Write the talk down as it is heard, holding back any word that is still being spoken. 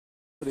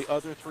the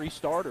other three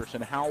starters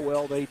and how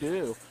well they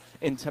do.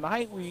 And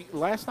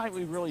last night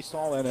we really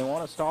saw that. And I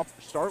want to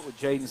start with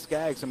Jaden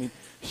Skaggs. I mean,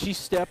 she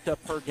stepped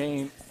up her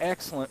game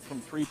excellent from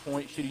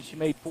three-point shooting. She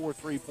made 4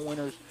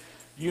 3-pointers.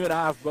 You and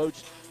I have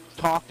both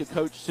talked to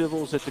Coach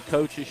Civils at the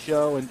coaches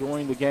show and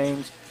during the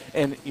games,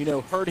 and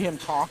heard him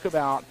talk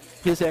about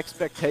his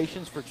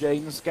expectations for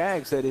Jaden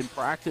Skaggs, that in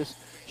practice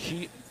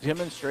she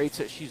demonstrates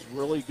that she's a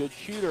really good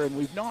shooter, and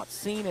we've not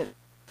seen it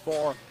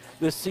far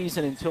this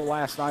season until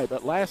last night.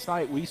 But last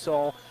night we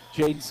saw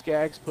Jaden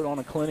Skaggs put on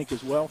a clinic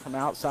as well from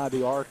outside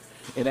the arc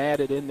and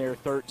added in there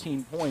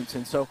 13 points.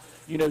 And so,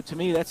 to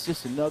me, that's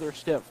just another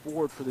step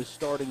forward for this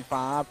starting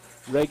five.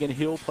 Reagan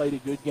Hill played a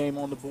good game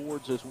on the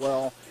boards as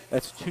well.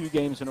 That's 2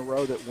 games in a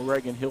row that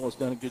Reagan Hill has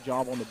done a good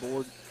job on the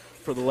board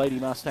for the Lady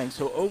Mustangs.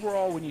 So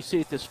overall, when you see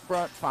it, this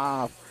front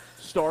five,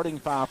 starting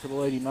five for the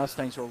Lady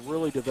Mustangs are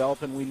really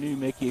developing. We knew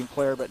Mickey and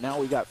Claire, but now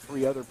we got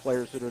 3 other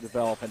players that are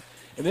developing.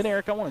 And then,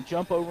 Eric, I want to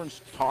jump over and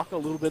talk a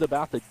little bit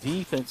about the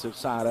defensive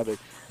side of it.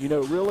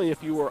 Really,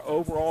 if you were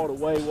overall to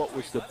weigh what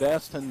was the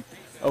best and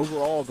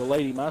overall of the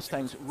Lady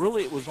Mustangs,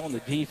 really it was on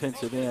the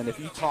defensive end. If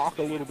you talk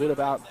a little bit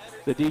about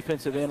the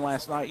defensive end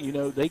last night,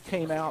 they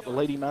came out, the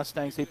Lady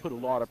Mustangs, they put a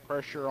lot of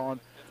pressure on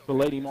the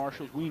Lady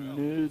Marshals. We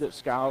knew that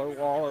Skylar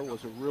Waller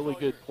was a really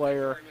good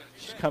player.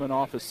 She's coming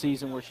off a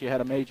season where she had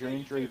a major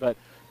injury, but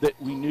that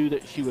we knew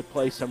that she would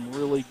play some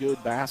really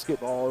good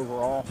basketball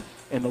overall,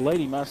 and the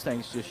Lady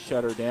Mustangs just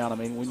shut her down. I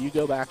mean, when you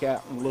go back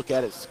out and look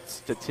at it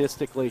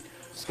statistically,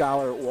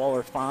 Skylar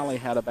Waller finally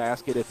had a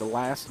basket at the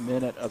last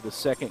minute of the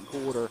second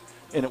quarter,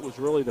 and it was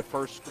really the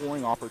first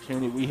scoring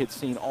opportunity we had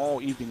seen all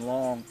evening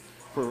long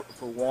for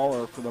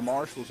Waller, for the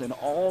Marshals, and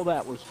all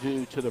that was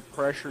due to the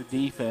pressure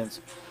defense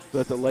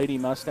that the Lady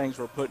Mustangs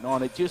were putting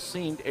on. It just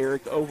seemed,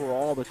 Eric,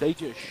 overall that they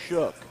just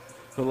shook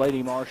the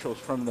Lady Marshals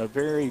from the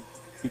very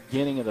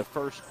beginning of the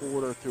first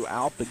quarter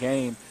throughout the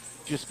game,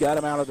 just got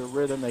them out of the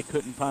rhythm. They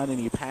couldn't find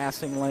any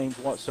passing lanes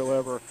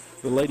whatsoever.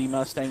 The Lady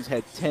Mustangs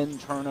had 10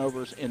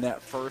 turnovers in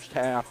that first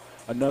half,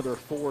 another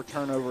 4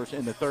 turnovers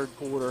in the third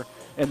quarter,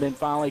 and then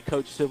finally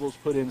Coach Civils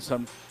put in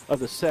some of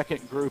the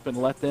second group and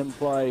let them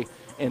play,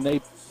 and they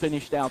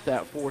finished out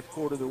that fourth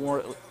quarter.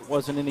 There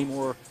wasn't any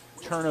more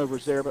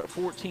turnovers there, but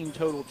 14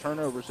 total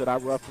turnovers that I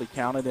roughly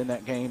counted in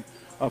that game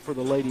for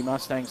the Lady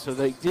Mustangs. So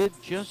they did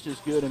just as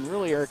good. And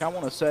really, Eric, I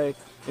want to say,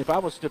 if I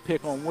was to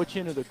pick on which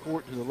end of the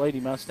court do the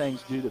Lady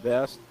Mustangs do the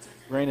best,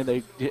 granted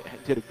they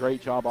did a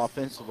great job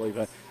offensively,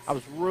 but I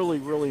was really,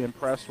 really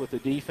impressed with the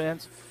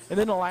defense. And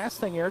then the last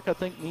thing, Eric, I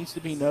think needs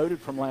to be noted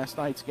from last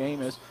night's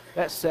game is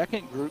that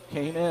second group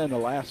came in the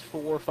last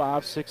 4,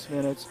 5, 6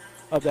 minutes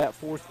of that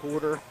fourth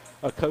quarter.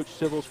 Coach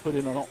Civils put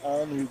in an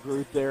all-new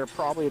group there,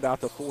 probably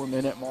about the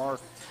 4-minute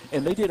mark,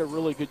 and they did a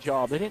really good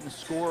job. They didn't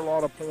score a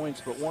lot of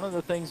points, but one of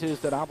the things is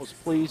that I was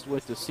pleased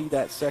with to see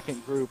that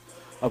second group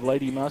of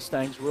Lady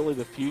Mustangs, really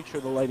the future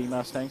of the Lady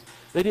Mustangs.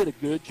 They did a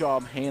good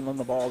job handling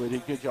the ball. They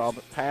did a good job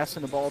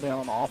passing the ball down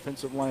on the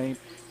offensive lane,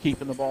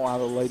 keeping the ball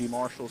out of the Lady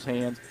Marshals'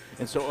 hands,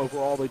 and so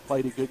overall they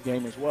played a good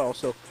game as well.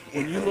 So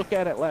when you look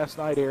at it last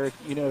night, Eric,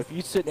 if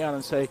you sit down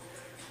and say,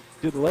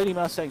 did the Lady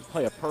Mustangs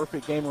play a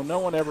perfect game? Well, no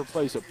one ever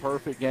plays a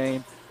perfect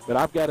game, but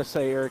I've got to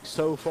say, Eric,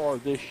 so far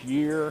this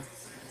year,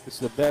 it's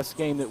the best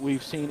game that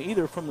we've seen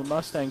either from the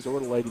Mustangs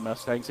or the Lady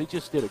Mustangs. They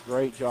just did a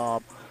great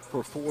job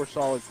for 4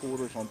 solid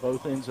quarters on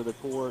both ends of the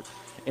court,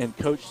 and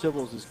Coach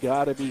Civils has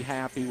got to be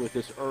happy with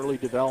this early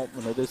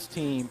development of this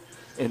team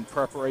in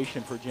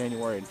preparation for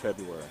January and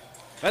February.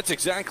 That's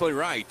exactly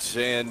right,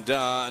 and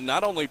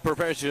not only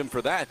preparation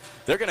for that,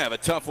 they're going to have a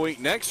tough week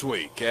next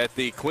week at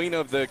the Queen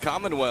of the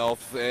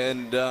Commonwealth,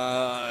 and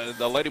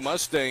the Lady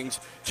Mustangs,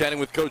 chatting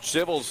with Coach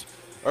Civils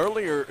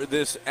earlier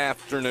this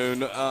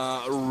afternoon,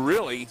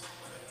 really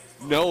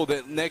know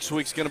that next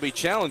week's going to be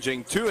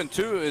challenging.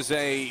 2-2 is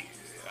a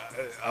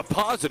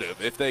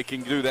positive if they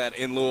can do that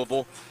in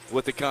Louisville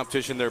with the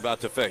competition they're about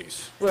to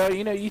face. Well,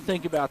 you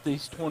think about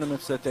these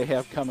tournaments that they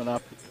have coming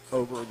up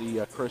over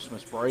the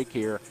Christmas break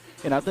here,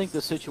 and I think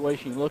the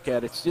situation you look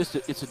at, it's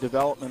a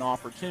development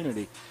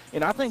opportunity.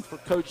 And I think for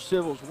Coach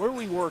Civils, where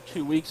we were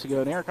 2 weeks ago,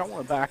 and Eric, I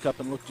want to back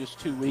up and look just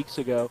 2 weeks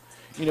ago,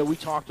 we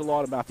talked a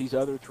lot about these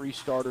other 3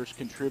 starters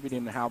contributing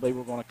and how they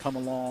were going to come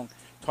along,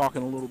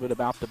 talking a little bit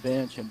about the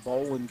bench, and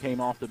Bolin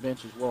came off the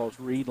bench as well as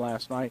Reed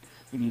last night.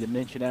 We need to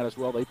mention that as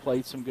well. They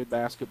played some good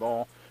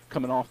basketball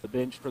coming off the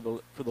bench for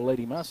the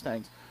Lady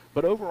Mustangs.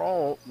 But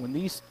overall, when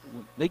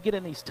they get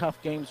in these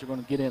tough games they're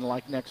going to get in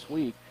like next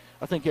week,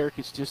 I think, Eric,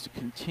 it's just a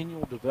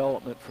continual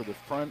development for the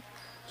front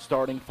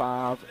starting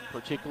 5,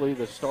 particularly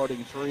the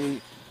starting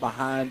 3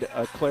 behind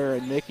Claire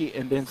and Mickey,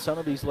 and then some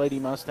of these Lady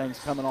Mustangs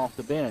coming off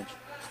the bench.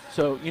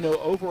 So,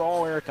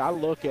 overall, Eric, I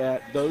look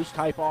at those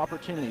type of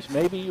opportunities.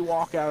 Maybe you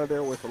walk out of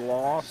there with a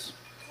loss.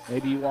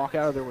 Maybe you walk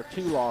out of there with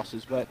 2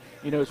 losses. But,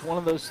 it's one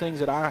of those things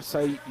that I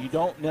say you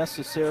don't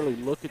necessarily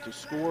look at the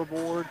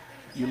scoreboard.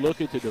 You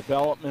look at the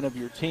development of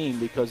your team,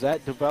 because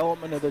that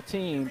development of the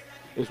team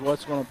is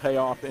what's going to pay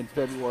off in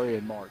February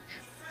and March.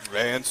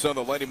 And so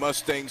the Lady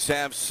Mustangs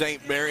have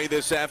St. Mary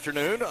this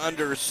afternoon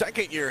under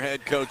second-year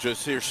head coach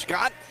Asir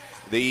Scott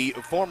the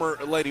former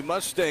Lady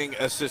Mustang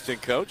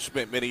assistant coach,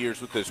 spent many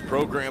years with this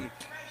program,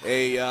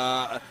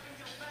 a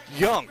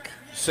young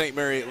St.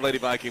 Mary Lady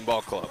Viking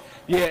Ball Club.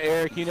 Yeah,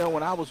 Eric, you know,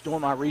 when I was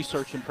doing my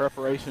research and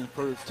preparation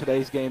for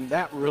today's game,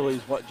 that really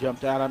is what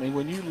jumped out. I mean,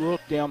 when you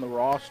look down the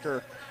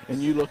roster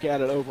and you look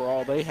at it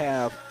overall, they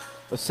have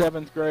a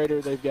 7th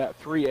grader. They've got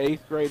 3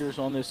 8th graders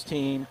on this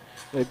team.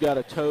 They've got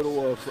a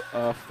total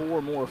of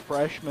 4 more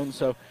freshmen.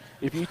 So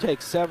if you take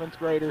 7th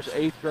graders,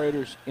 8th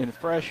graders, and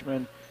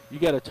freshmen, you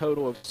got a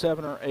total of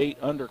 7 or 8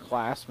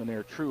 underclassmen.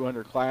 They're true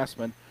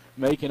underclassmen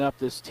making up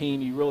this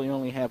team. You really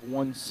only have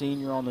 1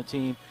 senior on the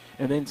team.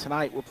 And then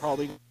tonight we're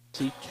probably going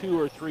to see 2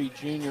 or 3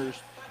 juniors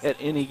at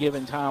any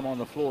given time on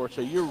the floor.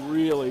 So you're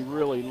really,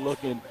 really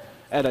looking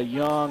at a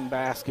young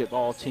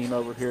basketball team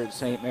over here at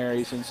St.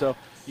 Mary's. And so,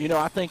 you know,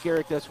 I think,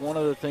 Eric, that's one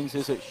of the things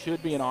is it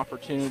should be an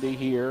opportunity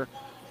here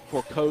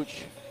for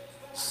Coach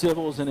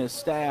Civils and his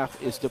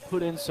staff is to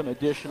put in some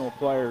additional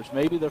players.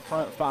 Maybe the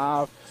front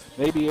 5.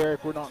 Maybe,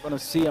 Eric, we're not going to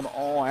see them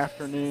all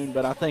afternoon,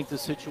 but I think the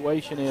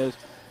situation is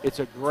it's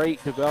a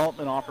great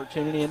development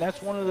opportunity, and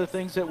that's one of the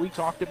things that we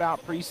talked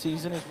about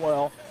preseason as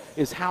well,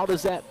 is how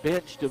does that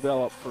bench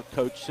develop for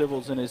Coach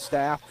Civils and his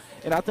staff.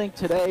 And I think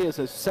today is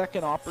a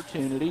second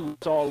opportunity. We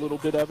saw a little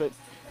bit of it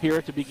here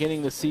at the beginning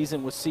of the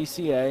season with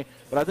CCA,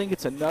 but I think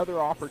it's another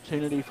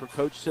opportunity for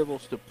Coach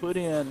Civils to put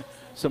in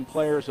some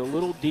players a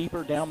little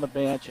deeper down the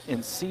bench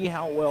and see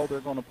how well they're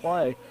going to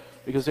play.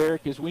 Because,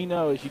 Eric, as we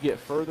know, as you get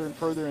further and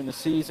further in the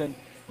season,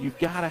 you've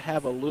got to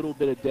have a little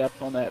bit of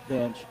depth on that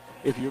bench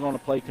if you're going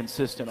to play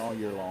consistent all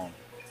year long.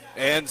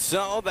 And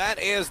so that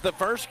is the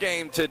first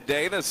game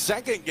today. The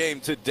second game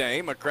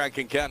today,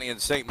 McCracken County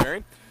and St.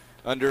 Mary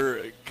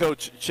under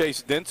Coach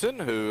Chase Denson,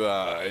 who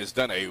has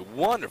done a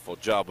wonderful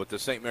job with the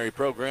St. Mary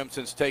program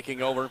since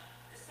taking over.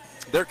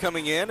 They're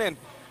coming in, and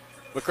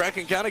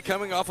McCracken County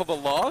coming off of a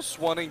loss,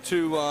 wanting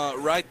to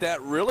right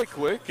that really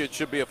quick. It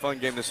should be a fun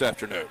game this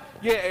afternoon.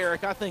 Yeah,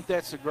 Eric, I think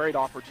that's a great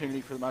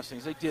opportunity for the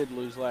Mustangs. They did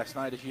lose last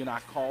night, as you and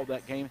I called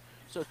that game.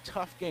 So a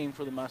tough game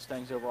for the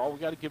Mustangs overall.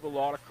 We've got to give a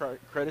lot of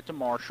credit to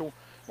Marshall.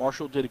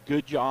 Marshall did a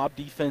good job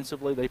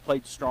defensively. They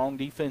played strong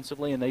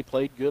defensively, and they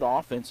played good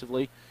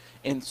offensively.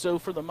 And so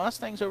for the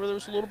Mustangs over there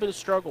was a little bit of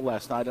struggle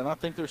last night, and I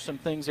think there's some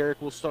things, Eric,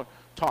 we'll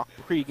talk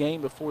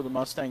pre-game before the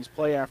Mustangs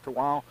play after a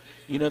while,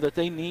 you know, that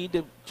they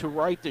need to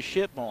right the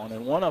ship on,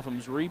 and one of them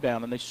is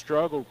rebound, and they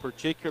struggled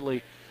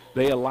particularly.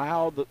 They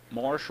allowed the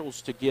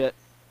Marshalls to get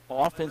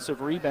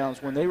offensive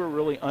rebounds when they were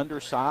really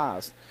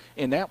undersized,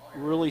 and that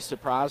really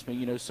surprised me.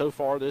 You know, so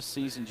far this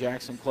season,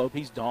 Jackson Clope,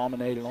 he's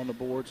dominated on the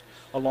boards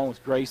along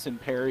with Grayson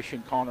Parrish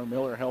and Connor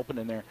Miller helping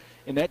in there,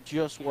 and that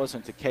just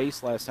wasn't the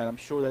case last night. I'm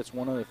sure that's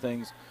one of the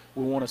things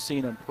we want to see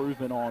an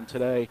improvement on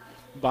today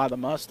by the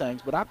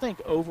Mustangs. But I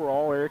think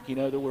overall, Eric, you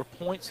know, there were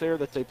points there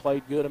that they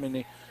played good. I mean,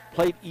 they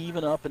played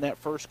even up in that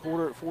first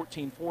quarter at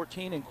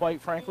 14-14, and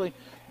quite frankly,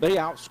 they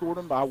outscored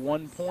them by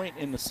 1 point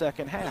in the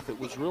second half. It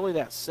was really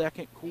that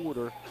second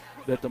quarter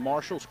that the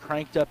Marshalls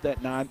cranked up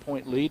that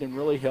 9-point lead and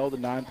really held a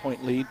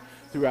 9-point lead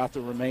throughout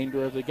the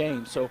remainder of the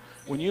game. So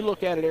when you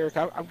look at it, Eric,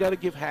 I've got to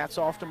give hats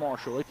off to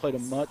Marshall. They played a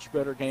much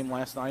better game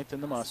last night than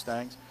the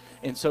Mustangs.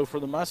 And so for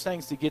the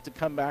Mustangs to get to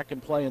come back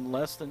and play in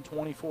less than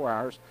 24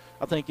 hours,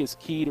 I think is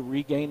key to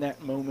regain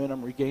that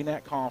momentum, regain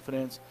that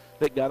confidence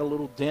that got a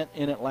little dent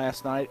in it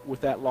last night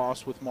with that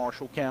loss with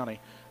Marshall County.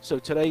 So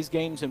today's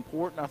game's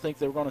important. I think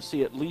they're going to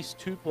see at least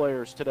 2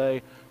 players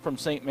today from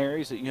St.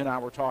 Mary's that you and I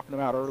were talking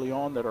about early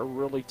on that are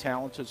really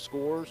talented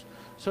scorers.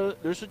 So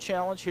there's a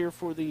challenge here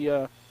for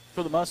the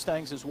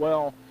Mustangs as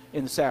well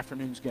in this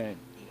afternoon's game.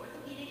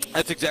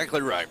 That's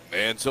exactly right.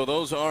 And so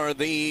those are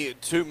the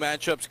 2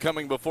 matchups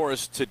coming before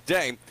us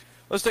today.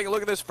 Let's take a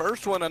look at this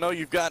first one. I know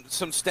you've got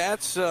some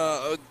stats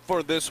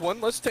for this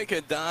one. Let's take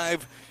a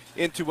dive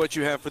into what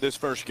you have for this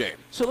first game.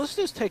 So let's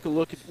just take a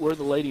look at where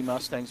the Lady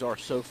Mustangs are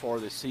so far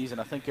this season.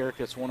 I think, Eric,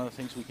 that's one of the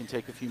things we can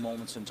take a few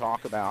moments and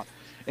talk about.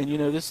 And, you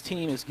know, this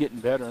team is getting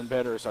better and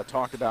better, as I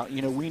talked about.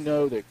 You know, we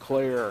know that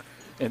Claire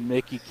and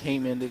Mickey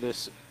came into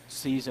this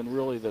season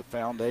really the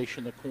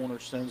foundation, the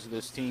cornerstones of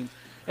this team.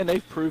 And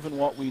they've proven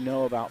what we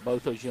know about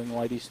both those young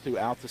ladies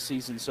throughout the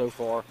season so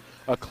far.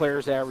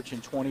 Claire's averaging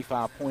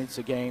 25 points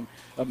a game.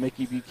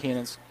 Mickey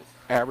Buchanan's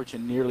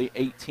averaging nearly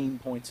 18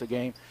 points a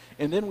game.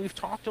 And then we've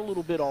talked a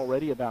little bit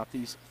already about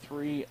these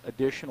 3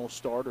 additional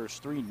starters,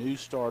 3 new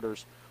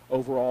starters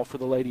overall for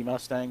the Lady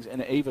Mustangs.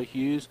 And Ava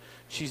Hughes,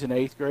 she's an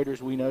 8th grader.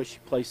 As we know, she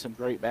plays some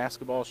great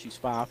basketball. She's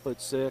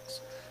 5'6".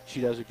 She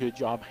does a good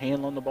job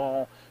handling the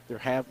ball. There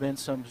have been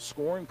some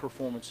scoring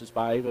performances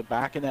by Ava.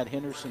 Back in that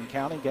Henderson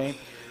County game,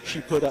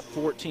 she put up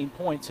 14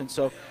 points. And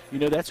so, you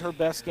know, that's her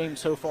best game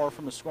so far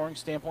from a scoring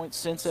standpoint.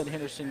 Since that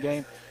Henderson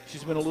game,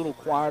 she's been a little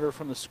quieter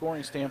from the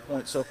scoring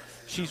standpoint. So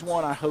she's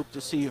one I hope to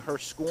see her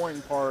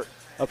scoring part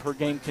of her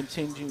game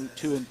continue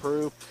to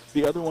improve.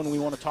 The other one we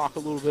want to talk a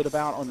little bit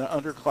about on the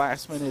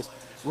underclassmen is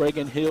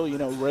Reagan Hill. You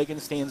know, Reagan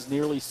stands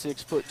nearly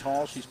 6 foot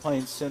tall. She's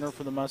playing center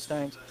for the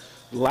Mustangs.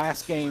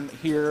 Last game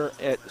here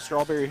at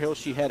Strawberry Hill,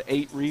 she had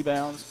 8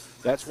 rebounds,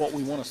 That's what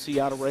we want to see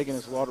out of Reagan,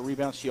 is a lot of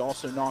rebounds. She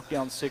also knocked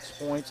down 6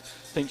 points.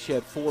 I think she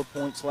had 4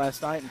 points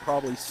last night, and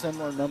probably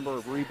similar number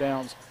of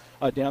rebounds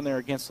down there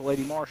against the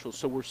Lady Marshals.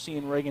 So we're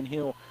seeing Reagan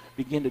Hill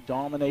begin to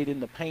dominate in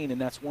the paint, and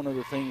that's one of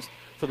the things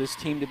for this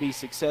team to be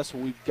successful.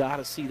 We've got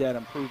to see that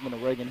improvement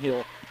of Reagan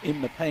Hill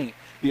in the paint.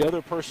 The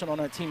other person on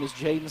that team is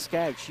Jaden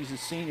Skaggs. She's a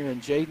senior,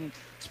 and Jaden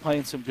is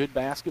playing some good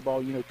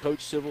basketball. You know,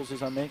 Coach Civils,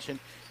 as I mentioned,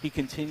 he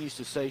continues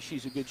to say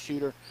she's a good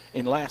shooter.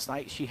 And last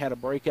night she had a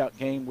breakout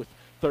game with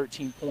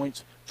 13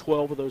 points,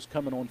 12 of those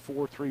coming on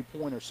 4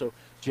 3-pointers. So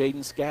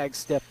Jaden Skaggs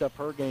stepped up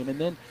her game. And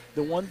then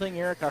the one thing,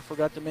 Eric, I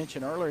forgot to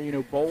mention earlier, you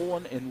know,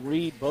 Bolin and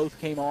Reed both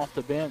came off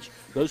the bench.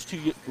 Those two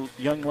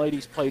young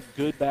ladies played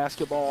good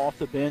basketball off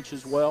the bench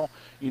as well.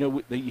 You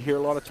know, you hear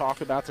a lot of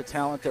talk about the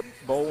talent that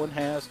Bolin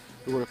has.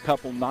 There were a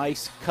couple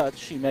nice cuts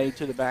she made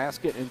to the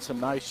basket and some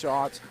nice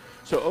shots.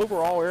 So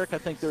overall, Eric, I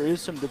think there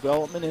is some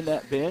development in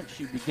that bench.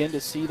 You begin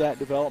to see that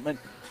development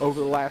over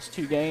the last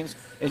 2 games,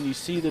 and you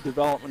see the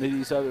development of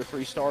these other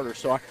 3 starters.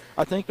 So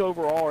I think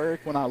overall,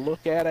 Eric, when I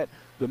look at it,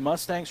 the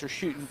Mustangs are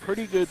shooting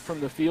pretty good from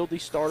the field.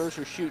 These starters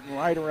are shooting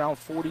right around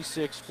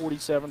 46,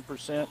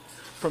 47%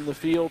 from the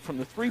field. From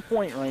the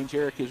three-point range,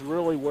 Eric, is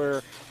really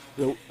where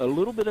a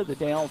little bit of the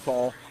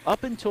downfall.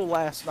 Up until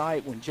last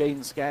night when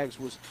Jaden Skaggs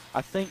was,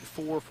 I think,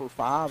 4 for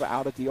 5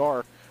 out at the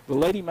arc, the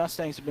Lady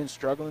Mustangs have been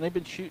struggling. They've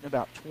been shooting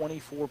about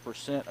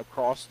 24%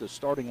 across the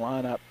starting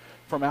lineup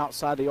from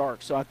outside the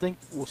arc. So I think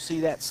we'll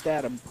see that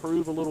stat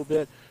improve a little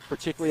bit,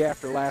 particularly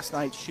after last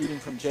night's shooting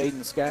from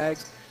Jaden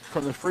Skaggs.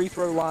 From the free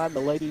throw line,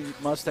 the Lady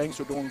Mustangs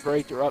are doing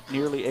great. They're up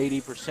nearly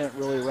 80%,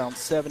 really around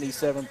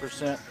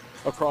 77%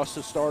 across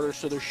the starters,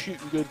 so they're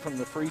shooting good from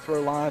the free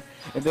throw line.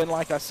 And then,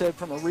 like I said,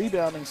 from a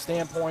rebounding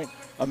standpoint,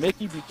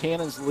 Mickey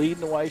Buchanan's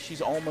leading the way.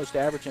 She's almost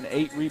averaging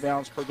 8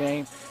 rebounds per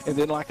game. And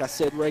then, like I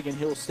said, Reagan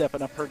Hill's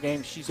stepping up her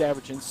game. She's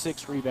averaging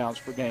 6 rebounds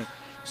per game.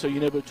 So, you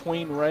know,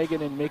 between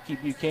Reagan and Mickey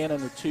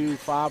Buchanan, the two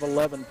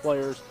 5'11"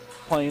 players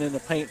playing in the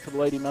paint for the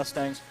Lady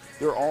Mustangs,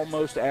 they're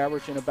almost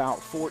averaging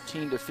about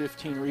 14 to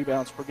 15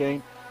 rebounds per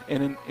game.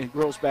 And in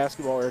girls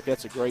basketball, Eric,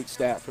 that's a great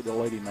stat for the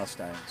Lady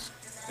Mustangs.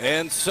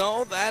 And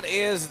so that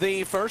is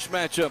the first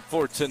matchup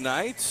for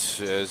tonight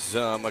as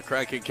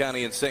McCracken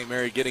County and St.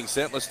 Mary getting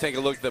set. Let's take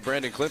a look at the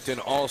Brandon Clifton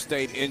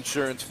All-State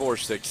Insurance for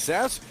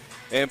Success.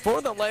 And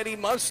for the Lady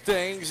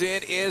Mustangs,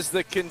 it is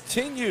the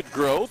continued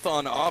growth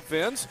on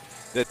offense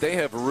that they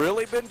have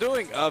really been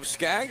doing of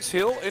Skaggs,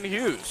 Hill, and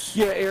Hughes.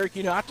 Yeah, Eric,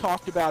 you know, I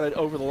talked about it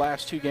over the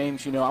last 2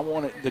 games. You know, I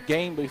wanted the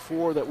game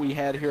before that we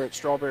had here at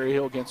Strawberry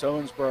Hill against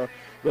Owensboro.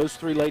 Those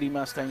 3 Lady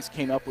Mustangs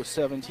came up with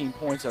 17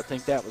 points. I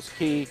think that was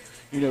key.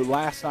 You know,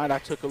 last night I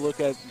took a look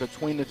at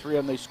between the 3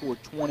 of them, they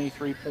scored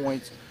 23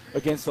 points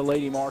against the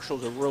Lady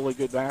Marshals, a really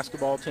good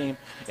basketball team.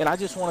 And I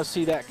just want to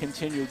see that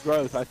continued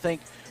growth. I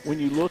think when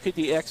you look at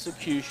the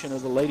execution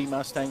of the Lady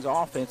Mustangs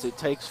offense, it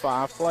takes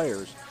 5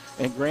 players.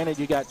 And granted,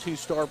 you got 2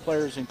 star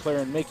players in Claire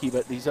and Mickey,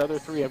 but these other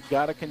 3 have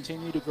got to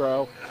continue to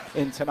grow.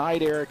 And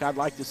tonight, Eric, I'd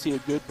like to see a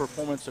good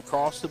performance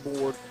across the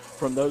board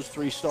from those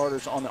 3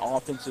 starters on the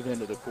offensive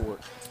end of the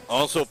court.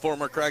 Also for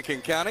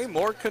McCracken County,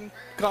 more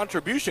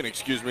contribution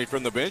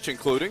from the bench,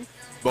 including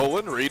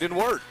Bowen, Reed, and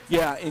Wirt.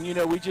 Yeah, and you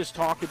know, we just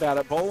talked about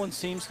it. Bowen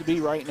seems to be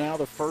right now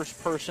the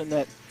first person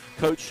that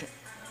Coach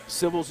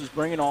Civils is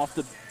bringing off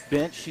the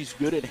bench. She's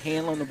good at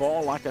handling the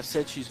ball. Like I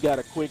said, she's got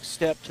a quick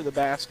step to the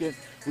basket.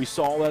 We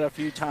saw that a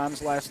few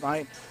times last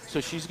night.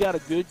 So she's got a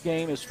good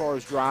game as far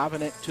as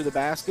driving it to the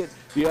basket.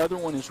 The other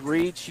one is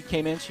Reed. She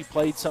came in, she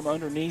played some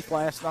underneath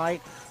last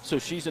night. So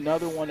she's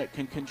another one that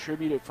can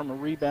contribute it from a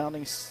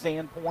rebounding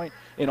standpoint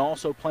and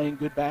also playing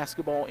good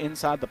basketball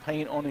inside the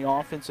paint on the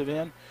offensive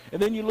end.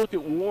 And then you look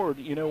at Ward.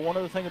 You know, one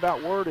other thing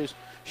about Ward is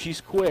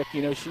she's quick.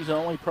 You know, she's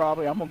only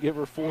probably, I'm going to give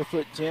her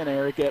 4'10",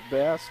 Eric, at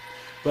best.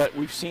 But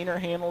we've seen her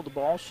handle the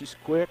ball. She's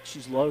quick.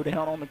 She's low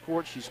down on the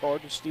court. She's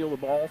hard to steal the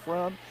ball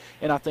from.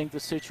 And I think the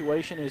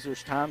situation is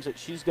there's times that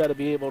she's got to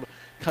be able to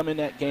come in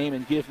that game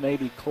and give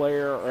maybe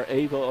Claire or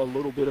Ava a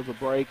little bit of a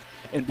break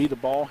and be the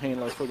ball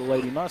handler for the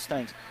Lady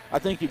Mustangs. I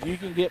think if you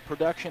can get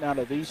production out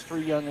of these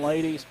 3 young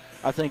ladies,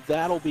 I think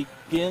that'll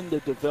begin to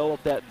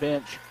develop that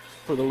bench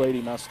for the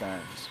Lady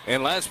Mustangs.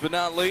 And last but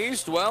not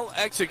least, well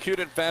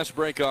executed fast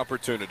break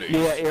opportunities.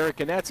 Yeah,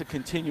 Eric, and that's a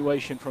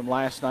continuation from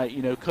last night.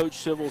 You know, Coach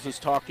Civils has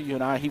talked to you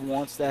and I. He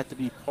wants that to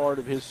be part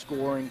of his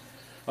scoring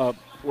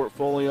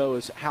portfolio,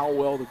 is how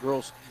well the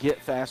girls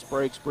get fast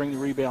breaks, bring the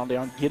rebound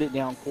down, get it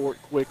down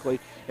court quickly,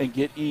 and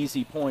get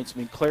easy points. I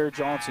mean, Claire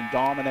Johnson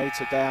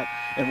dominates at that,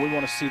 and we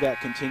want to see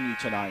that continue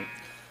tonight.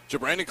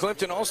 Brandon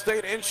Clifton,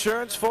 All-State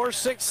Insurance for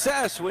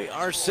Success. We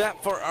are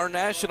set for our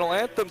national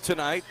anthem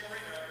tonight,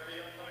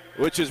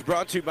 which is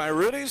brought to you by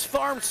Rudy's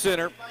Farm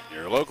Center,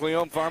 your locally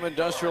owned farm,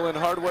 industrial, and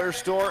hardware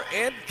store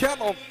in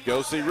Kemmel.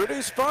 Go see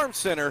Rudy's Farm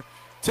Center,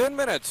 10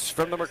 minutes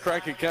from the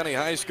McCracken County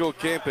High School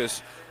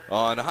campus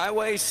on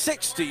Highway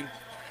 60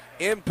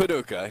 in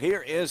Paducah.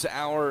 Here is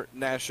our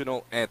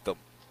national anthem.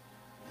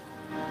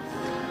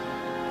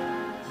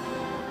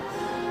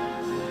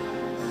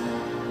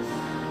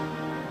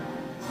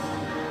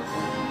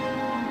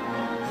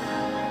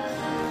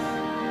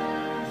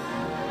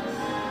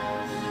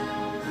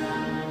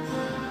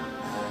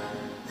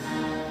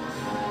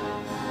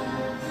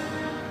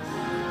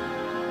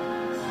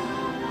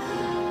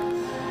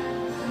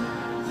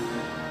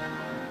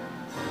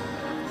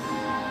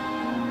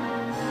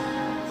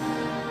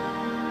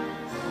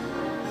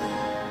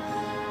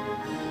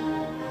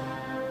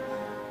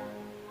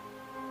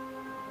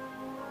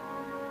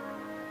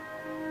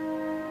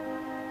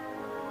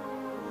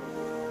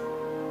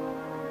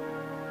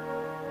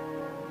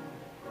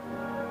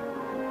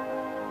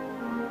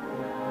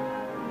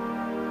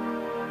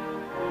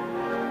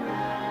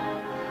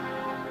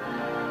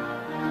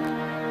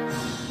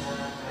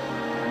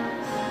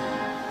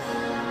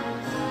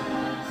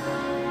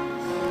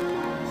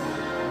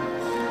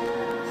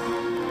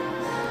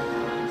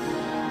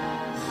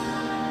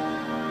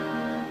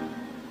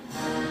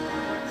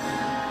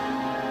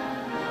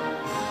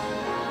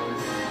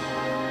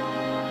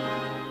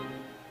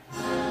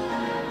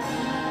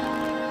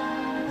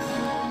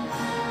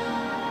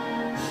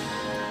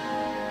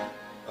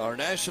 Our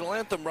national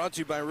anthem brought to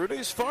you by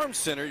Rudy's Farm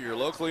Center, your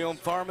locally owned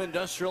farm,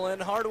 industrial,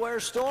 and hardware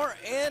store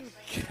in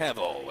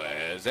Kevel.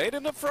 As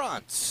Aiden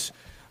DeFrance,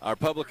 our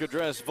public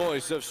address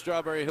voice of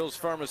Strawberry Hills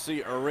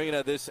Pharmacy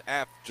Arena this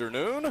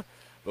afternoon.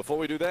 Before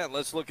we do that,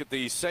 let's look at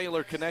the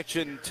Sailor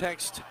Connection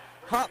text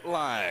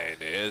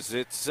hotline. As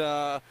it's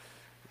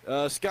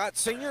Scott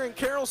Sr. and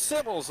Carol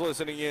Sibbles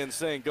listening in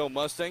saying go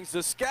Mustangs.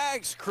 The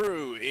Skaggs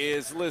crew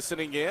is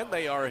listening in.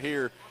 They are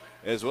here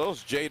as well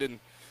as Jaden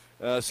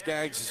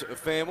Skaggs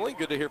family.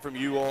 Good to hear from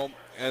you all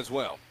as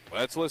well.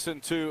 Let's listen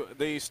to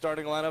the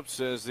starting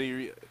lineups as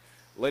the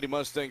Lady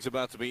Mustangs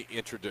about to be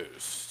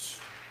introduced.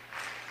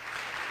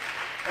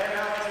 And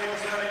now let's get the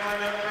starting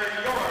lineup for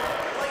your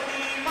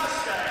Lady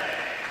Mustangs.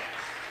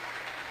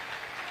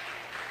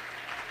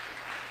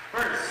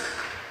 First,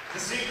 the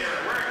senior,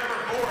 wearing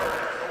number 4,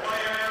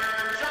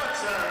 Wyatt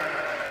Johnson.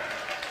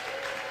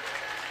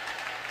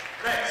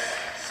 Next,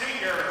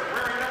 senior,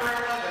 wearing number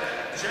 11,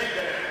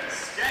 Jaden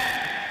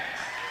Skaggs.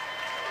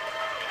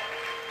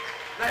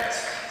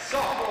 Next,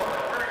 sophomore,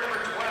 wearing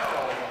number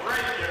 12,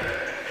 Reagan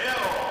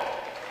Hill.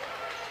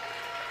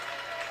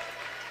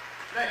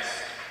 Next,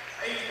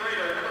 8th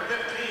grader, number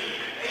 15,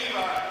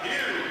 Ava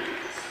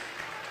Hughes.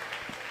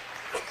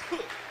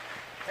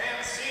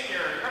 And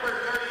senior, number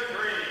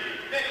 33,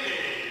 Nikki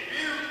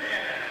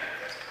Buchanan.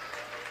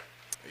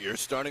 Your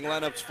starting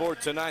lineups for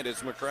tonight is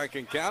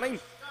McCracken County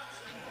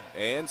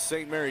and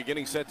St. Mary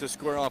getting set to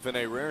square off in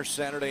a rare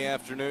Saturday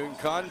afternoon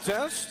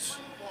contest.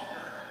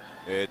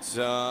 It's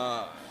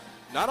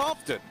not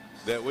often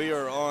that we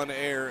are on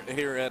air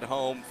here at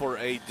home for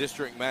a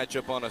district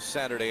matchup on a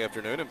Saturday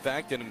afternoon. In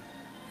fact, in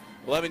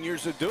 11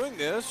 years of doing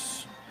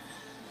this,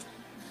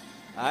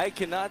 I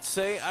cannot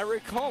say I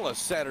recall a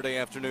Saturday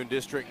afternoon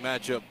district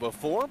matchup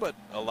before, but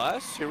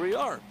alas, here we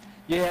are.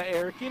 Yeah,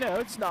 Eric, you know,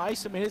 it's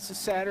nice. I mean, it's a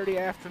Saturday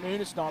afternoon.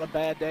 It's not a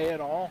bad day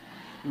at all.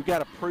 We've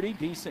got a pretty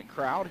decent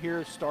crowd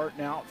here starting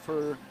out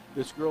for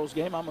this girls'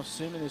 game. I'm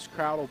assuming this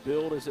crowd will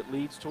build as it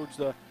leads towards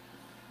the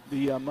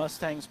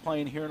Mustangs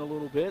playing here in a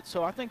little bit.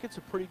 So I think it's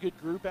a pretty good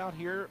group out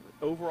here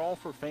overall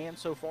for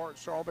fans so far at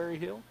Strawberry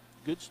Hill.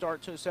 Good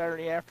start to a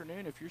Saturday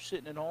afternoon. If you're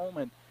sitting at home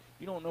and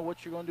you don't know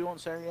what you're going to do on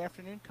Saturday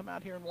afternoon, come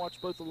out here and watch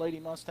both the Lady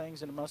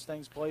Mustangs and the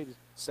Mustangs play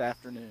this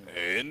afternoon.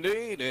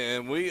 Indeed,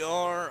 and we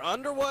are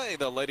underway.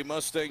 The Lady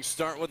Mustangs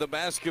start with a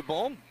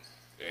basketball,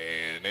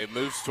 and it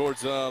moves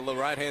towards the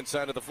right-hand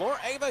side of the floor.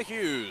 Ava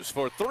Hughes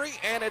for 3,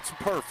 and it's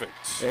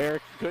perfect.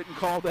 Eric, couldn't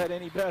call that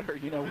any better.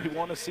 You know, we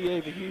want to see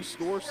Ava Hughes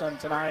score some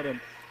tonight, and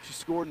she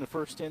scored in the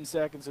first 10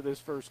 seconds of this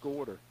first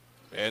quarter.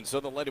 And so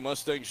the Lady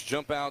Mustangs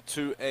jump out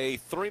to a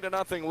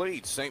 3-0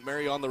 lead. St.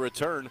 Mary on the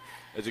return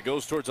as it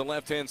goes towards the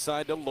left-hand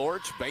side to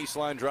Lorch.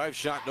 Baseline drive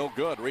shot, no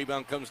good.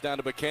 Rebound comes down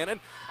to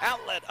Buchanan.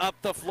 Outlet up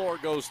the floor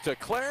goes to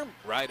Claire.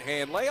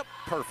 Right-hand layup,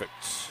 perfect.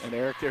 And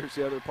Eric, there's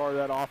the other part of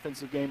that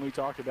offensive game we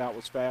talked about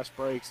was fast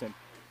breaks, and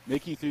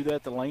Nikki threw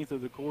that the length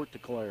of the court to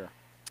Claire.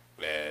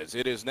 As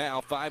it is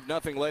now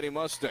 5-0 Lady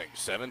Mustangs.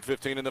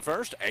 7:15 in the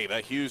first. Ava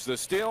Hughes the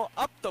steal.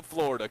 Up the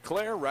floor to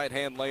Claire.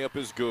 Right-hand layup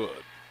is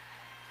good.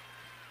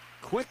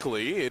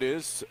 Quickly, it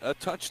is a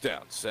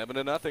touchdown.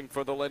 7-0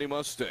 for the Lady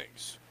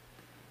Mustangs.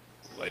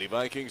 Lady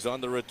Vikings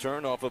on the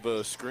return off of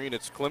a screen.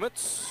 It's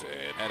Clements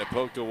and had it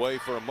poked away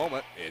for a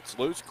moment. It's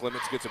loose.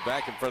 Clements gets it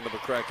back in front of the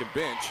McCracken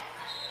bench,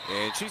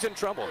 and she's in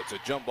trouble. It's a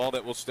jump ball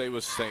that will stay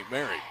with St.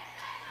 Mary.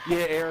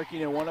 Yeah, Eric,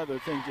 you know, one other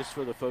thing just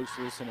for the folks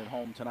listening at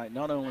home tonight,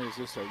 not only is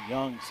this a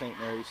young St.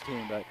 Mary's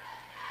team, but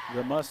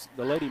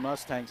the Lady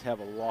Mustangs have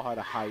a lot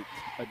of height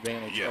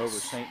advantage over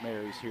St.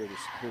 Mary's here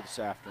this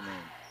afternoon.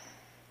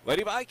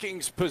 Lady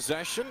Vikings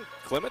possession.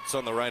 Clements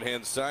on the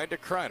right-hand side to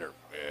Kreiner.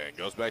 And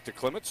goes back to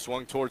Clements,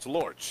 swung towards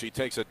Lorch. She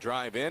takes a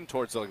drive in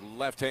towards the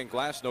left-hand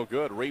glass, no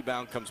good.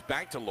 Rebound comes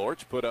back to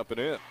Lorch, put up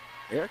and in.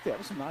 Eric, that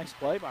was a nice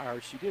play by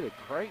her. She did a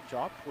great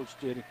job towards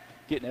getting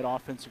that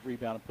offensive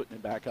rebound and putting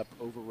it back up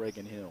over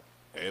Reagan Hill.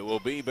 It will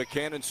be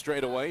Buchanan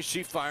straight away.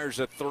 She fires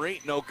a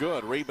 3, no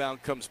good.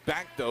 Rebound comes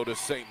back, though, to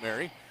St.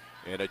 Mary.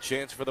 And a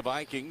chance for the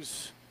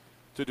Vikings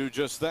to do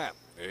just that.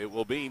 It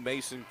will be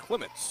Mason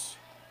Clements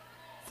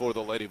for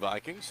the Lady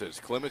Vikings as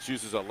Clements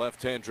uses a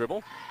left-hand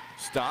dribble,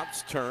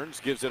 stops, turns,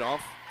 gives it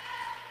off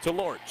to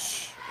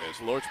Lorch.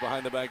 As Lorch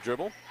behind the back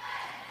dribble,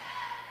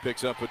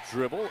 picks up a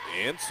dribble,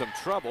 in some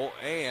trouble,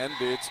 and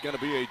it's going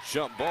to be a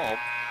jump ball.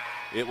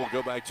 It will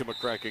go back to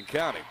McCracken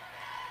County.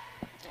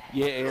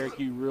 Yeah, Eric,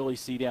 you really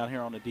see down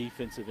here on the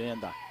defensive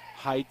end, the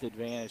height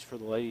advantage for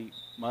the Lady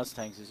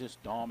Mustangs is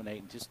just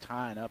dominating, just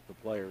tying up the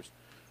players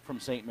from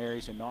St.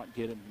 Mary's and not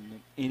getting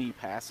any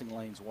passing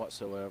lanes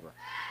whatsoever.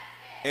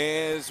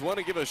 As want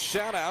to give a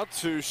shout out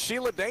to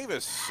Sheila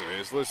Davis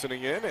is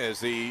listening in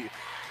as the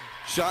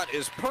shot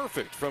is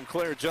perfect from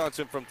Claire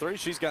Johnson from 3.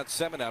 She's got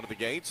 7 out of the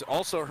gates.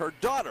 Also her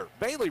daughter,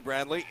 Bailey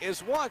Bradley,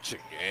 is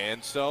watching.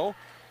 And so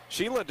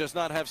Sheila does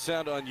not have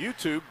sound on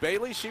YouTube.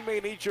 Bailey, she may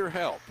need your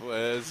help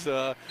as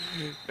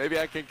maybe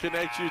I can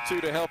connect you two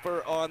to help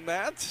her on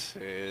that.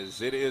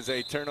 As it is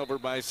a turnover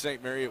by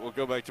St. Mary. It will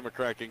go back to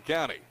McCracken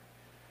County.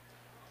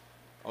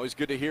 Always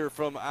good to hear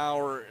from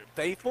our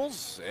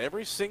faithfuls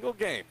every single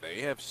game.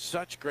 They have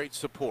such great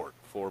support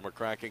for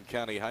McCracken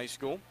County High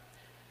School.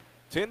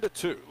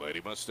 10-2, Lady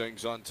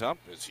Mustangs on top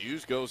as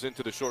Hughes goes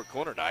into the short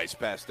corner. Nice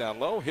pass down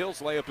low.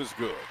 Hill's layup is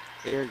good.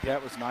 Eric,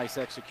 that was nice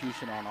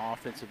execution on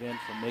offensive end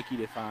from Mickey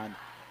to find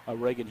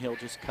Reagan Hill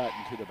just cut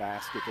into the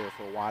basket there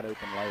for a wide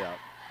open layup.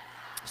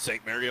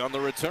 St. Mary on the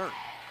return.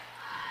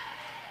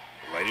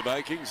 Lady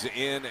Vikings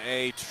in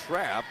a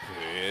trap,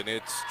 and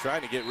it's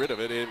trying to get rid of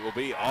it. It will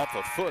be off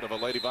a foot of a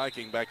Lady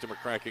Viking back to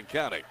McCracken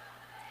County.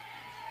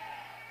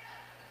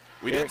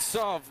 We did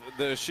solve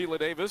the Sheila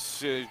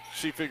Davis.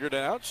 She figured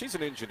it out. She's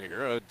an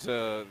engineer at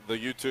the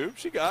YouTube.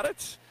 She got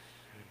it.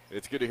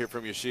 It's good to hear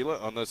from you, Sheila,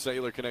 on the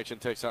Cellular Connection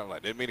text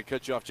hotline. Didn't mean to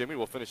cut you off, Jimmy.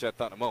 We'll finish that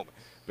thought in a moment.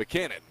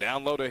 Buchanan,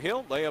 down low to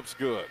Hill. Layup's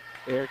good.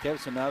 Eric,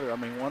 that's another. I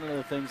mean, one of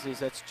the things is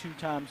that's 2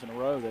 times in a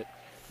row that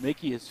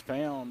Mickey has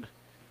found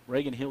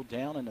Reagan Hill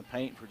down in the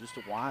paint for just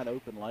a wide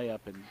open layup.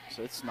 And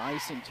so it's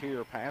nice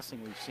interior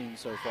passing we've seen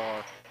so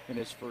far in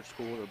this first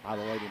quarter by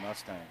the Lady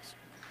Mustangs.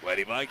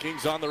 Lady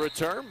Vikings on the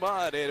return,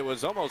 but it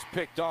was almost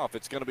picked off.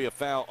 It's going to be a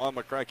foul on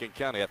McCracken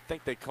County. I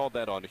think they called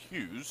that on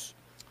Hughes.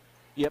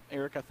 Yep,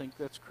 Eric, I think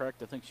that's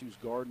correct. I think she was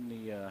guarding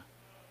the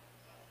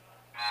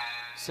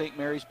St.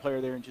 Mary's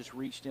player there and just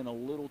reached in a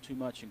little too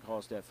much and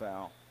caused that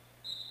foul.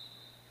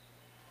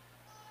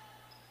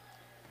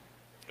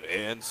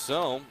 And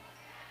so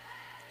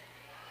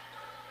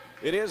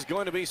it is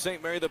going to be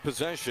St. Mary. The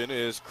possession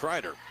is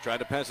Kreider. Tried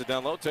to pass it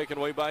down low, taken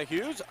away by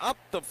Hughes. Up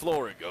the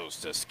floor it goes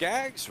to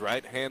Skaggs.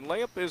 Right-hand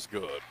layup is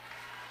good.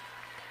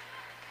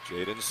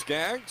 Jaden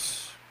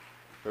Skaggs,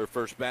 her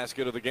first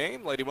basket of the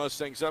game. Lady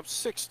Mustangs up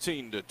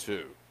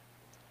 16-2.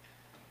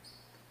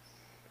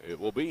 It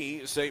will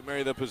be St.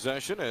 Mary the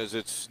possession as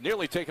it's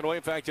nearly taken away.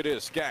 In fact, it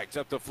is. Skaggs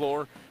up the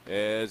floor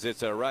as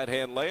it's a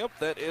right-hand layup.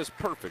 That is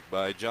perfect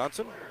by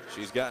Johnson.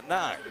 She's got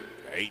 9.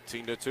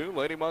 18-2,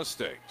 Lady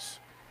Mustangs.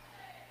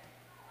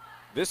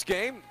 This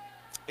game,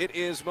 it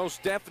is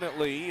most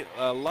definitely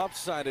a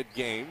lopsided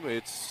game.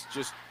 It's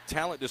just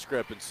talent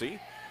discrepancy.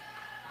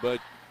 But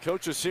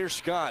Coach Asir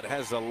Scott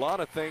has a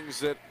lot of things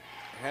that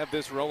have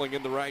this rolling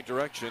in the right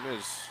direction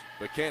as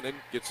Buchanan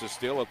gets a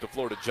steal up the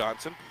floor to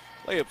Johnson.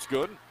 Layup's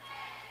good.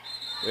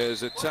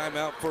 As a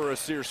timeout for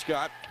Asir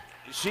Scott.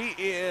 She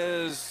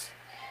is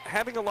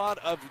having a lot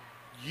of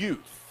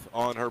youth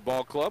on her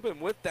ball club, and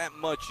with that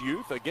much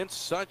youth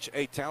against such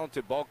a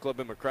talented ball club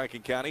in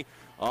McCracken County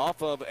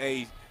off of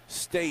a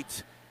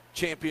state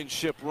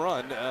championship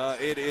run,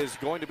 it is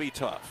going to be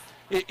tough.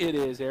 It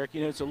is, Eric.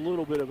 You know, it's a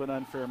little bit of an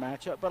unfair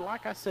matchup, but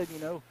like I said, you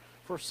know,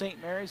 for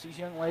St. Mary's, these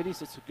young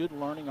ladies, it's a good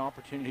learning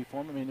opportunity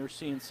for them. I mean, they're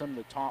seeing some of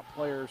the top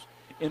players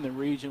in the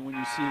region. When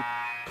you see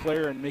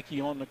Claire and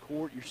Mickey on the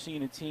court, you're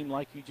seeing a team,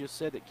 like you just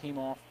said, that came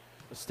off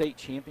a state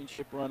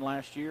championship run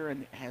last year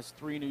and has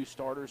 3 new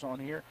starters on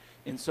here.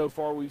 And so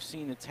far, we've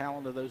seen the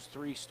talent of those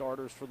 3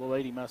 starters for the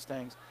Lady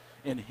Mustangs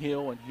in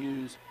Hill and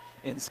Hughes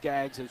and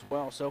Skaggs as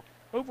well. So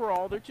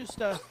overall, they're just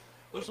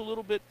there's a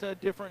little bit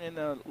different in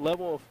the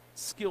level of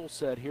skill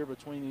set here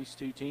between these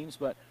 2 teams.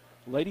 But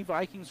Lady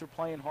Vikings are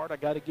playing hard. I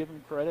got to give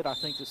them credit. I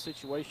think the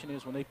situation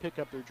is when they pick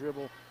up their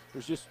dribble,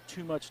 there's just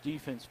too much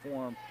defense for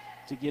them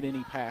to get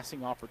any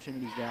passing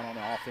opportunities down on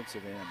the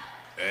offensive end.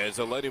 As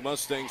the Lady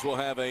Mustangs will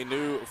have a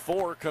new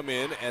 4 come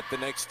in at the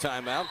next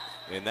timeout.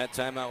 And that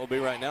timeout will be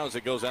right now as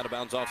it goes out of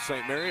bounds off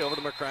St. Mary over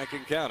to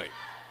McCracken County.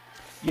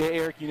 Yeah,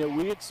 Eric, you know,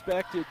 we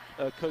expected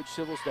Coach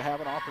Civils to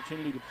have an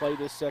opportunity to play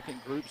this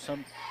second group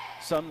some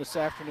this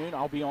afternoon.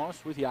 I'll be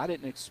honest with you, I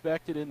didn't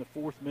expect it in the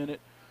 4th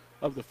minute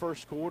of the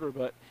first quarter,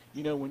 but,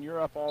 you know, when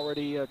you're up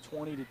already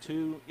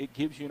 20-2, it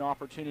gives you an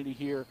opportunity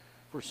here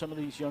for some of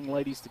these young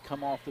ladies to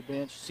come off the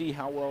bench, see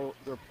how well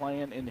they're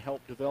playing, and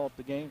help develop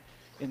the game.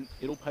 And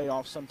it'll pay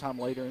off sometime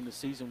later in the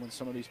season when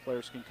some of these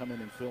players can come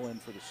in and fill in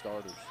for the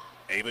starters.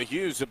 Ava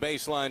Hughes, a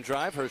baseline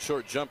drive. Her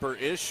short jumper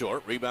is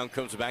short. Rebound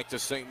comes back to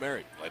St.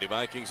 Mary. Lady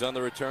Vikings on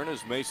the return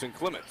as Mason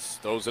Clements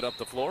throws it up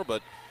the floor,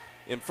 but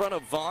in front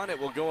of Vaughn, it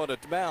will go out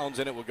of bounds,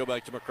 and it will go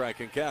back to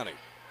McCracken County.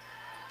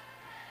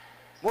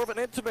 More of an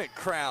intimate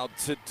crowd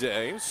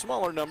today.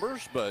 Smaller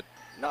numbers, but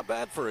not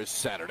bad for a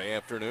Saturday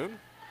afternoon.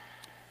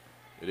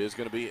 It is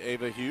going to be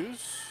Ava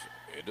Hughes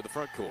into the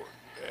front court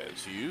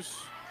as Hughes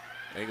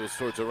angles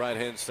towards the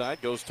right-hand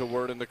side, goes to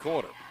Word in the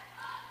corner.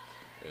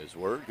 As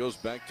Word goes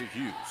back to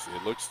Hughes.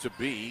 It looks to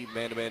be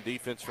man-to-man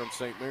defense from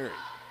St. Mary.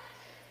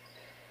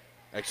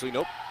 Actually,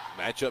 nope.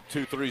 Matchup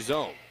 2-3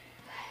 zone.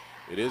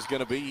 It is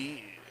going to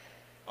be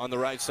on the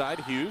right side.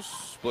 Hughes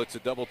splits a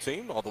double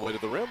team all the way to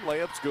the rim.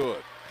 Layup's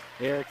good.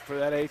 Eric, for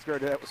that 8th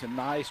grader, that was a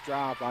nice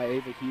drive by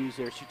Ava Hughes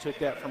there. She took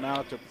that from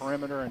out to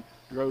perimeter and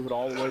drove it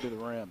all the way to the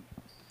rim.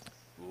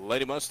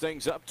 Lady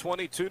Mustangs up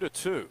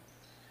 22-2.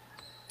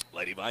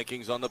 Lady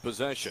Vikings on the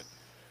possession.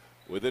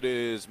 With it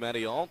is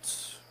Maddie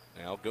Alt.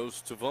 Now goes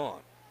to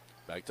Vaughn.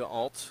 Back to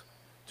Alt.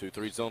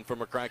 2-3 zone for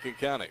McCracken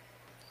County.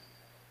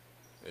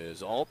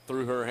 Is Alt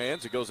through her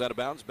hands. It goes out of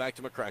bounds back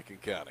to McCracken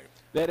County.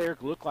 That,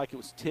 Eric, looked like it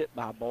was tipped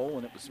by Bowl,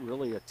 and it was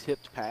really a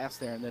tipped pass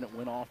there, and then it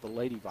went off the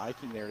Lady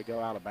Viking there to go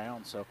out of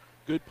bounds. So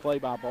good play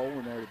by Bowl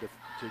in there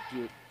to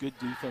do good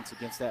defense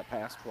against that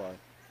pass play.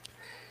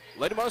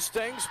 Lady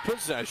Mustangs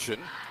possession.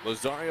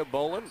 Lazaria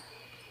Bolin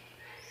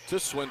to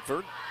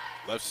Swinford.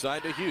 Left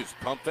side to Hughes.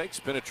 Pump fakes,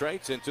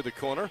 penetrates into the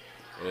corner.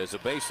 There's a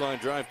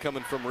baseline drive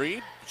coming from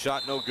Reed.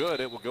 Shot no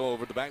good. It will go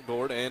over the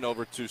backboard and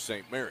over to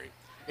St. Mary.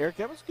 Eric,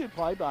 that was a good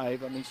play by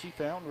Ava. I mean, she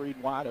found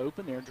Reed wide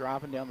open there,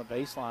 driving down the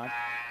baseline.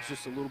 It's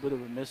just a little bit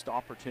of a missed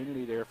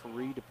opportunity there for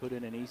Reed to put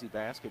in an easy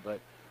basket, but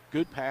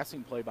good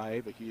passing play by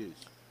Ava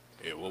Hughes.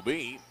 It will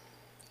be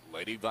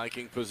Lady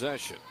Viking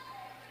possession.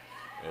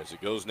 As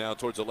it goes now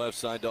towards the left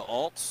side to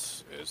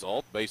Alt. As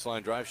Alt,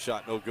 baseline drive,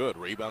 shot no good.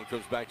 Rebound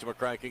comes back to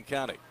McCracken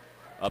County.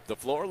 Up the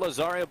floor,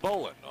 Lazaria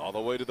Bolin. All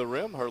the way to the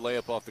rim. Her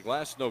layup off the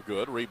glass, no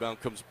good.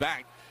 Rebound comes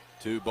back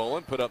to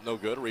Bolin. Put up no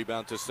good.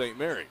 Rebound to St.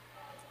 Mary.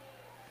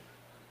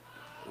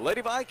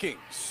 Lady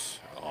Vikings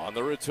on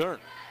the return.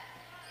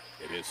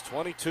 It is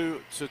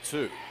 22-2.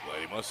 Lady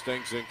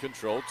Mustangs in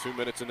control. 2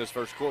 minutes in this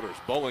first quarter.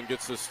 Bolin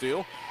gets the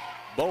steal.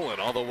 Bolin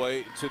all the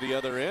way to the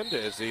other end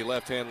as the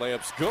left-hand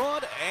layup's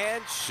good,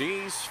 and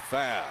she's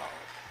fouled.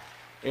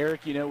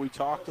 Eric, you know, we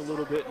talked a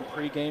little bit in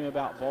pregame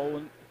about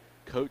Bolin.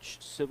 Coach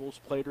Civils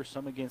played her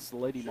some against the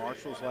Lady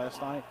Marshalls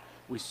last night.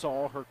 We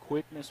saw her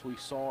quickness. We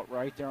saw it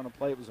right there on the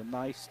play. It was a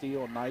nice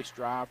steal, a nice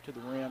drive to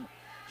the rim.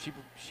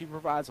 She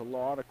provides a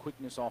lot of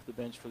quickness off the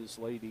bench for this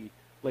Lady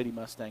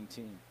Mustang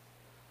team.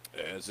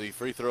 As the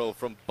free throw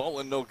from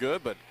Bolin, no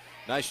good, but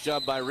nice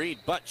job by Reed.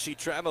 But she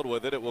traveled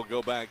with it. It will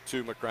go back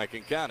to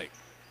McCracken County.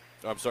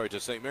 I'm sorry, to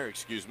St. Mary,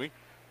 excuse me.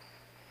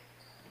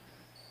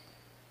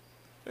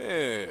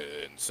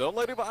 And so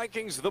Lady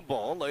Vikings the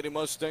ball. Lady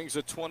Mustangs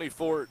a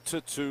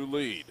 24-2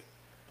 lead.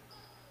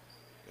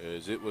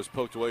 As it was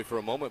poked away for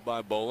a moment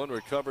by Bolin.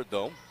 Recovered,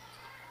 though,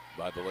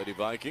 by the Lady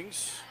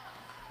Vikings.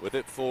 With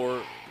it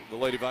for the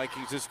Lady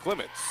Vikings is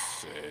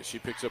Clements. As she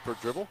picks up her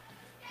dribble.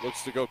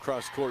 Looks to go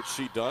cross court.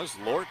 She does.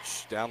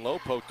 Lorch down low,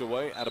 poked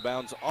away, out of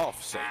bounds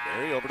off St.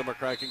 Mary, over to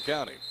McCracken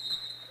County.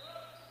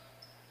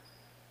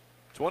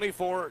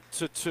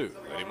 24-2.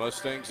 Lady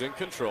Mustangs in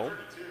control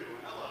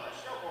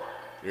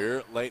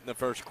here late in the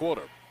first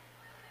quarter.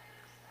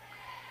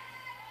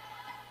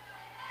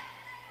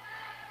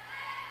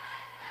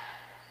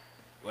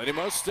 Lady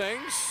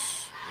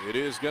Mustangs, it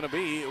is going to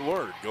be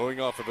Word going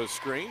off of a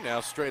screen.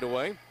 Now straight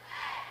away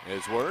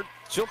is Word.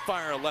 She'll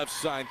fire a left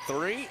side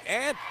three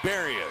and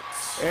bury it.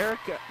 Eric,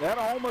 that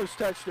almost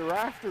touched the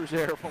rafters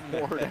there from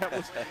Ward. That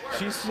was,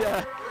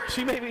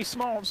 she may be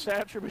small in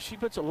stature, but she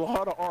puts a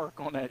lot of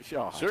arc on that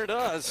shot. Sure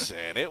does,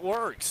 and it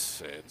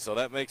works. And so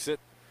that makes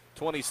it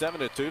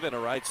 27-2. Then a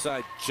right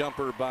side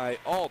jumper by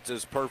Alt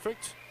is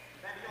perfect.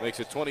 Makes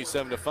it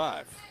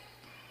 27-5.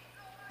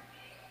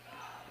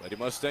 Lady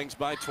Mustangs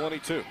by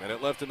 22.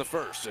 Minute left in the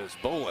first as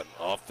Bolin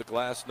off the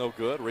glass, no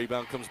good.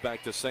 Rebound comes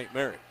back to St.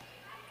 Mary.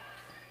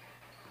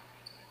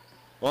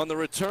 On the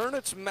return,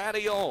 it's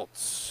Maddie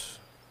Altz.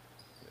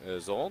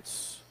 As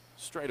Altz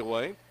straight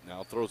away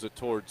now throws it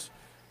towards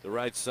the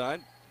right side.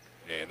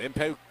 And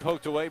then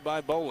poked away by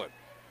Bolin.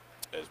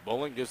 As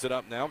Bolin gives it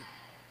up now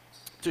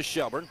to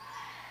Shelburne.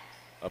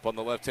 Up on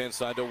the left-hand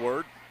side to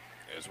Word.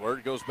 As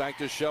Word goes back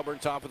to Shelburne,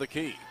 top of the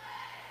key.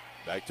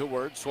 Back to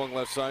Word, swung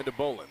left side to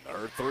Bolin.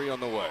 Her three on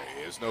the way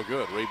is no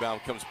good.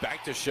 Rebound comes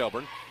back to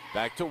Shelburne.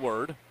 Back to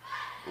Word.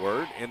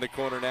 Word in the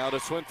corner now to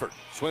Swinford.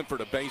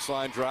 Swinford a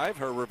baseline drive.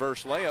 Her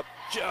reverse layup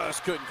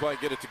just couldn't quite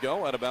get it to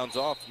go. Out of bounds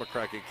off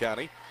McCracken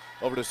County.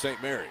 Over to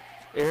St. Mary.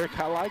 Eric,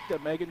 I like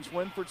that Megan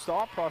Swinford's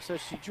thought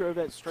process. She drove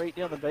that straight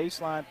down the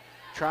baseline,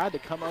 tried to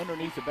come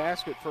underneath the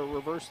basket for a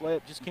reverse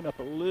layup, just came up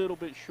a little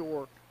bit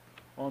short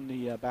on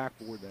the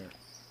backboard there.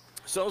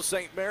 So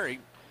St. Mary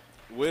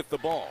with the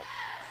ball.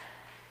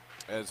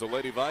 As the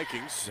Lady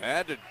Vikings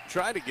had to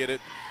try to get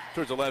it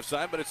towards the left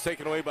side, but it's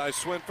taken away by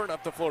Swinford.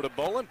 Up the floor to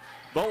Bolin.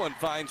 Bolin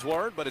finds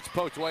Word, but it's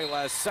poked away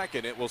last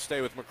second. It will stay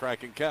with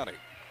McCracken County.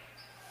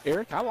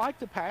 Eric, I like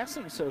the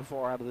passing so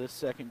far out of this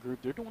second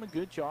group. They're doing a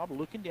good job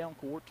looking down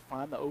court to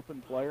find the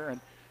open player,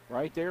 and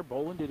right there,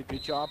 Bolin did a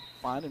good job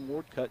finding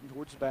Ward cutting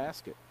towards the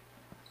basket.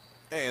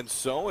 And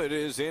so it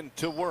is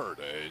into Word.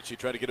 She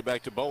tried to get it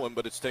back to Bolin,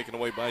 but it's taken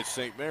away by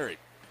St. Mary.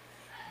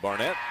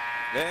 Barnett,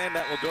 and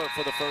that will do it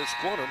for the first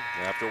quarter.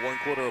 After 1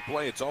 quarter of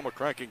play, it's all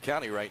McCracken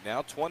County right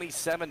now,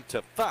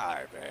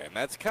 27-5, and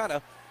that's kind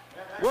of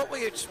what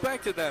we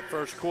expected that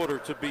first quarter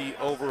to be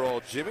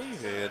overall, Jimmy.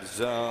 It's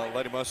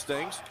Lady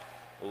Mustangs.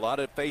 A lot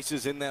of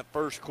faces in that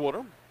first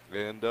quarter,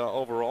 and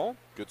overall,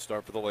 good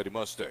start for the Lady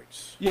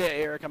Mustangs. Yeah,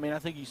 Eric, I mean, I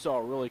think you saw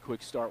a really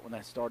quick start when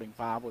that starting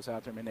five was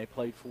out there. I mean, they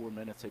played 4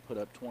 minutes. They put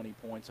up 20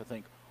 points. I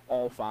think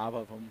all 5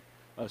 of them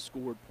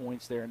scored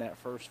points there in that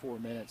first 4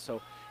 minutes.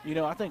 So, you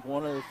know, I think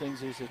one of the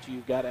things is that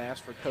you've got to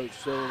ask for Coach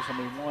Sills. I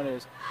mean, one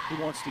is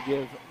he wants to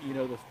give, you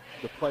know,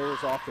 the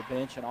players off the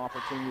bench an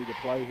opportunity to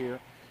play here.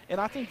 And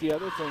I think the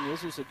other thing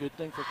is a good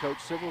thing for Coach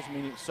Civils. I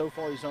mean, so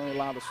far he's only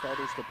allowed the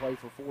starters to play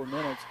for 4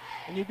 minutes.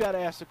 And you've got to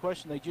ask the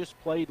question, they just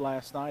played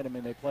last night. I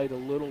mean, they played a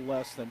little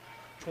less than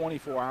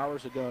 24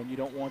 hours ago, and you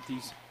don't want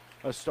these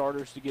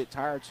starters to get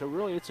tired. So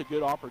really it's a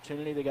good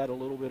opportunity. They got a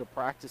little bit of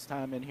practice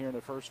time in here in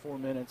the first 4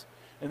 minutes.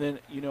 And then,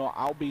 you know,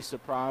 I'll be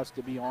surprised,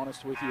 to be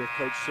honest with you, if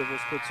Coach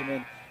Civils puts them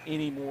in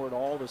any more at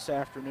all this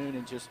afternoon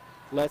and just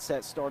lets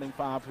that starting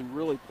 5, who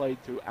really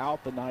played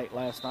throughout the night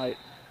last night,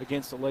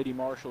 against the Lady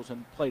Marshals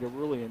and played a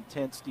really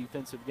intense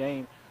defensive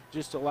game.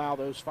 Just allow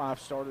those 5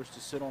 starters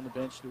to sit on the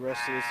bench the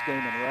rest of this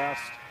game and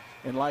rest.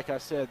 And like I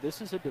said,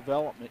 this is a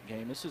development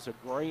game. This is a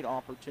great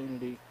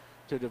opportunity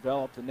to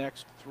develop the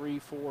next 3,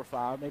 4,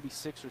 5, maybe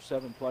 6 or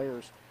 7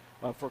 players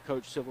for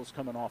Coach Civils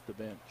coming off the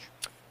bench.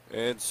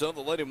 And so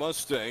the Lady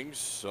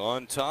Mustangs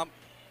on top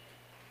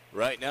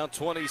right now,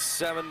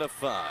 27-5.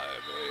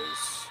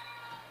 As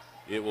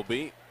it will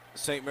be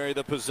St. Mary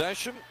the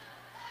possession.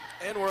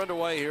 And we're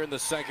underway here in the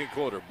second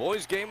quarter.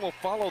 Boys game will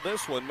follow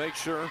this one. Make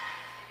sure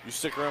you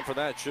stick around for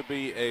that. Should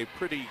be a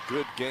pretty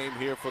good game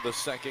here for the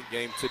second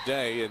game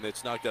today. And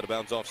it's knocked out of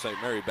bounds off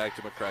St. Mary back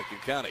to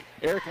McCracken County.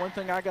 Eric, one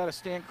thing I got to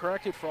stand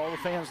corrected for all the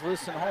fans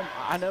listening at home.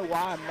 I know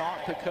why I'm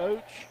not the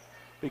coach,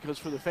 because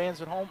for the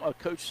fans at home,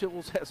 Coach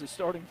Civils has a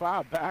starting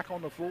 5 back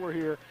on the floor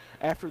here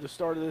after the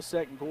start of this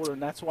second quarter,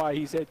 and that's why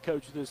he's head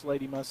coach of this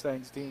Lady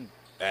Mustangs team.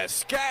 As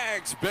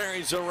Skaggs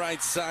buries a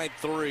right side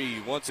 3.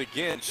 Once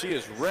again, she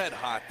is red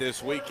hot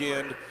this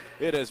weekend.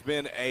 It has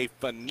been a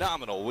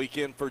phenomenal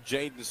weekend for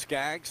Jaden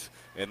Skaggs.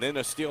 And then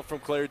a steal from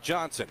Claire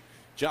Johnson.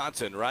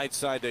 Johnson, right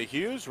side to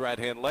Hughes.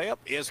 Right-hand layup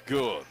is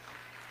good.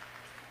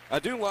 I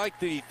do like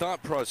the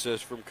thought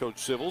process from Coach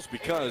Civils,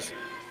 because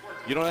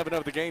you don't have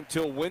another game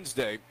till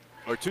Wednesday,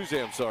 or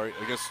Tuesday, I'm sorry,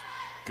 against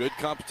good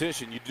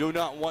competition. You do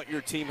not want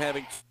your team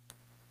having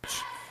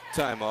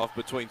time off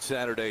between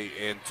Saturday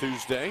and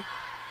Tuesday.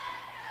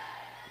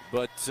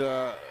 But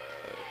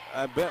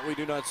I bet we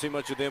do not see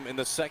much of them in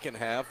the second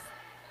half,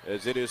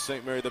 as it is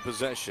St. Mary the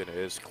possession.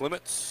 As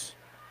Clements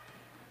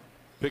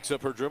picks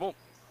up her dribble,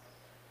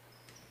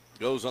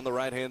 goes on the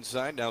right-hand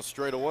side, now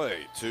straight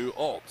away to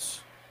Altz.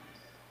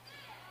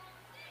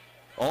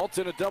 Altz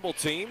in a double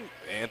team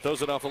and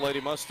throws it off the Lady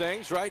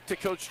Mustangs right to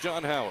Coach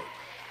John Howard.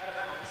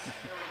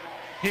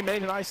 He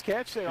made a nice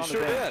catch there on the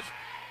bench. Sure did.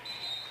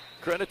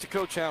 Credit to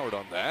Coach Howard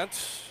on that.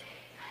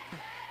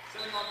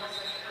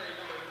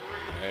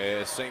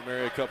 As St.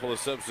 Mary, a couple of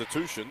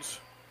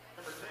substitutions.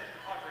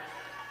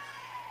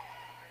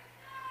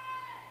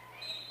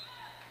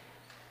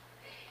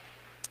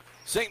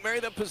 St. Mary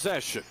the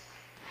possession,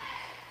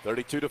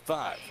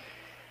 32-5.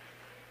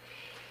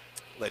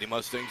 Lady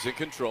Mustangs in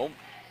control.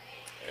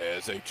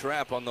 As a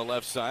trap on the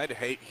left side,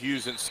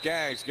 Hughes and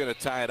Skaggs going to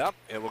tie it up,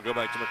 and we'll go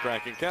back to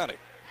McCracken County.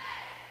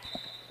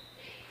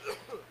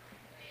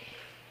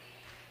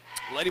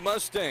 Lady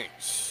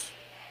Mustangs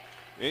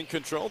in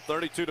control,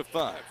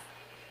 32-5.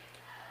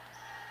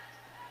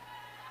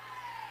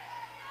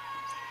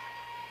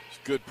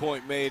 Good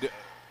point made,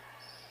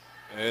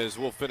 as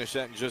we'll finish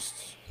that in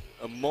just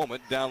a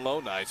moment. Down low,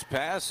 nice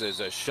pass, is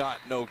a shot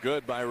no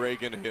good by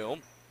Reagan Hill.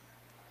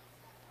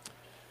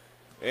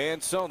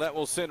 And so that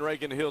will send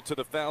Reagan Hill to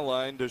the foul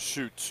line to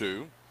shoot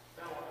 2.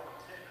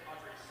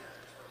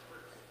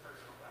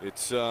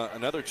 It's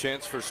another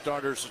chance for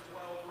starters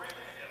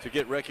to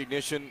get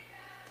recognition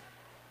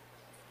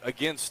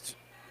against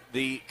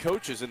the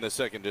coaches in the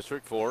second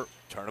district for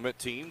tournament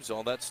teams,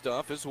 all that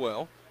stuff as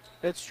well.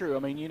 That's true. I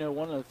mean, you know,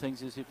 one of the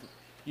things is if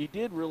you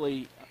did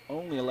really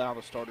only allow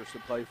the starters to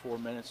play 4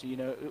 minutes, you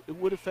know, it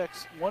would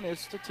affect, one is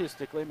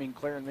statistically, I mean,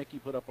 Claire and Mickey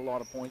put up a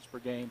lot of points per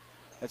game.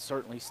 That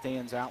certainly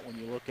stands out when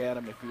you look at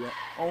them. If you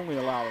only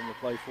allow them to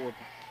play 4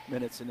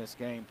 minutes in this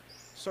game,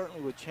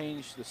 certainly would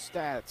change the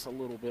stats a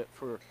little bit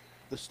for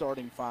the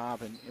starting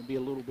 5 and be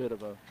a little bit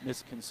of a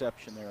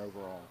misconception there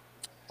overall.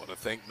 I want to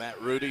thank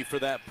Matt Rudy for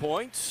that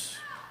point.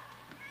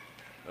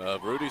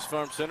 Rudy's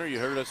Farm Center, you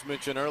heard us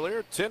mention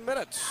earlier, 10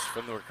 minutes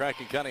from the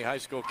McCracken County High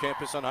School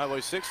campus on Highway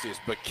 60.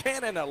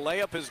 Buchanan, a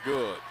layup is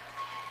good.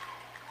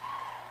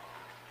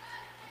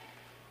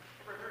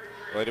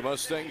 Lady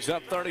Mustangs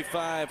up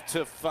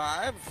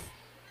 35-5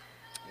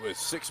 with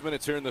 6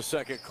 minutes here in the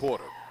second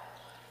quarter.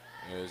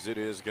 As it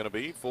is going to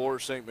be for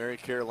St. Mary,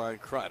 Caroline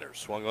Kreider.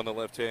 Swung on the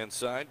left-hand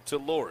side to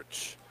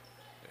Lorch.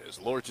 As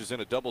Lorch is in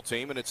a double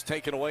team, and it's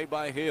taken away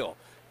by Hill.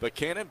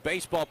 Buchanan,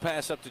 baseball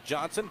pass up to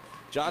Johnson.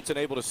 Johnson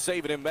able to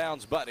save it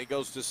inbounds, but it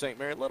goes to St.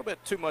 Mary. A little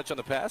bit too much on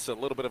the pass, a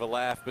little bit of a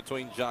laugh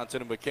between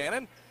Johnson and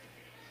Buchanan.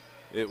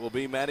 It will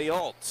be Maddie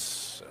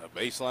Altz. A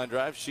baseline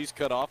drive, she's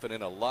cut off and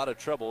in a lot of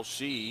trouble.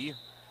 She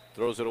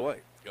throws it away.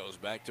 Goes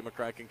back to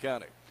McCracken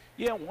County.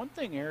 Yeah, one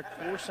thing, Eric,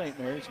 for St.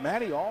 Mary's,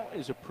 Maddie Alt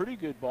is a pretty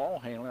good ball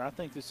handler. I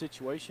think the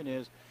situation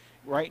is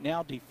right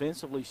now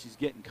defensively she's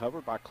getting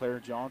covered by Claire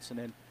Johnson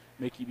and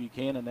Mickey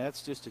Buchanan.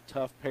 That's just a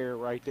tough pair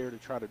right there to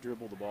try to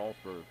dribble the ball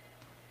through.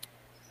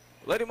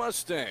 Lady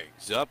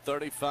Mustangs up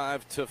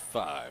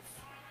 35-5.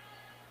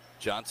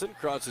 Johnson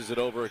crosses it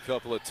over a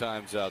couple of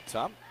times out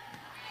top.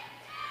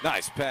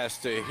 Nice pass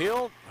to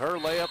Hill. Her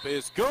layup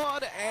is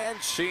good,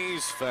 and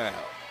she's fouled.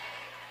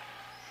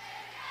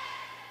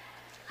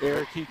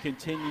 Eric, you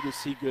continue to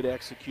see good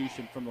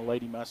execution from the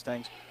Lady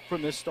Mustangs,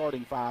 from this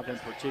starting 5 in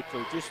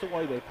particular. Just the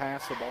way they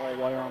pass the ball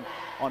away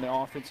on the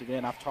offensive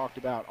end. I've talked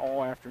about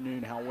all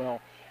afternoon how well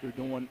they're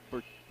doing,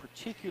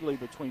 particularly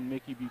between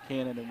Mickey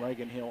Buchanan and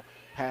Reagan Hill,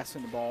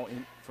 passing the ball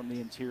in from the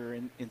interior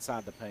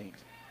inside the paint.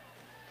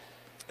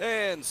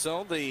 And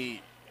so the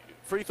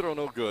free throw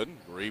no good.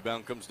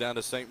 Rebound comes down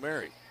to St.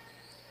 Mary.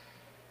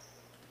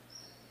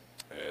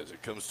 As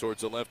it comes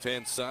towards the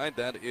left-hand side,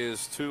 that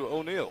is to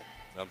O'Neal.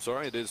 I'm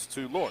sorry, it is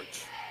to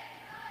Lorch.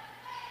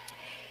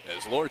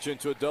 As Lorch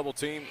into a double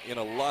team, in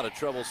a lot of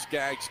trouble,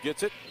 Skaggs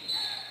gets it,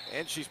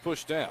 and she's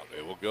pushed out.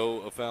 It will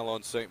go a foul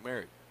on St.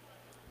 Mary.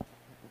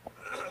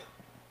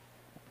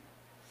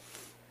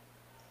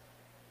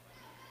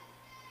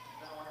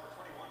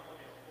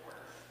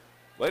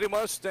 Lady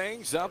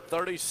Mustangs up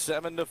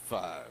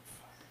 37-5.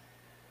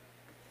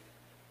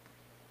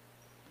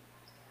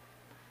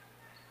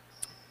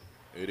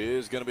 It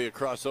is going to be a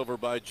crossover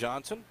by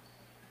Johnson.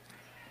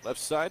 Left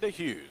side to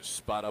Hughes.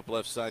 Spot up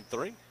left side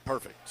three.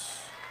 Perfect.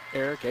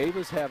 Eric,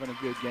 Ava's having a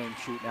good game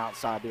shooting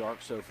outside the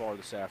arc so far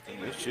this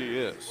afternoon. Yes, she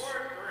is.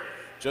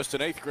 Just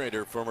an 8th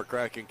grader from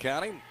McCracken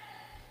County.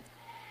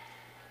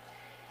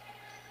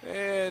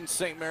 And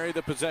St. Mary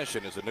the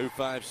possession is a new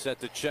 5 set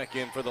to check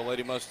in for the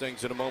Lady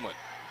Mustangs in a moment.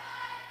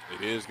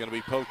 It is going to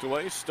be poked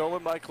away,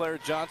 stolen by Claire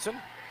Johnson.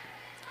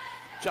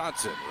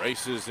 Johnson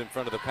races in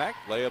front of the pack.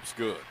 Layup's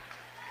good.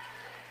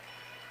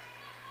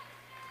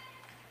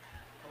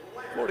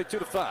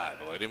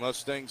 42-5. Lady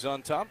Mustangs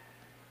on top.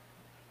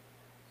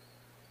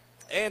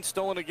 And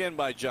stolen again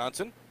by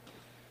Johnson.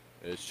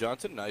 It's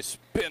Johnson. Nice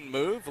spin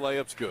move.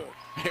 Layup's good.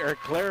 Eric,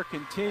 Claire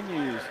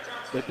continues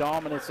the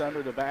dominance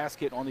under the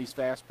basket on these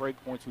fast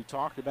break points. We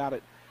talked about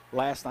it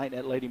last night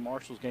at Lady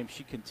Marshall's game.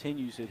 She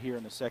continues it here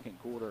in the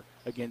second quarter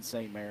against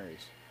St.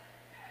 Mary's.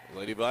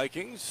 Lady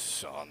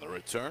Vikings on the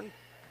return.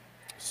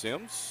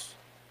 Sims,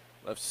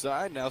 left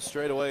side. Now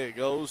straight away it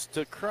goes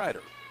to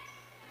Kreider.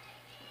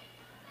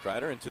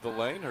 Kreider into the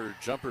lane. Her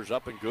jumper's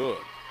up and good.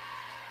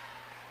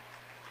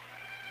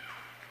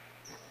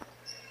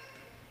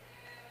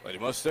 Lady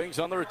Mustangs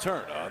on the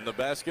return. On the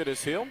basket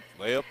is Hill.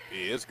 Layup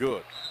is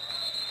good.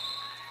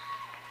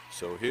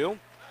 So Hill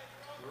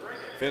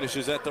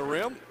finishes at the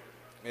rim.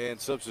 And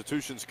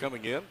substitutions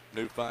coming in.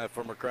 New 5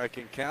 for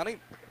McCracken County.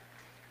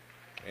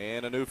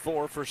 And a new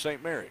 4 for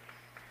St. Mary.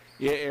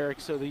 Yeah, Eric,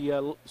 so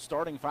the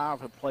starting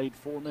 5 have played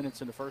 4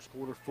 minutes in the first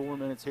quarter, 4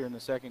 minutes here in the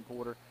second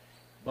quarter.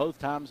 Both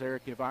times,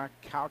 Eric, if I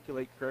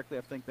calculate correctly,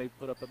 I think they've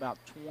put up about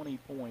 20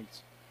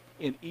 points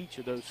in each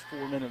of those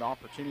 4-minute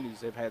opportunities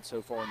they've had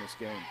so far in this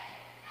game.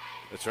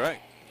 That's right.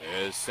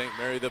 As St.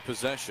 Mary the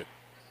possession.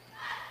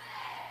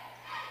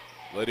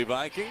 Lady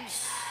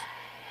Vikings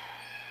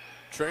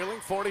trailing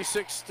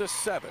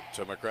 46-7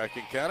 to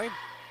McCracken County.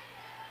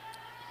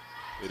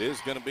 It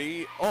is going to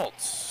be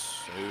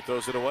Altz who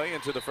throws it away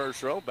into the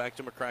first row. Back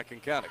to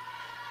McCracken County.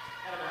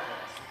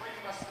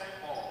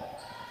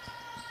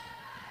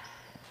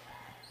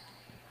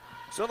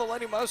 So the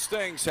Lady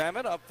Mustangs have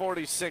it up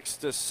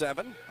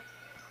 46-7.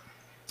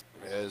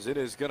 As it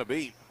is going to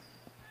be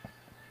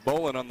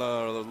Bolin on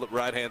the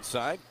right-hand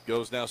side.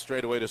 Goes now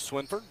straight away to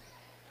Swinford.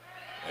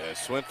 As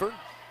Swinford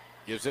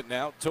gives it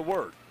now to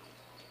Word.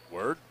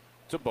 Word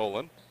to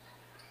Bolin.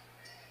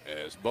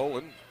 As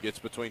Bolin gets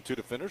between two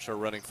defenders, her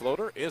running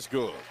floater is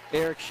good.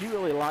 Eric, she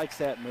really likes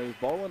that move.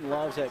 Bolin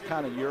loves that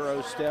kind of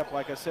Euro step.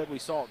 Like I said, we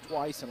saw it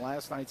twice in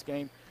last night's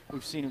game.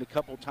 We've seen it a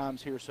couple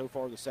times here so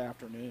far this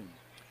afternoon.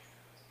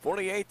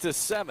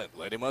 48-7.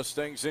 Lady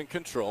Mustangs in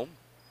control.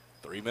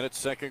 3 minutes,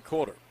 second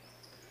quarter.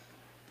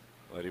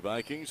 Lady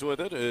Vikings with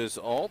it is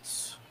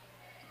Altz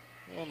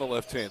on the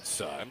left-hand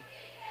side.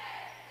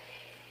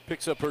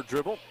 Picks up her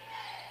dribble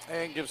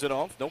and gives it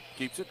off. Nope,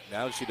 keeps it.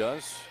 Now she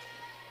does.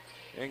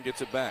 And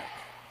gets it back.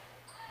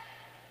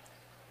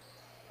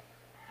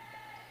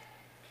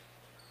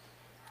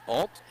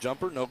 Alt,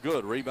 jumper, no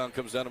good. Rebound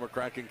comes down to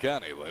McCracken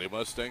County. Lady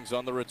Mustangs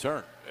on the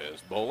return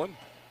as Bolin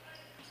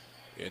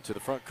into the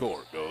front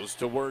court. Goes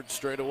to Word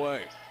straight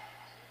away.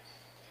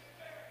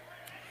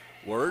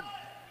 Word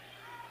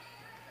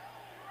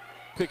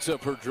picks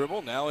up her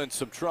dribble, now in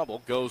some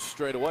trouble. Goes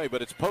straight away,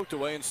 but it's poked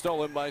away and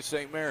stolen by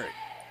St. Mary.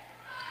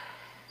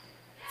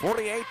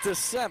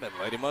 48-7,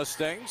 Lady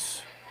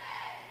Mustangs.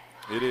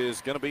 It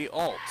is going to be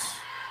Altz.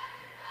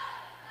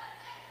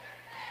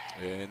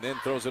 And then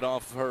throws it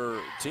off her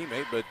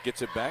teammate, but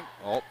gets it back.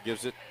 Alt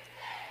gives it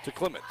to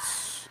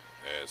Clements.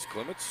 As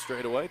Clements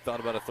straight away, thought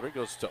about a three,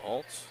 goes to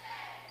Altz.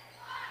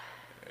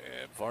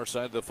 And far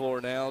side of the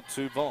floor now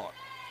to Vaughn.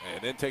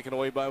 And then taken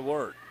away by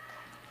Word.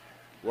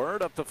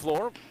 Word up the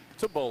floor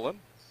to Bolin.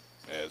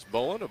 As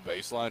Bolin, a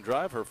baseline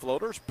drive, her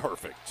floater's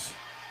perfect.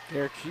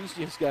 Eric, she's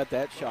just got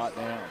that shot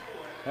down.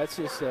 That's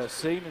just a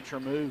signature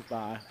move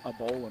by a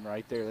Bolin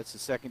right there. That's the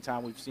second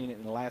time we've seen it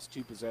in the last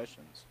two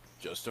possessions.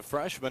 Just a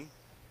freshman.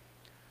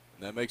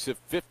 And that makes it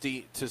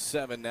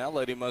 50-7 now.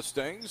 Lady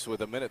Mustangs with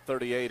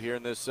 1:38 here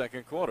in this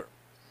second quarter.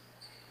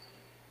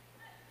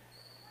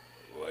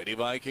 Lady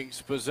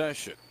Vikings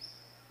possession.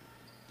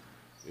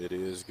 It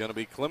is going to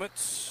be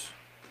Clements.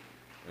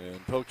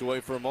 And poked away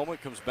for a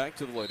moment, comes back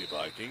to the Lady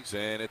Vikings,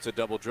 and it's a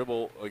double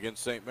dribble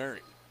against St.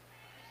 Mary.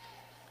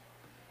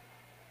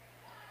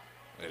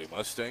 Lady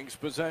Mustangs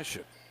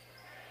possession.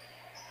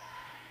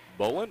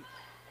 Bolin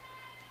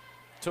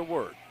to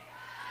Word.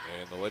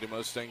 And the Lady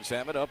Mustangs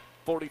have it up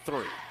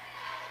 43.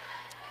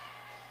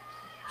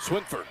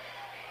 Swinford.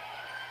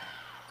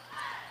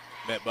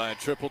 Met by a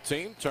triple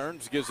team.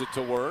 Turns, gives it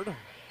to Word.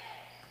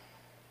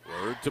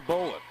 Word to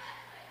Bolin.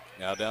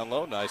 Now down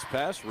low, nice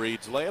pass.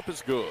 Reed's layup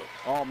is good.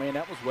 Oh, man,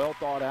 that was well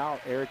thought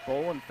out. Eric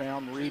Bolin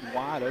found Reed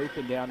wide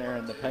open down there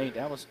in the paint.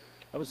 That was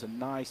a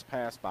nice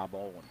pass by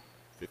Bolin.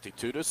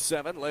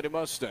 52-7, Lady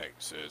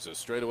Mustangs. Is a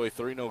straightaway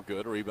three, no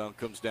good. Rebound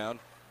comes down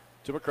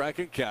to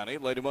McCracken County.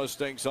 Lady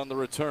Mustangs on the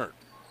return.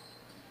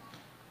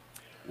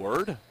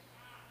 Word.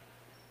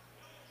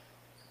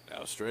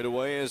 Now straight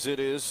away as it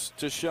is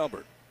to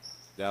Shelburne.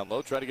 Down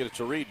low, try to get it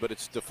to Reed, but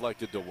it's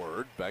deflected to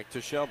Word. Back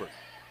to Shelburne.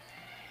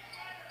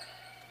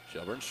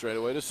 Shelburne straight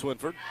away to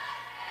Swinford.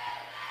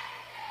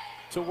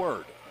 To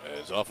Word.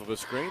 As off of a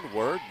screen,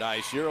 Word,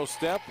 nice Euro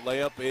step.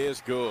 Layup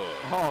is good.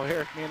 Oh,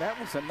 Eric, man, that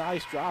was a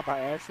nice drive by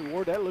Ashley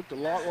Ward. That looked a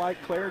lot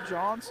like Claire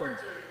Johnson.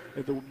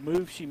 The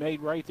move she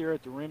made right there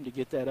at the rim to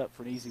get that up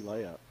for an easy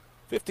layup.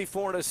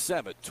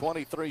 54-7,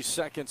 23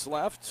 seconds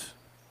left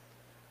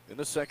in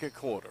the second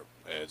quarter.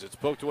 As it's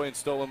poked away and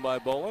stolen by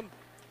Bolin.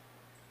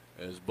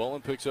 As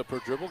Bolin picks up her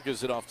dribble,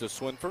 gives it off to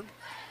Swinford.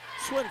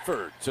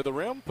 Swinford to the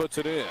rim, puts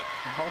it in.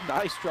 Oh,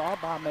 nice job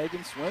by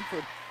Megan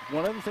Swinford.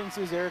 One of the things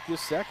is, Eric,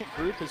 this second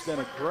group has done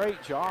a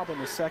great job in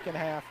the second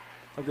half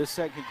of this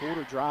second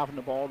quarter driving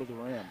the ball to the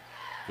rim.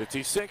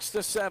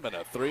 56-7,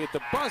 a three at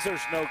the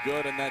buzzer's no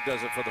good, and that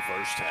does it for the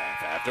first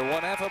half. After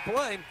one half of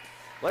play,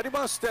 Lady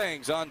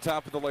Mustangs on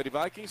top of the Lady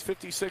Vikings,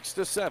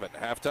 56-7.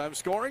 Halftime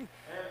scoring.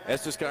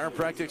 Estes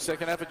Chiropractic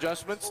second half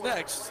adjustments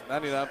next,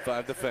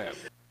 99.5 The Fan.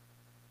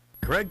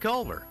 Craig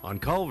Culver on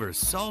Culver's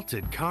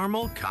Salted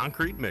Caramel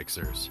Concrete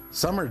Mixers.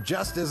 Summer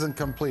just isn't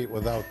complete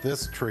without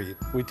this treat.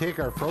 We take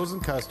our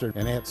frozen custard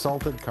and add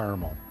salted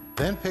caramel.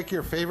 Then pick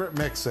your favorite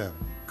mix in.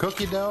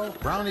 Cookie dough,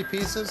 brownie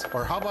pieces,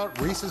 or how about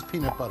Reese's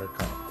Peanut Butter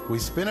Cup? We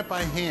spin it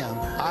by hand.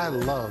 I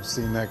love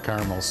seeing that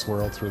caramel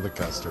swirl through the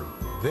custard.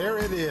 There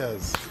it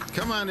is.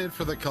 Come on in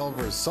for the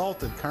Culver's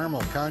Salted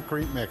Caramel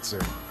Concrete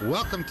Mixer.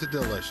 Welcome to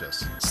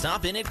Delicious.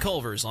 Stop in at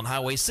Culver's on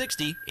Highway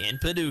 60 in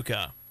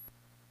Paducah.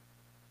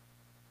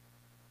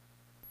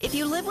 If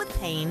you live with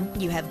pain,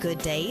 you have good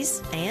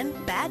days and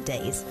bad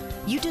days.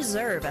 You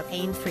deserve a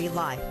pain-free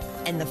life.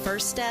 And the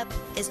first step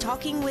is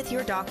talking with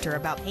your doctor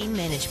about pain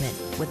management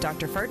with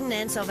Dr.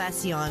 Ferdinand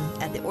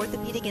Salvacion at the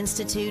Orthopedic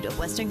Institute of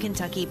Western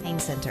Kentucky Pain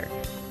Center.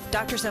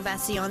 Dr.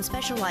 Salvacion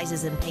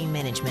specializes in pain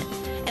management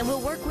and will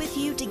work with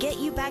you to get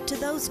you back to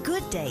those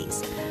good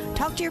days.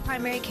 Talk to your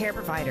primary care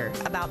provider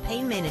about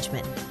pain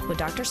management with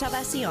Dr.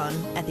 Salvacion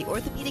at the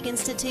Orthopedic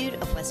Institute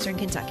of Western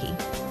Kentucky.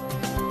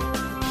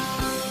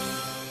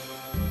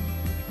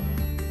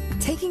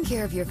 Taking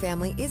care of your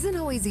family isn't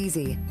always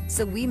easy,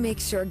 so we make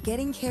sure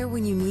getting care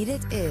when you need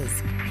it is.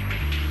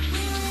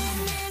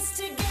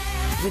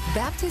 With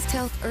Baptist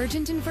Health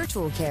Urgent and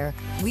Virtual Care,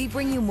 we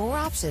bring you more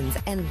options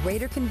and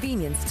greater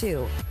convenience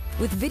too.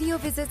 With video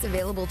visits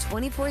available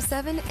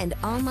 24/7 and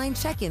online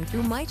check-in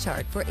through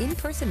MyChart for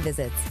in-person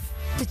visits.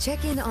 To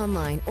check in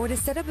online or to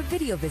set up a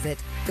video visit,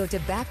 go to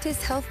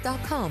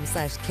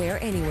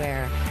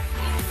baptisthealth.com/careanywhere.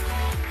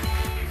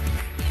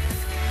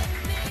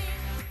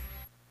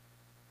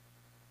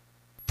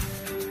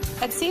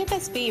 At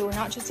CFSB, we're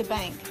not just a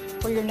bank.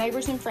 We're your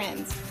neighbors and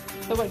friends.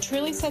 But what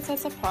truly sets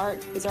us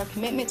apart is our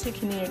commitment to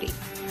community.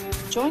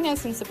 Join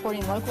us in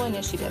supporting local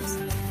initiatives,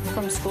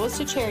 from schools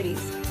to charities,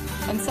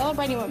 and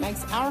celebrating what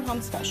makes our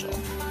home special,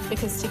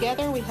 because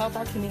together we help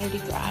our community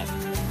thrive.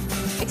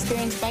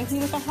 Experience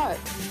banking with a heart,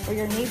 where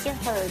your needs are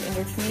heard and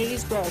your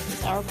community's growth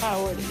is our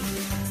priority.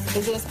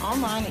 Visit us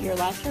online at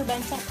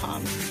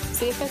yourlifecarebank.com.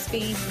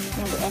 CFSB,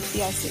 member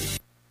FDIC.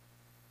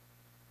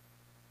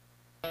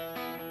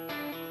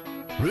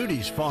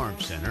 Rudy's Farm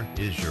Center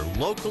is your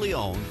locally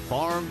owned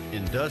farm,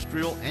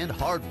 industrial, and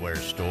hardware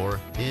store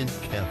in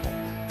Keppel.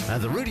 Now,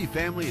 the Rudy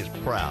family is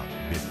proud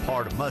to be a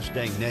part of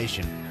Mustang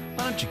Nation.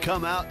 Why don't you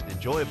come out and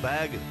enjoy a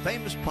bag of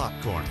famous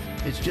popcorn?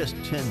 It's just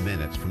 10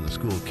 minutes from the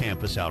school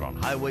campus out on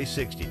Highway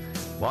 60.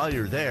 While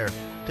you're there,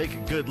 take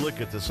a good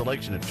look at the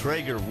selection of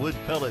Traeger wood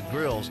pellet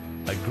grills,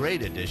 a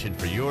great addition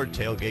for your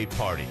tailgate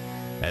party.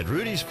 At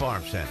Rudy's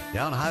Farm Center,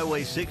 down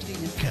Highway 60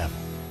 in Keppel.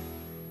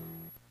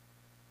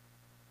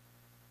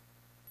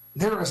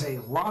 There is a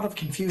lot of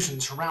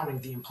confusion surrounding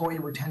the Employee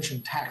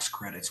Retention Tax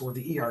Credits, or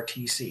the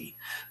ERTC.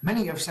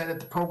 Many have said that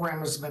the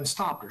program has been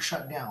stopped or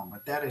shut down,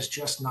 but that is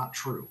just not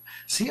true.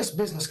 CS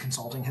Business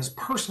Consulting has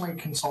personally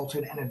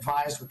consulted and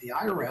advised with the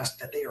IRS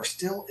that they are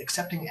still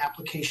accepting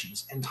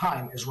applications and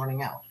time is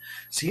running out.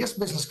 CS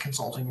Business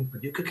Consulting in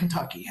Paducah,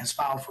 Kentucky has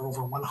filed for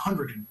over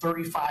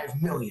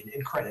 $135 million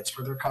in credits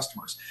for their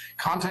customers.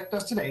 Contact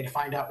us today to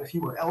find out if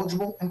you are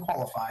eligible and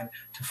qualified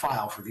to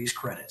file for these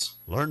credits.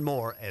 Learn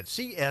more at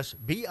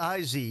csbizcon.com.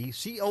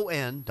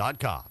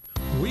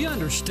 We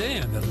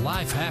understand that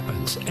life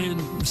happens,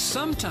 and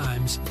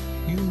sometimes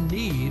you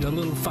need a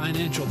little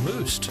financial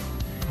boost.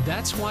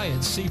 That's why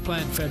at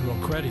C-Plant Federal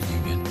Credit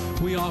Union,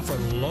 we offer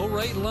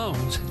low-rate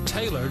loans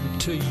tailored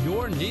to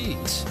your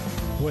needs.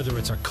 Whether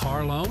it's a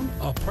car loan,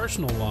 a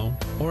personal loan,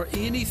 or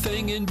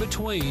anything in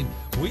between,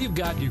 we've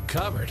got you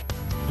covered.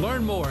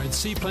 Learn more at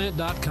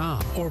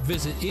cplant.com or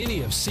visit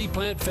any of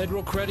C-Plant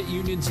Federal Credit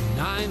Union's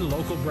 9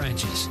 local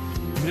branches.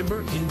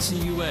 Member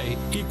NCUA,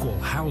 Equal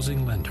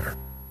Housing Lender.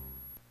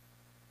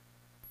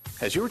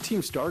 Has your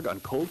team star gone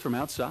cold from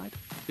outside?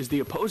 Is the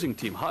opposing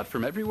team hot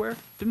from everywhere?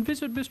 Then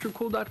visit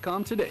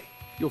MrCool.com today.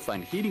 You'll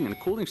find heating and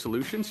cooling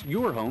solutions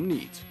your home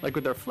needs, like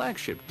with our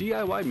flagship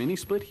DIY mini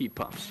split heat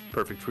pumps.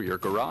 Perfect for your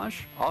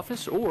garage,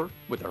 office, or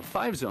with our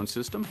 5-zone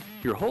system,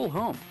 your whole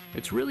home.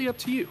 It's really up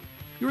to you.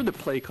 You're the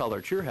play caller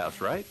at your house,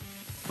 right?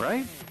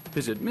 Right?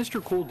 Visit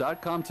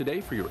MrCool.com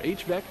today for your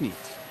HVAC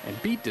needs and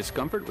beat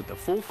discomfort with the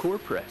full core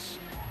press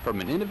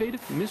from an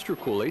innovative Mr.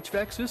 Cool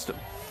HVAC system.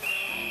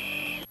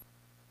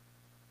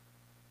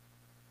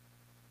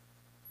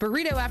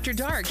 Burrito After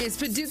Dark is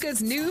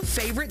Paducah's new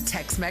favorite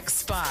Tex-Mex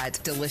spot.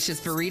 Delicious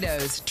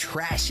burritos,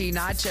 trashy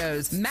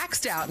nachos,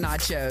 maxed out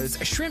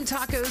nachos, shrimp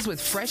tacos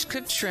with fresh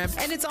cooked shrimp,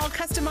 and it's all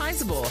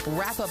customizable.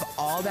 Wrap up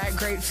all that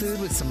great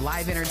food with some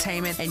live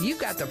entertainment, and you've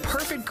got the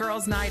perfect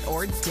girls' night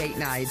or date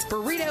night.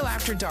 Burrito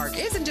After Dark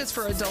isn't just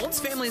for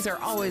adults. Families are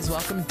always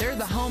welcome. They're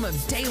the home of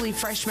daily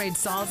fresh-made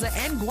salsa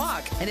and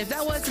guac. And if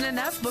that wasn't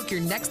enough, book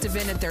your next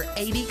event at their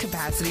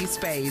 80-capacity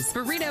space.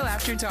 Burrito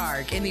After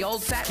Dark in the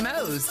Old Fat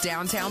Moe's,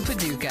 downtown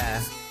Paducah.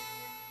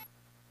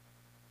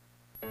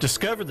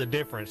 Discover the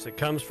difference that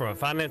comes from a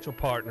financial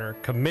partner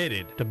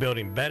committed to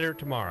building better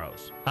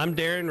tomorrows. I'm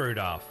Darren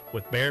Rudolph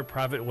with Baird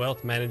Private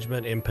Wealth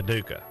Management in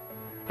Paducah.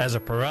 As a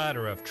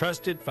provider of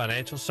trusted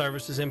financial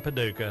services in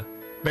Paducah,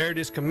 Baird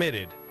is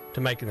committed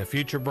to making the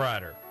future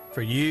brighter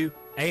for you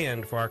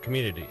and for our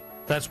community.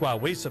 That's why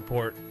we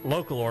support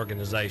local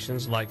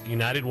organizations like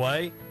United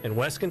Way and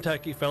West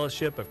Kentucky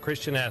Fellowship of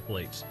Christian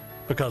Athletes,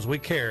 because we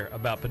care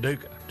about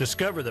Paducah.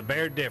 Discover the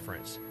Baird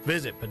difference.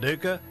 Visit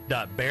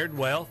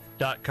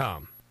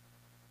paducah.bairdwealth.com.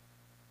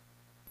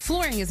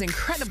 Flooring is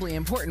incredibly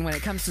important when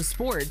it comes to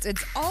sports.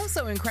 It's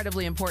also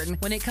incredibly important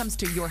when it comes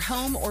to your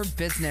home or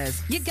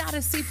business. You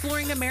gotta see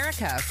Flooring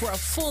America for a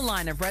full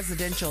line of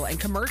residential and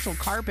commercial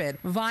carpet,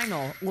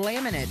 vinyl,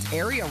 laminate,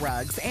 area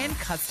rugs, and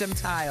custom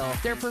tile.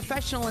 Their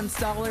professional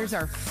installers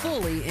are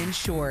fully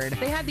insured.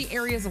 They have the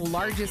area's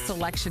largest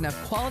selection of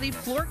quality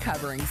floor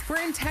coverings for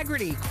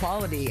integrity,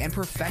 quality, and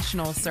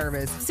professional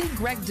service. See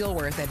Greg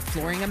Dilworth at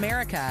Flooring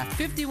America,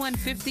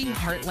 5150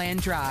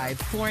 Heartland Drive,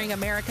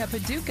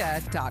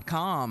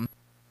 flooringamericapaducah.com.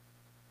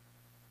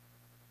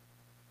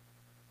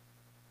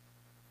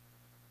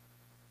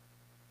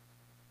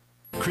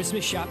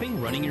 Christmas shopping,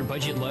 running your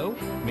budget low?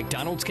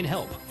 McDonald's can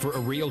help. For a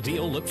real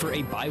deal, look for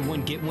a buy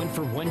one, get one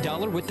for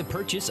 $1 with the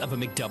purchase of a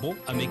McDouble,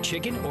 a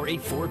McChicken, or a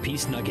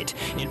 4-piece nugget.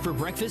 And for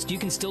breakfast, you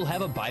can still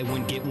have a buy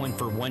one, get one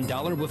for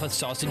 $1 with a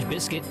sausage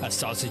biscuit, a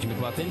sausage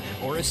McMuffin,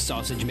 or a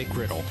sausage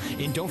McGriddle.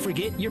 And don't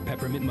forget your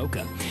peppermint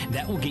mocha.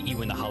 That will get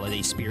you in the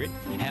holiday spirit.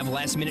 Have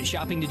last-minute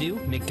shopping to do?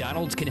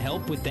 McDonald's can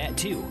help with that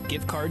too.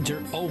 Gift cards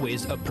are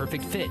always a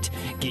perfect fit.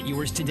 Get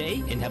yours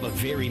today and have a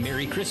very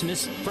Merry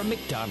Christmas from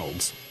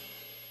McDonald's.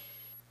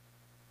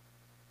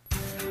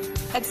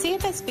 At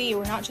CFSB,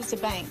 we're not just a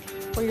bank.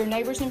 We're your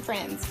neighbors and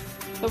friends.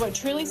 But what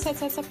truly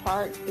sets us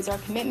apart is our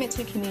commitment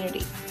to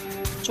community.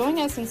 Join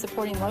us in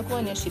supporting local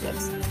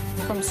initiatives,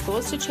 from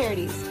schools to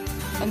charities,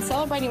 and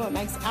celebrating what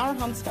makes our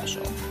home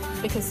special,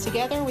 because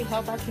together we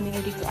help our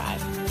community thrive.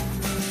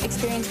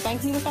 Experience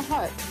banking with a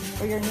heart,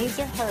 where your needs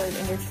are heard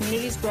and your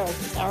community's growth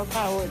is our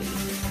priority.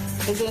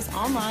 Visit us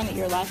online at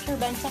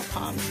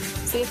yourlifecarebank.com.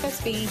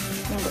 CFSB,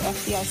 member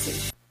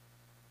FDIC.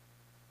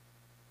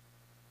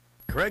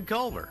 Craig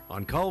Culver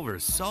on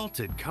Culver's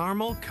Salted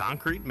Caramel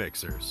Concrete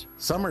Mixers.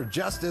 Summer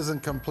just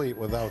isn't complete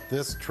without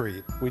this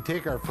treat. We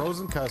take our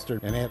frozen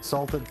custard and add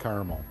salted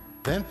caramel.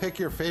 Then pick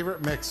your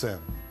favorite mix-in.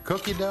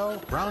 Cookie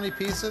dough, brownie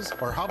pieces,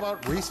 or how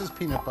about Reese's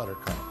Peanut Butter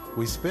Cup?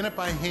 We spin it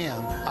by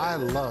hand. I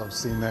love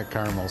seeing that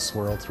caramel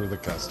swirl through the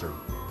custard.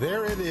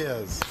 There it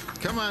is.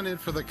 Come on in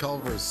for the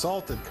Culver's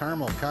Salted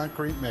Caramel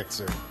Concrete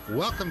Mixer.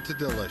 Welcome to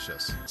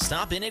Delicious.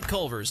 Stop in at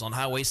Culver's on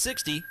Highway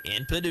 60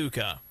 in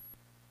Paducah.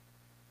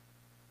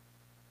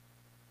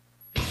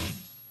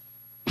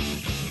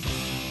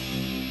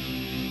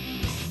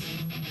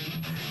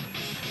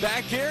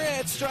 Back here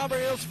at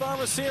Strawberry Hills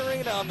Pharmacy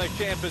Arena on the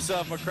campus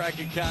of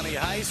McCracken County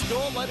High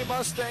School. Lady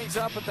Mustangs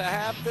up at the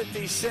half,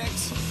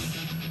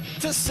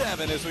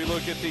 56-7 as we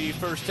look at the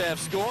first half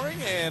scoring.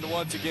 And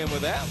once again with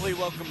that, we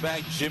welcome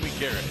back Jimmy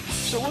Garrett.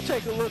 So we'll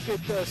take a look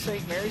at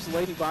St. Mary's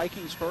Lady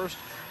Vikings first.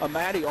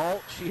 Maddie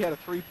Alt, she had a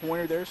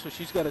three-pointer there, so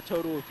she's got a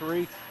total of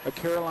 3.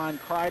 Caroline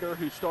Kreider,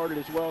 who started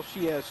as well,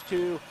 she has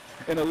 2.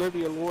 And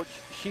Olivia Lorch,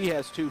 she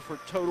has 2 for a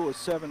total of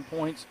 7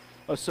 points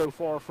so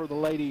far for the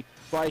Lady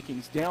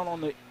Vikings. Down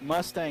on the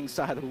Mustang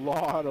side, a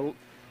lot of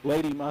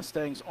Lady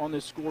Mustangs on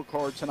this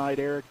scorecard tonight,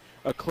 Eric.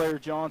 Claire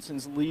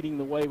Johnson's leading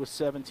the way with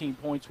 17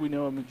 points. We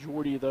know a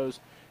majority of those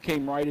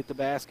came right at the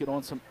basket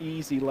on some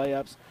easy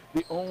layups.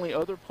 The only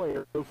other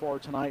player so far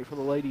tonight for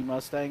the Lady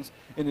Mustangs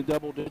in the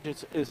double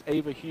digits is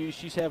Ava Hughes.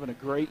 She's having a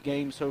great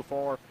game so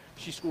far.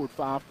 She scored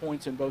 5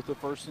 points in both the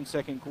first and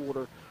second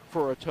quarter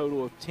for a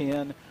total of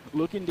 10.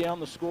 Looking down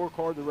the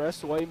scorecard the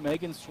rest of the way,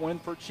 Megan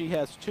Swinford, she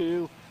has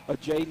 2.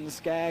 Jaden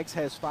Skaggs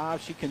has 5.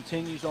 She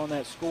continues on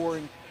that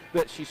scoring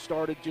that she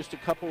started just a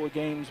couple of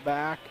games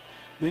back.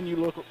 Then you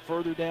look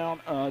further down,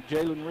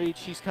 Jalen Reed,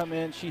 she's come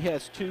in. She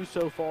has 2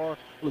 so far.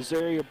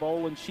 Lazaria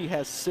Boland, she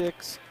has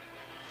 6.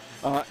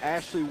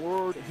 Ashley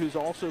Ward, who's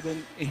also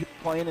been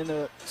playing in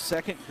the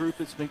second group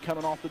that's been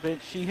coming off the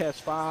bench, she has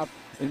 5.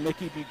 And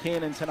Mickey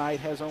Buchanan tonight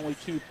has only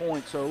 2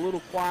 points. So a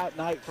little quiet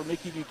night for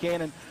Mickey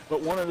Buchanan.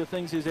 But one of the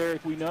things is,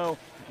 Eric, we know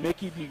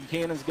Mickey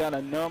Buchanan's got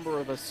a number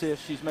of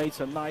assists. She's made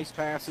some nice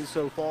passes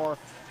so far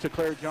to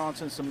Claire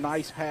Johnson, some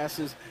nice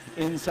passes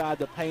inside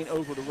the paint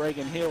over to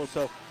Reagan Hill.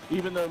 So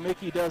even though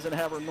Mickey doesn't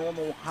have her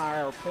normal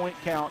higher point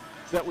count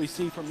that we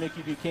see from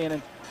Mickey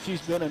Buchanan,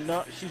 she's had a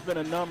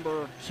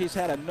number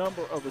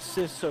of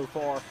assists so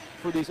far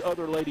for these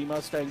other Lady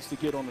Mustangs to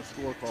get on the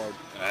scorecard.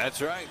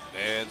 That's right.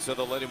 And so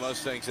the Lady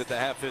Mustangs at the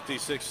half,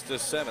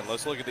 56-7.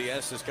 Let's look at the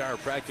Estes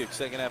Chiropractic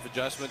second half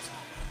adjustments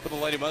for the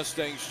Lady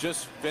Mustangs.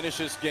 Just finish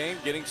this game,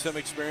 getting some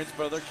experience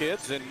for their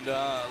kids, and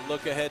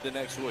look ahead to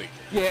next week.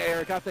 Yeah,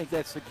 Eric, I think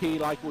that's the key.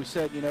 Like we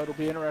said, it'll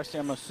be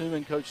interesting. I'm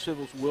assuming Coach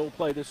Civils will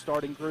play this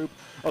starting group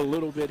a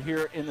little bit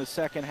here in the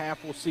second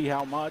half. We'll see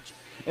how much.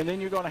 And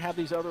then you're going to have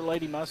these other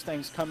Lady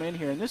Mustangs come in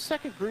here. And this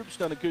second group's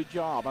done a good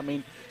job. I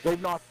mean,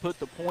 they've not put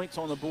the points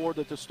on the board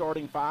that the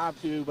starting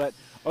 5 do, but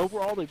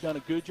overall they've done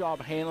a good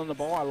job handling the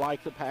ball. I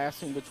like the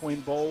passing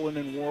between Bolin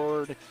and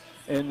Ward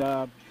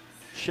and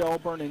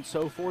Shelburne and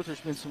so forth. There's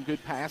been some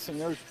good passing.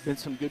 There's been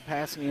some good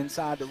passing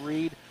inside to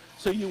Reed.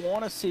 So you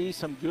want to see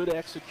some good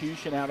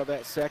execution out of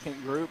that second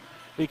group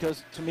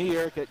because, to me,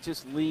 Eric, it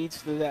just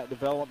leads to that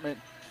development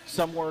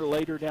somewhere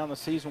later down the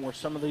season where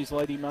some of these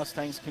Lady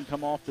Mustangs can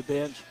come off the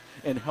bench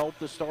and help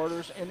the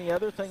starters. And the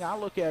other thing I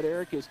look at,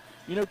 Eric, is,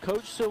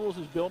 Coach Civils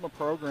is building a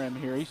program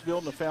here. He's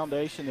building a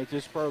foundation that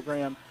this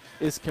program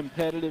is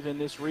competitive in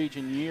this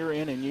region year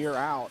in and year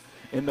out.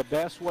 And the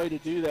best way to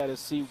do that is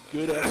see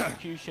good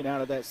execution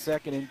out of that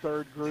second and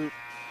third group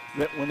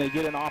that when they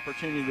get an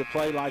opportunity to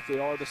play like they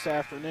are this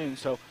afternoon.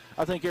 So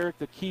I think, Eric,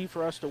 the key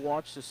for us to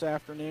watch this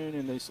afternoon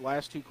in these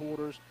last 2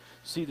 quarters,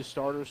 see the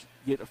starters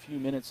get a few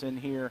minutes in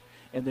here,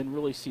 and then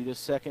really see the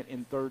second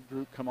and third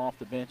group come off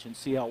the bench and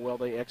see how well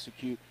they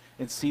execute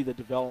and see the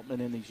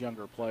development in these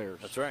younger players.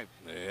 That's right.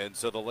 And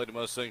so the Lady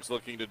Mustangs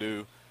looking to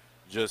do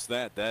just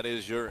that. That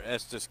is your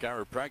Estes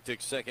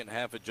Chiropractic second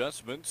half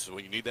adjustments.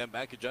 When you need that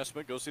back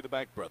adjustment, go see the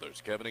Back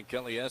Brothers, Kevin and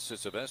Kelly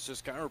Estes of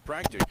Estes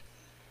Chiropractic,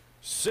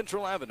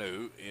 Central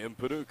Avenue in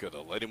Paducah.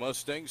 The Lady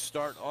Mustangs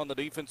start on the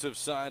defensive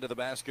side of the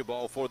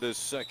basketball for this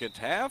second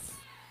half,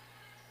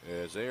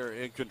 as they are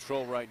in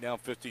control right now,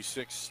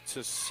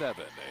 56-7.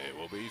 It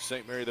will be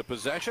St. Mary the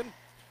possession,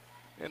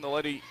 and the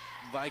Lady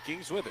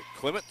Vikings with it.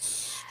 Clements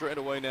straight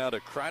away now to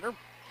Kreider.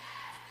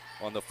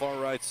 On the far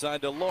right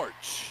side to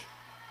Lorch.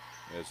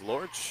 As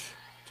Lorch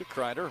to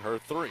Kreider, her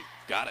 3.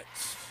 Got it.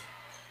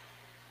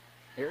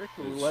 Eric,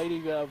 the Lady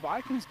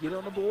Vikings get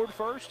on the board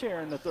first here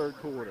in the third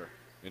quarter.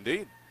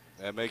 Indeed.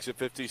 That makes it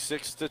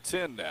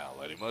 56-10 now.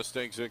 Lady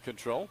Mustangs in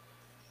control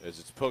as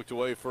it's poked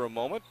away for a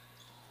moment.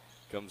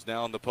 Comes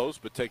down the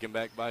post, but taken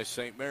back by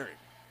St. Mary.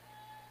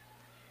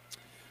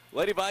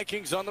 Lady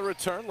Vikings on the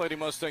return. Lady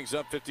Mustangs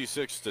up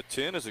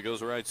 56-10 as it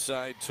goes right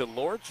side to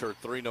Lorch. Her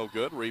 3 no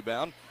good.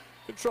 Rebound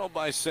controlled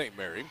by St.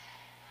 Mary.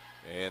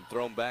 And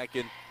thrown back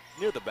in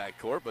near the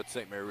backcourt, but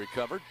St. Mary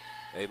recovered.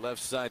 A left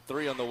side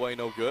 3 on the way,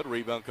 no good.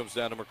 Rebound comes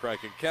down to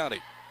McCracken County.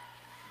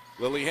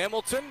 Lily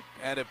Hamilton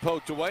had it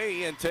poked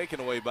away and taken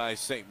away by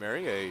St.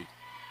 Mary. A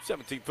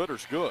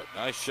 17-footer's good.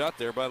 Nice shot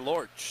there by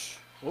Lorch.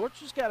 Lorch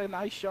has got a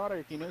nice shot,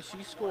 Eric.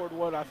 She scored,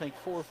 4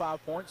 or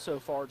 5 points so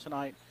far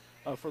tonight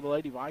for the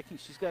Lady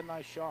Vikings. She's got a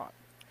nice shot.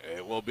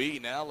 It will be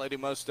now Lady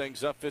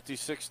Mustangs up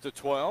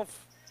 56-12.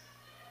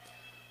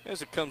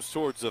 As it comes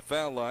towards the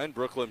foul line,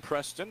 Brooklyn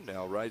Preston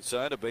now right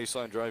side. A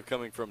baseline drive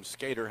coming from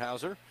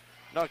Skaterhauser.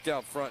 Knocked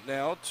out front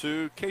now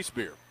to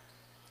Casebeer.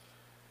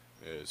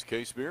 As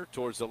Casebeer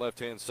towards the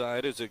left-hand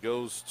side as it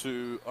goes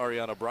to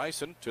Ariana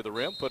Bryson to the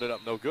rim. Put it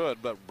up no good,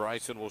 but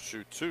Bryson will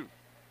shoot 2.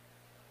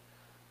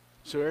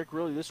 So, Eric,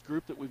 really this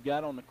group that we've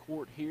got on the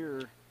court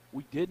here,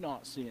 we did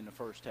not see in the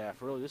first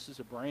half. Really, this is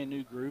a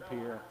brand-new group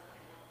here.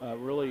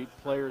 Really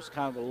players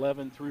kind of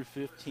 11 through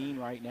 15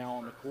 right now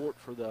on the court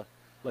for the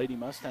Lady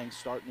Mustangs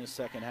starting this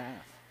second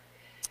half.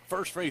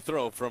 First free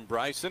throw from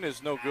Bryson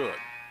is no good.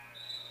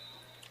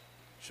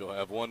 She'll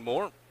have one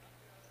more.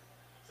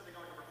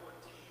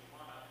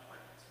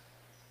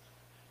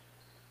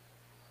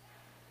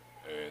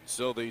 And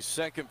so the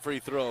second free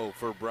throw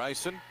for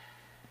Bryson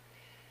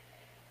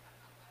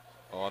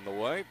on the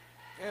way,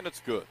 and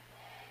it's good.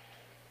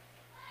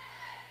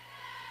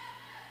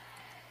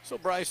 So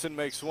Bryson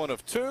makes 1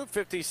 of 2,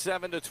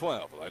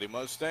 57-12. Lady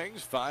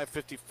Mustangs,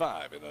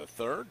 5:55 in the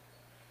third.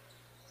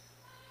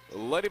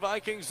 Lady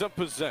Vikings up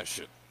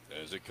possession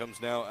as it comes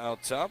now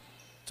out top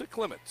to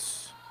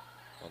Clements.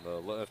 On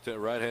the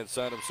right-hand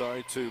side,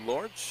 to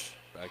Lorch.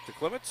 Back to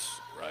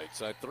Clements. Right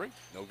side 3,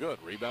 no good.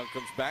 Rebound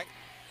comes back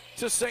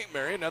to St.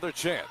 Mary, another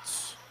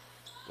chance.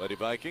 Lady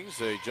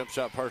Vikings, a jump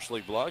shot partially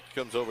blocked.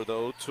 Comes over,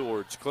 though,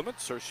 towards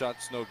Clements. Her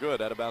shot's no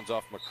good. Out of bounds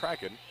off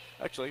McCracken.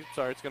 Actually,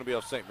 sorry, it's going to be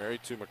off St. Mary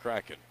to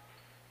McCracken.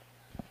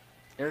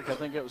 Eric, I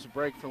think it was a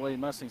break for Lady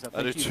Mustangs.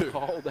 I think you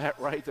called that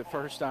right the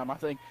first time. I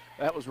think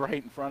that was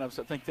right in front of us.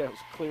 I think that was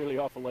clearly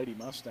off a Lady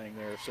Mustang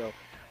there. So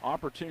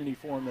opportunity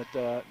for them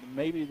that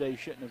maybe they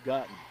shouldn't have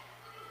gotten.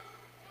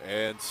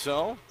 And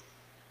so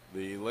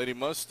the Lady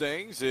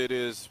Mustangs, it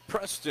is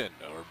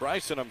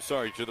Bryson, I'm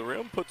sorry, to the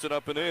rim, puts it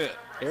up and in.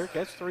 Eric,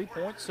 that's 3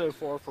 points so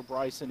far for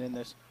Bryson in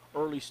this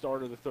early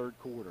start of the third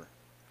quarter.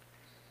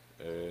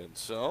 And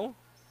so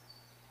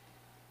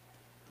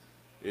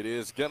it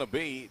is going to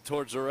be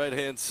towards the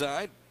right-hand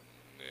side.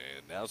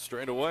 And now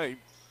straight away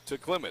to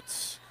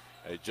Clements.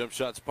 A jump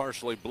shot's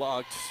partially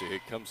blocked.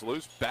 It comes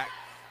loose back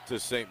to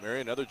St.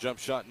 Mary. Another jump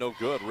shot, no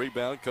good.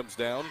 Rebound comes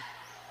down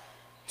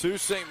to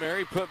St.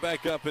 Mary. Put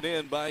back up and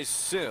in by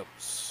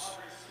Sims.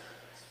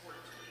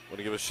 Want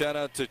to give a shout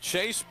out to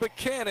Chase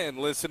Buchanan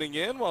listening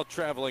in while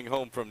traveling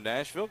home from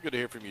Nashville. Good to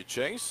hear from you,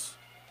 Chase.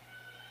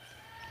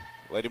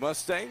 Lady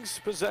Mustangs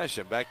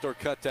possession. Backdoor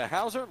cut to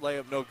Hauser.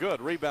 Layup no good.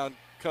 Rebound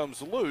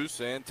comes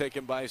loose and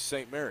taken by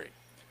St. Mary.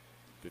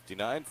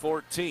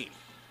 59-14.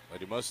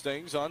 Lady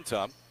Mustangs on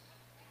top.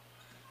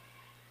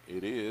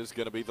 It is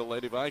going to be the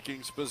Lady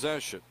Vikings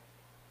possession.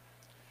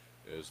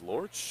 As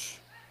Lorch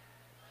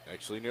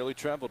actually nearly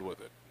traveled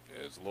with it.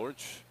 As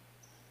Lorch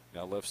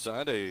now left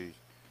side, a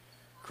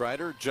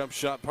Kreider jump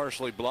shot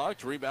partially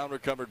blocked. Rebound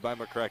recovered by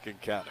McCracken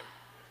County.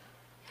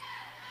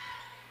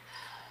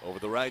 Over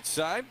the right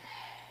side,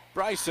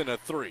 Bryson a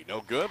three,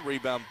 no good.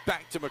 Rebound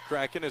back to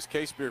McCracken as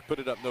Casebeer put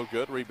it up, no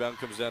good. Rebound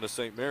comes down to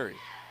St. Mary.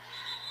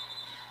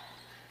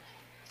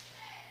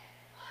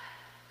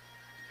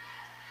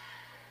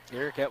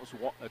 Eric, that was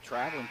a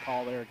traveling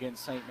call there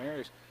against St.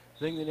 Mary's.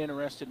 The thing that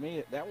interested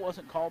me, that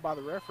wasn't called by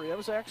the referee. That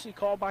was actually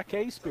called by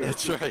Casebeer.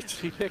 That's right.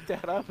 She picked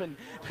that up and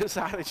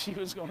decided she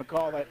was going to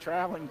call that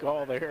traveling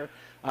call there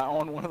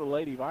on one of the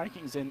Lady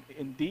Vikings. And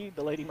indeed,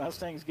 the Lady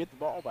Mustangs get the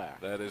ball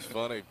back. That is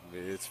funny.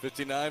 It's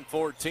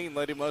 59-14.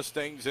 Lady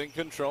Mustangs in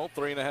control.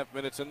 3.5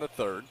 minutes in the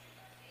third.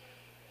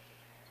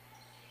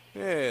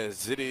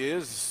 Yes, it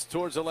is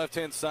towards the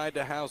left-hand side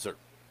to Hauser.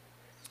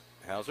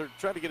 Hauser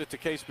tried to get it to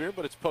Casebeer,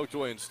 but it's poked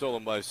away and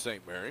stolen by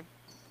St. Mary.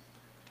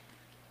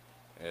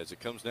 As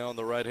it comes now on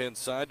the right-hand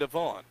side to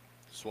Vaughn.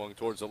 Swung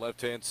towards the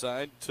left-hand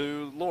side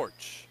to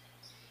Lorch.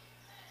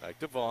 Back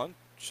to Vaughn.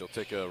 She'll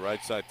take a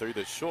right side three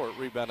that's short.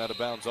 Rebound out of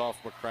bounds off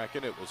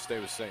McCracken. It will stay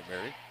with St.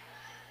 Mary.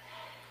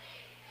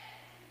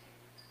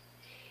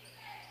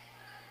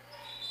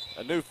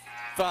 A new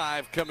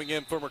 5 coming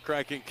in for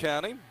McCracken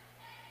County.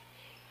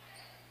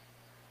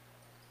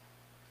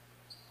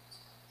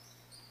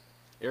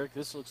 Eric,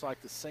 this looks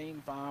like the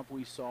same 5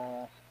 we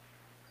saw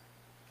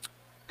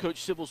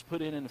Coach Sybil's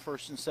put in the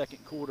first and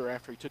second quarter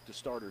after he took the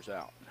starters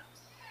out.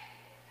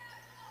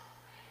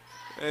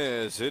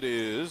 As it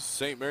is,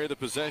 St. Mary the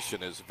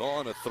possession is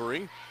Vaughn a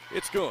three.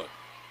 It's good.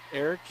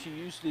 Eric, she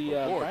used the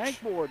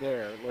backboard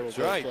there a little That's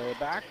bit. right. The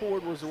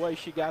backboard was the way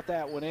she got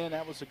that one in.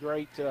 That was a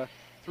great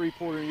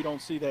three-pointer. You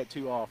don't see that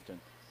too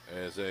often.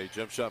 As a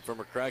jump shot from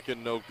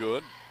McCracken, no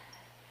good.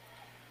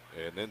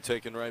 And then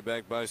taken right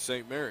back by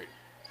St. Mary.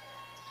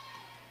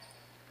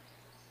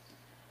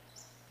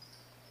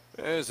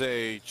 There's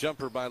a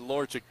jumper by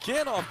Lorch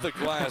again off the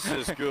glass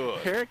is good.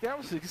 Eric, that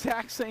was the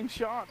exact same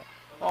shot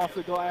off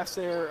the glass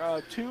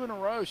there, 2 in a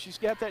row. She's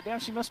got that down.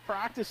 She must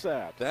practice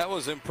that. That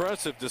was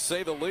impressive to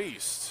say the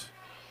least.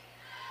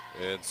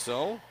 And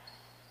so,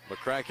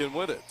 McCracken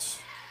with it.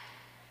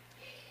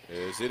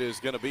 As it is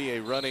going to be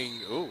a running,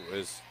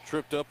 as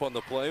tripped up on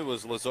the play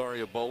was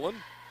Lazaria Bolin.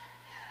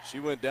 She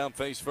went down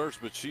face first,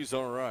 but she's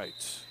all right.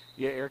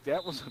 Yeah, Eric,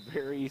 that was a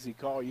very easy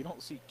call. You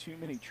don't see too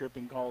many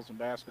tripping calls in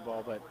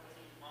basketball, but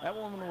that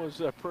one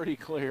was pretty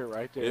clear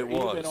right there. It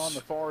was. Even on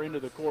the far end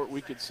of the court,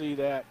 we could see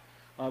that.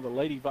 The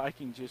Lady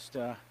Viking just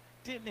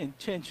didn't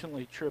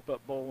intentionally trip up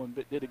Bolin,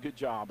 but did a good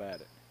job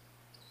at it.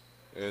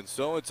 And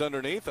so it's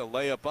underneath, a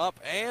layup up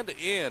and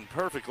in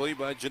perfectly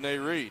by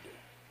Janae Reed.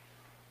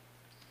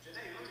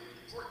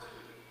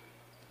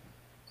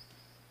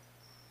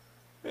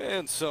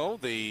 And so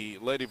the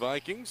Lady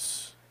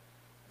Vikings,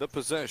 the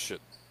possession.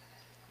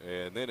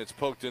 And then it's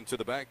poked into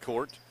the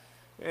backcourt,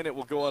 and it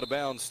will go out of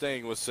bounds,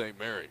 staying with St.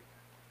 Mary.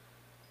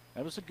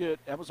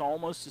 That was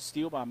almost a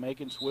steal by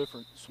Megan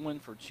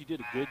Swinford. She did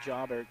a good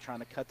job, Eric, trying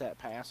to cut that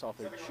pass off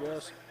there.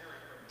 Just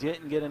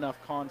didn't get enough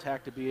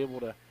contact to be able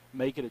to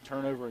make it a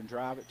turnover and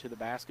drive it to the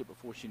basket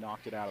before she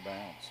knocked it out of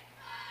bounds.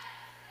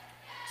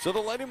 So the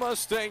Lady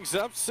Mustangs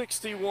up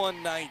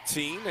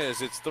 61-19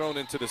 as it's thrown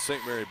into the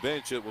St. Mary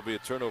bench. It will be a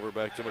turnover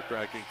back to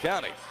McCracken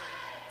County.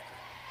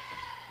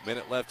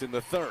 Minute left in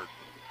the third.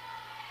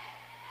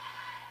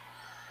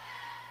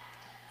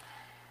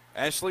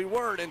 Ashley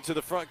Word into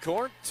the front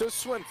court to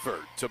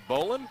Swinford, to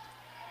Bolin.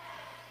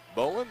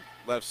 Bolin,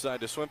 left side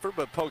to Swinford,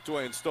 but poked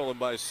away and stolen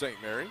by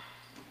St. Mary.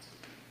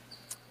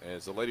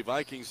 As the Lady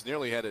Vikings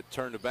nearly had it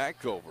turned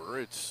back over.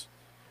 It's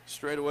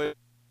straight away.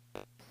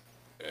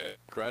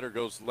 Kreider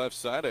goes left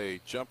side. A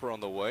jumper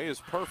on the way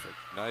is perfect.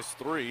 Nice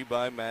three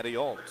by Maddie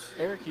Alt.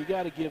 Eric, you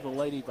got to give the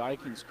Lady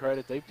Vikings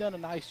credit. They've done a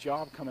nice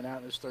job coming out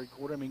in this third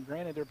quarter. I mean,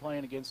 granted, they're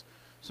playing against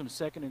some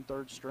second and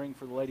third string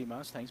for the Lady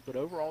Mustangs, but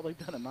overall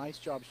they've done a nice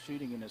job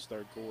shooting in this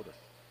third quarter.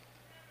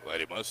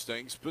 Lady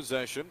Mustangs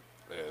possession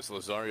as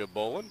Lazaria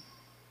Bolin.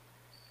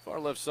 Far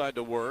left side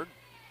to Word.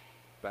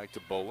 Back to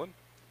Bolin.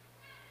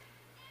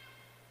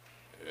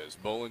 As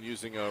Bolin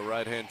using a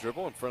right-hand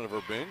dribble in front of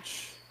her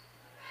bench.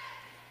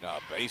 Now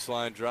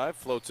baseline drive,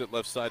 floats it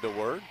left side to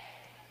Word.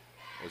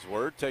 As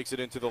Word takes it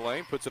into the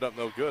lane, puts it up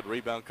no good.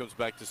 Rebound comes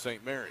back to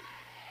St. Mary.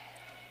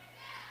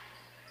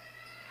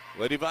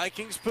 Lady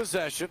Vikings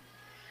possession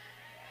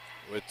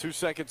with 2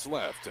 seconds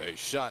left. A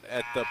shot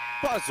at the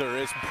buzzer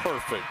is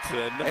perfect.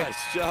 A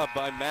nice job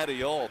by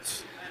Maddie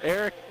Alt.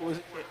 Eric,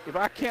 if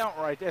I count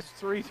right, that's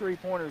 3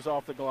 3-pointers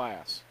off the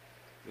glass.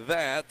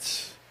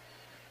 That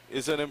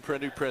is an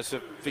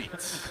impressive feat.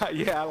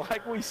 Yeah,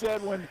 like we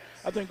said when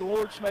I think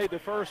Lorch made the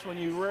first one,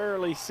 you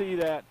rarely see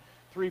that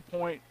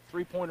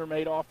three-pointer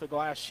made off the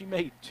glass. She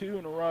made 2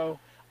 in a row.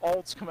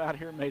 Alt's come out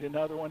here and made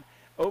another one.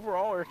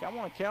 Overall, Eric, I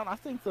want to count. I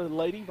think the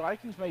Lady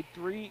Vikings made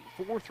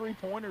 4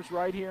 3-pointers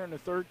right here in the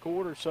third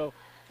quarter. So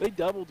they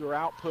doubled their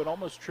output,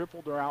 almost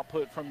tripled their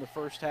output from the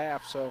first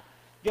half. So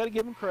you got to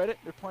give them credit.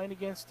 They're playing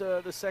against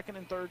the second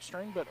and third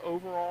string, but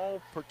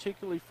overall,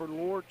 particularly for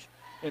Lorch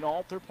and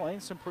Alt, they're playing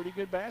some pretty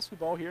good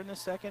basketball here in the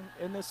second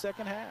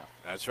half.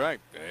 That's right.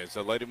 As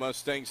the Lady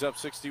Mustangs up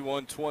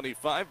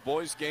 61-25.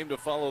 Boys game to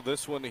follow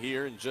this one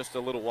here in just a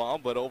little while,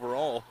 but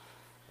overall,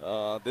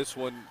 this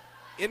one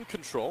in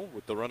control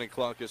with the running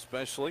clock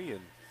especially,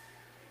 and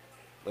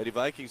Lady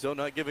Vikings, though,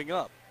 not giving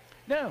up.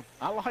 No,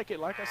 I like it.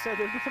 Like I said,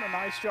 they're doing a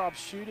nice job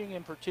shooting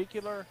in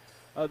particular.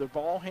 Their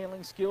ball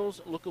handling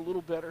skills look a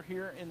little better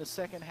here in the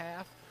second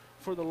half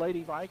for the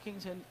Lady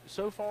Vikings. And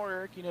so far,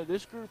 Eric,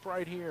 this group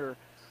right here,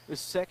 this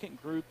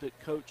second group that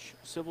Coach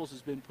Civils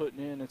has been putting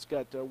in, it's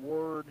got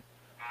Word,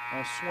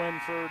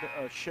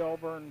 Swinford,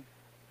 Shelburne,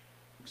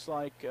 looks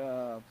like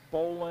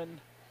Bolin,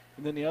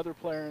 and then the other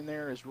player in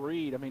there is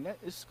Reed. I mean,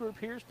 this group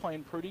here is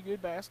playing pretty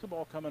good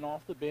basketball coming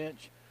off the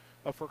bench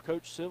for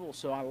Coach Civil.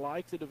 So I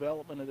like the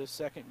development of this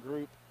second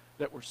group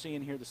that we're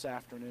seeing here this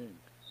afternoon.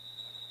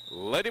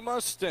 Lady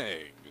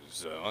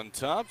Mustangs on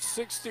top,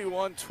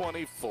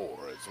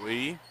 61-24 as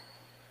we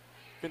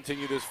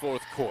continue this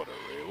fourth quarter.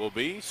 It will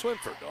be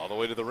Swinford all the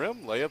way to the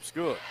rim. Layup's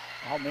good.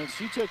 Oh, man,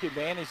 she took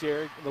advantage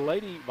there. The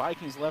Lady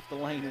Vikings left the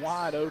lane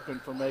wide open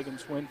for Megan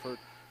Swinford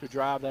to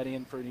drive that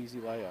in for an easy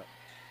layup.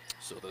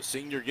 So the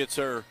senior gets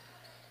her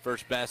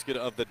first basket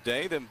of the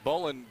day. Then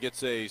Bolin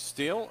gets a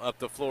steal up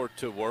the floor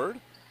to Word.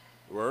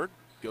 Word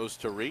goes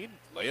to Reed.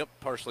 Layup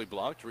partially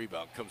blocked.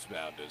 Rebound comes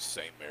down to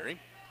St. Mary.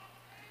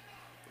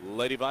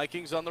 Lady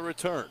Vikings on the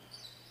return,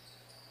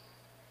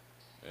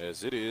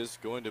 as it is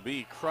going to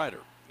be Kreider.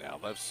 Now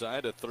left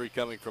side, a 3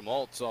 coming from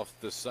Altz off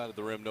this side of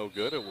the rim, no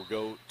good. It will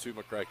go to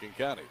McCracken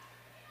County.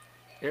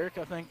 Eric,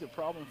 I think the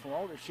problem for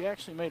Alder, she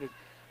actually made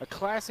a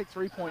classic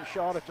 3-point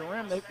shot at the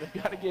rim. They've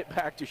got to get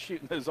back to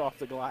shooting those off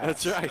the glass.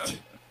 That's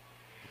right.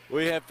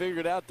 We have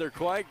figured out they're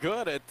quite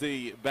good at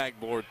the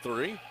backboard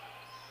 3.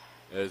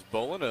 As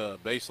Bolin, a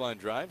baseline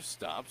drive,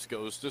 stops,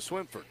 goes to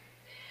Swinford.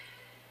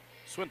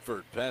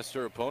 Swinford past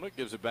her opponent,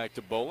 gives it back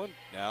to Bolin.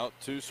 Now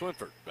to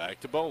Swinford,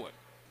 back to Bolin.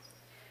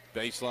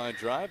 Baseline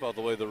drive all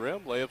the way to the rim,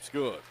 layup's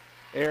good.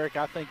 Eric,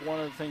 I think one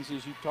of the things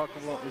is you talked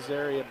about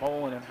Rosaria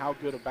Bolin and how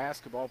good a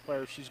basketball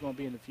player she's going to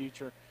be in the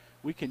future.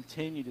 We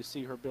continue to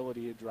see her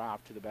ability to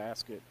drive to the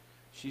basket.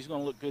 She's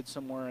going to look good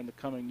somewhere in the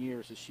coming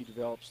years as she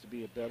develops to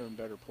be a better and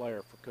better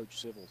player for Coach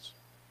Civils.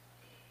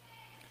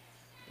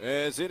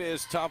 As it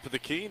is top of the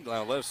key,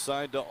 now left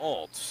side to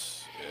Altz.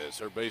 As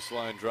her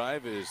baseline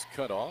drive is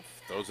cut off,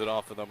 throws it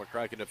off of the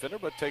McCracken defender,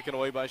 but taken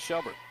away by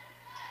Shelburne.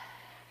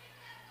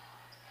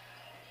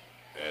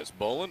 As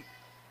Bolin,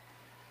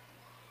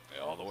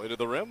 all the way to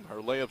the rim, her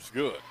layup's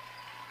good.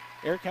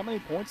 Eric, how many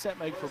points that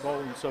make for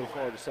Bolin so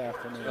far this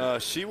afternoon?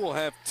 She will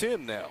have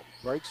 10 now.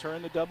 Breaks her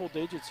in the double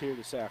digits here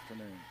this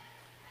afternoon.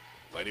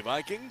 Lady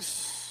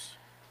Vikings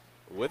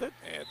with it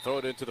and throw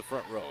it into the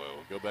front row.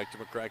 It will go back to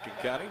McCracken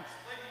County.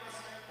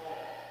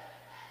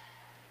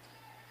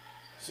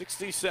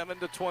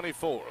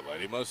 67-24.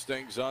 Lady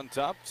Mustangs on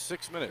top.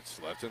 6 minutes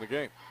left in the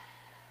game.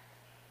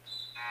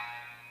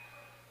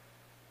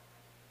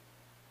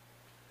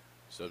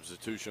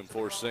 Substitution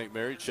for St.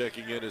 Mary.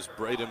 Checking in is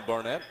Braden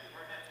Barnett.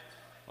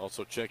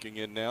 Also checking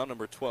in now,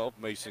 number 12,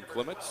 Mason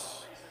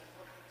Clements.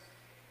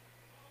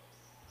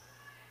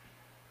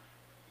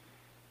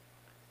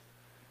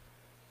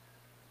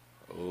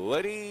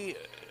 Lady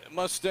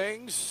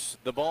Mustangs,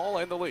 the ball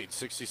and the lead,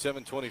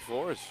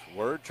 67-24 as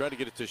Word trying to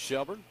get it to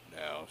Shelburne.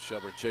 Now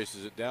Shelburne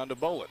chases it down to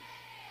Bolin.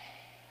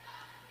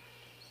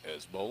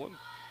 As Bolin,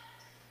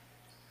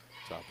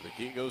 top of the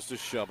key goes to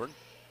Shelburne.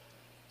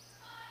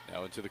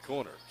 Now into the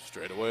corner,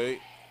 straight away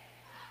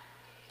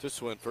to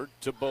Swinford,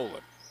 to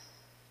Bolin.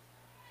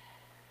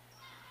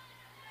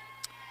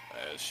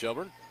 As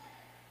Shelburne,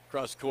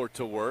 cross court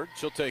to Word.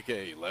 She'll take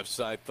a left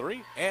side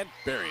 3 and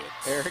bury it.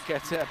 Eric,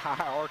 that's that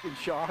high arcing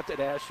shot that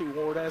Ashley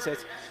Ward has.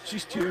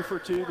 She's 2 for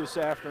 2 this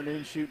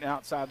afternoon shooting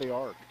outside the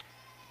arc.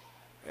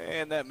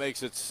 And that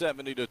makes it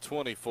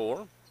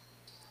 70-24.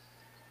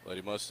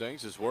 Lady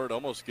Mustangs, as Word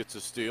almost gets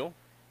a steal.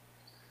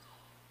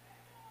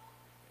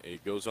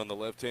 It goes on the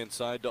left-hand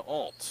side to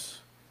Alt.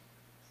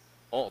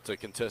 Alt, a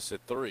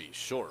contested 3,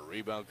 short.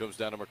 Rebound comes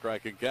down to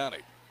McCracken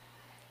County.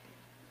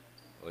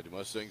 Lady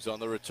Mustangs on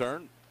the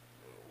return.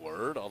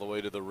 Word all the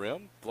way to the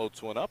rim.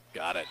 Floats one up.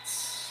 Got it.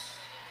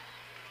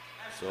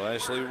 So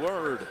Ashley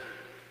Word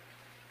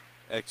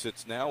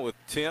exits now with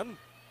 10.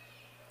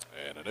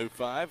 And a new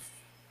 5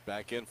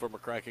 back in for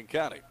McCracken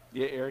County.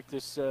 Yeah, Eric,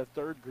 this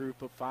third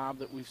group of 5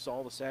 that we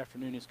saw this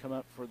afternoon has come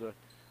up for the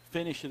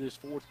finish of this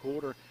fourth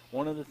quarter.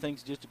 One of the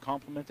things, just to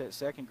complement that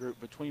second group,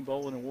 between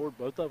Bolin and Ward,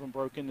 both of them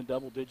broke into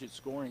double-digit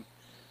scoring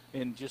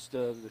in just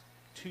the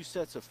 2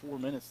 sets of 4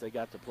 minutes they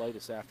got to play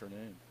this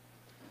afternoon.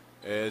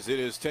 As it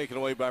is taken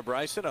away by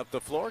Bryson up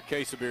the floor.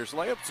 Casebeer's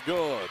layup's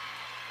good.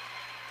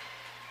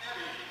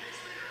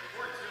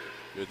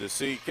 Good to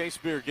see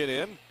Casebeer get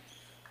in.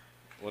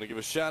 Want to give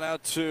a shout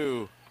out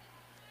to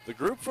the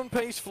group from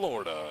Pace,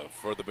 Florida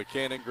for the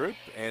Buchanan group.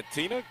 And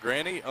Tina,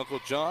 Granny,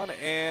 Uncle John,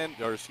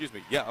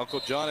 Uncle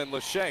John and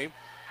Lachey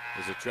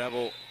as they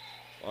travel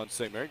on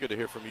St. Mary. Good to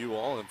hear from you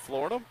all in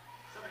Florida.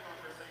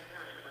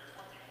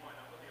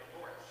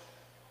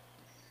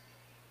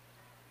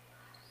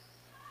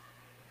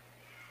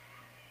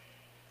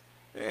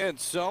 And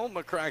so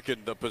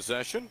McCracken the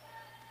possession.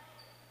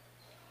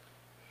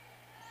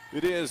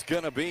 It is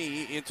going to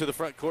be into the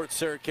front court,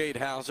 Sarah Kate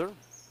Hauser.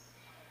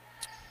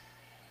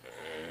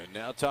 And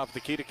now top of the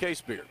key to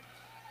Casebeer.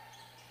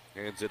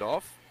 Hands it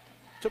off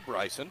to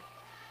Bryson.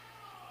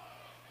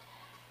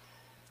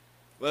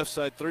 Left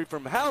side 3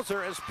 from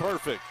Hauser is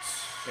perfect.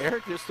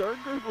 Eric, this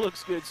third group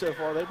looks good so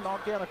far. They've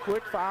knocked down a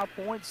quick 5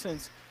 points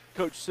since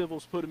Coach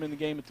Sibbles put them in the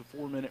game at the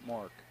 4-minute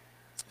mark.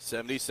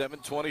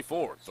 77-24.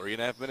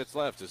 3.5 minutes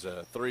left. Is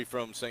a 3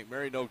 from St.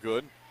 Mary, no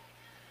good.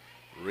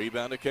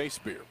 Rebound to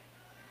Casebeer.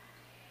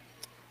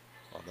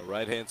 On the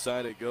right-hand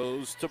side, it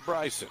goes to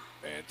Bryson.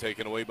 And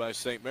taken away by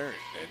St. Mary.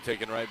 And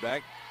taken right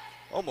back,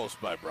 almost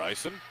by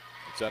Bryson.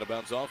 It's out of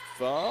bounds off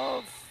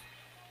of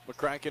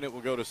McCracken. It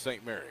will go to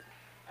St. Mary.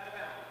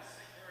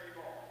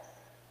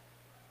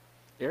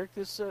 Eric,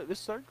 this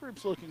third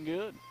group's looking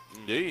good.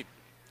 Indeed.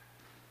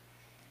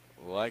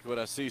 Like what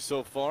I see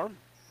so far.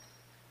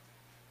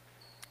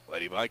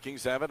 Lady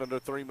Vikings have it under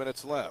 3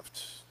 minutes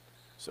left.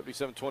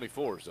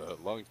 77-24 is a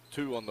long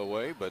 2 on the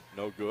way, but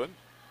no good.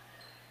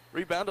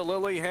 Rebound to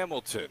Lily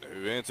Hamilton,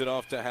 who hands it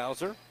off to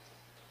Hauser.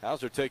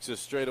 Hauser takes a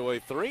straightaway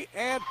 3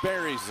 and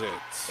buries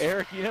it.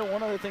 Eric, you know,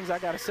 one of the things I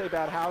got to say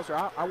about Hauser,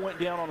 I went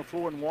down on the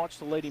floor and watched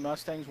the Lady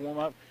Mustangs warm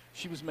up.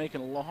 She was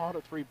making a lot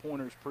of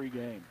three-pointers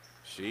pregame.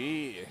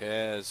 She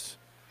has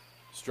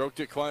stroked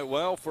it quite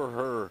well for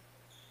her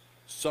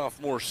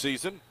sophomore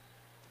season.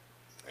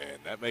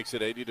 And that makes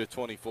it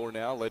 80-24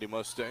 now. Lady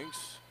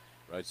Mustangs.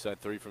 Right side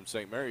 3 from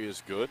St. Mary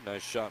is good.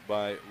 Nice shot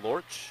by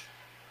Lorch.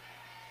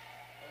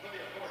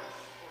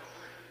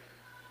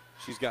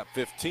 She's got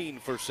 15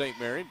 for St.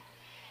 Mary.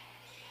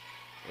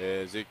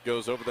 As it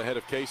goes over the head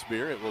of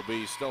Casebeer, it will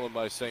be stolen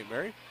by St.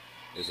 Mary.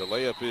 As a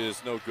layup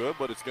is no good,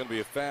 but it's going to be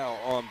a foul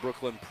on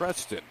Brooklyn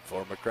Preston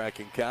for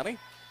McCracken County.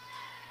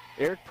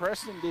 Eric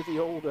Preston did the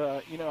old,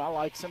 I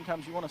like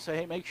sometimes you want to say,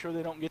 hey, make sure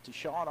they don't get the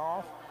shot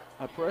off.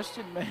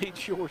 Preston made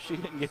sure she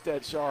didn't get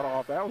that shot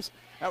off. That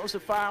was a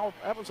foul.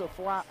 That was a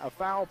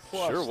foul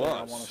plus. Sure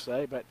was. I want to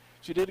say, but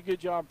she did a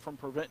good job from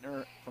preventing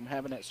her from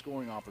having that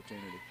scoring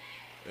opportunity.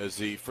 As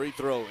the free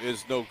throw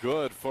is no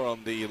good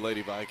from the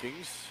Lady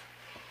Vikings.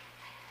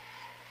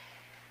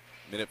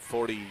 Minute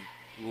 40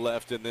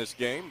 left in this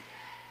game.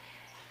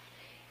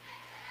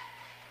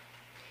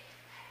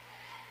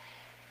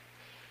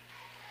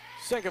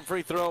 Second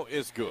free throw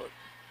is good.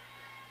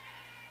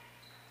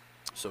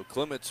 So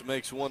Clements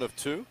makes 1 of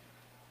 2.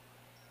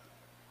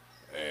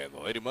 And the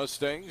Lady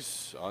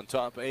Mustangs on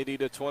top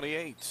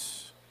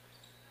 80-28.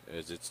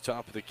 As it's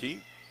top of the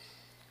key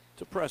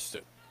to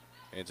Preston.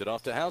 Hands it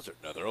off to Hauser.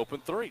 Another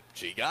open 3.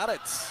 She got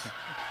it.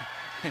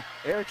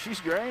 Eric, she's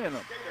draining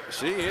them.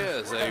 She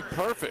is a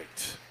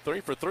perfect 3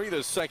 for 3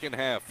 this second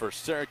half for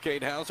Sarah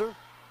Kate Hauser.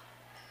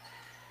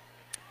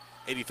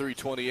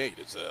 83-28.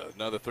 It's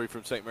another 3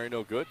 from St. Mary,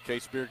 no good.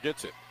 Casebeer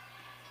gets it.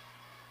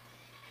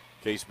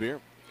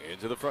 Casebeer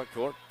into the front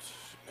court.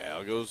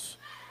 Now goes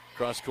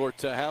cross court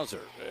to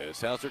Hauser.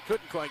 As Hauser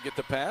couldn't quite get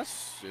the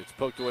pass. It's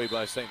poked away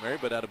by St. Mary,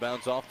 but out of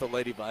bounds off the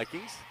Lady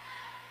Vikings.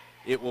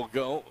 It will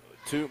go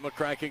to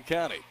McCracken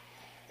County.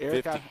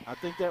 Eric, I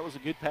think that was a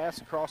good pass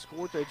across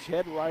court. She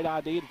had the right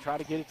idea to try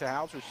to get it to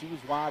Hauser. She was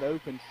wide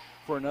open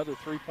for another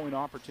three-point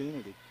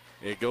opportunity.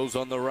 It goes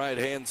on the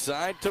right-hand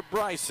side to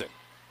Bryson.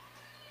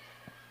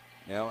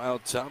 Now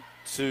out top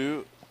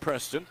to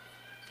Preston.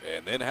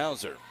 And then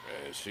Hauser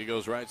as she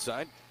goes right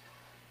side.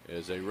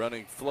 Is a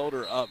running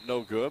floater up,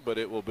 no good, but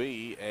it will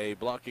be a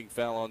blocking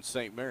foul on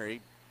St.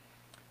 Mary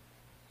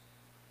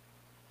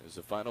as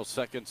the final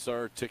seconds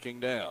are ticking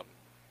down.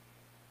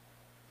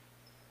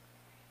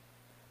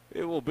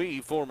 It will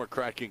be for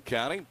McCracken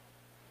County.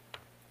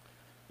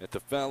 At the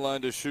foul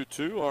line to shoot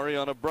 2,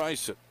 Ariana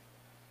Bryson.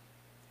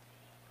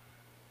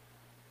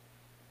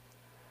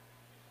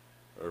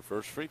 Her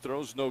first free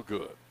throw's no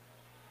good.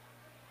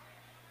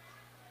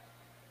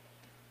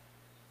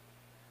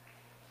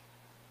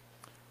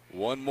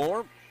 One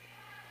more.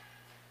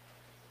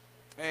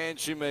 And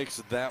she makes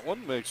that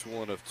one, makes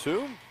 1 of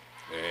 2.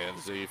 And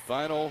the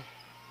final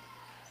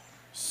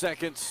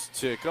seconds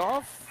tick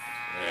off.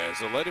 as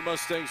the Lady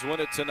Mustangs win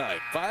it tonight.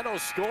 Final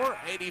score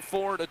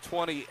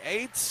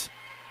 84-28.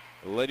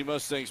 The Lady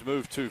Mustangs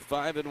move to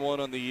 5-1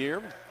 on the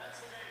year.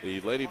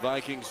 The Lady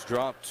Vikings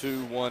drop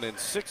to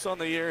 1-6 on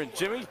the year. And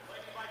Jimmy,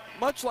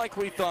 much like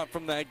we thought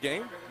from that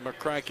game,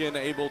 McCracken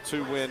able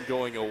to win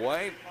going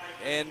away,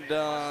 and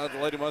the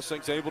Lady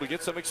Mustangs able to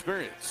get some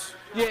experience.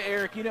 Yeah,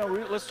 Eric,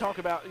 let's talk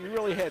about, you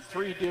really had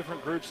three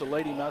different groups of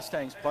Lady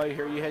Mustangs play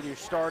here. You had your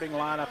starting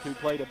lineup who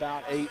played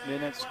about 8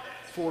 minutes,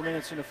 4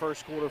 minutes in the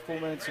first quarter, 4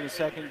 minutes in the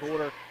second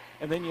quarter,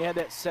 and then you had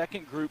that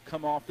second group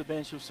come off the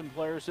bench with some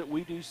players that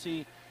we do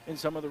see in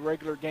some of the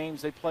regular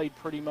games. They played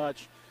pretty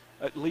much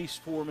at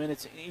least 4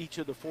 minutes in each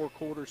of the 4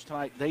 quarters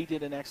tonight. They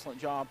did an excellent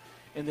job.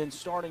 And then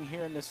starting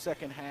here in the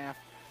second half,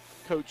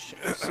 Coach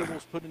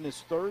Sybil's put in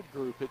his third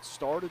group. It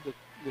started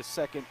the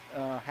second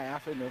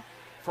half in the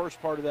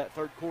first part of that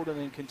third quarter and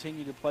then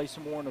continued to play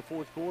some more in the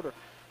fourth quarter.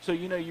 So,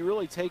 you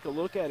really take a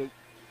look at it,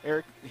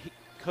 Eric.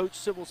 Coach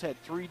Sybil's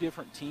had 3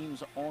 different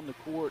teams on the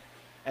court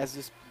as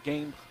this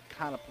game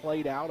kind of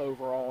played out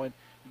overall. And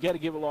you got to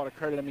give a lot of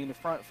credit. I mean, the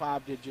front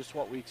 5 did just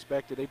what we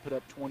expected. They put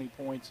up 20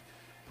 points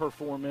per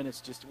 4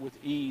 minutes just with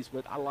ease.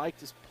 But I like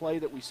this play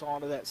that we saw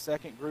to that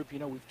second group.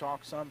 We've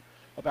talked some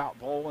about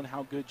Bowl and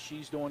how good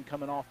she's doing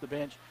coming off the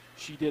bench.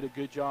 She did a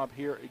good job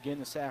here again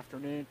this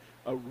afternoon.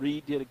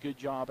 Reed did a good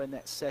job in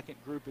that second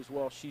group as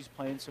well. She's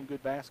playing some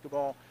good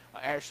basketball.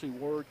 Ashley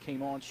Ward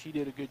came on. She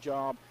did a good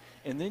job.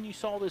 And then you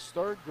saw this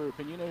third group,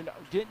 and,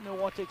 didn't know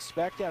what to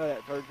expect out of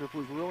that third group.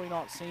 We've really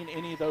not seen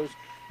any of those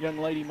young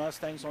Lady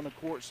Mustangs on the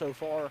court so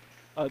far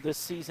this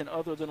season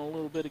other than a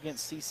little bit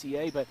against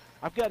CCA. But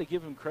I've got to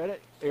give them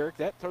credit, Eric.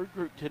 That third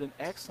group did an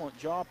excellent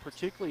job,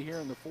 particularly here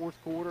in the fourth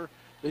quarter.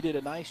 They did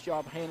a nice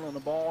job handling the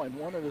ball, and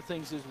one of the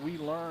things is we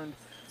learned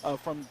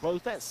from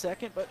both that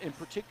second, but in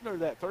particular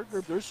that third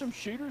group, there's some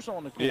shooters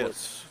on the court.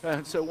 Yes.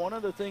 And so one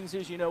of the things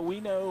is, we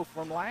know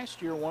from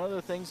last year, one of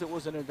the things that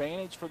was an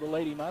advantage for the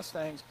Lady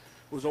Mustangs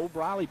was old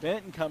Briley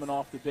Benton coming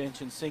off the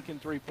bench and sinking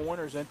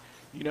three-pointers. And,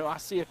 I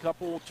see a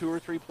couple, 2 or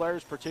 3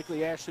 players,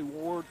 particularly Ashley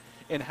Ward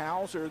and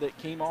Hauser, that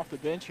came off the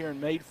bench here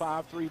and made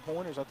 5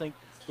 3-pointers. I think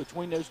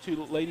between those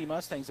 2 Lady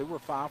Mustangs, they were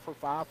 5 for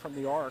 5 from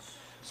the arc.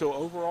 So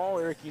overall,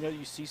 Eric,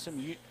 you see some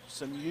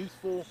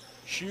youthful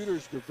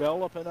shooters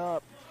developing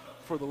up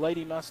for the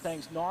Lady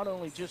Mustangs, not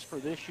only just for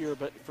this year,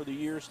 but for the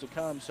years to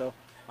come. So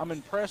I'm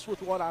impressed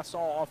with what I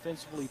saw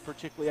offensively,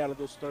 particularly out of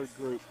this third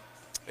group.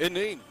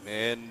 Indeed,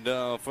 and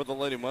for the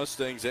Lady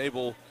Mustangs,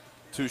 able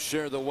to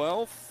share the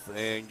wealth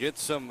and get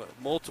some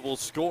multiple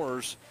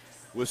scores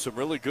with some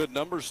really good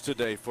numbers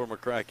today for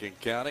McCracken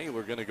County.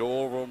 We're going to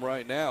go over them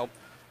right now,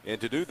 and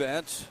to do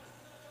that,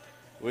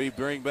 we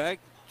bring back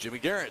Jimmy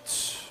Garrett.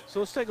 So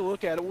let's take a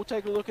look at it. We'll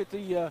take a look at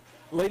the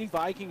Lady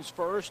Vikings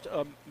first.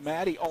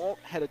 Maddie Alt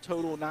had a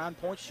total of 9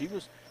 points.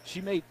 She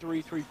made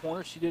 3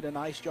 3-pointers. She did a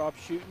nice job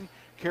shooting.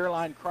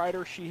 Caroline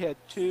Kreider, she had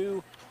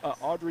 2.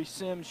 Audrey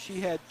Sims,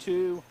 she had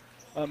 2.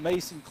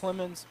 Mason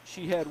Clemens,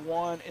 she had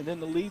 1. And then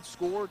the lead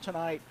scorer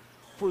tonight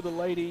for the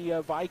Lady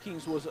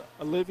Vikings was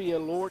Olivia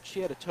Lort.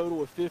 She had a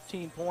total of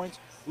 15 points.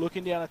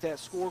 Looking down at that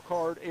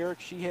scorecard, Eric,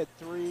 she had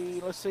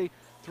 3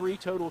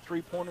 total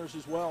 3-pointers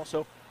as well.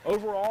 So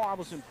overall, I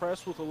was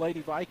impressed with the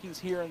Lady Vikings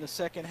here in the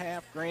second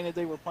half. Granted,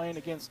 they were playing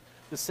against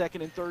the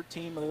second and third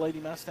team of the Lady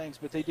Mustangs,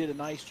 but they did a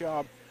nice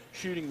job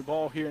shooting the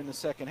ball here in the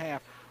second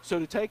half. So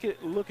to take a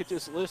look at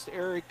this list,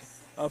 Eric,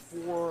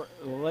 for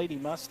the Lady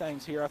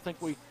Mustangs here, I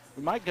think we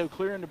might go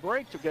clear in the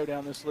break to go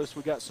down this list.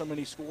 We got so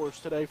many scores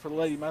today for the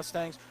Lady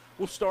Mustangs.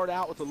 We'll start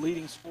out with the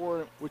leading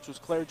scorer, which was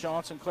Claire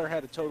Johnson. Claire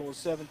had a total of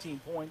 17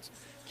 points.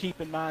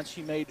 Keep in mind,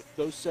 she made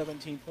those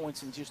 17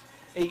 points in just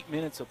 8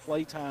 minutes of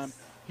playtime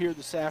here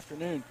this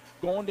afternoon.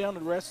 Going down to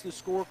the rest of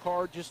the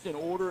scorecard, just in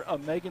order,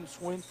 Megan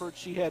Swinford,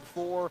 she had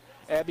 4.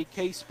 Abby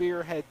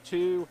K-Spear had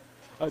 2.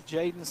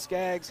 Jaden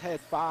Skaggs had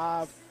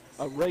 5.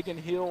 Reagan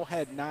Hill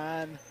had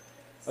 9.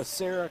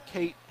 Sarah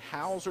Kate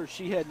Hauser,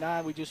 she had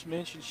 9. We just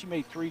mentioned she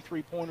made 3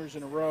 3-pointers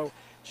in a row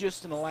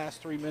just in the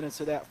last 3 minutes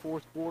of that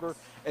fourth quarter.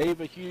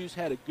 Ava Hughes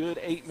had a good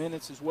 8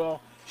 minutes as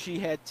well. She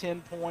had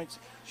 10 points.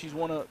 She's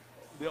one of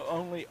the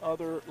only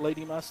other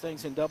Lady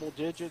Mustangs in double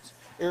digits.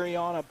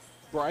 Ariana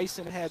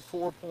Bryson had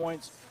 4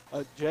 points.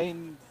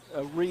 Jane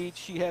Reed,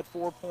 she had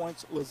 4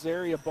 points.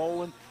 Lazaria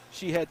Boland,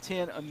 she had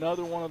 10,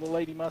 another one of the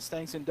Lady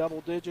Mustangs in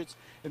double digits.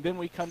 And then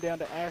we come down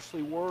to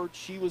Ashley Ward.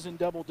 She was in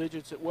double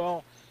digits as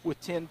well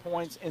with 10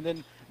 points. And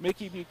then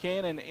Mickey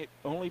Buchanan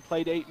only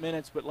played 8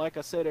 minutes, but like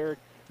I said, Eric,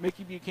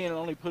 Mickey Buchanan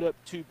only put up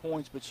 2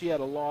 points, but she had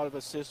a lot of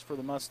assists for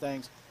the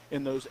Mustangs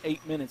in those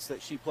 8 minutes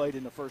that she played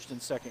in the first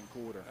and second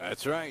quarter.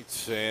 That's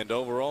right. And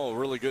overall,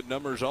 really good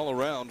numbers all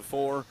around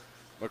for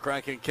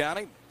McCracken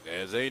County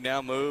as they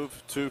now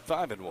move to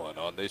 5-1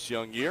 on this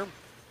young year.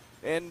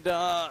 And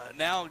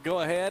now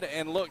go ahead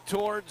and look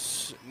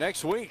towards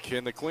next week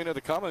in the Queen of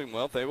the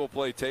Commonwealth. They will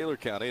play Taylor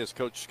County as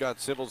Coach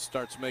Scott Sybil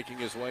starts making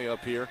his way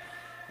up here.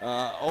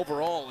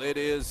 Overall, it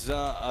is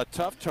a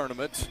tough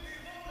tournament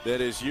that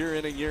is year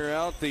in and year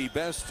out the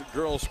best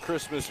girls'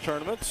 Christmas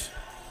tournament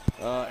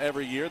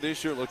every year.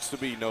 This year looks to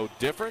be no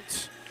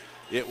different.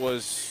 It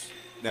was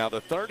now,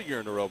 the third year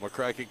in a row.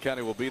 McCracken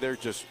County will be there.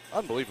 Just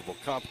unbelievable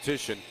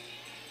competition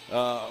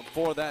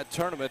for that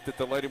tournament that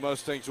the Lady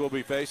Mustangs will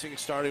be facing,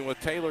 starting with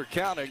Taylor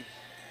County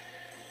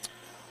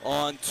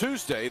on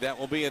Tuesday. That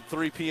will be at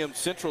 3 p.m.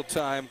 Central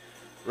Time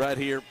right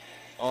here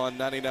on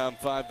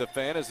 99.5 The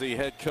Fan, as the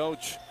head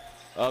coach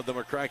of the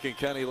McCracken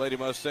County Lady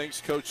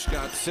Mustangs, Coach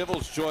Scott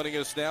Sibbles, joining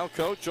us now.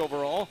 Coach,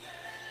 overall,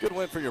 good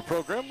win for your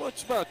program.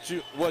 What's about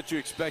what you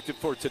expected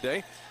for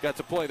today? Got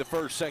to play the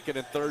first, second,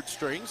 and third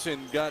strings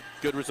and got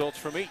good results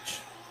from each.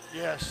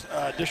 Yes,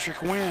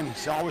 district win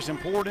is always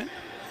important.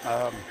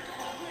 I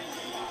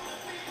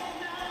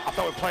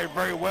thought we played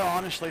very well,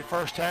 honestly,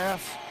 first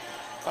half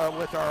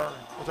with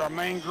our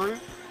main group,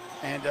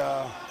 and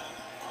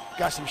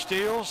got some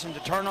steals and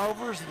the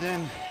turnovers, and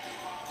then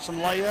some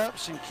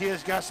layups, and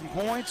kids got some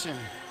points, and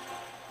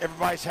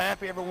everybody's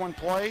happy. Everyone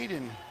played,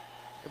 and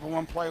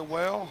everyone played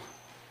well.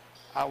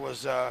 I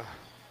was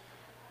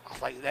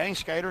like, dang,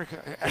 Skater,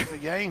 after the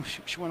game,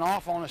 she went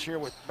off on us here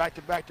with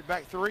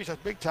back-to-back threes.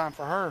 That's big time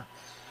for her.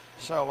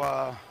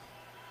 So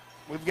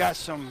we've got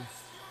some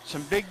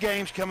big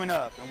games coming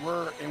up,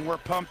 and we're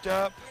pumped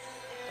up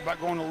about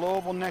going to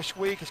Louisville next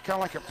week. It's kind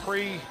of like a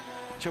pre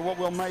to what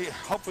we'll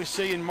hopefully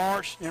see in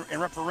March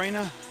in Rep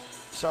Arena.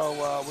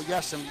 So we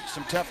got some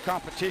tough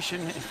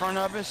competition in front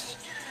of us.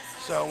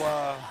 So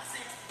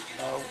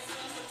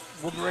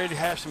we'll be ready to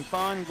have some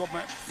fun, go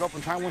up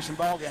and try and win some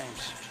ball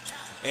games.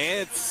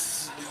 And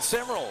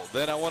several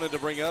that I wanted to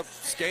bring up.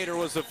 Skater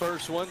was the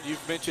first one.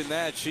 You've mentioned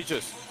that. She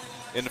just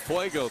in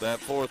fuego that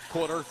fourth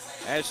quarter.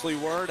 Ashley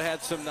Word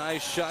had some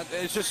nice shots.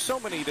 There's just so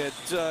many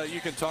that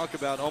you can talk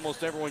about.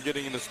 Almost everyone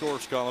getting in the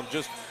scores column.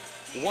 Just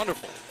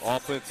wonderful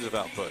offensive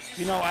output.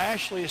 You know,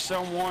 Ashley is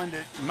someone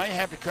that may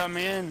have to come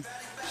in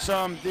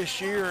some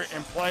this year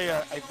and play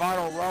a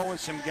vital role in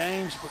some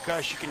games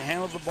because she can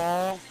handle the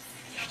ball.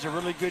 She's a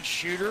really good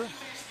shooter.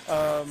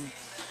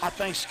 I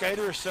think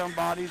Skater is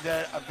somebody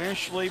that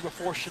eventually,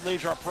 before she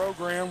leaves our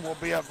program, will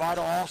be a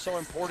vital, also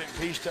important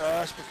piece to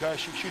us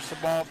because she shoots the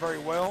ball very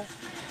well.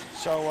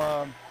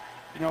 So,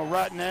 you know,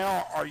 right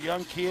now our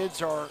young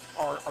kids are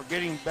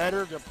getting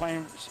better. They're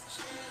playing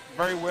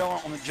very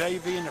well on the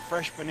JV and the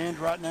freshman end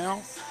right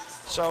now.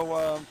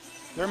 So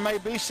there may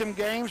be some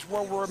games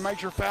where we're in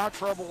major foul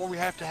trouble where we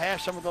have to have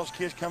some of those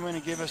kids come in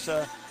and give us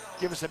a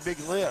big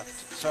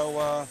lift.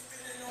 So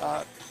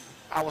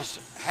I was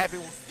happy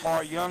for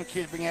our young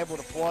kids being able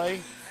to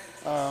play.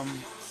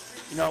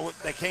 You know,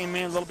 they came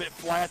in a little bit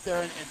flat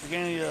there at the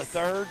beginning of the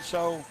third.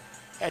 So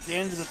at the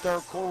end of the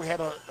third quarter, we had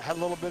a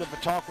little bit of a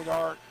talk with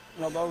our,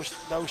 you know,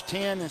 those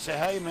 10 and say,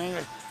 hey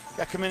man,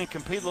 got to come in and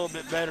compete a little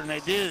bit better. And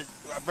they did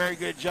a very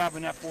good job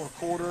in that fourth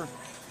quarter.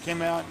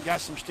 Came out and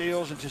got some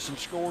steals into some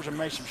scores and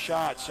made some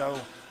shots.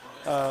 So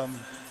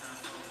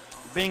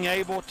being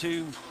able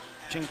to,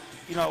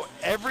 you know,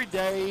 every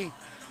day,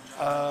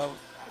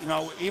 you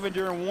know, even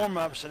during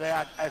warm-ups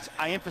today,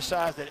 I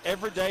emphasize that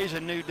every day is a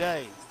new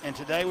day. And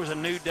today was a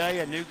new day,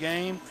 a new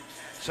game.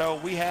 So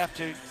we have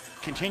to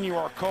continue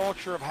our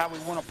culture of how we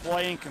want to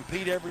play and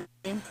compete every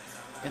game.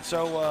 And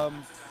so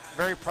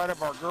very proud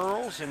of our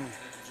girls. And,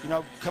 you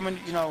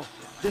know,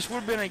 this would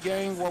have been a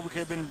game where we could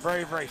have been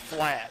very, very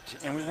flat.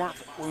 And we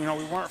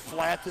weren't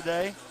flat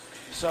today.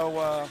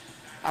 So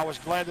I was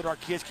glad that our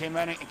kids came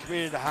out and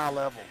competed at a high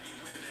level.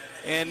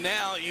 And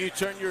now you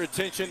turn your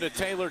attention to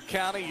Taylor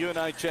County. You and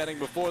I chatting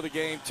before the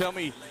game. Tell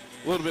me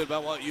a little bit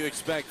about what you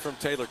expect from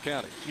Taylor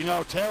County. You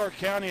know, Taylor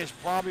County is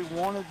probably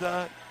one of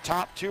the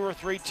top 2 or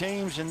 3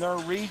 teams in their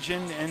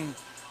region, and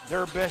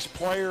their best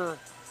player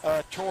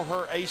tore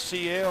her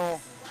ACL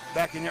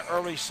back in the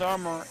early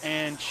summer,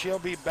 and she'll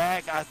be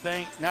back, I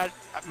think,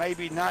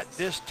 maybe not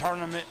this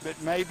tournament,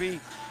 but maybe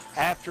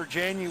after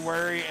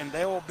January, and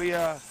they will be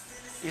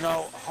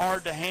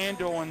hard to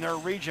handle in their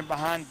region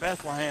behind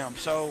Bethlehem.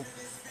 So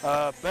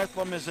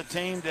Bethlehem is a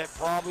team that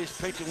probably is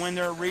picked to win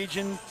their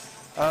region.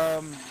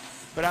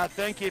 But I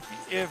think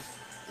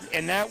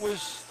and that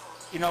was,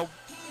 you know,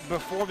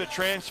 before the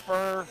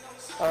transfer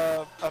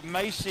of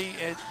Macy,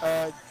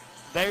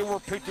 they were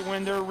picked to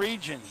win their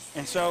region.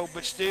 And so,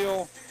 but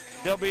still,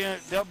 they'll be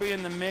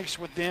in the mix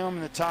with them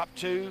in the top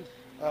 2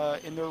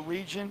 in their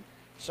region.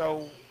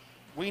 So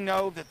we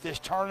know that this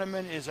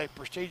tournament is a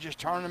prestigious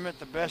tournament.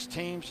 The best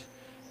teams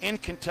in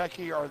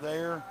Kentucky are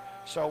there.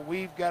 So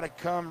we've got to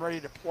come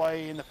ready to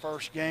play in the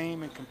first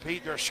game and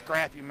compete. They're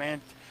scrappy, man.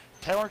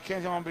 Taylor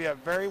County's going to be a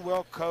very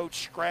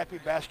well-coached, scrappy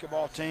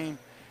basketball team.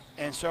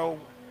 And so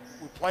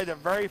we play the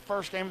very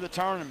first game of the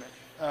tournament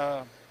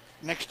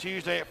next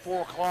Tuesday at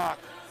 4 o'clock.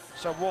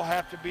 So we'll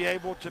have to be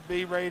able to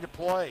be ready to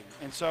play.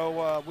 And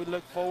so we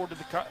look forward to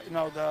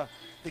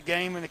the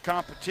game and the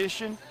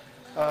competition.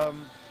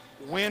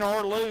 Win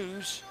or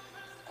lose,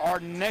 our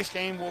next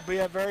game will be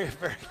a very,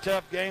 very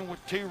tough game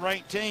with 2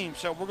 ranked teams.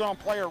 So we're going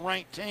to play a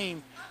ranked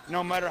team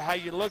no matter how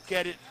you look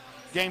at it,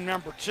 game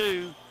number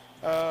 2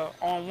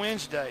 on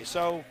Wednesday.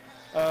 So,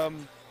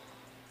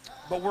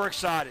 but we're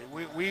excited.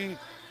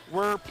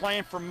 We're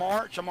playing for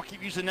March. I'm going to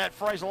keep using that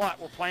phrase a lot.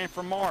 We're playing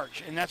for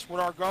March, and that's what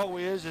our goal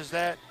is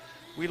that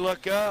we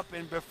look up,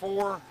 and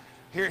before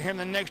here in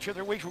the next 2 or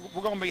 3 weeks,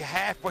 we're going to be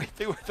halfway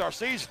through with our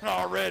season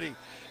already.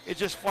 It's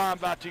just flying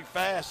by too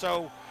fast.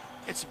 So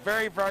it's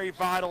very, very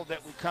vital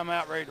that we come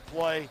out ready to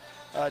play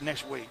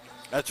next week.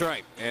 That's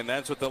right, and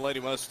that's what the Lady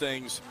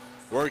Mustangs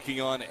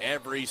working on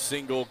every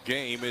single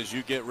game as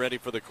you get ready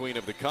for the Queen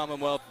of the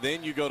Commonwealth.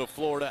 Then you go to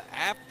Florida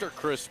after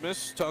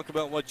Christmas. Talk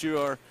about what you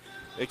are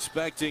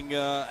expecting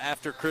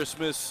after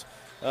Christmas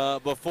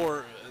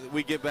before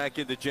we get back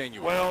into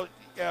January. Well,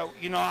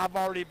 you know, I've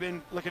already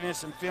been looking at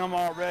some film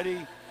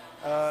already.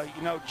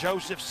 You know,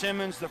 Joseph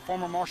Simmons, the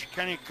former Marshall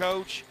County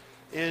coach,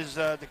 is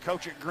the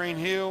coach at Green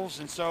Hills,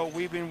 and so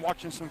we've been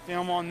watching some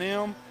film on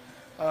them.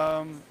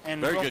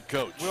 And very good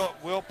coach.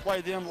 We'll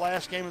play them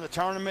last game of the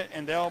tournament,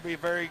 and they'll be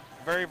very,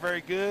 very,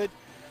 very good.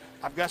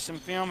 I've got some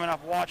film, and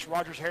I've watched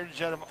Rogers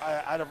Heritage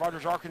out of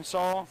Rogers,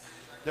 Arkansas.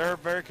 They're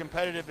very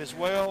competitive as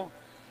well.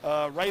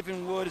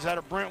 Ravenwood is out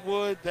of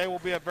Brentwood. They will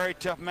be a very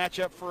tough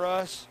matchup for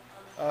us.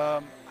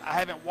 I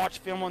haven't watched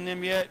film on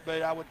them yet,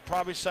 but I would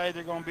probably say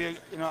they're going to be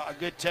a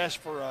good test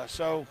for us.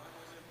 So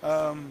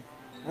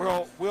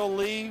we'll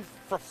leave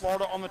for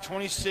Florida on the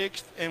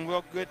 26th, and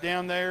we'll get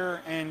down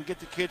there and get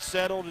the kids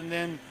settled, and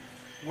then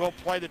we'll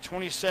play the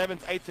 27th,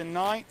 8th, and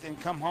 9th, and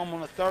come home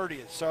on the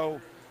 30th. So,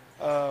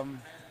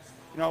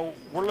 you know,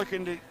 we're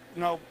looking to,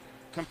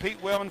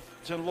 compete well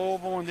to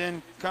Louisville and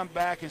then come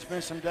back and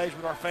spend some days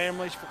with our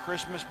families for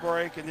Christmas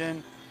break, and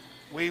then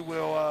we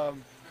will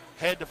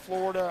head to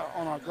Florida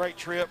on a great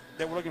trip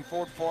that we're looking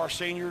forward for our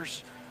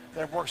seniors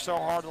that have worked so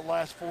hard the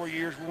last 4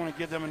 years. We want to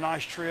give them a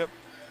nice trip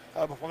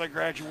before they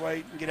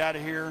graduate and get out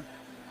of here.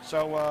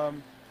 So,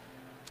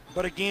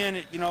 but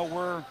again,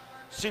 we're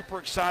super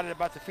excited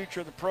about the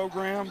future of the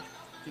program.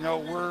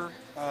 We're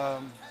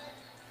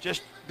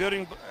just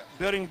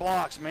building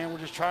blocks, man. We're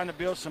just trying to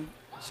build some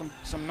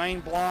main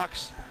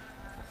blocks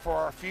for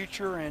our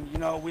future, and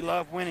we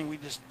love winning. We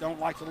just don't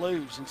like to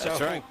lose, and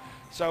that's right.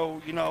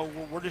 So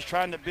we're just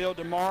trying to build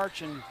to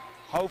March, and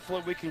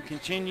hopefully we can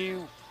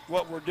continue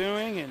what we're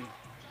doing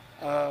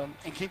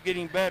and keep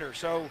getting better.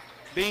 So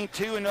being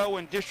 2-0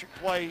 in district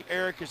play,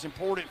 Eric, is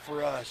important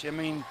for us. I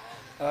mean,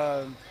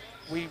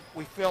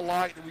 we feel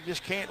like that we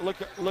just can't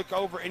look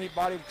over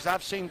anybody, because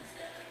I've seen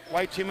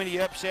way too many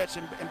upsets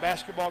in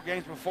basketball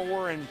games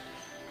before, and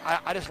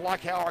I just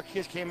like how our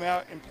kids came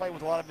out and played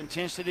with a lot of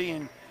intensity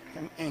and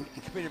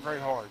competed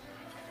very hard.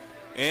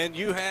 And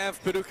you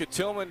have Paducah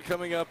Tillman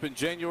coming up in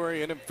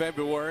January and in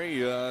February.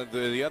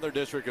 The other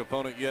district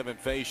opponent you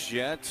haven't faced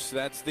yet.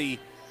 That's the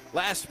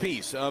last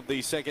piece of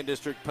the second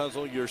district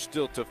puzzle you're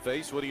still to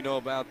face. What do you know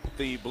about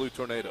the Blue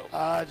Tornado?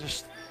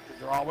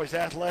 They're always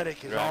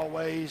athletic, as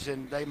always,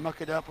 and they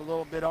muck it up a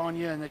little bit on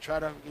you, and they try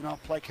to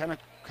play kind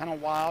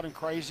of wild and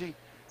crazy.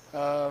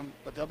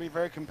 But they'll be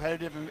very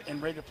competitive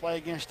and ready to play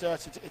against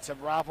us. It's a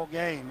rival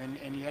game,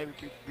 and you have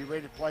to be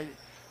ready to play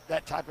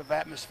that type of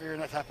atmosphere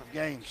and that type of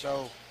game.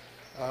 So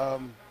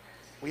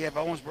we have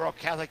Owensboro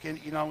Catholic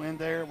in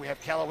there. We have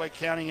Callaway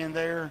County in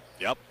there.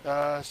 Yep.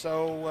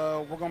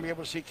 So we're going to be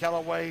able to see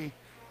Callaway,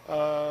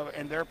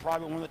 and they're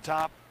probably one of the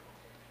top,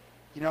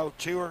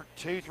 2,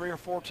 3, or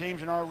 4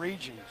 teams in our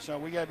region. So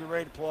we got to be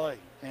ready to play.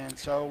 And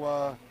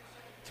so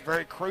it's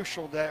very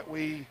crucial that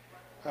we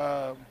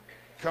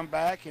come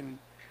back, and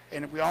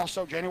we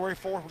also, January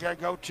 4th, we got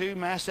to go to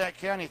Massac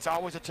County. It's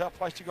always a tough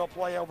place to go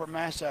play over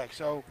Massac.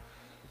 So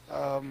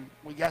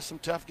we got some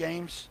tough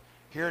games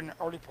here in the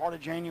early part of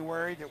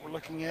January that we're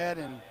looking at,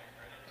 and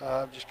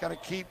just got to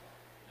keep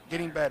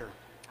getting better.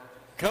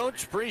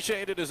 Coach,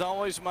 appreciate it as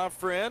always, my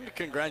friend.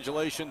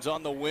 Congratulations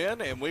on the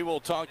win, and we will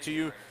talk to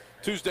you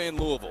Tuesday in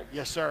Louisville.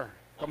 Yes, sir.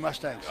 Go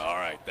Mustangs. All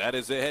right, that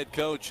is the head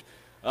coach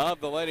of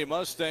the Lady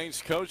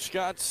Mustangs, Coach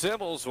Scott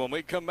Symbols. When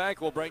we come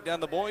back, we'll break down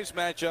the boys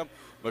matchup,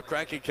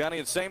 McCracken County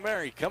and St.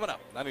 Mary, coming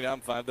up,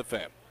 99.5 The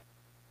Fan.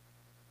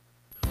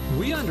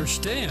 We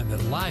understand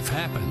that life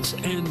happens,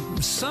 and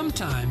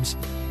sometimes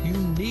you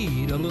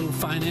need a little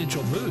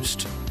financial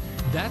boost.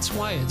 That's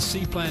why at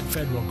C-Plant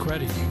Federal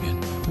Credit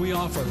Union, we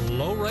offer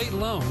low-rate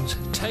loans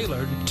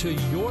tailored to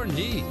your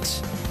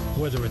needs.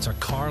 Whether it's a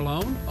car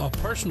loan, a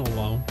personal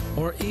loan,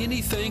 or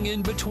anything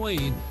in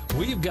between,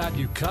 we've got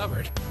you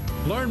covered.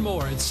 Learn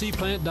more at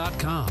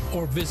cplant.com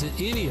or visit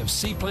any of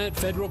C-Plant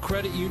Federal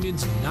Credit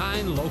Union's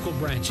 9 local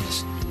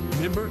branches.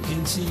 Member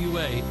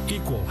NCUA,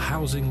 Equal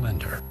Housing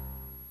Lender.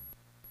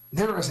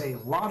 There is a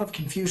lot of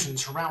confusion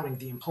surrounding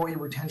the Employee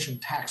Retention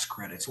Tax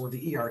Credits, or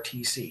the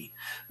ERTC.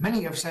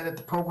 Many have said that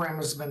the program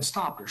has been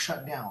stopped or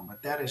shut down,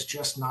 but that is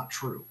just not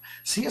true.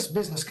 CS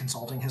Business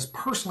Consulting has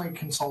personally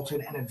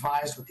consulted and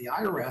advised with the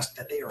IRS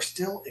that they are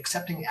still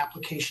accepting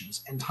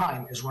applications and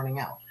time is running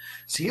out.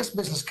 CS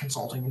Business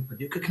Consulting in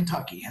Paducah,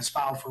 Kentucky has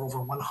filed for over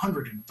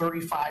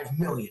 $135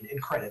 million in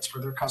credits for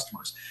their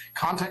customers.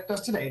 Contact us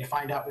today to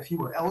find out if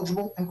you are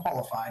eligible and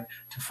qualified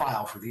to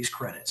file for these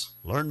credits.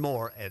 Learn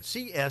more at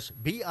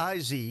csbizcon.com.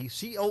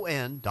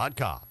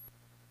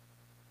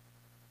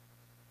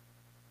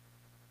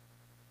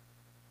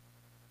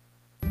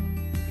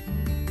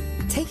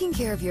 Taking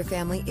care of your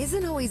family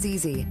isn't always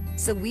easy,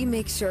 so we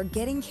make sure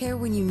getting care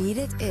when you need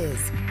it is.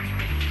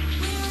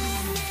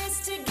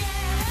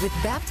 With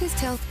Baptist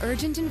Health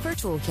Urgent and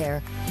Virtual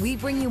Care, we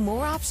bring you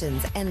more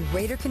options and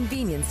greater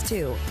convenience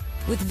too.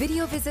 With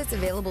video visits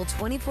available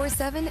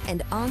 24/7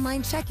 and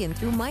online check-in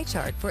through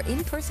MyChart for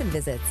in-person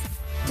visits.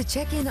 To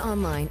check in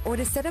online or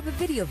to set up a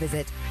video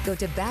visit, go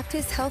to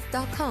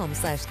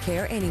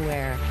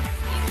baptisthealth.com/careanywhere.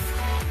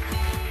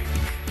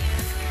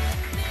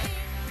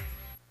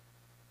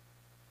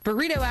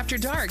 Burrito After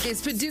Dark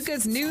is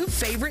Paducah's new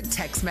favorite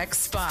Tex-Mex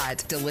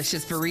spot.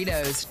 Delicious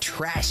burritos,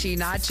 trashy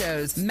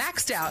nachos,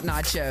 maxed out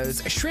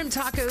nachos, shrimp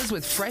tacos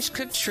with fresh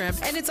cooked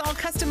shrimp, and it's all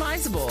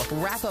customizable.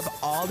 Wrap up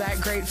all that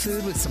great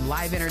food with some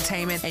live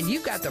entertainment, and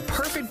you've got the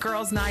perfect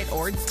girls' night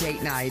or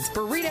date night.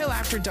 Burrito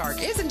After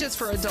Dark isn't just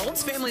for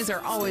adults. Families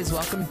are always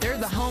welcome. They're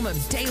the home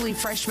of daily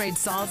fresh-made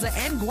salsa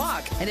and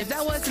guac. And if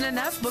that wasn't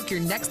enough, book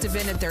your next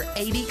event at their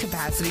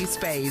 80-capacity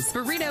space.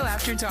 Burrito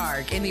After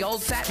Dark in the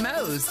Old Fat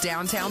Moe's,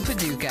 downtown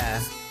Paducah.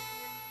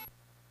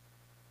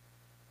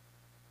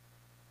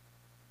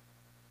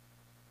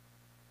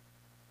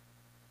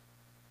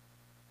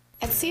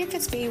 At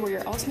CFSB, we're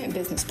your ultimate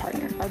business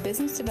partner. Our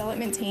business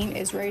development team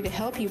is ready to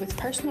help you with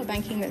personal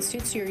banking that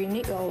suits your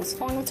unique goals,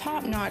 along with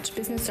top-notch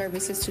business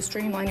services to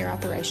streamline your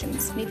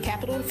operations. Need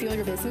capital to fuel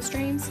your business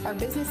dreams? Our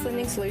business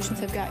lending solutions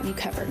have gotten you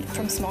covered.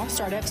 From small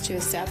startups to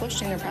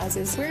established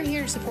enterprises, we're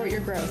here to support your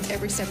growth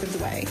every step of the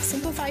way.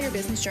 Simplify your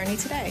business journey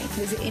today.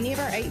 Visit any of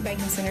our 8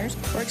 banking centers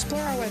or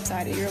explore our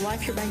website at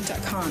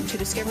yourlifeyourbank.com to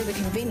discover the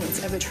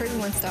convenience of a true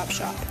one-stop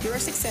shop. Your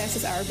success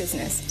is our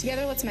business.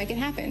 Together, let's make it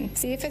happen.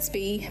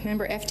 CFSB,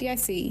 member FDIC,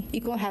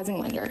 equal housing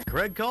lender.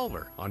 Craig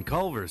Culver on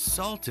Culver's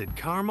Salted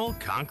Caramel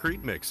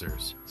Concrete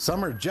Mixers.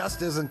 Summer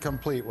just isn't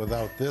complete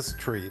without this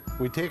treat.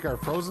 We take our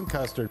frozen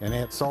custard and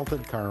add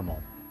salted caramel.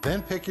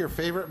 Then pick your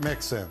favorite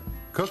mix-in.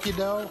 Cookie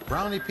dough,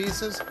 brownie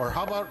pieces, or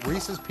how about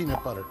Reese's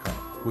Peanut Butter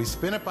Cup? We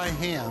spin it by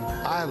hand.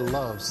 I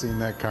love seeing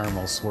that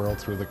caramel swirl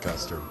through the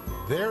custard.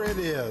 There it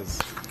is.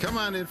 Come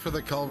on in for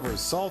the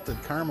Culver's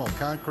Salted Caramel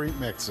Concrete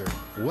Mixer.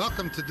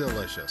 Welcome to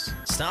Delicious.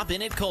 Stop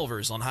in at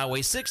Culver's on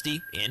Highway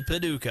 60 in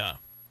Paducah.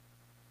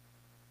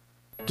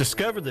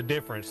 Discover the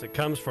difference that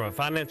comes from a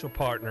financial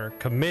partner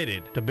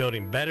committed to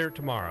building better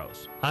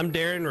tomorrows. I'm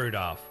Darren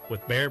Rudolph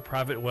with Baird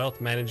Private Wealth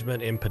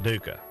Management in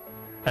Paducah.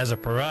 As a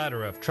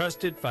provider of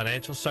trusted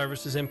financial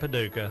services in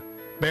Paducah,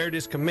 Baird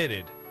is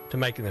committed to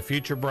making the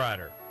future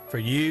brighter for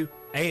you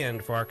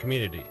and for our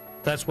community.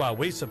 That's why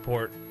we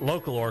support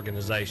local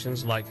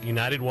organizations like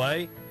United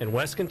Way and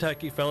West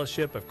Kentucky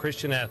Fellowship of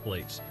Christian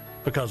Athletes,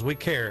 because we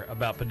care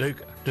about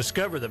Paducah.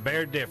 Discover the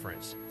Baird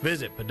difference.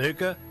 Visit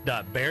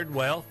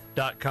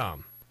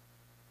paducah.bairdwealth.com.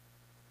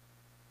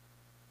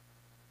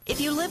 If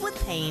you live with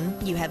pain,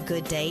 you have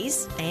good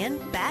days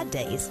and bad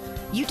days.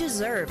 You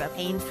deserve a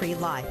pain-free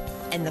life.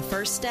 And the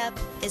first step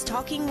is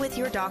talking with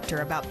your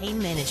doctor about pain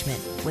management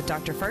with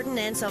Dr.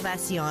 Ferdinand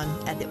Salvacion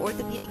at the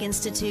Orthopedic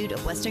Institute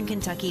of Western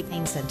Kentucky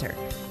Pain Center.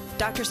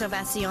 Dr.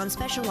 Salvacion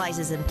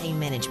specializes in pain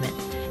management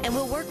and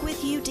will work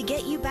with you to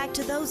get you back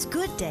to those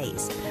good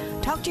days.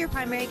 Talk to your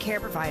primary care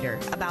provider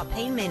about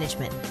pain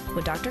management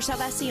with Dr.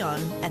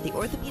 Salvacion at the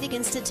Orthopedic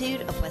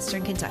Institute of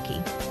Western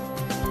Kentucky.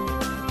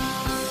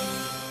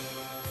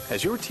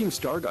 Has your team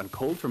starred on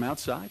cold from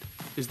outside?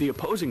 Is the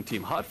opposing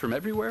team hot from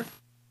everywhere?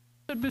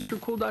 Visit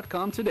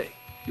MrCool.com today.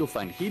 You'll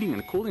find heating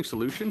and cooling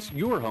solutions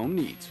your home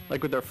needs,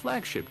 like with our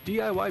flagship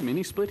DIY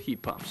mini split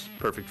heat pumps.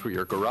 Perfect for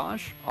your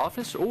garage,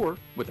 office, or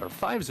with our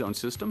 5-zone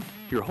system,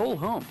 your whole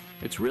home.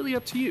 It's really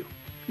up to you.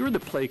 You're the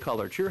play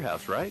caller at your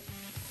house, right?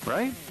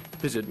 Right?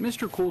 Visit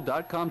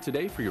MrCool.com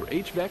today for your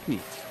HVAC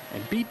needs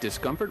and beat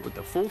discomfort with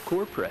the full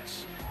core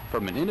press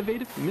from an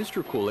innovative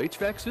Mr. Cool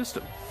HVAC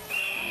system.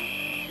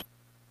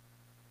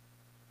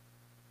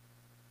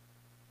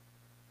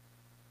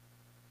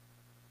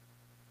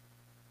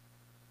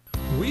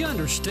 We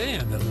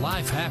understand that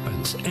life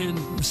happens,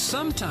 and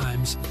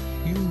sometimes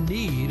you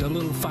need a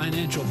little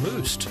financial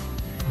boost.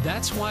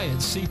 That's why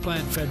at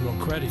C-Plant Federal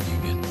Credit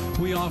Union,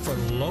 we offer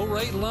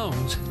low-rate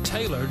loans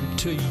tailored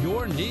to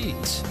your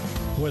needs.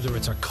 Whether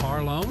it's a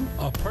car loan,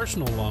 a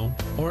personal loan,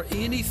 or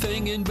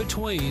anything in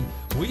between,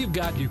 we've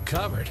got you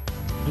covered.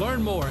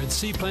 Learn more at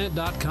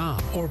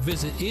cplant.com or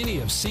visit any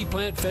of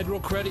C-Plant Federal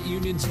Credit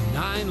Union's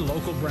 9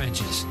 local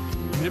branches.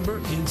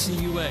 Member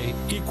NCUA,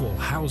 Equal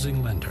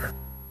Housing Lender.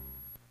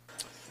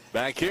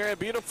 Back here at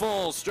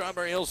beautiful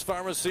Strawberry Hills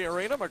Pharmacy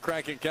Arena,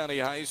 McCracken County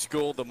High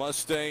School, the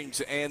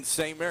Mustangs and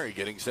St. Mary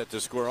getting set to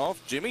square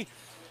off. Jimmy,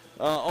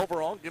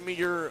 overall, give me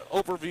your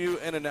overview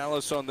and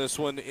analysis on this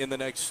one in the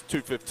next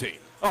 2:15.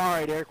 All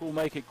right, Eric, we'll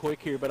make it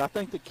quick here, but I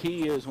think the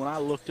key is when I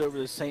looked over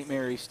the St.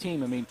 Mary's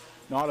team, I mean,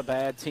 not a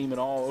bad team at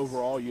all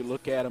overall. You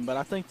look at them, but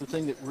I think the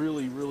thing that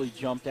really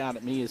jumped out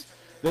at me is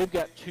they've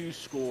got 2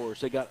 scorers.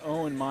 They got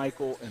Owen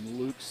Michael and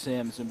Luke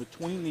Sims, and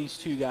between these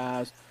 2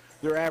 guys,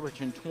 they're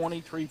averaging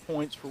 23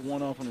 points for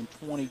one of them and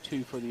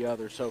 22 for the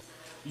other. So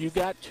you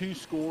got 2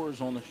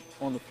 scorers on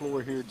the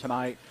floor here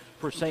tonight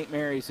for St.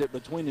 Mary's that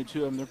between the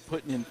 2 of them, they're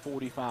putting in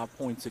 45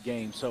 points a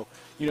game. So,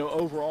 you know,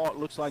 overall it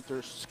looks like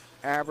they're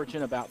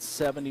averaging about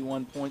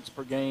 71 points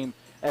per game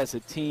as a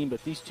team,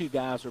 but these 2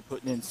 guys are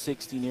putting in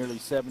 60, nearly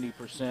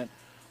 70%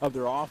 of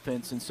their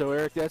offense. And so,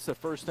 Eric, that's the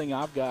first thing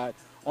I've got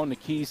on the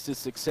keys to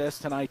success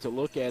tonight to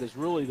look at is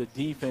really the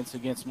defense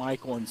against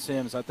Michael and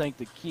Sims. I think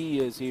the key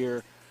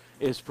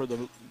is for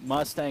the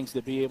Mustangs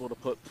to be able to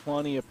put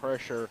plenty of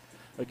pressure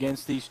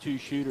against these two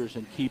shooters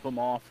and keep them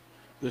off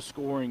the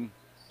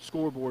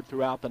scoreboard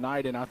throughout the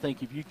night. And I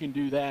think if you can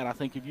do that, I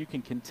think if you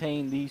can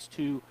contain these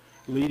two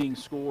leading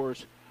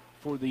scorers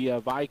for the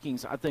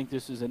Vikings, I think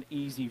this is an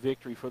easy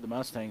victory for the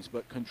Mustangs.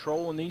 But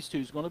controlling these two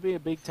is going to be a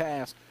big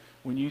task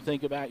when you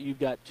think about you've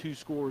got two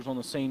scorers on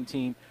the same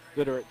team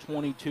that are at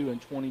 22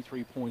 and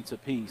 23 points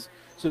apiece.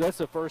 So that's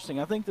the first thing.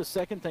 I think the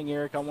second thing,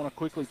 Eric, I want to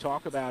quickly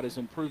talk about is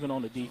improving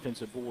on the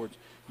defensive boards.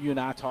 You and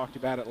I talked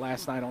about it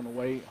last night on the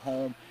way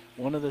home.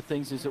 One of the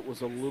things is it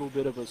was a little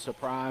bit of a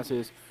surprise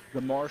is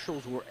the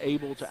Marshals were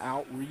able to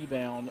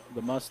out-rebound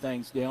the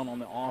Mustangs down on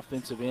the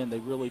offensive end. They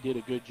really did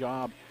a good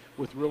job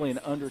with really an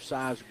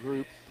undersized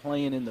group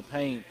playing in the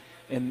paint.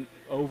 And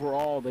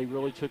overall, they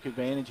really took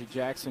advantage of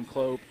Jackson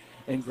Clope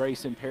and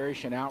Grayson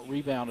Parrish and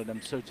out-rebounded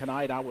them. So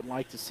tonight I would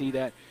like to see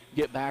that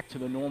get back to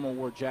the normal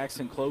where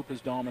Jackson Clope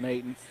is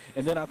dominating.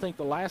 And then I think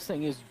the last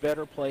thing is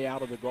better play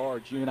out of the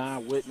guards. You and I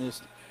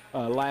witnessed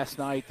last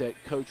night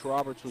that Coach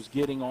Roberts was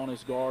getting on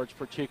his guards,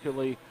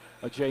 particularly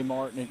Jay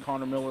Martin and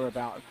Connor Miller,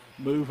 about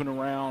moving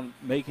around,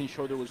 making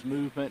sure there was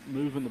movement,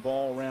 moving the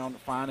ball around,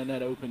 finding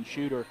that open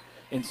shooter.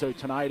 And so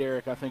tonight,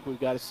 Eric, I think we've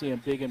got to see a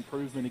big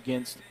improvement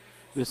against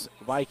this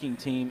Viking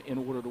team in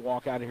order to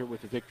walk out of here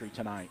with a victory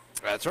tonight.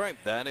 That's right.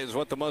 That is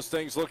what the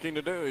Mustangs looking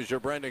to do. Is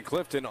your Brandon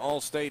Clifton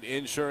Allstate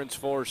Insurance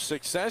for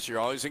Success. You're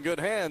always in good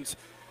hands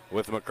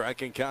with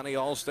McCracken County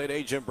Allstate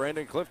agent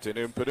Brandon Clifton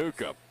in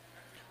Paducah.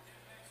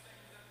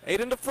 8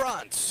 in the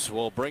front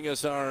will bring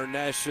us our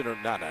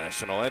not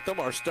national anthem,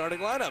 our starting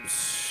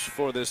lineups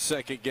for this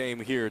second game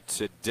here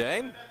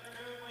today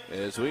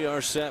as we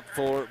are set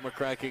for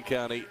McCracken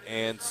County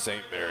and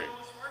St. Mary.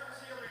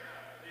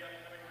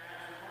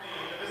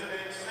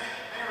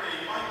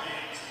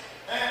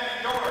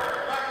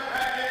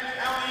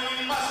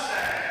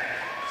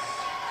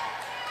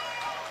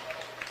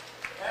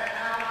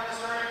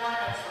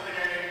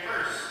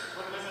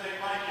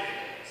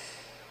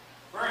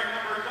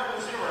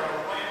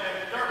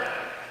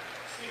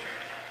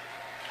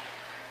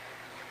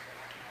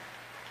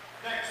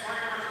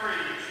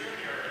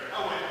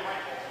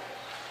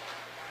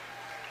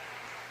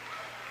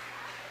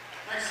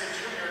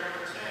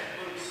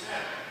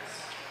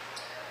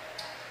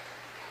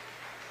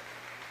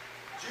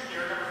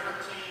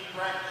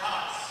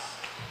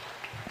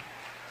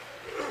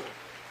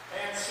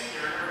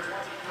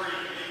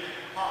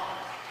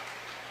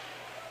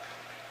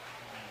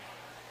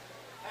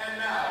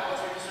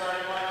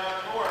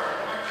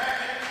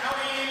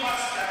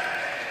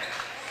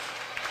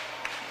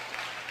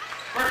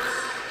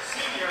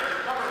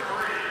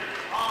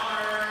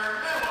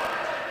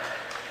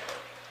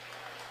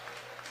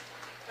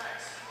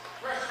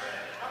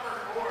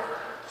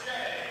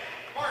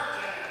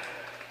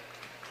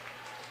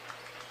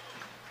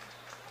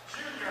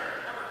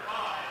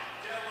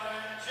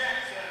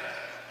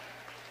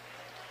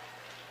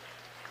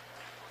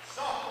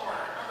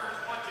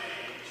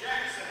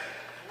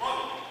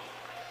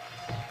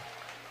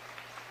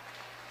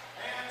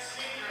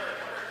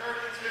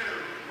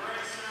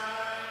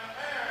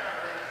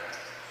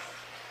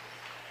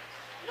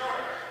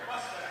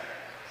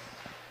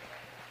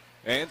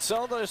 And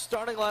so the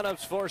starting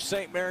lineups for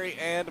St. Mary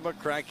and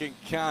McCracken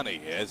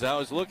County. As I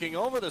was looking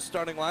over the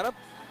starting lineup,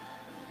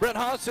 Brett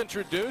Haas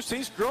introduced.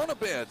 He's grown a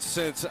bit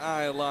since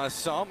I last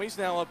saw him. He's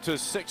now up to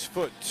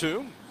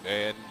 6'2"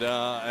 and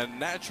a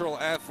natural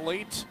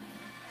athlete.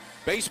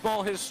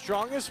 Baseball his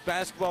strongest,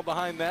 basketball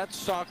behind that,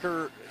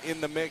 soccer in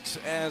the mix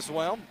as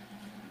well.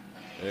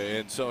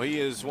 And so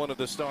he is one of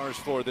the stars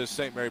for this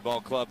St. Mary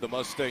Ball Club, the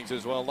Mustangs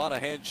as well. A lot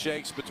of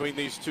handshakes between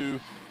these two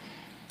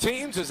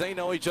teams as they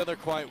know each other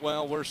quite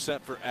well. We're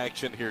set for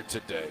action here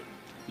today.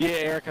 Yeah,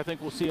 Eric, I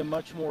think we'll see a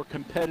much more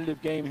competitive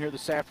game here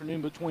this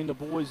afternoon between the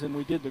boys than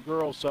we did the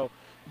girls. So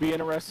it'll be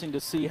interesting to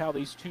see how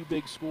these two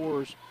big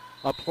scorers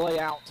play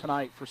out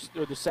tonight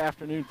or this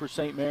afternoon for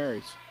St.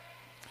 Mary's.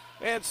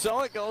 And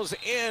so it goes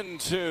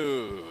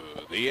into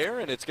the air,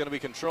 and it's going to be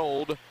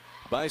controlled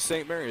by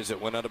St. Mary's. It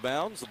went out of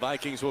bounds. The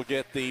Vikings will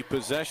get the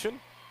possession.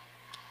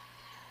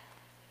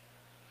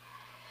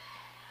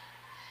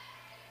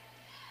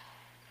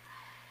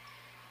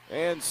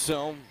 And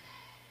so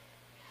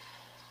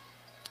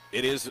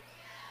it is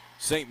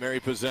St. Mary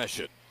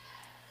possession.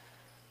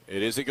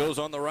 It goes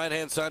on the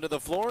right-hand side of the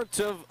floor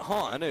to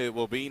Hahn. It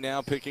will be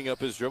now picking up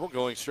his dribble,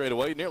 going straight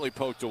away, nearly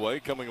poked away.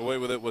 Coming away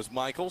with it was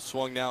Michael,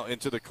 swung now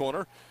into the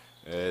corner.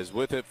 As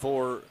with it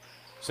for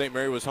St.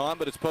 Mary was Hahn,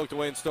 but it's poked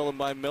away and stolen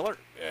by Miller.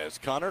 As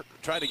Connor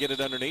tried to get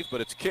it underneath,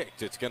 but it's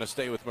kicked. It's going to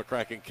stay with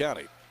McCracken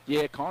County.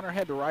 Yeah, Connor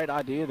had the right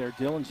idea there.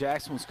 Dylan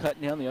Jackson was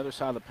cutting down the other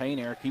side of the paint,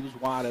 Eric. He was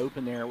wide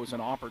open there. It was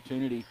an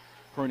opportunity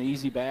for an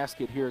easy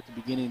basket here at the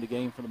beginning of the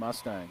game for the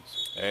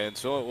Mustangs. And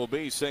so it will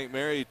be St.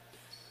 Mary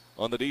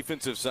on the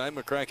defensive side.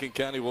 McCracken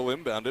County will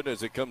inbound it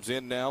as it comes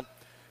in now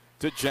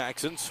to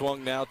Jackson.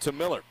 Swung now to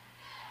Miller.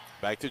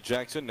 Back to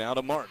Jackson, now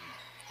to Martin.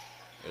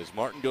 As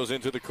Martin goes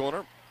into the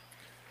corner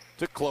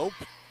to Clope,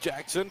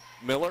 Jackson,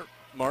 Miller,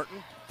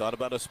 Martin. Thought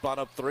about a spot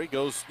up three.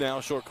 Goes now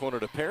short corner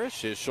to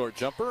Parrish. His short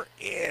jumper.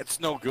 It's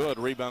no good.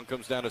 Rebound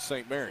comes down to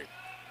St. Mary.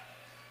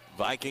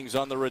 Vikings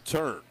on the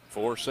return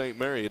for St.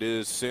 Mary. It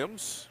is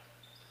Sims.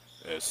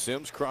 As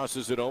Sims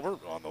crosses it over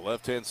on the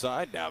left-hand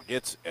side. Now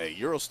gets a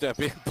Euro step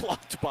in.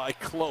 Blocked by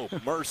Clope.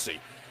 Mercy.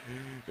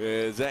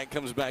 As that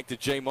comes back to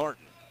Jay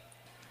Martin.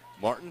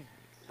 Martin,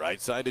 right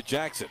side to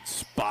Jackson.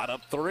 Spot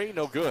up three.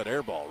 No good.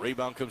 Air ball.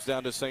 Rebound comes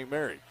down to St.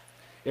 Mary.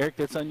 Eric,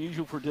 that's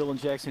unusual for Dylan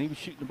Jackson. He was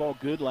shooting the ball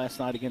good last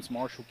night against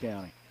Marshall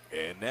County.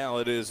 And now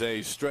it is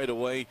a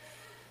straightaway.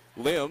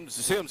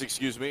 Sims,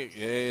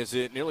 as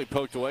it nearly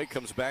poked away,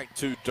 comes back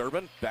to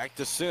Durbin, back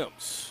to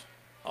Sims.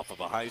 Off of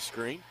a high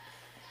screen.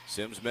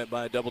 Sims met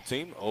by a double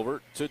team,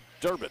 over to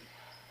Durbin.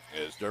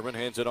 As Durbin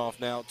hands it off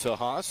now to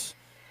Haas.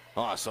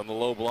 Haas on the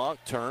low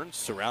block, turns,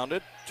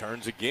 surrounded,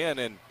 turns again,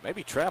 and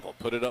maybe traveled.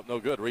 Put it up, no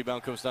good.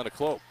 Rebound comes down to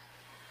Clope.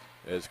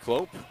 As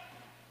Clope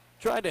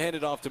tried to hand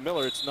it off to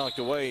Miller. It's knocked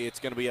away. It's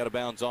going to be out of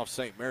bounds off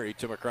St. Mary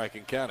to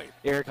McCracken County.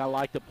 Eric, I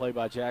like the play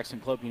by Jackson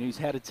Clope. He's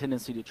had a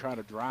tendency to try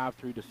to drive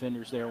through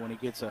defenders there when he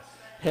gets a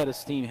head of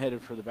steam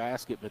headed for the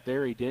basket, but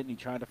there he didn't. He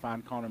tried to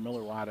find Connor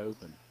Miller wide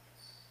open.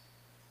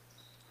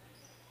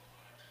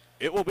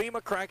 It will be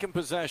McCracken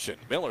possession.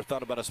 Miller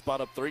thought about a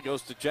spot up three,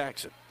 goes to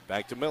Jackson.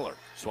 Back to Miller.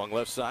 Swung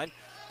left side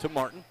to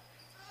Martin.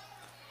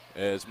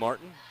 As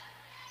Martin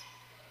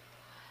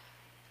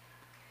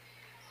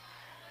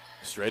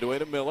straight away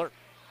to Miller.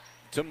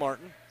 To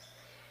Martin.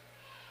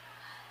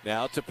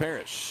 Now to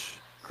Parrish.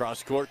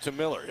 Cross court to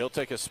Miller. He'll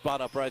take a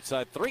spot up right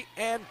side three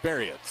and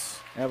bury it.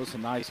 That was a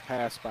nice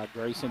pass by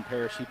Grayson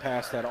Parrish. He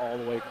passed that all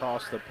the way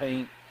across the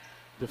paint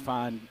to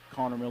find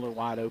Connor Miller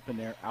wide open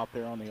there, out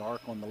there on the arc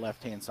on the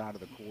left-hand side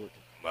of the court.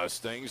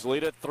 Mustangs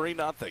lead at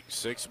 3-0.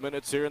 6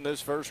 minutes here in this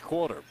first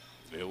quarter.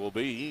 It will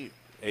be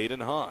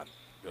Aiden Hahn.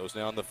 Goes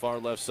now on the far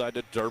left side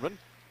to Durbin.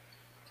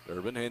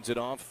 Durbin hands it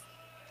off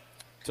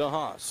to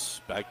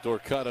Haas. Backdoor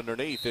cut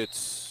underneath.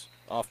 It's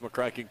off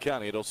McCracken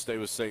County. It'll stay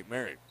with St.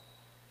 Mary.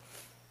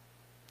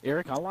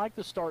 Eric, I like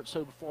the start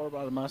so far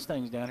by the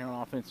Mustangs down here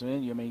on offensive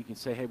end. I mean, you can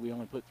say, hey, we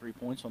only put 3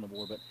 points on the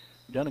board, but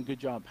we've done a good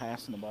job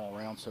passing the ball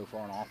around so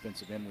far on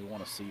offensive end. We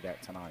want to see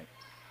that tonight.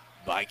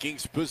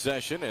 Vikings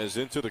possession as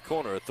into the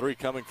corner. A three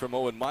coming from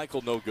Owen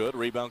Michael, no good.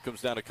 Rebound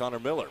comes down to Connor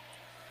Miller.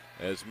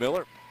 As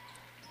Miller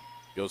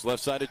goes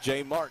left side to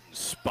Jay Martin.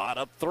 Spot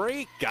up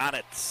three, got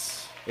it.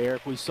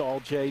 Eric, we saw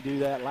Jay do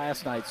that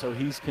last night, so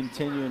he's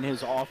continuing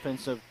his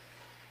offensive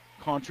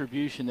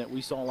contribution that we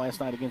saw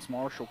last night against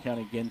Marshall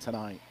County again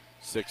tonight.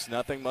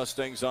 6-0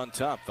 Mustangs on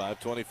top.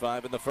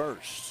 5:25 in the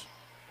first.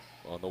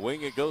 On the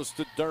wing it goes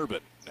to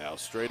Durbin. Now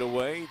straight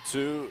away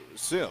to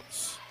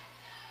Sims.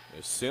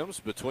 As Sims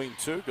between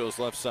two goes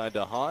left side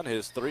to Hahn.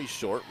 His three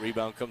short.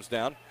 Rebound comes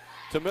down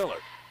to Miller.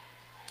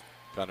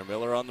 Connor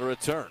Miller on the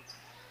return.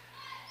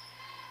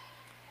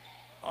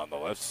 On the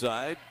left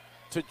side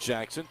to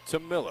Jackson to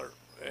Miller.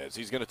 As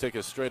he's going to take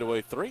a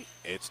straightaway three.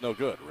 It's no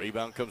good.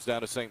 Rebound comes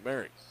down to St.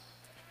 Mary.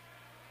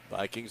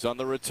 Vikings on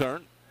the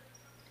return.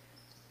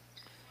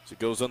 So it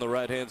goes on the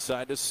right-hand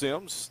side to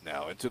Sims.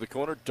 Now into the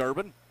corner,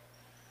 Durbin.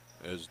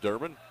 As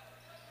Durbin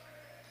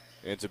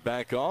ends it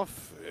back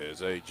off.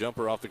 As a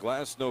jumper off the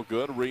glass, no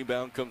good.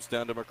 Rebound comes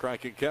down to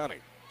McCracken County.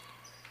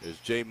 Is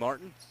Jay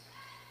Martin.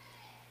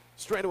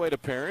 Straight away to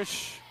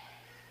Parrish.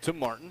 To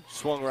Martin.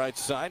 Swung right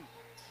side.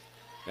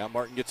 Now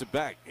Martin gets it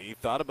back. He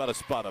thought about a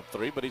spot up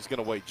three, but he's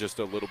going to wait just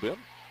a little bit.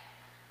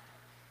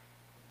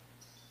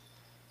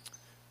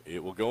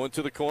 It will go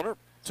into the corner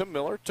to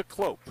Miller to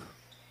Clope.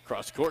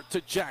 Cross court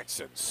to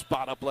Jackson.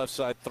 Spot up left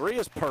side three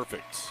is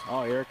perfect.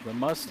 Oh, Eric, the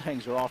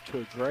Mustangs are off to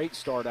a great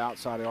start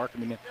outside the arc. I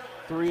mean,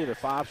 3 of the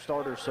 5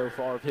 starters so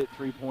far have hit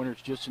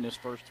three-pointers just in this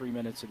first 3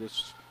 minutes of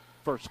this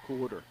first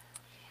quarter.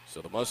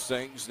 So the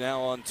Mustangs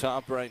now on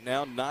top right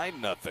now,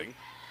 9-0.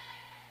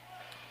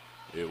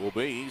 It will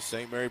be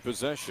St. Mary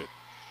possession.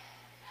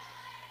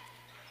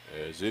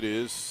 As it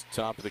is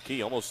top of the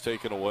key, almost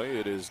taken away.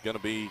 It is going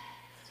to be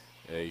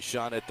a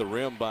shot at the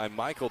rim by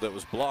Michael that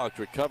was blocked,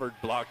 recovered,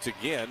 blocked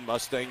again.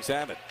 Mustangs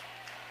have it.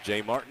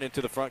 Jay Martin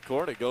into the front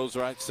court. It goes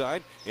right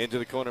side into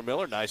the corner.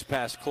 Miller. Nice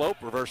pass. Clope.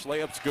 Reverse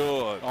layup's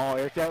good. Oh,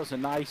 Eric, that was a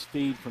nice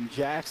feed from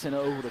Jackson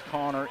over to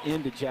Connor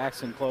into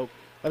Jackson Clope.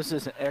 That was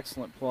just an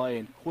excellent play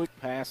and quick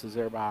passes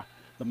there by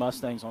the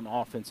Mustangs on the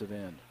offensive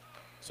end.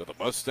 So the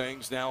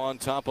Mustangs now on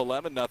top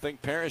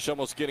 11-0. Parrish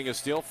almost getting a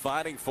steal,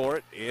 fighting for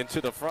it into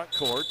the front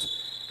court.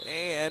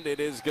 And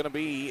it is going to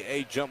be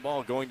a jump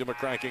ball going to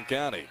McCracken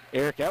County.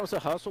 Eric, that was a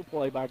hustle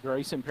play by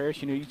Grayson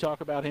Parrish. You know, you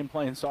talk about him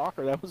playing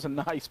soccer. That was a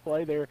nice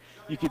play there.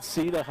 You could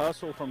see the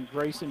hustle from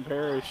Grayson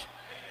Parrish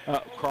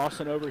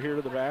crossing over here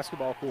to the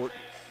basketball court.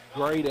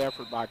 Great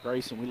effort by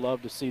Grayson. We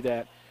love to see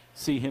that,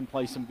 see him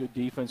play some good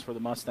defense for the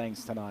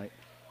Mustangs tonight.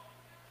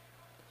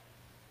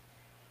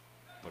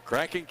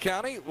 McCracken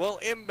County will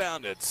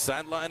inbound it.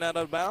 Sideline out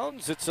of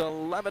bounds. It's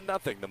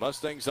 11-0. The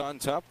Mustangs on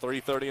top.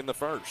 3:30 in the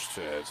first.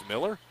 As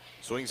Miller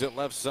swings it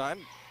left side.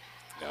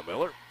 Now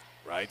Miller,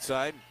 right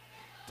side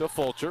to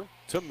Fulcher,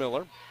 to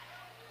Miller.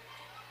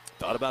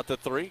 Thought about the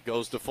three.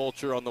 Goes to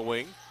Fulcher on the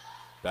wing.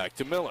 Back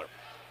to Miller.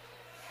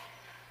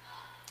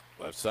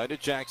 Left side to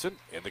Jackson.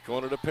 In the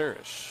corner to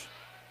Parrish.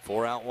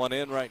 4 out, 1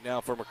 in right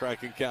now for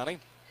McCracken County.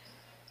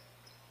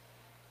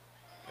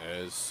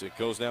 As it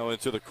goes now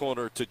into the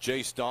corner to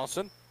Jace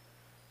Dawson.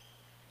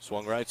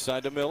 Swung right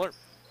side to Miller.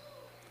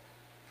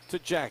 To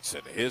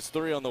Jackson. His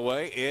three on the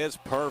way is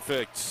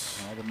perfect.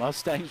 The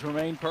Mustangs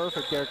remain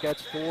perfect, Eric.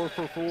 That's 4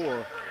 for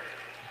 4.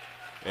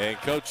 And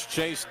Coach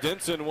Chase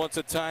Denson wants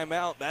a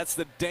timeout. That's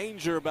the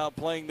danger about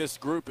playing this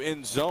group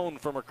in zone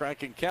for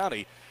McCracken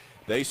County.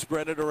 They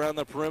spread it around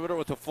the perimeter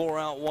with a 4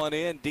 out, 1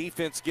 in.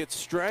 Defense gets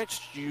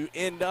stretched. You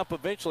end up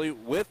eventually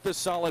with the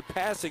solid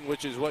passing,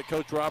 which is what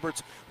Coach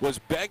Roberts was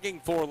begging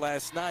for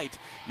last night.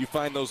 You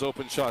find those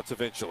open shots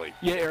eventually.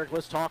 Yeah, Eric,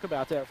 let's talk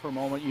about that for a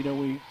moment. You know,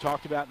 we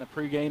talked about in the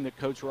pregame that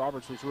Coach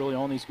Roberts was really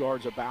on these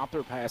guards about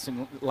their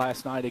passing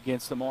last night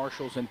against the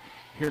Marshalls. And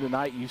here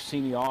tonight you've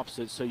seen the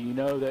opposite. So you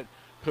know that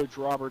Coach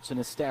Roberts and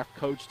his staff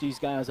coached these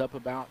guys up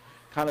about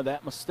kind of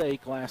that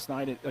mistake last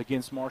night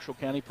against Marshall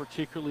County,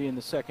 particularly in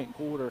the second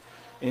quarter.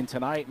 And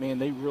tonight, man,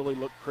 they really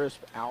look crisp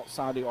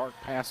outside the arc,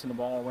 passing the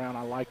ball around.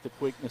 I like the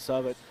quickness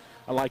of it.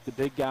 I like the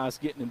big guys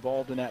getting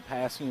involved in that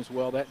passing as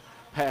well. That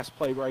pass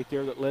play right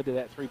there that led to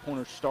that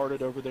three-pointer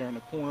started over there in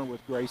the corner with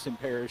Grayson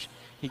Parrish.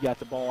 He got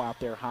the ball out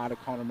there high to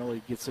Connor Miller.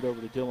 He gets it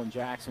over to Dylan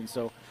Jackson.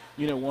 So,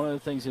 you know, one of the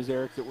things is,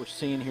 Eric, that we're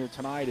seeing here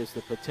tonight is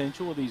the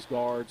potential of these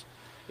guards.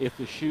 If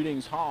the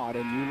shooting's hot,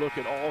 and you look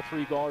at all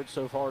three guards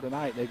so far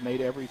tonight, they've made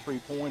every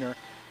three-pointer.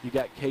 You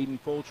got Caden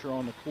Fulcher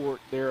on the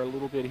court there a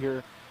little bit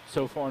here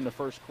so far in the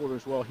first quarter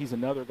as well. He's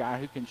another guy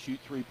who can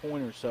shoot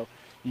three-pointers. So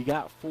you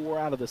got 4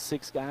 out of the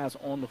 6 guys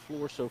on the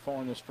floor so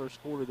far in this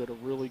first quarter that are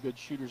really good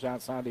shooters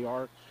outside the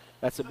arc.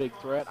 That's a big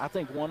threat. I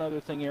think one other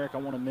thing, Eric, I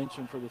want to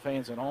mention for the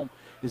fans at home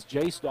is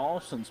Jace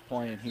Dawson's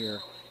playing here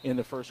in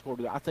the first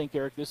quarter. I think,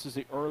 Eric, this is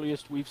the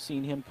earliest we've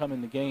seen him come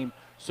in the game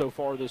so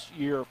far this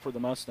year for the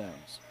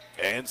Mustangs.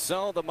 And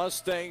so the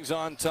Mustangs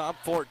on top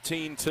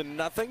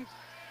 14-0.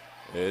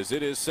 As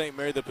it is St.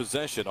 Mary the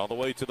possession all the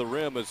way to the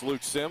rim as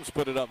Luke Sims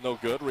put it up no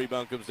good.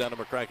 Rebound comes down to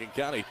McCracken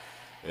County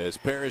as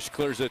Parrish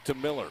clears it to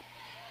Miller.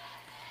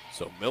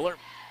 So Miller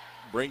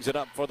brings it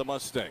up for the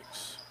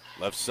Mustangs.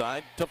 Left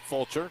side to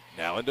Fulcher.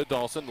 Now into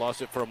Dawson.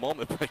 Lost it for a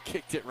moment, but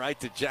kicked it right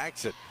to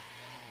Jackson.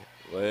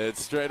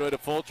 It's straight away to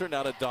Fulcher.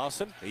 Now to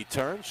Dawson. He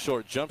turns.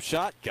 Short jump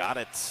shot. Got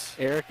it.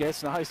 Eric,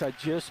 that's nice. I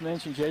just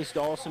mentioned Jace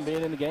Dawson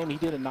being in the game. He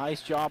did a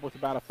nice job with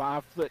about a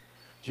 5-foot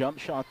jump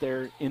shot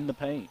there in the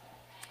paint.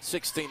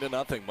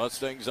 16-0.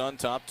 Mustangs on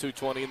top.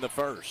 2:20 in the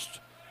first.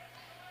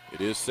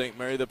 It is St.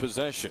 Mary the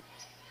possession.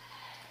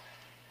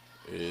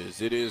 As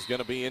it is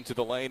going to be into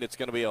the lane. It's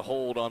going to be a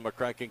hold on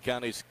McCracken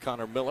County's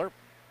Connor Miller.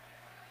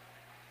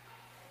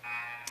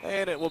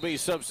 And it will be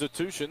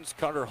substitutions.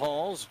 Carter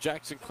Halls,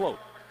 Jackson Cloak.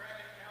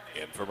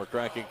 In for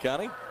McCracken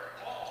County.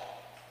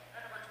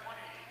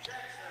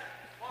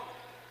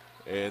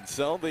 And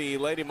so the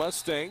Lady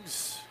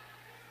Mustangs,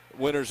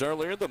 winners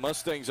earlier. The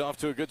Mustangs off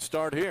to a good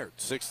start here.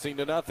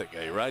 16-0.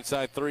 A right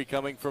side three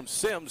coming from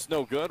Sims.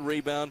 No good.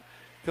 Rebound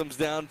comes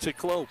down to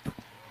Clope.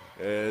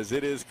 As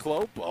it is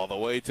Clope all the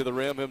way to the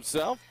rim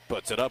himself.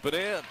 Puts it up and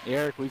in.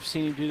 Eric, we've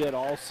seen him do that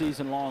all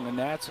season long. And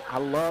I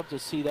love to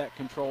see that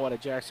control out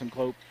of Jackson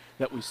Clope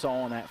that we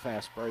saw on that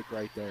fast break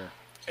right there.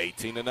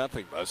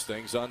 18-0.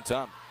 Mustangs on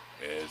top.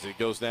 As it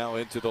goes now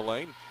into the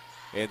lane.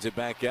 Hands it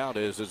back out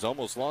as is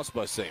almost lost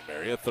by St.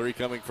 Mary. A three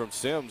coming from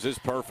Sims is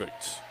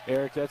perfect.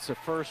 Eric, that's the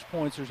first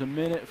points. There's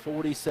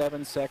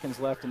 1:47 seconds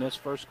left in this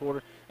first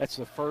quarter. That's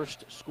the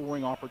first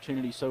scoring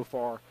opportunity so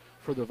far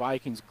for the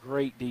Vikings.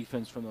 Great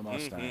defense from the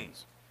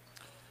Mustangs.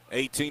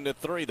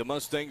 18-3. The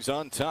Mustangs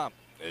on top.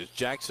 As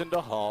Jackson to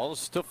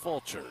Halls to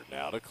Fulcher.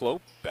 Now to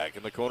Clope. Back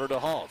in the corner to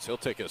Halls. He'll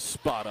take a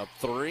spot up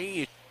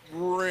three.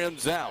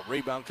 Rims out.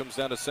 Rebound comes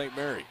down to St.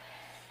 Mary.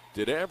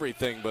 Did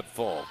everything but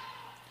fall.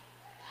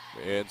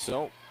 And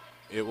so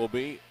it will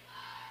be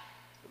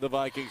the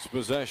Vikings'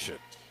 possession.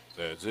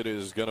 As it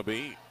is going to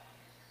be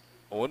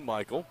Owen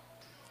Michael.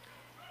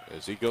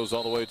 As he goes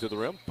all the way to the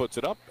rim, puts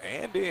it up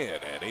and in,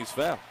 and he's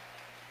fouled.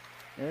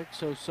 Eric,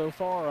 so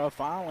far,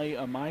 finally,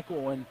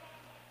 Michael and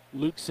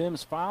Luke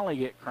Sims finally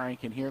get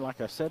cranking here.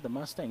 Like I said, the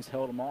Mustangs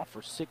held them off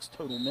for 6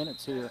 total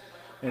minutes here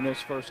in this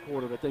first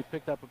quarter, but they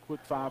picked up a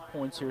quick 5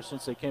 points here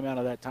since they came out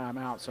of that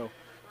timeout. So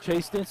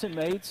Chase Denson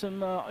made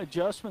some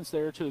adjustments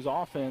there to his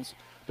offense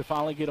to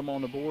finally get him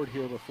on the board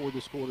here before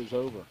this quarter's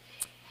over.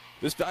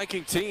 This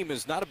Viking team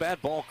is not a bad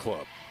ball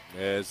club,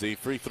 as the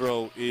free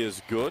throw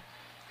is good.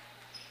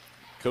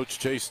 Coach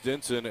Chase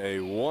Denson, a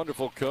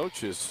wonderful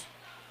coach, his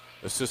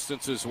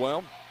assistants as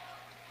well.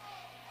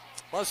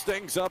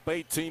 Mustangs up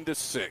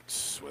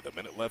 18-6 with a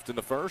minute left in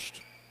the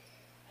first.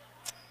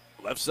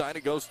 Left side,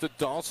 it goes to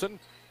Dawson.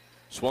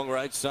 Swung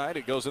right side,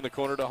 it goes in the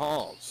corner to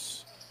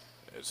Halls.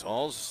 As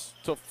Halls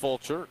to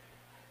Fulcher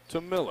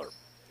to Miller.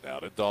 Now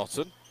to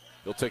Dawson.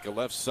 He'll take a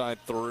left side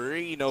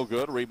three, no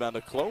good. Rebound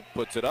to Clope,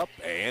 puts it up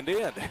and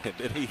in. And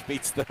then he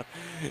meets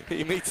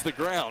the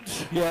ground.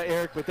 Yeah,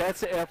 Eric, but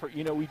that's the effort.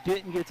 You know, we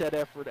didn't get that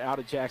effort out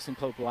of Jackson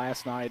Clope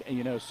last night, and,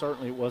 you know,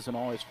 certainly it wasn't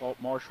all his fault.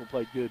 Marshall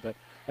played good, but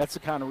that's the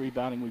kind of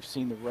rebounding we've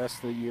seen the rest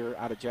of the year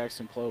out of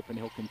Jackson Clope, and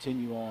he'll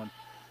continue on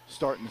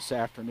starting this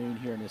afternoon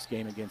here in this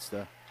game against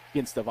the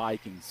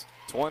Vikings.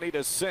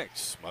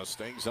 20-6.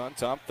 Mustangs on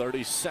top.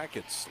 30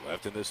 seconds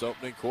left in this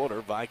opening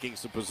quarter.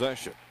 Vikings the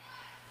possession.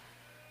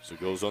 So it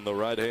goes on the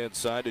right-hand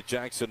side to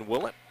Jackson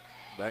Willett.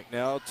 Back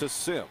now to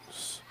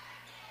Sims.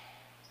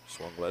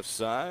 Swung left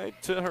side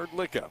to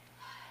Herdlicka.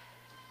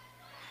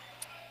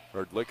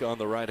 Herdlicka on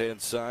the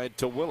right-hand side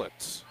to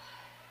Willett.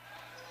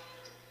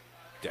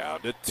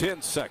 Down to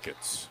 10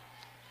 seconds.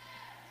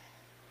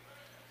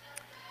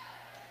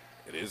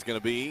 It is going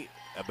to be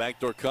a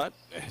backdoor cut.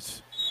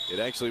 It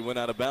actually went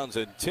out of bounds,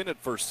 intended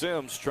for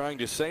Sims. Trying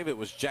to save it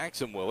was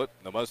Jackson Willett.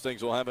 The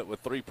Mustangs will have it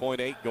with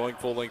 3.8 going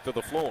full length of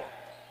the floor.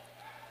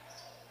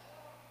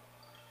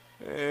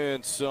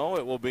 And so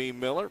it will be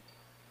Miller.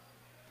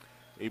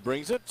 He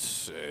brings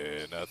it,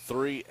 and a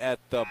three at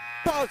the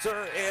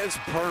buzzer is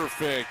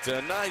perfect.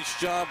 A nice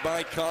job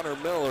by Connor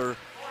Miller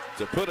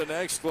to put an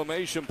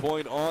exclamation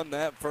point on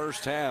that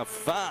first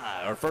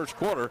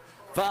quarter.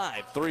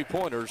 5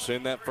 3-pointers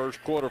in that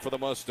first quarter for the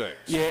Mustangs.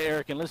 Yeah,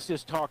 Eric, and let's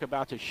just talk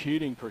about the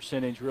shooting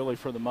percentage really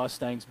for the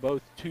Mustangs,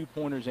 both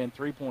 2-pointers and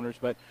 3-pointers.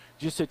 But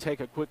just to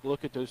take a quick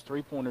look at those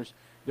 3-pointers,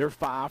 they're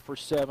 5 for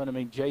 7. I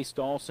mean, Jace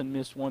Dawson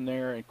missed one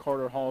there, and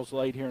Carter Hall's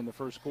late here in the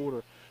first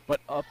quarter.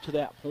 But up to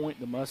that point,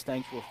 the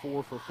Mustangs were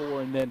 4 for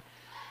 4, and then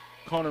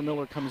Connor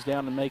Miller comes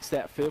down and makes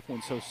that 5th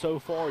one. So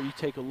far, you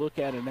take a look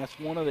at it, and that's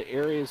one of the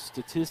areas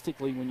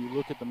statistically when you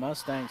look at the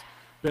Mustangs,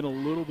 been a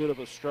little bit of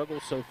a struggle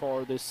so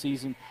far this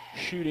season,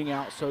 shooting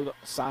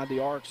outside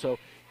the arc. So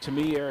to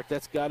me, Eric,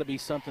 that's got to be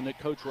something that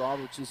Coach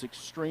Roberts is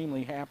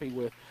extremely happy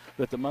with,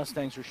 that the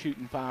Mustangs are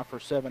shooting 5 for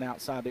 7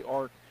 outside the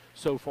arc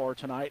so far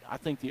tonight. I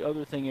think the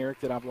other thing,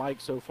 Eric, that I've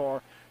liked so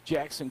far,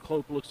 Jackson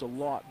Clope looks a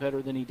lot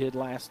better than he did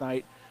last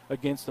night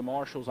against the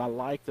Marshalls. I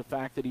like the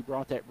fact that he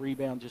brought that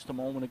rebound just a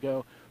moment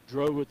ago,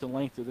 drove it the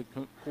length of the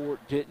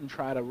court, didn't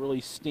try to really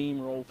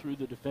steamroll through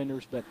the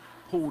defenders, but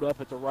pulled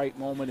up at the right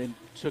moment and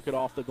took it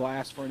off the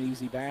glass for an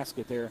easy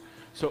basket there.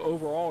 So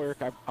overall, Eric,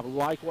 I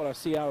like what I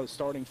see out of the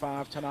starting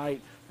 5 tonight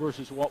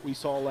versus what we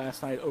saw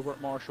last night over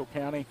at Marshall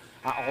County.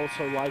 I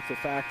also like the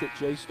fact that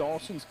Jace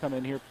Dawson's come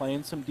in here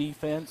playing some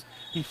defense.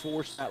 He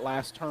forced that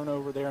last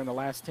turnover there in the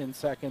last 10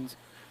 seconds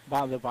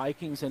by the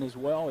Vikings, and as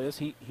well as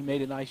he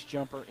made a nice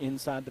jumper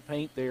inside the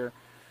paint there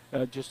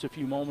just a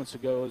few moments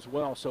ago as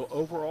well. So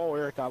overall,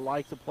 Eric, I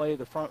like the play of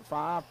the front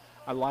 5.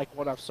 I like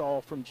what I saw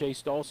from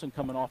Jace Dawson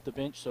coming off the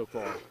bench so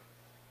far.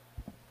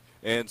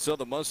 And so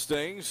the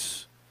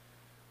Mustangs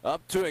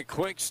up to a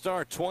quick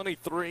start,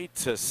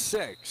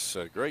 23-6.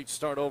 A great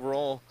start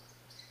overall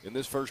in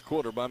this first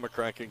quarter by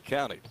McCracken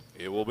County.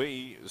 It will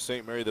be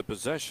St. Mary the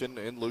possession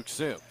and Luke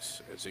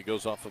Sims as he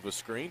goes off of a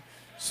screen.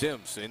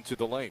 Sims into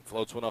the lane,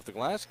 floats one off the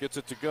glass, gets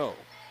it to go.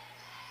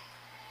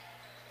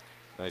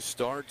 Nice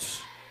start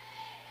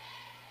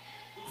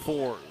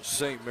for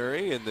St.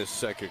 Mary in this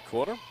second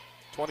quarter.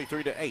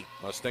 23-8.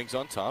 Mustangs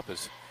on top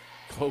as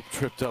Clope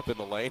tripped up in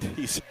the lane.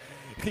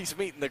 He's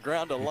meeting the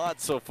ground a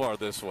lot so far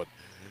this one.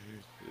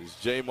 As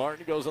Jay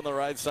Martin goes on the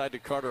right side to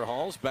Carter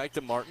Halls. Back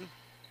to Martin.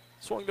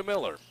 Swung to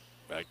Miller.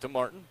 Back to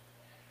Martin.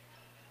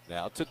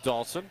 Now to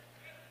Dawson.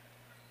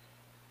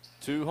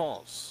 To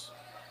Halls.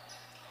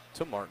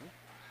 To Martin.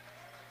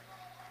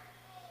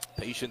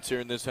 Patience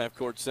here in this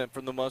half-court set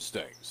from the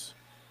Mustangs.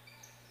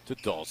 To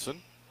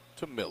Dawson.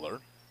 To Miller.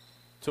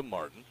 To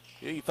Martin.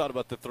 He thought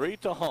about the 3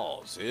 to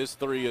Halls. His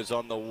 3 is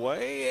on the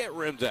way. It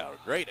rims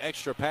out. Great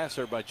extra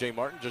passer by Jay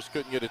Martin. Just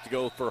couldn't get it to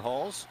go for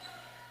Halls.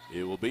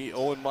 It will be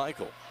Owen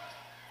Michael.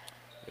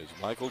 As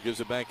Michael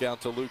gives it back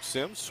out to Luke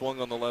Sims. Swung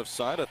on the left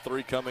side. A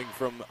 3 coming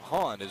from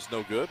Hahn is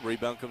no good.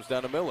 Rebound comes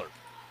down to Miller.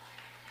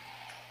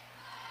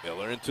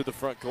 Miller into the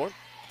front court.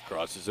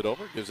 Crosses it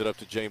over. Gives it up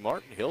to Jay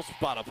Martin. He'll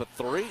spot up a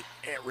 3.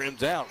 It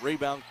rims out.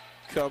 Rebound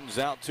comes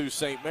out to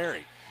St.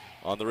 Mary.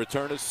 On the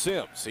return is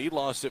Sims. He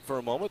lost it for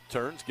a moment.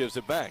 Turns, gives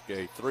it back.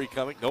 A 3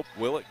 coming. Nope,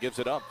 Willett gives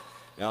it up.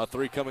 Now a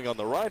 3 coming on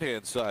the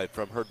right-hand side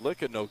from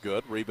Herdlicka. No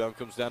good. Rebound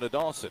comes down to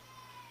Dawson.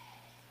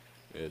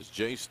 Is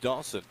Jace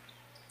Dawson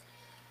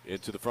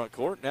into the front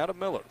court. Now to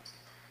Miller.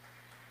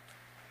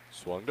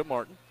 Swung to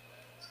Martin.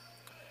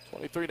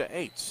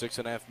 23-8.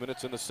 6.5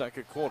 minutes in the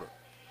second quarter.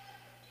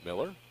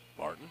 Miller,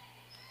 Martin.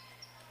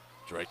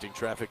 Directing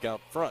traffic out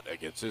front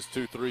against his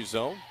 2-3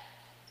 zone.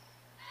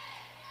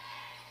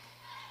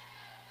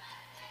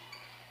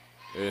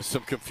 There's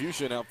some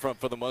confusion out front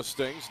for the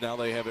Mustangs. Now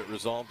they have it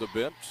resolved a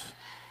bit.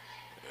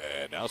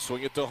 And now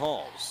swing it to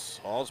Halls.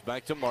 Halls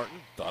back to Martin.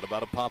 Thought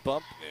about a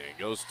pop-up. And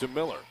goes to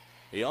Miller.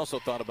 He also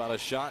thought about a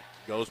shot.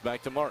 Goes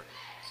back to Martin.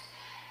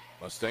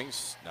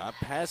 Mustangs not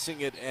passing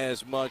it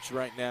as much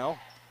right now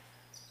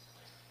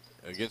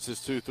against this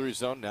 2-3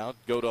 zone. Now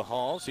go to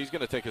Halls. He's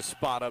going to take a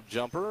spot-up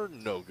jumper.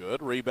 No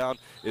good. Rebound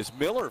is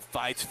Miller.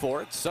 Fights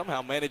for it.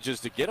 Somehow manages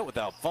to get it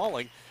without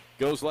falling.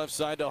 goes left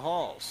side to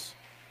Halls.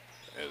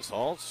 As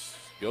Halls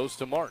goes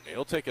to Martin.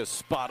 He'll take a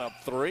spot up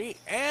three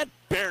and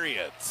bury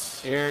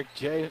it. Eric,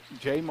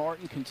 Jay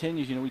Martin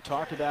continues. You know, we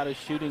talked about his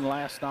shooting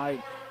last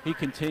night. He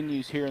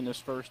continues here in this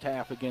first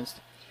half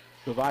against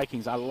the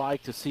Vikings. I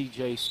like to see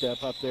Jay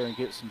step up there and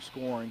get some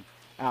scoring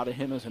out of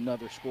him as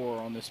another scorer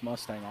on this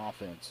Mustang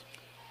offense.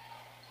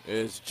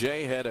 As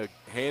Jay had a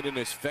hand in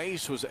his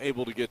face, was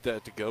able to get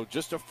that to go.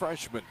 Just a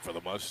freshman for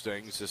the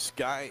Mustangs. The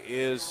sky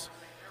is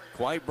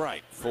quite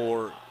bright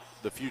for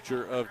the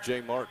future of Jay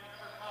Martin.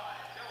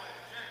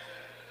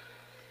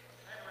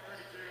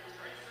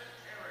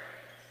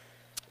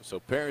 So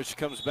Parrish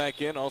comes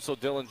back in, also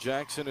Dylan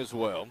Jackson as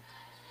well.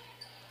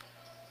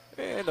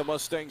 And the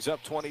Mustangs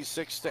up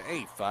 26-8,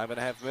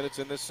 5.5 minutes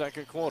in this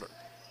second quarter.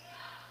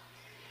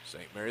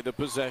 St. Mary the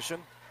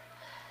possession.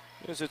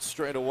 Is it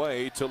straight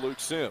away to Luke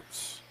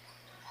Sims.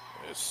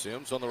 As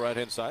Sims on the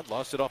right-hand side,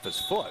 lost it off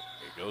his foot.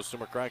 It goes to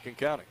McCracken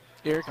County.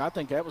 Eric, I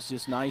think that was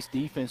just nice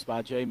defense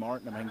by Jay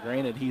Martin. I mean,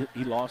 granted,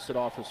 he lost it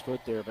off his foot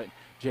there, but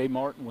Jay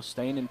Martin was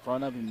staying in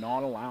front of him,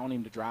 not allowing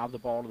him to drive the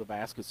ball to the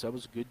basket. So it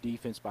was a good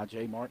defense by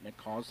Jay Martin that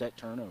caused that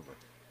turnover.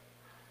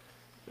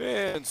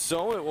 And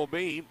so it will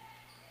be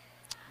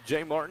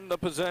Jay Martin the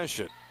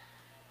possession.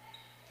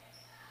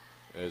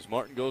 As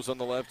Martin goes on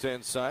the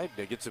left-hand side,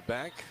 he gets it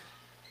back.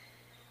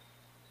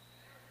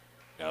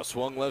 Now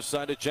swung left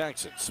side to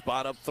Jackson.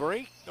 Spot up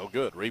three. No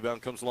good.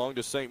 Rebound comes along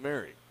to St.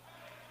 Mary.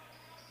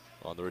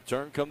 On the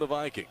return come the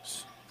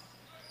Vikings.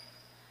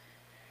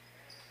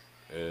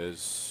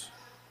 As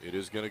it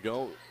is going to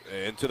go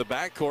into the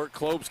backcourt.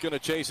 Kloeb's going to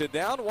chase it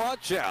down.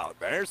 Watch out.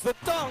 There's the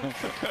dunk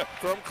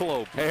from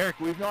Kloeb. Eric,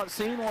 we've not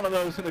seen one of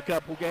those in a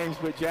couple games,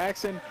 but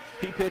Jackson,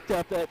 he picked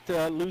up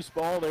that loose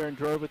ball there and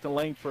drove it to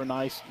lane for a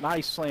nice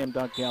slam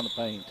dunk down the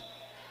paint.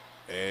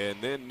 And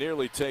then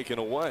nearly taken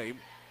away.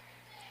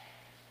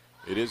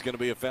 It is going to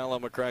be a foul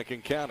on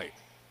McCracken County.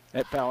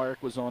 That foul,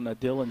 Eric, was on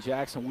Dylan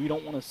Jackson. We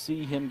don't want to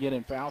see him get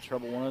in foul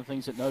trouble. One of the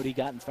things that note, he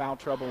got in foul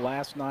trouble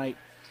last night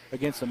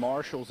against the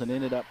Marshals and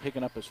ended up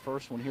picking up his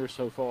first one here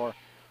so far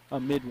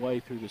midway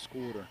through this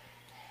quarter.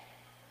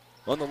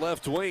 On the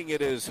left wing,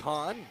 it is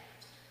Hahn.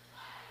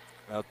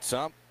 Out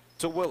top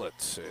to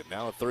Willett. And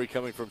now a three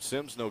coming from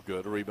Sims, no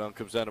good. A rebound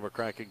comes out of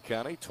McCracken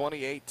County,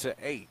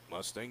 28-8.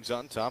 Mustangs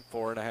on top,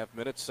 4.5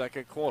 minutes,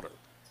 second quarter.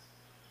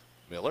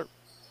 Miller.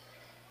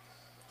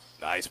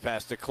 Nice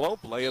pass to Kloeb.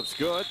 Layup's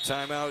good.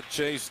 Timeout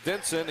Chase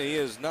Denson. He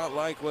is not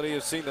like what he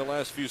has seen the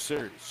last few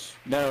series.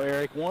 No,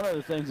 Eric, one of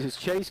the things is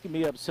Chase can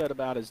be upset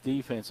about his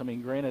defense. I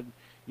mean, granted,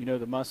 you know,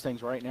 the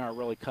Mustangs right now are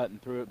really cutting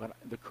through it, but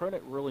the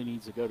credit really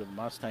needs to go to the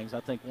Mustangs. I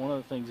think one of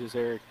the things is,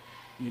 Eric,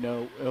 you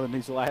know, in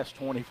these last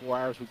 24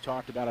 hours we've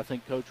talked about, I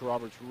think Coach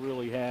Roberts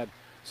really had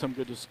some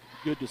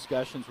good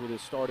discussions with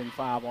his starting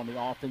five on the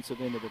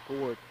offensive end of the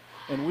court.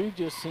 And we've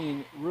just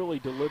seen really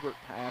deliberate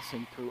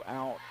passing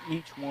throughout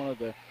each one of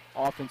the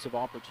offensive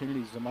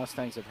opportunities the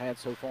Mustangs have had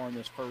so far in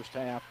this first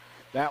half.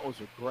 That was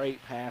a great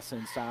pass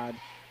inside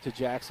to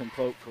Jackson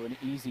Cloak for an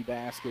easy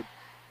basket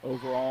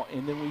overall.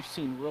 And then we've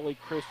seen really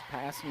crisp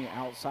passing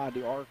outside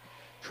the arc,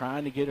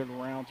 trying to get it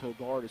around to a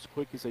guard as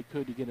quick as they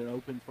could to get an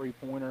open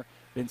three-pointer.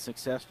 Been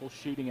successful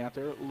shooting out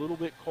there. A little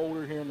bit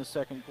colder here in the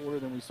second quarter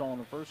than we saw in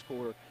the first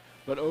quarter.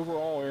 But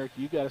overall, Eric,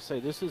 you got to say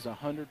this is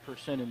 100%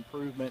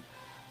 improvement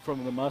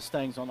from the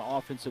Mustangs on the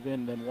offensive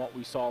end than what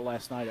we saw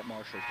last night at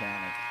Marshall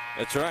County.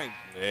 That's right.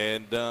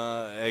 And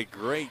a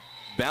great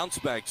bounce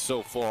back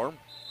so far.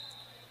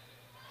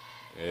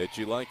 That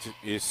you like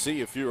to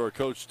see if you are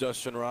Coach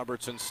Dustin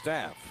Roberts and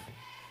staff.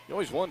 You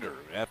always wonder,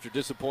 after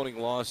disappointing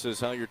losses,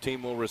 how your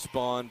team will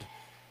respond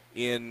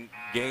in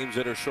games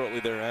that are shortly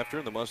thereafter,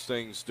 and the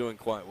Mustangs doing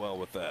quite well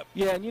with that.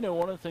 Yeah, and you know,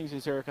 one of the things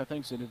is, Eric, I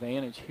think is an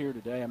advantage here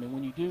today. I mean,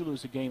 when you do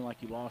lose a game like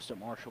you lost at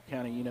Marshall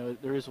County, you know,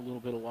 there is a little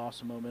bit of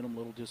loss of momentum, a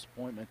little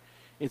disappointment.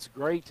 It's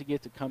great to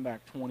get to come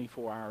back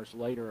 24 hours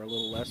later, a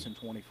little less than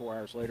 24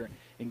 hours later,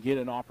 and get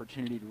an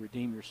opportunity to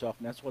redeem yourself,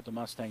 and that's what the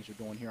Mustangs are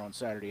doing here on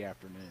Saturday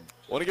afternoon.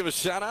 Want to give a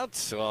shout-out?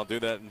 So I'll do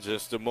that in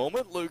just a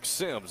moment. Luke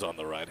Sims on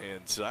the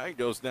right-hand side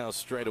goes now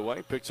straight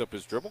away, picks up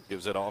his dribble,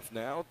 gives it off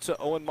now to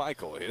Owen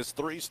Michael. His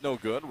three's no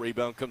good.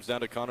 Rebound comes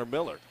down to Connor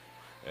Miller.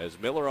 As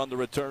Miller on the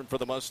return for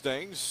the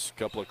Mustangs,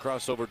 couple of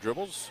crossover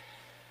dribbles,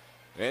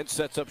 and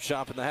sets up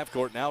shop in the half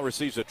court. Now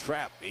receives a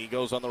trap. He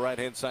goes on the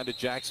right-hand side to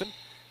Jackson.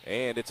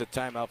 And it's a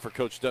timeout for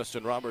Coach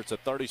Dustin Roberts, a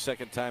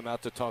 30-second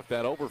timeout to talk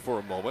that over for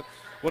a moment.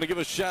 Want to give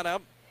a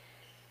shout-out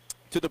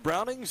to the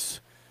Brownings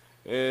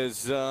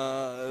as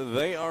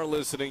they are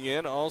listening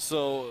in.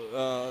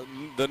 Also,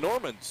 the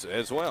Normans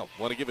as well.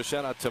 Want to give a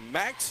shout-out to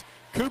Max,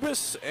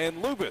 Kubis,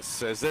 and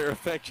Lubis, as they're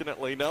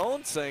affectionately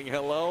known, saying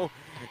hello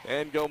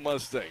and go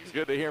Mustangs.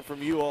 Good to hear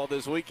from you all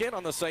this weekend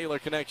on the Cellular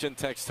Connection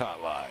text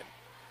hotline.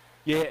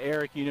 Yeah,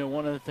 Eric, you know,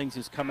 one of the things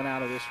that's coming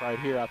out of this right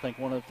here, I think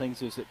one of the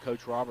things is that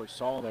Coach Roberts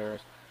saw there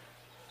is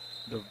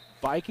the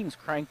Vikings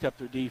cranked up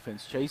their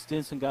defense. Chase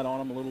Denson got on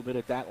them a little bit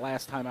at that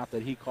last timeout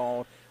that he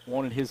called,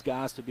 wanted his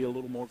guys to be a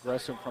little more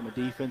aggressive from a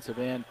defensive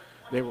end.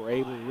 They were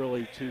able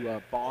really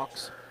to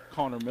box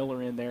Connor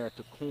Miller in there at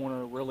the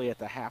corner, really at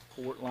the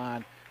half-court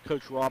line,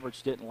 Coach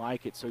Roberts didn't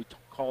like it, so he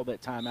called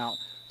that timeout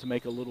to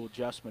make a little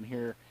adjustment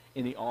here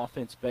in the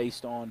offense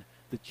based on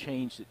the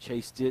change that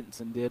Chase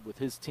Denton did with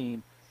his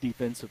team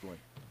defensively.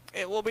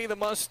 It will be the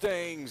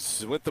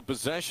Mustangs with the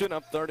possession,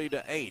 up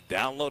 30-8.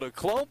 Downloaded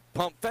Clope,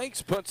 pump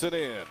fakes, puts it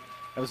in.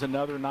 That was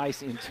another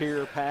nice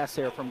interior pass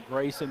there from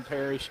Grayson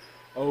Parrish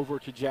over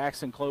to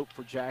Jackson Clope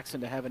for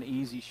Jackson to have an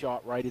easy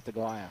shot right at the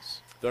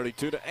glass.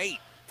 32-8,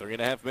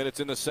 3.5 minutes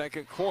in the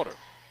second quarter.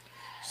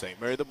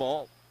 St. Mary the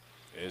ball,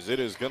 as it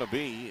is going to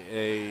be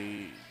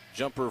a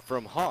jumper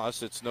from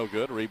Haas. It's no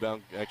good.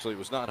 Rebound, actually it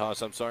was not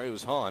Haas, I'm sorry, it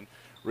was Hahn.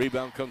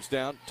 Rebound comes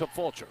down to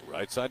Fulcher.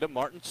 Right side to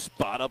Martin.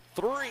 Spot up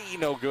three.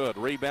 No good.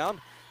 Rebound.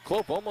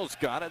 Clope almost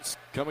got it. It's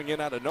coming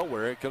in out of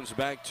nowhere. It comes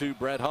back to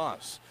Brett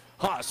Haas.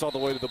 Haas all the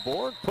way to the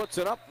board. Puts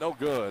it up. No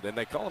good. And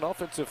they call an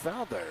offensive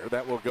foul there.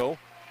 That will go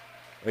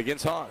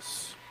against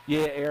Haas.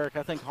 Yeah, Eric,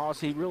 I think Haas,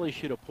 he really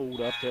should have pulled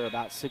up there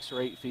about 6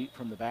 or 8 feet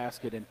from the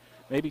basket and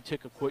maybe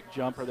took a quick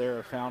jumper there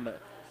or found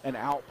an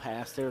out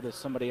pass there to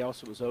somebody else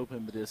that was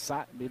open, but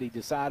he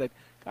decided,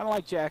 kind of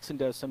like Jackson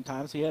does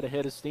sometimes, he had a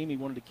head of steam. He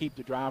wanted to keep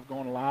the drive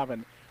going alive,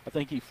 and I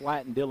think he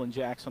flattened Dylan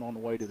Jackson on the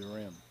way to the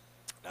rim.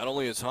 Not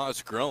only has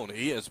Haas grown,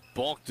 he has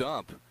bulked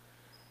up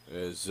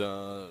as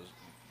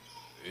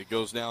it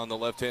goes now on the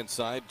left-hand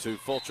side to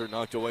Fulcher,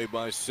 knocked away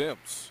by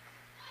Sims.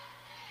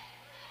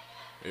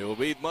 It will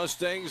be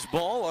Mustangs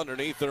ball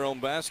underneath their own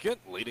basket,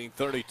 leading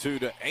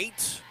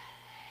 32-8.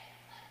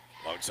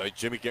 Alongside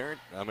Jimmy Garrett,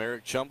 I'm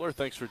Eric Chumbler.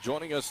 Thanks for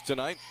joining us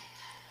tonight.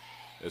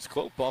 As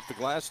Clope off the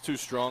glass, too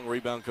strong.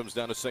 Rebound comes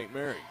down to St.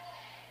 Mary.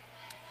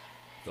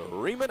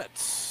 3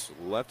 minutes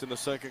left in the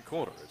second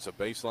quarter. It's a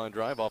baseline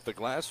drive off the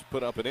glass,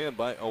 put up and in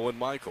by Owen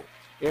Michael.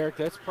 Eric,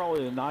 that's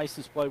probably the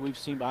nicest play we've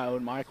seen by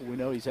Owen Michael. We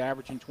know he's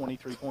averaging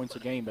 23 points a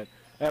game, but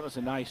that was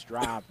a nice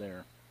drive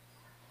there.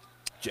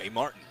 Jay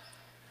Martin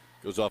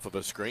goes off of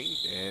a screen,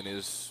 and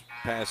his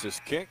pass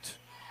is kicked.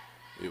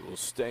 It will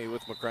stay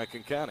with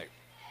McCracken County.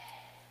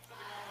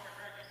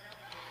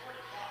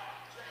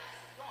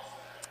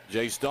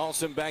 Jace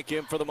Dawson back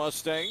in for the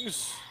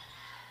Mustangs.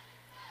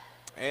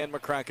 And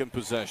McCracken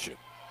possession.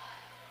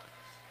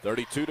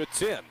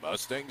 32-10.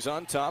 Mustangs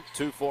on top.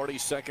 2:40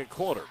 second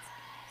quarter.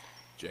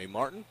 Jay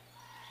Martin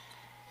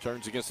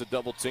turns against the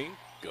double team.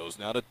 Goes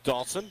now to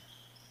Dawson.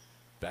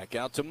 Back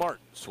out to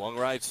Martin. Swung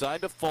right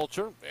side to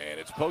Fulcher. And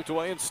it's poked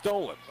away and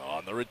stolen.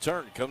 On the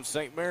return comes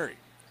St. Mary.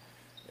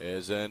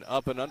 Is an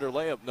up and under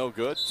layup, no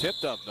good.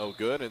 Tipped up, no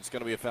good. And it's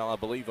going to be a foul, I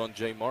believe, on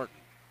Jay Martin.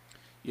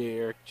 Yeah,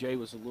 Eric, Jay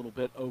was a little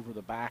bit over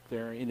the back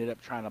there. Ended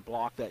up trying to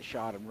block that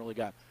shot and really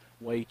got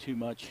way too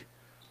much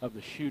of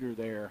the shooter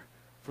there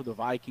for the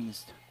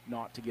Vikings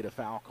not to get a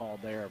foul called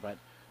there. But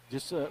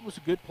just it was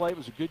a good play. It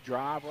was a good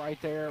drive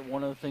right there.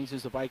 One of the things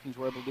is the Vikings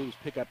were able to do is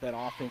pick up that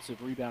offensive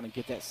rebound and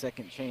get that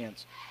second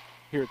chance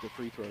here at the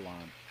free throw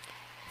line.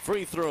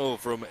 Free throw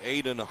from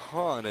Aiden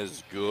Hahn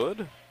is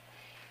good.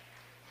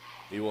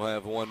 He will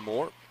have one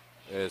more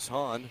as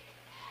Hahn,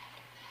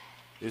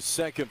 his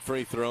second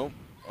free throw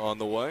on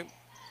the way.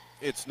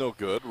 It's no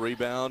good.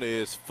 Rebound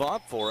is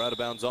fought for, out of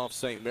bounds off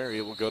St. Mary.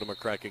 It will go to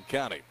McCracken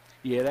County.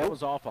 Yeah, that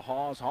was off of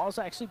Hawes. Hawes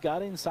actually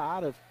got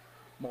inside of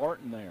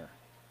Martin there.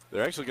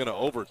 They're actually going to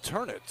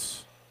overturn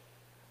it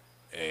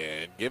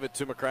and give it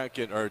to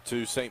McCracken, or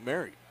to St.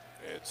 Mary.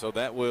 And so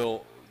that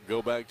will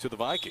go back to the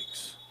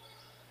Vikings.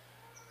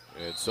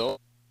 And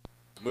so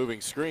moving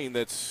screen,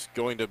 that's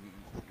going to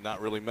not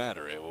really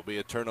matter. It will be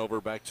a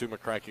turnover back to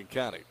McCracken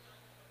County.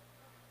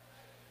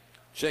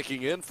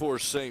 Checking in for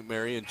St.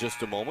 Mary in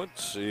just a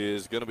moment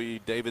is going to be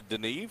David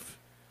Deneve.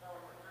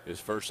 His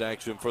first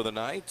action for the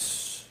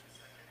Knights.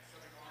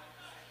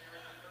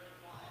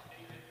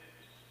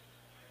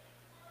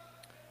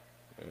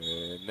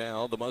 And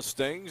now the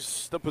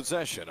Mustangs, the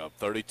possession of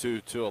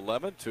 32-11,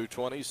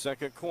 2:20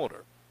 second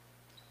quarter.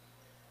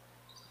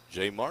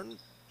 Jay Martin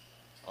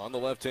on the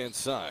left-hand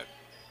side.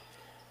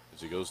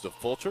 As he goes to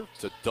Fulcher,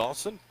 to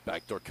Dawson.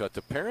 Backdoor cut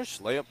to Parrish.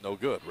 Layup no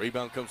good.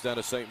 Rebound comes down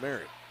to St.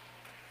 Mary.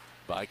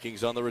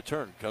 Vikings on the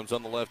return. Comes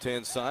on the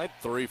left-hand side.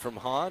 Three from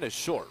Hahn is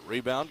short.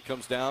 Rebound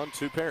comes down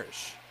to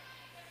Parrish.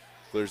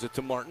 Clears it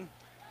to Martin.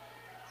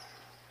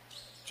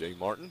 Jay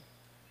Martin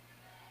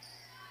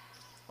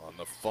on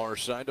the far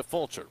side to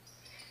Fulcher.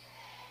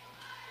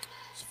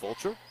 It's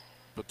Fulcher.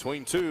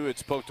 Between two,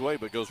 it's poked away,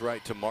 but goes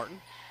right to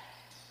Martin.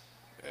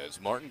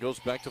 As Martin goes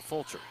back to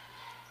Fulcher.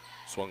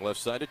 Swung left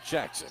side to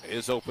Jackson.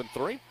 His open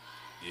three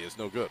is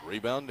no good.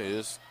 Rebound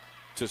is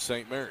to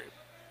St. Mary.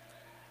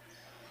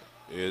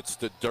 It's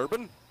to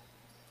Durbin.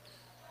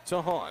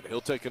 To Hahn. He'll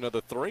take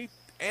another three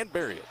and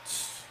bury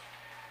it.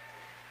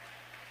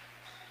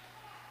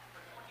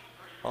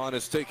 Hahn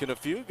has taken a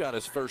few, got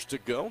his first to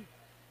go.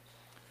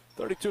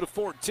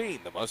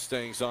 32-14, the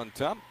Mustangs on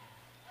top.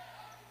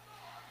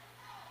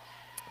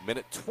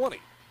 Minute 20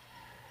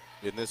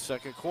 in this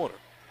second quarter.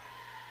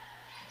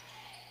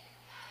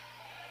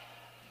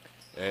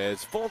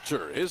 As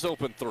Fulcher, his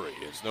open three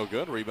is no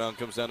good. Rebound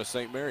comes down to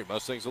St. Mary.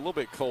 Mustangs a little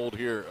bit cold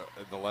here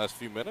in the last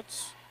few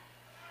minutes.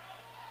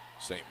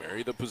 St.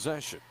 Mary the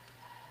possession.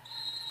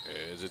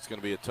 As it's going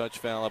to be a touch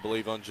foul, I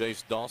believe, on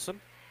Jace Dawson.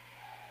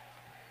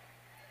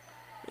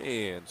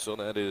 And so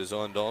that is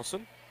on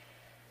Dawson.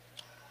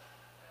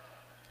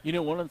 You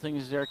know, one of the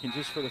things, Eric, and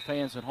just for the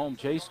fans at home,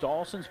 Jace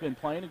Dawson's been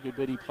playing a good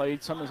bit. He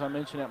played some, as I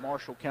mentioned, at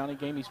Marshall County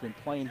game. He's been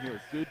playing here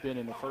a good bit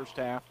in the first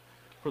half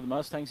for the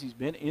Mustangs. He's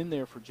been in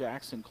there for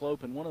Jackson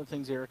Clope. And one of the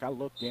things, Eric, I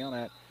looked down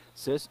at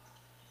says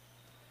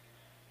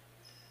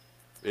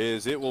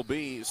is it will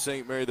be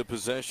St. Mary the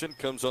possession.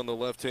 Comes on the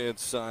left-hand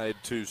side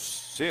to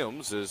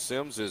Sims, as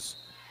Sims is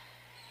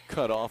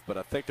cut off, but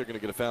I think they're going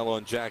to get a foul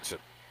on Jackson.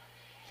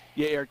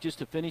 Yeah, Eric, just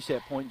to finish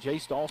that point,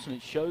 Jace Dawson,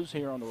 it shows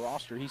here on the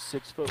roster, he's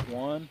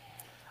 6'1".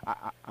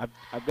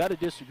 I've got to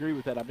disagree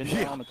with that. I've been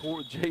down on the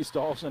court with Jace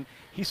Dawson.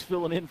 He's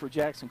filling in for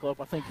Jackson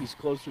Clope. I think he's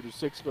closer to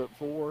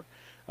 6'4"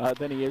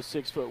 than he is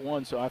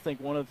 6'1". So I think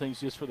one of the things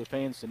just for the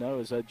fans to know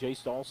is that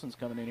Jace Dawson's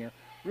coming in here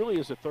really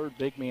as a third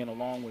big man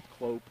along with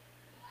Clope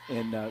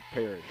and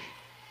Parrish.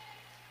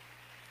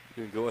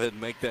 You can go ahead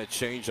and make that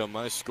change on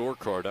my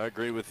scorecard. I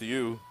agree with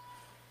you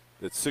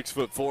that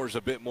 6'4" is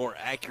a bit more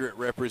accurate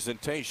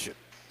representation,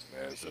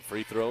 as the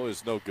free throw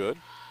is no good.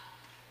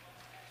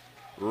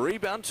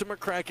 Rebound to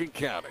McCracken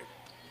County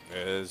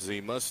as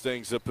the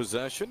Mustangs have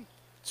possession.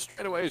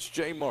 Straight away it's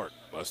Jay Martin.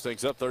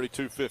 Mustangs up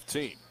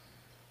 32-15.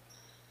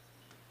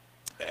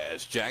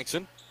 As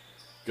Jackson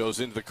goes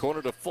into the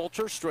corner to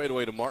Fulcher, straight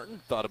away to Martin.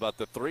 Thought about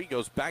the three,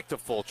 goes back to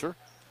Fulcher.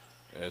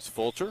 As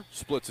Fulcher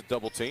splits a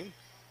double team.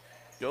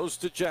 Goes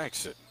to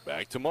Jackson,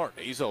 back to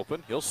Martin. He's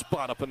open. He'll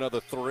spot up another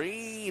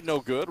three. No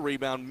good.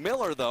 Rebound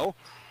Miller, though.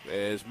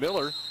 As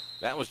Miller,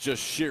 that was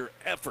just sheer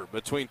effort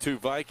between two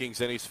Vikings,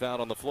 and he's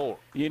fouled on the floor.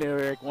 You know,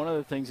 Eric, one of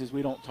the things is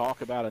we don't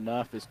talk about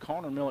enough is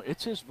Connor Miller.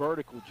 It's his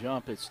vertical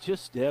jump. It's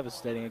just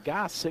devastating. A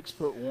guy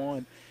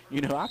 6'1",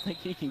 you know, I think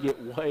he can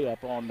get way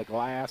up on the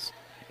glass,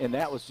 and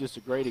that was just a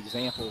great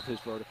example of his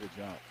vertical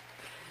jump.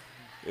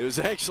 It was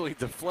actually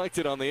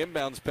deflected on the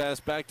inbounds pass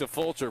back to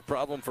Fulcher.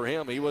 Problem for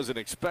him, he wasn't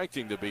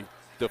expecting to be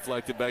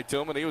deflected back to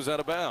him, and he was out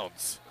of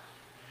bounds.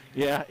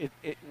 Yeah,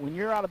 when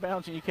you're out of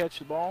bounds and you catch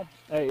the ball,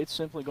 hey, it's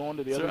simply going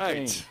to the other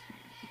team.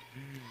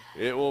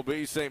 It will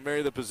be St.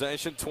 Mary the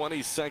possession.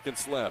 20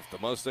 seconds left. The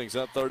Mustangs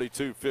up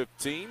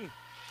 32-15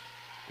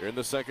 here in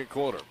the second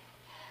quarter.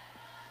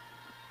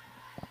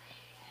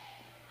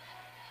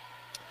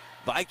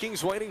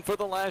 Vikings waiting for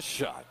the last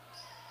shot.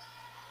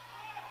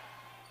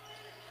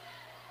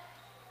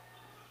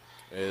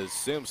 As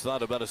Sims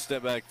thought about a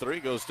step-back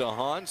three, goes to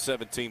Hahn,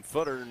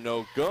 17-footer,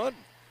 no good.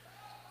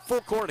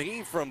 Full court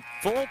heave from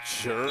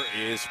Fulcher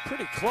is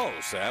pretty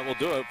close. That will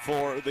do it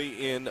for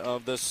the end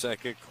of the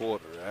second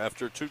quarter.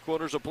 After 2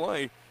 quarters of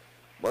play,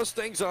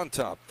 Mustangs on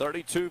top,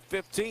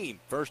 32-15.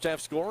 First half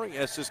scoring,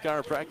 Estes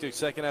Chiropractic.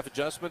 Second half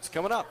adjustments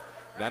coming up.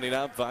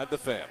 99.5 The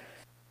Fan.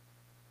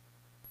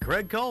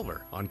 Craig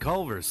Culver on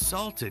Culver's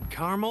Salted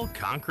Caramel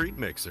Concrete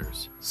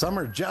Mixers.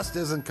 Summer just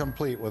isn't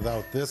complete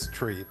without this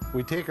treat.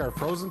 We take our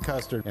frozen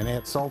custard and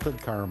add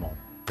salted caramel.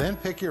 Then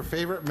pick your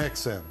favorite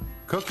mix-in.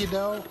 Cookie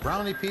dough,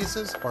 brownie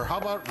pieces, or how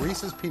about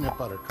Reese's Peanut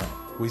Butter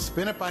Cup? We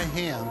spin it by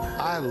hand.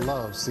 I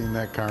love seeing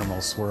that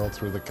caramel swirl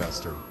through the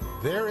custard.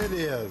 There it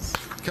is.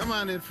 Come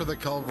on in for the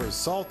Culver's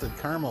Salted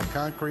Caramel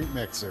Concrete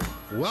Mixer.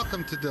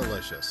 Welcome to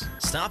Delicious.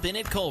 Stop in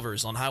at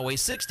Culver's on Highway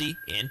 60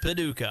 in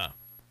Paducah.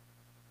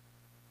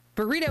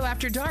 Burrito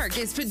After Dark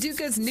is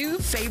Paducah's new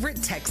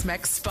favorite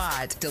Tex-Mex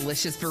spot.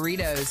 Delicious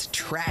burritos,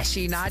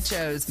 trashy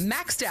nachos,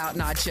 maxed out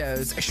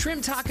nachos,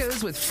 shrimp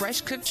tacos with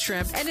fresh cooked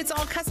shrimp, and it's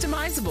all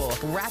customizable.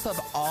 Wrap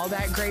up all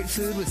that great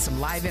food with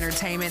some live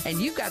entertainment, and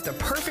you've got the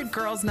perfect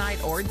girls'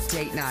 night or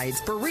date night.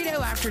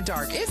 Burrito After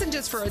Dark isn't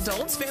just for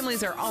adults.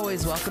 Families are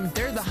always welcome.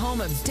 They're the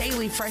home of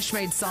daily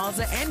fresh-made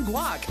salsa and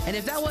guac. And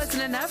if that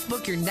wasn't enough,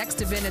 book your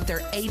next event at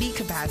their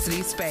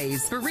 80-capacity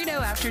space.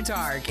 Burrito After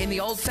Dark in the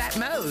Old Fat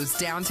Moe's,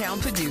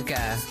 downtown Paducah.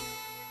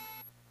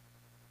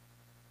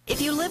 If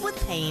you live with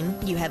pain,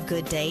 you have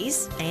good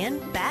days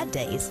and bad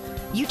days.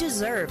 You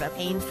deserve a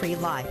pain-free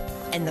life.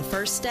 And the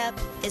first step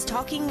is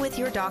talking with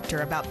your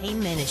doctor about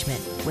pain management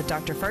with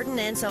Dr.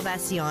 Ferdinand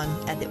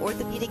Salvacion at the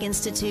Orthopedic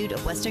Institute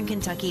of Western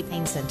Kentucky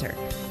Pain Center.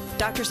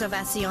 Dr.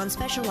 Salvacion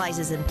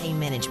specializes in pain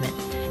management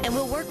and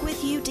will work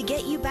with you to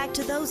get you back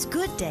to those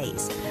good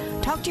days.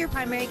 Talk to your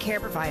primary care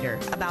provider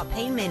about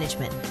pain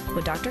management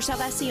with Dr.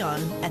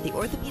 Salvacion at the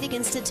Orthopedic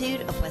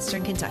Institute of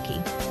Western Kentucky.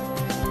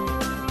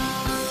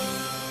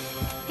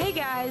 Hey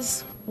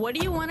guys, what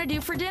do you want to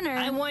do for dinner?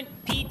 I want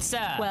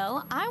pizza.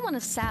 Well, I want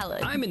a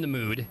salad. I'm in the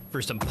mood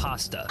for some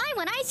pasta. I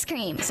want ice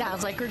cream.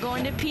 Sounds like we're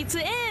going to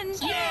Pizza Inn.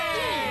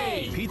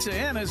 Yay! Pizza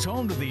Inn is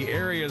home to the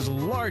area's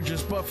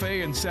largest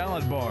buffet and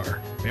salad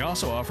bar. They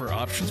also offer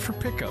options for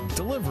pickup,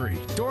 delivery,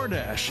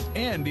 DoorDash,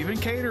 and even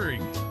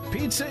catering.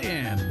 Pizza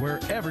Inn, where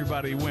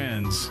everybody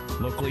wins.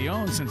 Locally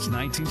owned since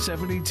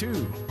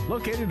 1972.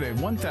 Located at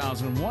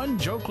 1001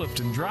 Joe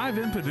Clifton Drive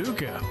in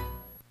Paducah.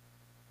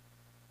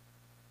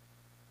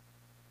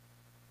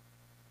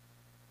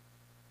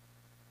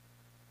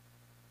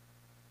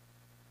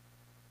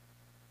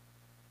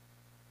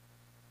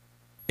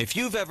 If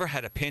you've ever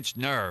had a pinched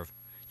nerve,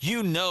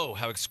 you know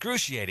how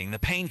excruciating the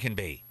pain can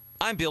be.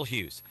 I'm Bill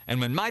Hughes, and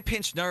when my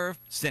pinched nerve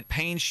sent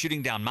pain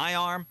shooting down my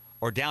arm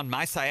or down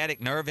my sciatic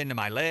nerve into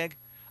my leg,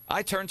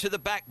 I turned to the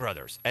Back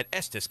Brothers at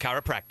Estes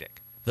Chiropractic.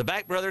 The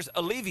Back Brothers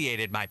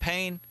alleviated my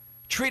pain,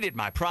 treated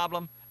my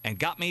problem, and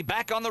got me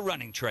back on the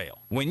running trail.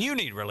 When you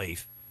need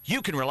relief,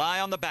 you can rely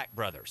on the Back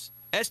Brothers.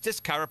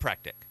 Estes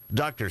Chiropractic.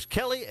 Doctors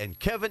Kelly and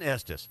Kevin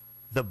Estes,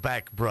 the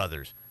Back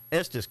Brothers.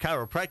 Estes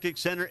Chiropractic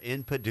Center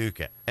in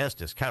Paducah.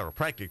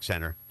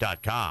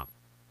 EstesChiropracticCenter.com.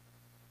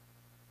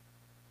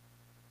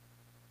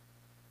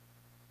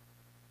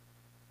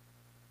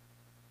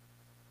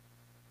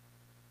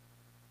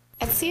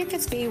 At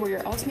CFSB, we're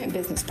your ultimate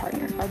business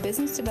partner. Our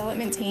business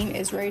development team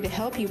is ready to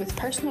help you with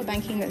personal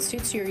banking that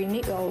suits your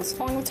unique goals,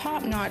 along with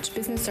top-notch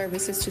business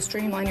services to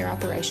streamline your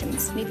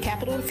operations. Need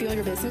capital to fuel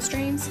your business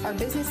dreams? Our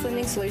business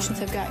lending solutions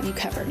have got you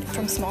covered.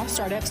 From small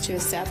startups to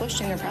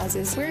established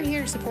enterprises, we're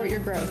here to support your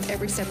growth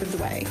every step of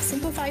the way.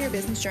 Simplify your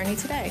business journey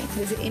today.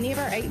 Visit any of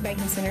our 8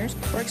 banking centers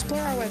or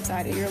explore our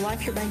website at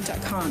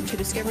yourlifeyourbank.com to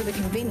discover the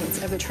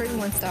convenience of a true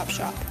one-stop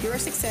shop. Your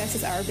success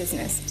is our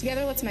business.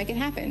 Together, let's make it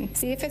happen.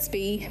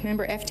 CFSB,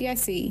 member FDIC,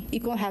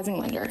 equal housing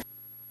lender.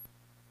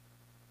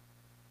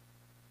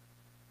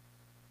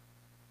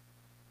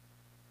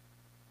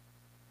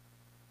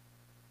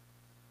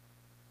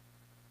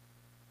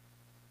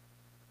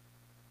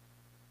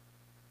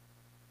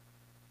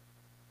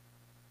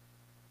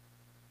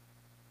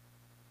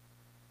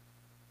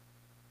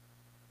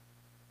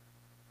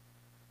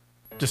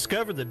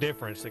 Discover the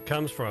difference that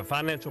comes from a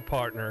financial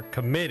partner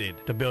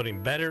committed to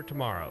building better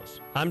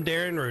tomorrows. I'm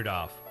Darren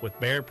Rudolph with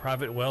Baird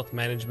Private Wealth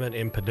Management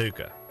in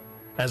Paducah.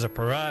 As a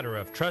provider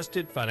of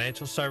trusted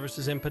financial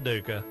services in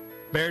Paducah,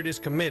 Baird is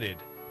committed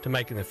to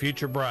making the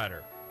future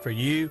brighter for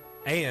you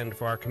and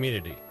for our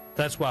community.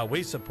 That's why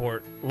we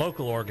support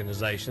local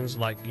organizations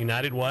like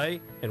United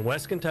Way and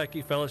West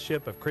Kentucky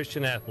Fellowship of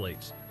Christian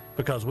Athletes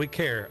because we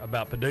care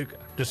about Paducah.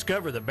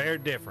 Discover the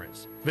Baird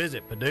difference.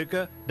 Visit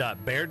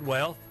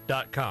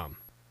paducah.bairdwealth.com.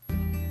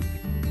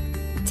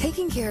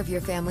 Taking care of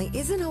your family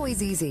isn't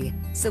always easy,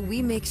 so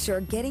we make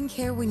sure getting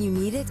care when you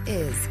need it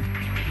is.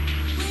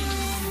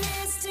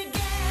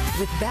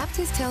 With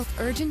Baptist Health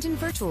Urgent and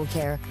Virtual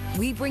Care,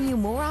 we bring you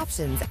more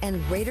options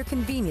and greater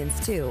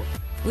convenience too.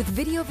 With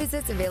video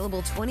visits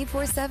available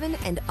 24/7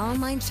 and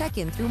online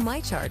check-in through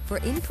MyChart for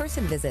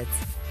in-person visits.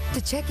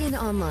 To check in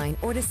online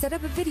or to set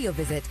up a video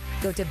visit,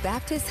 go to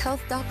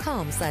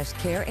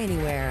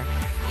baptisthealth.com/careanywhere.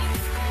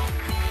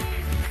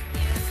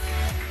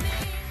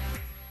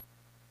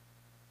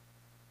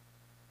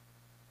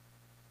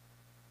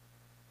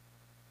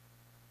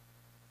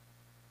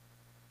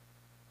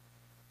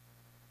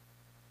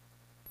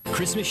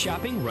 Christmas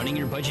shopping, running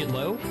your budget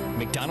low?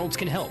 McDonald's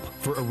can help.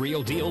 For a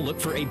real deal,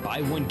 look for a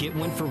buy one, get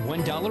one for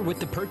 $1 with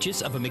the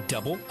purchase of a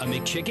McDouble, a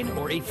McChicken,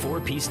 or a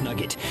 4-piece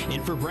nugget.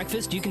 And for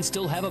breakfast, you can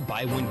still have a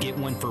buy one, get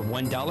one for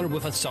 $1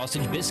 with a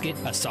sausage biscuit,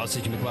 a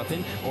sausage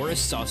McMuffin, or a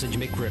sausage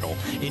McGriddle.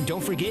 And don't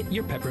forget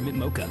your peppermint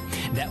mocha.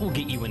 That will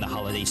get you in the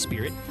holiday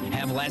spirit.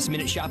 Have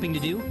last-minute shopping to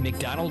do?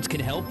 McDonald's can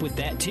help with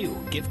that too.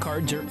 Gift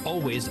cards are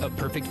always a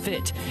perfect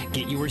fit.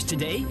 Get yours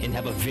today and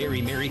have a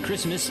very Merry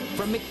Christmas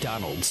from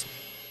McDonald's.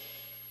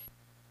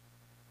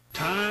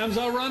 Times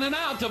are running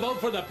out to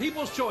vote for the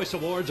People's Choice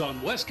Awards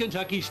on West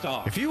Kentucky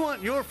Star. If you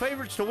want your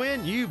favorites to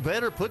win, you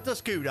better put the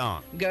scoot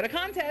on. Go to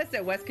contest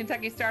at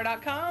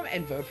westkentuckystar.com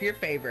and vote for your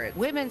favorite.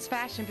 Women's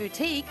Fashion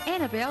Boutique,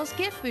 Annabelle's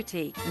Gift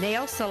Boutique,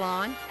 Nail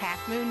Salon,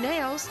 Half Moon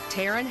Nails,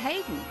 Taryn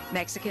Hayden,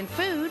 Mexican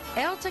Food,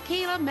 El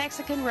Tequila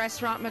Mexican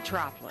Restaurant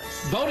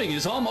Metropolis. Voting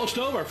is almost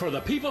over for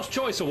the People's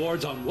Choice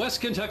Awards on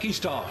West Kentucky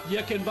Star.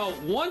 You can vote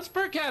once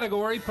per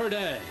category per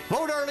day.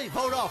 Vote early,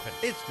 vote often.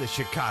 It's the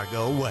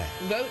Chicago way.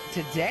 Vote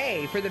today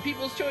for the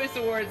People's Choice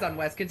Awards on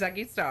West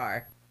Kentucky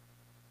Star.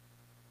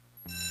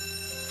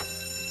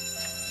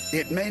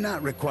 It may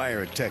not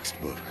require a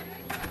textbook,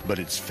 but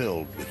it's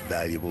filled with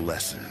valuable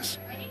lessons.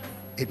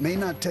 It may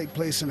not take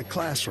place in a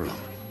classroom,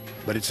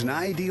 but it's an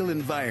ideal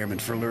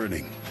environment for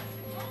learning.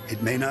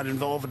 It may not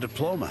involve a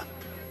diploma,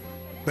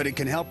 but it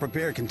can help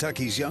prepare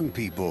Kentucky's young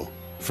people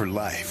for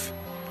life.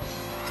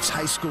 It's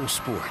high school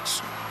sports.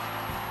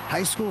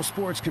 High school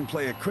sports can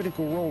play a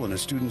critical role in a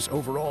student's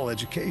overall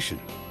education.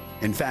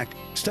 In fact,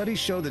 studies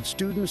show that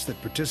students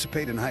that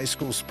participate in high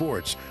school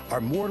sports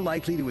are more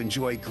likely to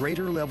enjoy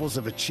greater levels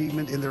of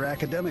achievement in their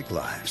academic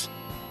lives.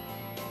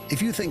 If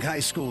you think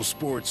high school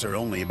sports are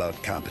only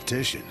about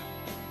competition,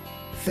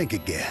 think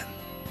again.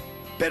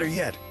 Better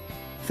yet,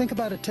 think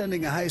about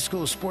attending a high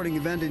school sporting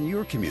event in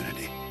your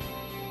community.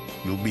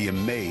 You'll be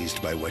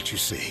amazed by what you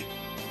see.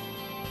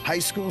 High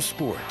school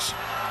sports,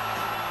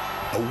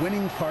 a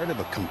winning part of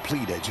a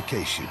complete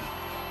education.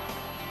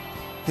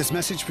 This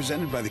message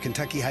presented by the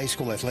Kentucky High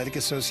School Athletic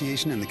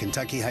Association and the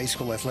Kentucky High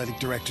School Athletic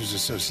Directors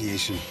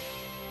Association.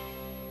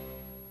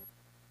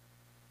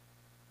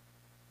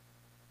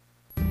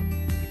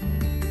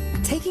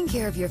 Taking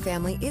care of your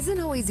family isn't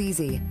always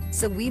easy,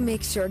 so we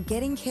make sure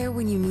getting care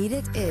when you need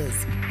it is.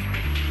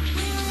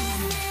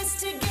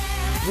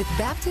 With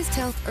Baptist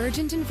Health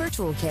Urgent and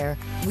Virtual Care,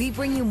 we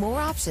bring you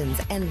more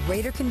options and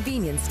greater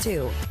convenience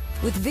too.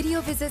 With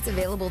video visits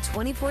available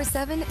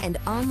 24/7 and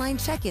online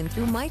check-in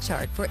through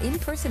MyChart for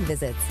in-person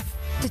visits.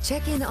 To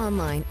check in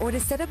online or to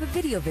set up a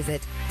video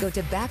visit, go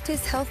to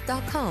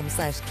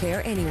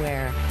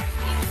baptisthealth.com/careanywhere.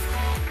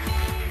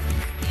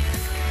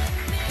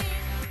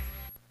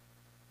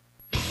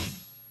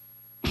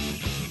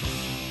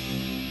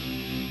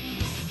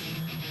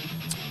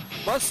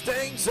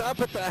 Mustangs up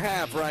at the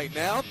half right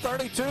now,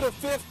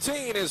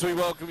 32-15 as we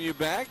welcome you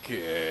back.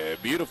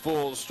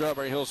 Beautiful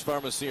Strawberry Hills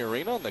Pharmacy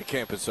Arena on the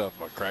campus of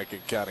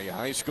McCracken County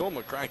High School.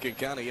 McCracken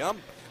County up.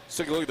 Let's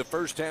take a look at the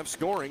first half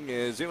scoring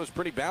as it was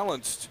pretty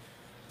balanced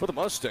for the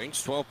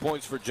Mustangs. 12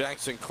 points for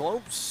Jackson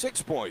Clope,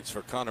 6 points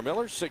for Connor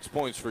Miller, 6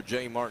 points for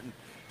Jay Martin,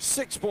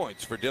 6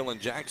 points for Dylan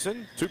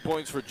Jackson, 2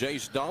 points for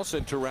Jace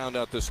Dawson to round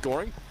out the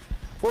scoring.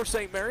 For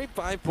St. Mary,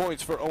 5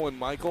 points for Owen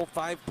Michael,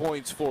 5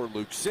 points for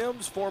Luke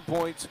Sims, 4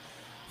 points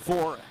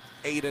for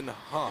Aiden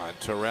Hahn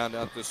to round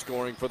out the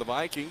scoring for the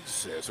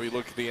Vikings as we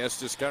look at the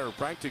Estes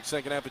Chiropractic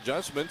second half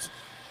adjustments.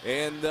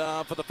 And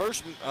for the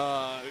first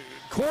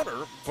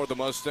quarter for the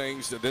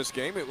Mustangs this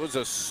game, it was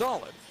a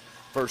solid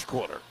first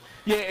quarter.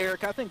 Yeah,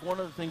 Eric, I think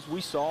one of the things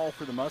we saw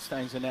for the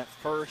Mustangs in that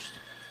first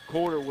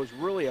quarter was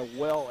really a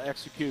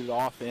well-executed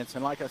offense.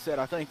 And like I said,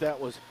 I think that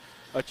was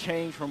a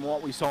change from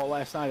what we saw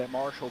last night at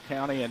Marshall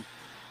County. And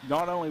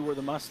not only were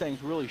the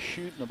Mustangs really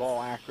shooting the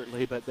ball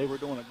accurately, but they were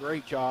doing a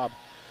great job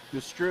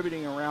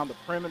distributing around the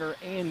perimeter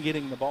and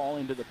getting the ball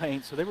into the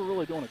paint. So they were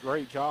really doing a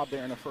great job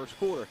there in the first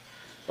quarter.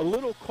 A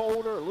little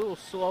colder, a little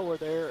slower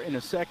there in the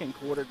second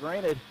quarter.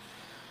 Granted,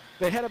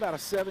 they had about a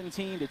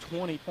 17 to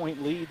 20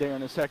 point lead there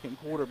in the second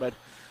quarter, but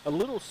a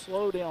little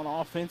slow down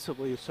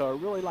offensively. So I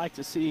really like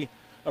to see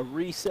a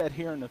reset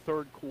here in the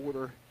third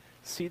quarter,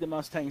 see the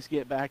Mustangs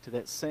get back to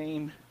that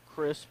same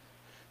crisp,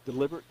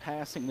 deliberate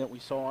passing that we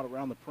saw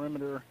around the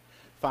perimeter,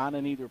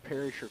 finding either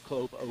Parrish or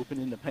Clope open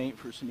in the paint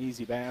for some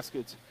easy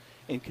baskets,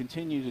 and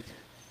continue to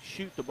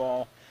shoot the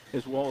ball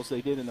as well as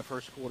they did in the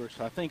first quarter.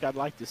 So I think I'd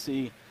like to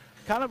see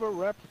kind of a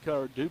replica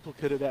or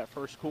duplicate of that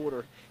first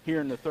quarter here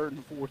in the third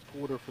and fourth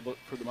quarter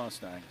for the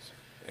Mustangs.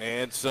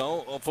 And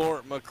so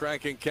for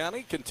McCracken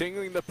County,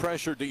 continuing the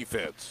pressure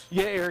defense.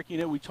 Yeah, Eric, you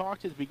know, we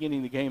talked at the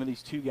beginning of the game of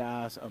these two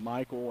guys,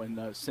 Michael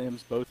and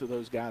Sims, both of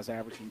those guys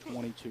averaging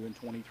 22 and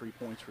 23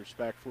 points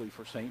respectively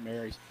for St.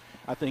 Mary's.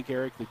 I think,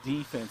 Eric, the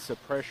defense, the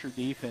pressure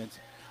defense,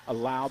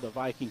 allowed the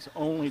Vikings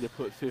only to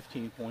put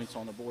 15 points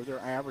on the board. They're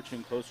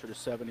averaging closer to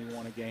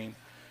 71 a game.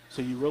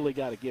 So you really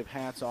got to give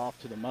hats off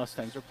to the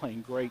Mustangs. They're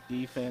playing great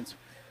defense,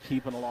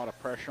 keeping a lot of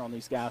pressure on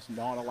these guys,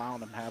 not allowing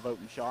them to have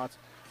open shots.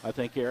 I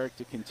think, Eric,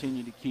 to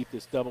continue to keep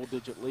this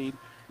double-digit lead,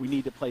 we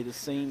need to play the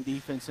same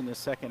defense in the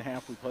second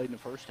half we played in the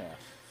first half.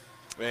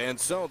 And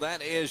so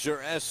that is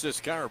your Estes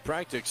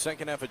Chiropractic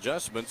second half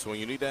adjustments. When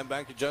you need that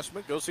back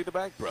adjustment, go see the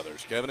Back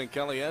Brothers, Kevin and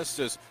Kelly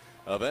Estes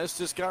of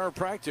Estes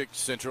Chiropractic,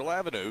 Central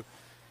Avenue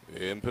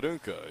in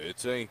Paducah.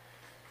 It's a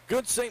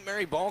good St.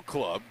 Mary ball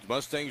club.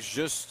 Mustangs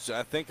just,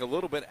 I think, a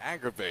little bit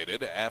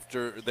aggravated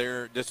after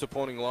their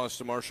disappointing loss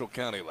to Marshall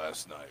County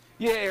last night.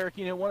 Yeah, Eric,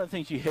 you know, one of the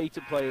things you hate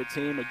to play a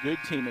team, a good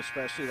team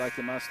especially like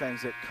the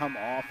Mustangs that come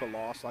off a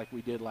loss like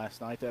we did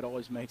last night, that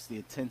always makes the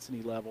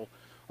intensity level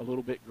a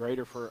little bit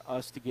greater for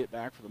us to get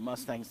back, for the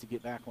Mustangs to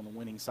get back on the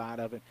winning side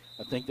of it.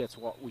 I think that's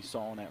what we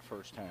saw in that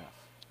first half.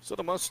 So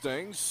the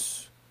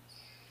Mustangs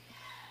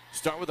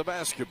start with the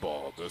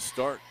basketball to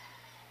start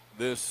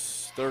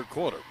this third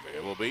quarter.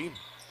 It will be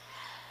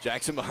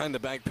Jackson behind the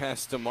back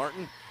pass to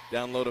Martin.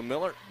 Down low to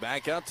Miller.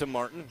 Back out to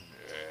Martin.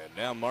 And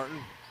now Martin.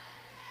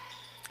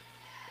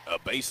 A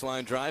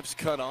baseline drive's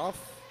cut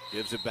off.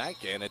 Gives it back.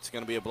 And it's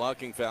going to be a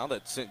blocking foul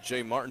that sent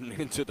Jay Martin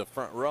into the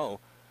front row.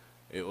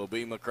 It will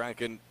be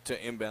McCracken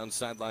to inbound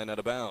sideline out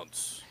of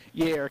bounds.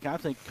 Yeah, Eric, I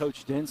think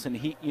Coach Denson,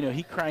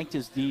 he cranked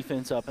his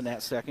defense up in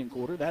that second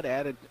quarter. That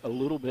added a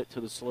little bit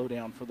to the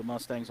slowdown for the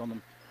Mustangs on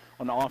the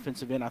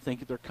offensive end. I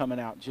think they're coming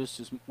out just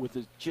as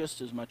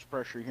much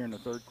pressure here in the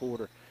third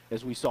quarter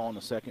as we saw in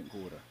the second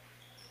quarter.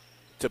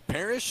 To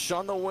Parrish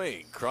on the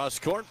wing. Cross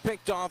court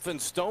picked off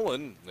and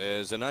stolen.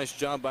 Is a nice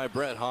job by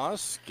Brett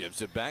Haas.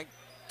 Gives it back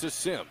to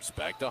Sims.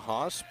 Back to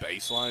Haas.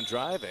 Baseline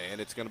drive, and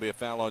it's going to be a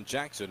foul on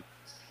Jackson.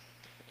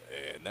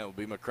 And that will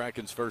be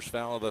McCracken's first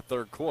foul of the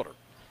third quarter.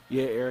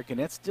 Yeah, Eric, and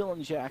that's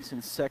Dylan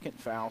Jackson's second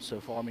foul so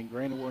far. I mean,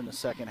 granted, we're in the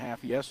second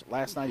half. Yes,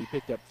 last night he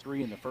picked up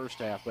 3 in the first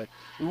half, but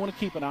we want to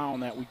keep an eye on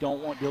that. We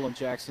don't want Dylan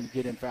Jackson to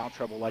get in foul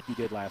trouble like he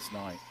did last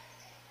night.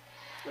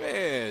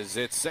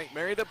 It's St.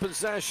 Mary the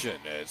possession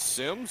as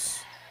Sims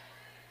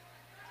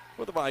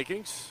for the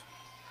Vikings.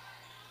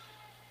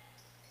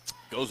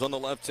 Goes on the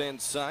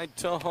left-hand side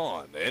to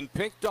Hahn, and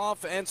picked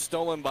off and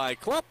stolen by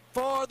Klopp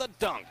for the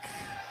dunk.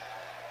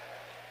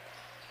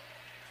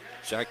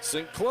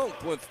 Jackson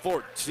Clope with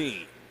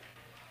 14.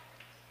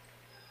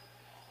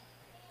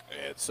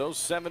 And so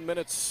 7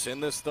 minutes in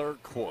this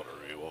third quarter.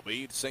 It will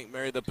be St.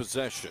 Mary the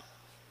possession.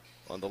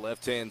 On the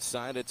left-hand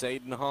side, it's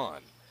Aiden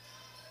Hahn.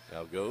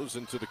 Now goes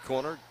into the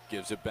corner,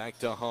 gives it back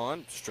to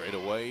Hahn. Straight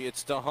away,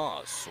 it's to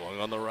Haas. Swung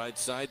on the right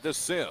side to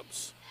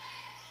Sims.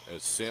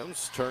 As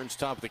Sims turns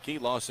top of the key,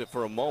 lost it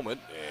for a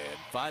moment, and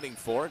fighting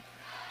for it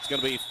It's going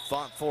to be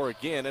fought for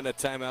again, and a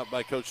timeout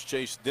by Coach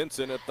Chase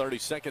Denson, a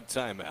 30-second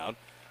timeout.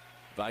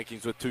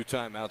 Vikings with 2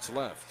 timeouts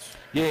left.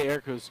 Yeah,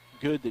 Eric, it was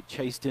good that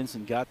Chase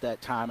Denson got that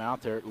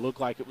timeout there. It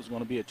looked like it was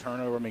going to be a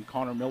turnover. I mean,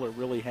 Connor Miller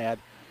really had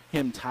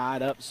him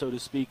tied up, so to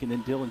speak, and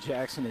then Dylan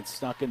Jackson had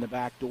stuck in the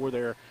back door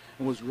there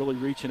and was really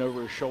reaching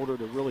over his shoulder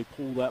to really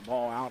pull that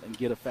ball out and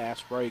get a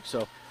fast break.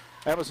 So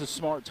that was a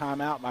smart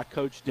timeout by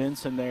Coach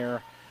Denson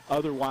there.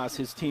 Otherwise,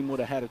 his team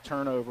would have had a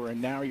turnover,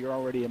 and now you're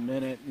already a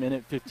minute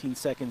 15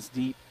 seconds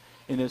deep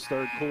in this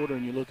third quarter,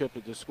 and you look up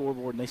at the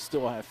scoreboard, and they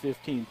still have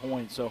 15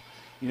 points. So,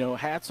 you know,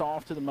 hats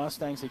off to the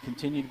Mustangs. They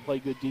continue to play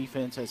good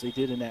defense as they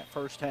did in that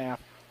first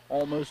half.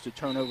 Almost a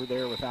turnover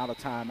there without a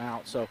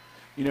timeout. So,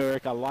 you know,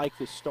 Eric, I like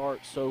the start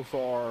so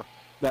far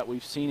that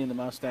we've seen in the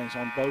Mustangs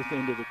on both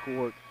ends of the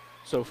court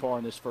so far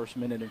in this first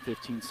minute and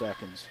 15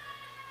 seconds.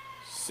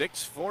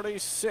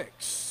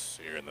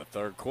 6:46 here in the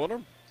third quarter.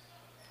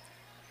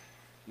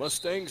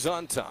 Mustangs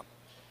on top.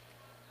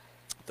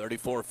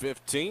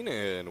 34-15,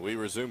 and we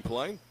resume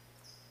play.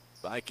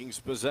 Vikings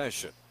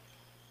possession.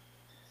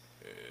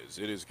 As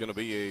it is going to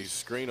be a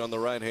screen on the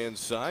right-hand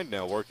side.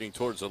 Now working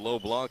towards the low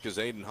block is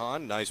Aiden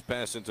Hahn. Nice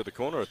pass into the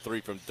corner. A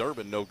 3 from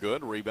Durbin, no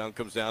good. Rebound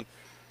comes down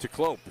to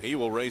Clope. He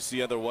will race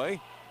the other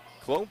way.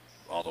 Clope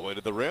all the way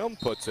to the rim,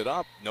 puts it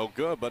up. No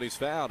good, but he's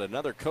fouled.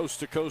 Another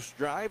coast-to-coast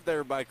drive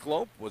there by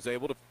Clope. Was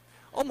able to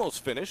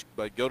almost finish,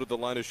 but go to the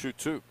line to shoot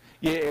 2.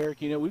 Yeah,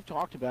 Eric, you know, we've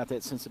talked about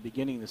that since the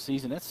beginning of the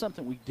season. That's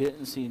something we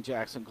didn't see in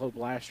Jackson Clope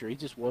last year. He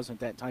just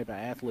wasn't that type of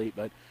athlete,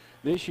 but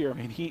this year, I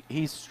mean,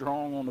 he's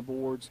strong on the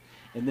boards,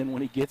 and then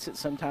when he gets it,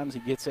 sometimes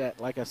he gets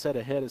at, like I said,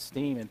 ahead of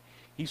steam, and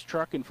he's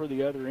trucking for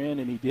the other end,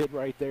 and he did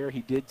right there.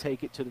 He did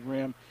take it to the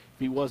rim. If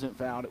he wasn't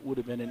fouled, it would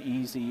have been an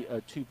easy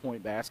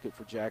 2-point basket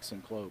for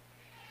Jackson Clope.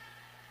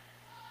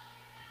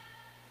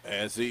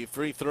 As the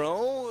free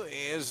throw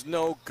is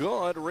no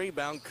good.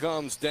 Rebound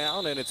comes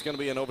down, and it's going to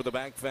be an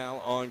over-the-back foul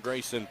on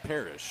Grayson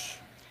Parrish.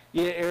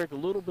 Yeah, Eric, a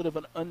little bit of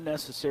an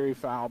unnecessary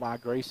foul by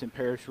Grayson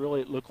Parrish.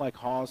 Really, it looked like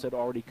Hawes had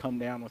already come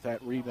down with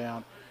that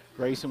rebound.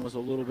 Grayson was a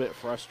little bit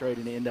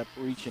frustrated and ended up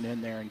reaching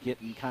in there and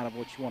getting kind of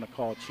what you want to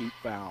call a cheap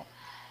foul.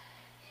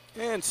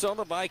 And so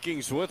the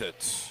Vikings with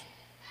it.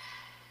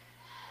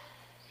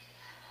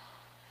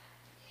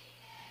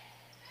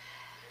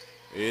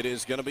 It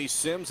is going to be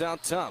Sims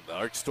out top.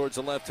 Arcs towards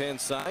the left-hand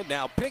side.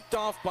 Now picked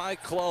off by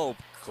Clope.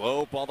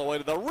 Clope all the way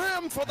to the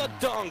rim for the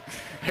dunk.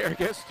 Eric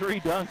gets 3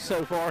 dunks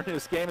so far in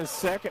this game. His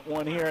second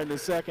one here in the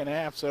second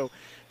half. So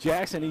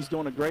Jackson, he's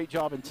doing a great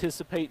job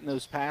anticipating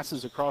those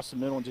passes across the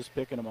middle and just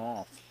picking them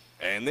off.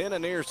 And then a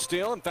near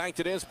steal. In fact,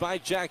 it is by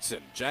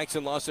Jackson.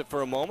 Jackson lost it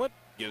for a moment.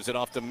 Gives it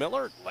off to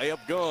Miller. Layup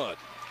good.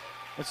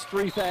 That's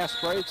 3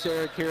 fast breaks,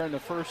 Eric, here in the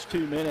first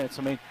 2 minutes.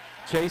 I mean,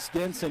 Chase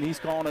Denson, he's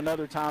calling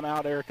another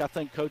timeout, Eric. I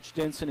think Coach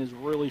Denson is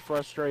really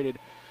frustrated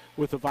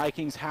with the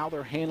Vikings, how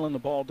they're handling the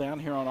ball down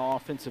here on the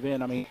offensive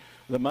end. I mean,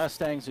 the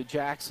Mustangs,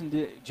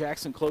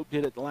 Jackson Clope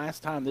did it the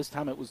last time. This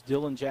time it was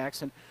Dylan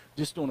Jackson,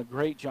 just doing a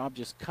great job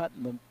just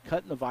cutting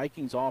the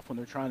Vikings off when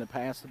they're trying to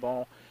pass the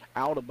ball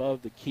out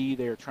above the key.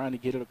 They're trying to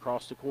get it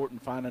across the court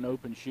and find an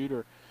open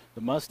shooter.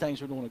 The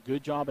Mustangs are doing a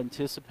good job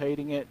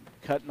anticipating it,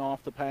 cutting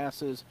off the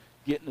passes,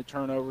 getting the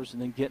turnovers,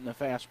 and then getting the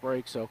fast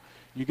break. So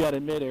you got to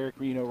admit, Eric,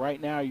 you know,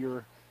 right now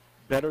you're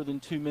better than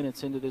 2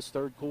 minutes into this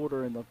third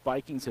quarter, and the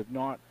Vikings have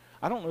not,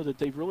 I don't know that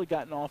they've really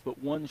gotten off but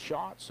 1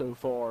 shot so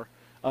far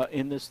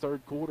in this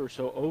third quarter.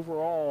 So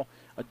overall,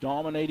 a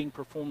dominating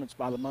performance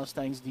by the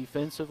Mustangs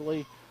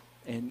defensively,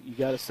 and you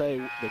got to say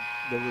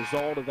the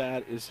result of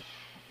that is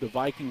the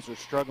Vikings are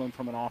struggling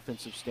from an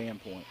offensive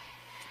standpoint.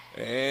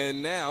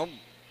 And now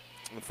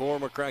for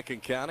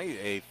McCracken County,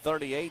 a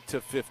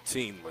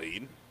 38-15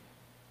 lead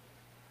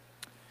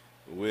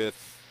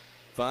with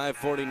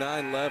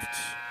 5:49 left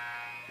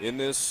in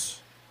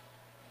this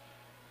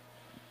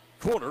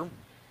quarter.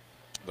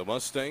 The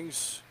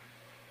Mustangs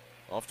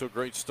off to a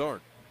great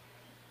start.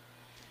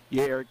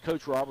 Yeah, Eric,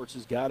 Coach Roberts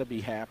has got to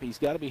be happy. He's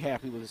got to be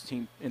happy with his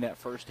team in that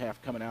first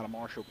half coming out of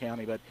Marshall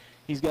County, but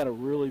he's got to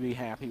really be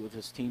happy with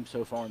his team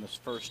so far in this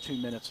first 2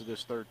 minutes of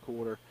this third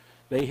quarter.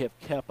 They have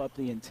kept up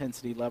the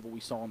intensity level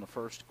we saw in the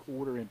first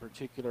quarter in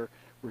particular,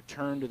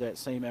 returned to that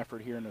same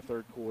effort here in the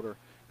third quarter.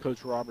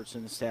 Coach Roberts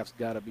and the staff's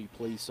got to be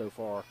pleased so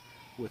far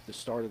with the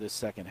start of this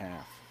second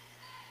half.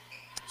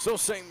 So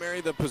St. Mary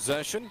the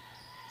possession.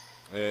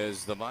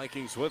 As the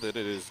Vikings with it,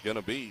 it is going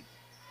to be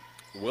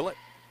Willett.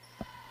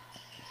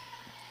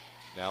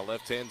 Now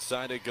left-hand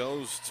side it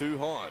goes to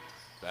Hahn.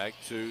 Back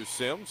to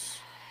Sims.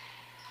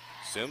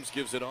 Sims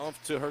gives it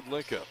off to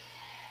Herdlicka.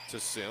 To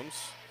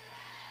Sims.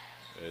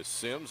 As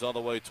Sims all the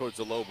way towards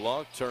the low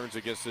block, turns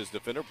against his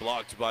defender,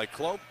 blocked by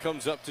Clope,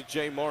 comes up to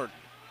Jay Martin.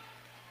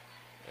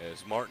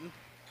 As Martin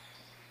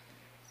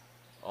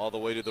all the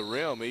way to the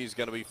rim, he's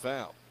going to be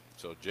fouled.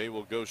 So Jay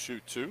will go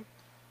shoot 2.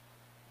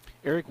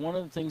 Eric, one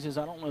of the things is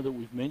I don't know that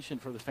we've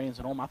mentioned for the fans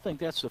at home, I think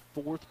that's the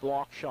 4th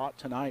block shot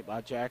tonight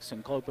by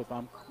Jackson Clope,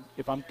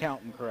 if I'm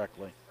counting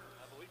correctly.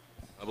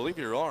 I believe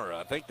you are.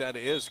 I think that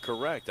is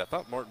correct. I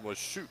thought Martin was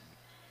shooting.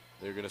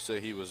 They're going to say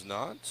he was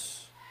not.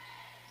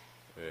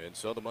 And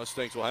so the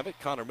Mustangs will have it.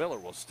 Connor Miller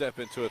will step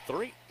into a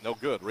three. No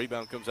good.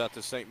 Rebound comes out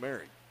to St.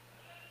 Mary.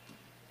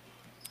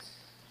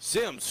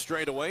 Sims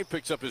straight away,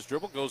 picks up his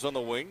dribble, goes on the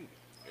wing,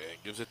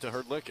 and gives it to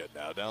Herdlicka.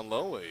 Now down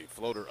low, a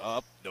floater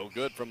up. No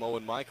good from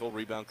Owen Michael.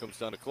 Rebound comes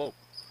down to Clope.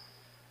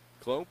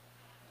 Clope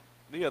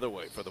the other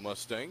way for the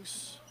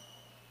Mustangs.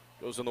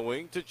 Goes on the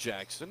wing to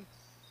Jackson.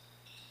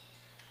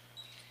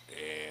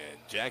 And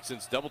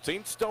Jackson's double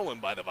team stolen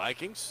by the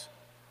Vikings.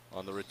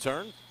 On the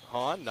return,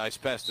 Hahn, nice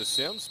pass to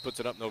Sims, puts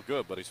it up no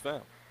good, but he's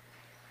fouled.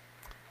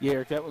 Yeah,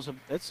 Eric,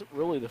 that's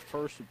really the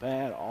first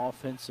bad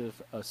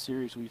offensive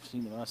series we've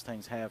seen the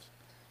Mustangs have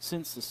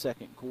since the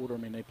second quarter. I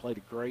mean, they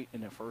played great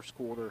in the first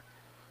quarter,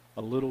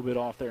 a little bit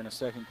off there in the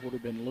second quarter,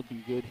 been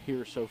looking good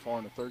here so far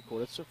in the third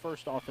quarter. It's the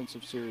first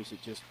offensive series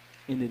that just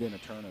ended in a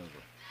turnover.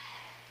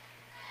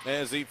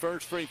 As the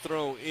first free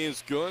throw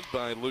is good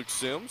by Luke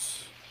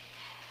Sims.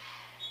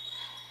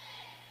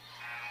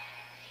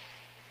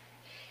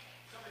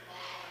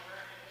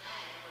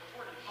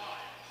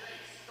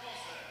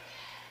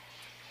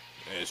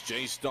 As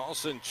Jace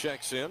Dawson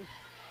checks in.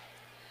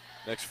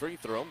 Next free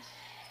throw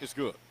is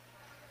good.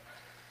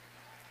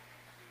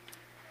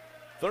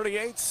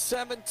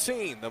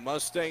 38-17, the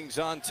Mustangs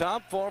on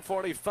top,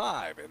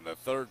 4:45 in the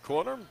third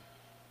quarter.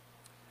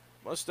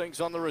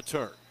 Mustangs on the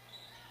return.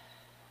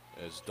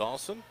 As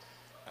Dawson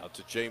out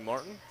to Jay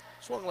Martin,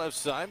 swung left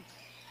side.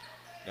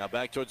 Now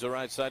back towards the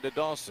right side to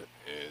Dawson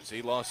as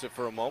he lost it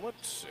for a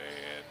moment,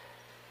 and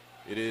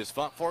it is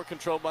fought for,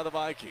 controlled by the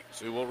Vikings,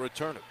 who will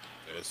return it.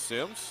 As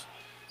Sims,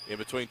 in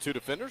between two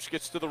defenders,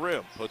 gets to the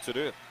rim, puts it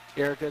in.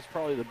 Eric, that's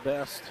probably the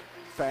best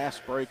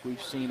fast break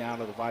we've seen out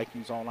of the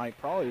Vikings all night.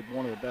 Probably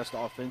one of the best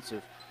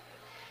offensive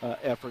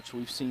efforts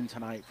we've seen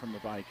tonight from the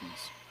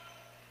Vikings.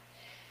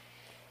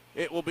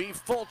 It will be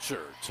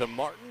Fulcher to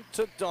Martin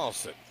to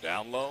Dawson.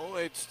 Down low,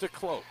 it's to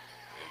Clope.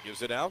 He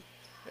gives it out.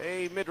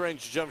 A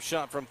mid-range jump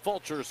shot from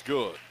Fulcher is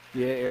good.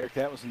 Yeah, Eric,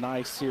 that was a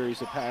nice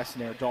series of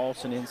passing there.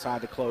 Dawson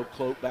inside to Clope,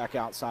 Clope back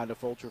outside to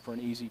Fulcher for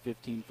an easy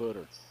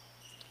 15-footer.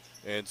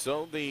 And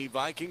so the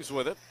Vikings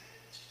with it,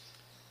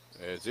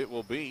 as it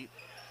will be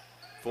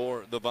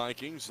for the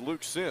Vikings.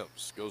 Luke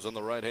Sims goes on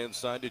the right-hand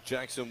side to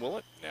Jackson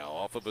Willett. Now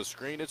off of a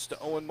screen, it's to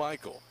Owen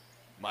Michael.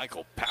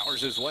 Michael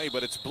powers his way,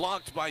 but it's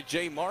blocked by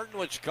Jay Martin,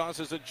 which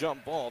causes a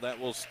jump ball that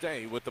will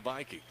stay with the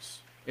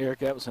Vikings. Eric,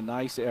 that was a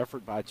nice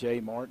effort by Jay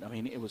Martin. I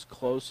mean, it was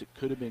close. It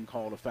could have been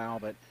called a foul,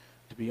 but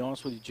to be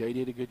honest with you, Jay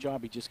did a good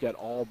job. He just got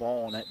all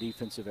ball on that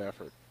defensive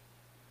effort.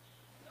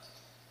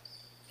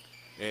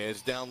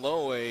 As down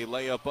low, a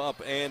layup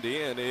up and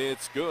in.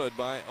 It's good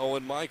by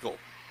Owen Michael.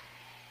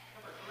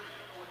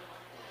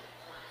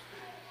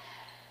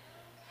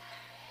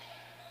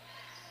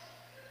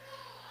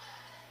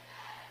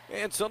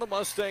 And so the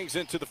Mustangs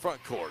into the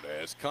front court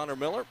as Connor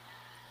Miller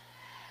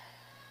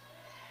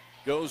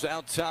goes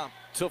out top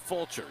to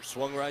Fulcher.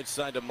 Swung right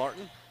side to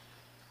Martin.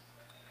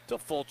 To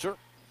Fulcher.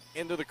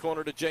 Into the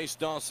corner to Jace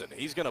Dawson.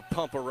 He's going to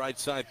pump a right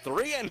side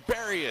three and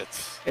bury it.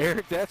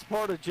 Eric, that's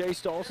part of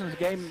Jace Dawson's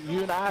game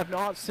you and I have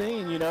not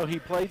seen. You know, he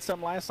played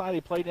some last night.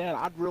 He played down.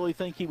 I'd really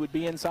think he would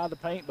be inside the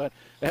paint, but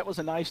that was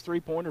a nice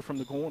three-pointer from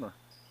the corner.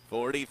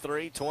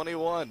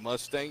 43-21.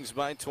 Mustangs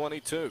by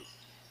 22.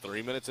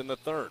 3 minutes in the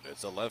third.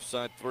 It's a left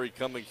side three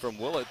coming from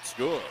Willett. It's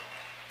good.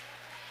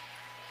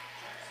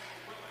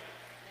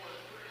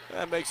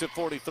 That makes it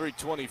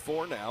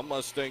 43-24 now.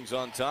 Mustangs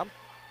on top.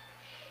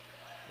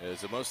 As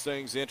the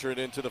Mustangs enter it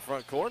into the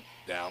front court.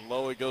 Down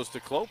low it goes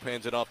to Clope.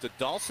 Hands it off to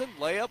Dawson.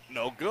 Layup,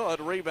 no good.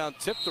 Rebound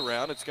tipped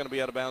around. It's going to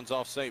be out of bounds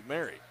off St.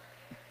 Mary.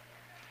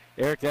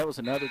 Eric, that was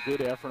another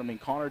good effort. I mean,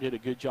 Connor did a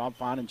good job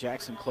finding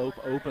Jackson Clope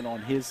open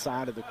on his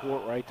side of the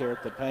court right there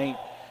at the paint.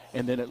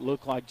 And then it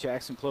looked like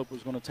Jackson Clope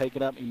was going to take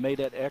it up. He made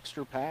that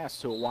extra pass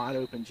to a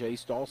wide-open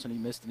Jace Dawson. He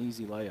missed an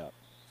easy layup.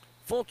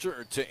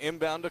 Fulcher to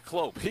inbound to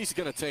Clope. He's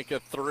going to take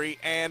a three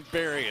and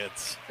bury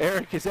it.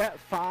 Eric, is that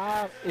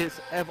five?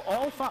 Have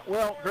all five?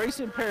 Well,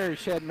 Grayson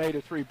Parrish had made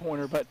a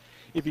three-pointer, but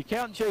if you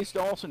count Jace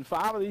Dawson,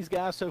 5 of these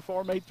guys so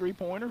far made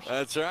three-pointers.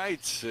 That's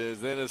right.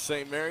 Then a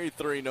St. Mary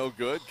three, no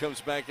good.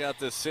 Comes back out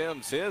to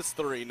Sims. His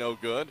three, no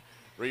good.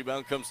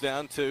 Rebound comes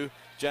down to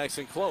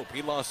Jackson Clope.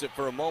 He lost it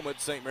for a moment.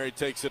 St. Mary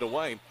takes it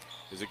away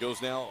as it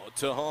goes now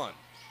to Hahn.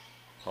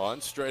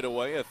 Hahn straight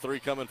away. A three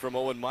coming from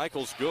Owen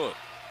Michaels. Good.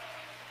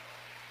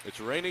 It's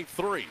raining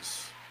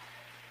threes.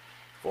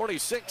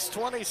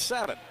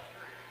 46-27.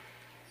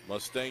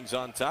 Mustangs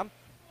on top.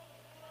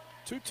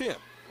 2:10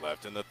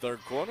 left in the third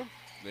quarter.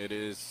 It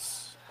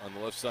is on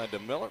the left side to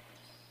Miller.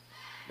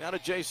 Now to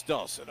Jace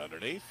Dawson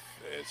underneath.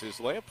 As his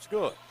layup's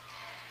good.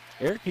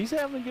 Eric, he's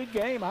having a good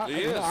game.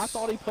 He is. I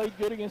thought he played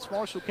good against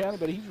Marshall County,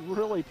 but he's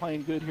really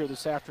playing good here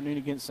this afternoon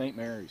against St.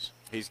 Mary's.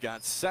 He's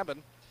got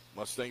 7.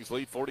 Mustangs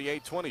lead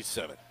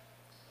 48-27.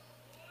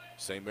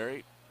 St.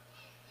 Mary,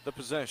 the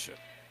possession.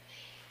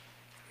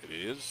 It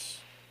is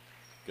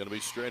going to be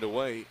straight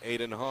away.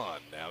 Aiden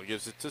Hahn now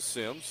gives it to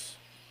Sims.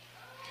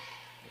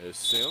 As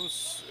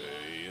Sims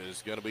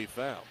is going to be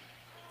fouled.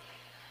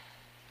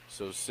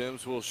 So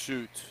Sims will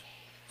shoot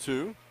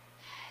 2.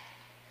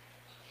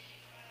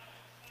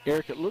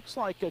 Eric, it looks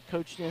like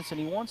Coach Denson,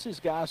 he wants his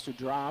guys to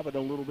drive it a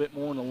little bit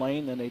more in the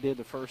lane than they did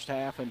the first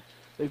half, and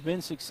they've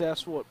been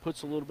successful. It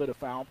puts a little bit of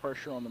foul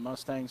pressure on the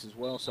Mustangs as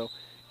well. So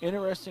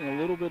interesting, a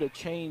little bit of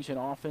change in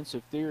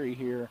offensive theory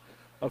here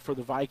for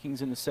the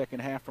Vikings in the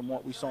second half from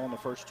what we saw in the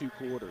first 2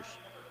 quarters.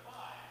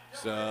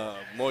 So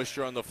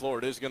moisture on the floor.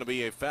 It is going to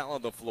be a foul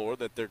on the floor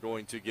that they're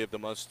going to give the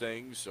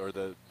Mustangs, or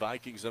the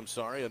Vikings, I'm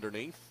sorry,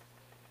 underneath.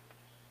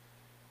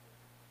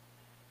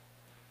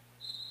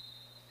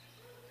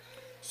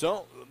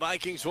 So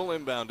Vikings will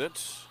inbound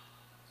it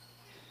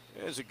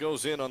as it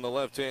goes in on the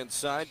left-hand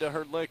side to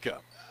Hrdlicka.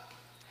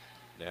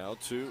 Now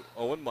to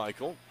Owen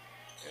Michael,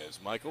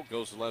 as Michael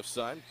goes to the left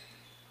side.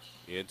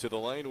 Into the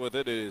lane with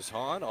it is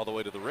Hahn, all the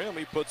way to the rim.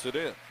 He puts it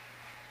in.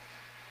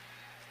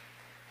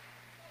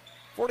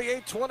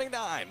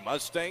 48-29,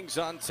 Mustangs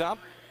on top.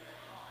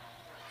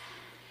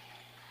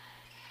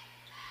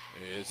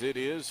 As it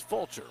is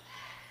Fulcher.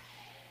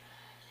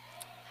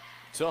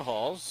 To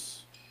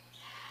Halls.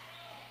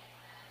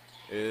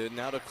 And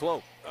now to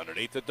Cloak.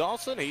 Underneath to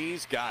Dawson,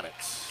 he's got it.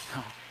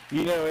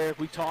 You know, Eric,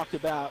 we talked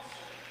about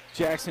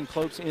Jackson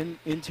Cloak's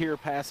interior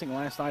passing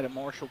last night at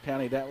Marshall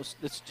County. That's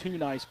 2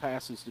 nice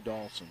passes to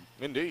Dawson.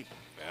 Indeed.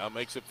 Now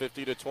makes it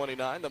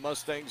 50-29. The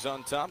Mustangs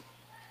on top.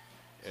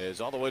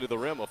 Is all the way to the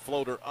rim. A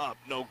floater up.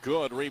 No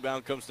good.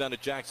 Rebound comes down to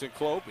Jackson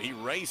Cloak. He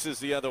races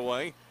the other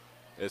way.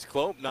 As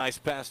Cloak, nice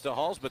pass to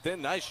Halls, but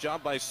then nice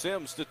job by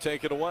Sims to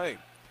take it away.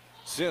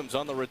 Sims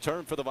on the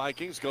return for the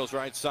Vikings. Goes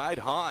right side.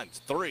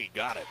 Hans, 3.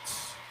 Got it.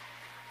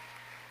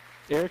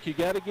 Eric, you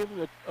got to give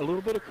a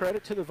little bit of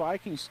credit to the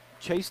Vikings.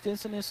 Chase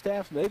Denson and his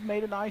staff, they've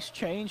made a nice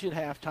change at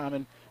halftime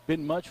and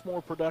been much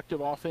more productive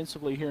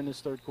offensively here in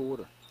this third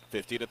quarter.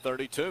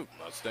 50-32.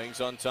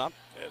 Mustangs on top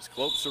as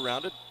Cloak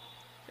surrounded,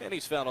 and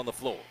he's fouled on the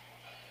floor.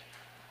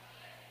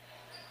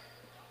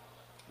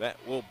 That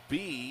will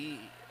be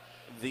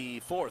the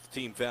 4th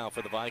team foul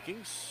for the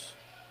Vikings.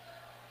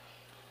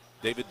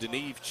 David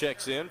Deneve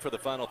checks in for the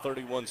final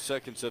 31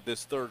 seconds of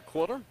this third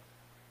quarter.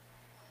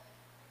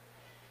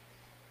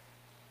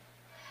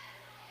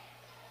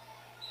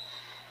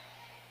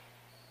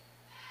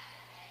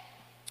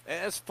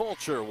 As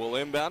Fulcher will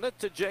inbound it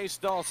to Jace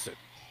Dawson.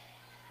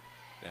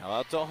 Now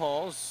out to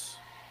Halls.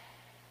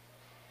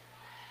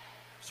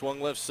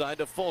 Swung left side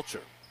to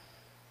Fulcher.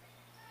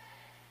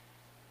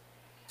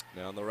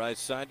 Now on the right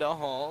side to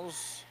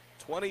Halls.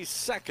 20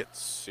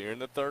 seconds here in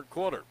the third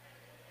quarter.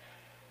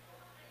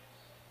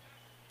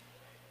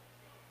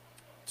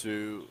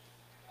 To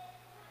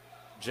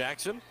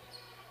Jackson.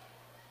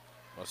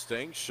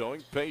 Mustangs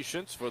showing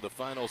patience for the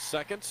final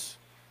seconds.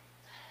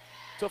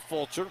 To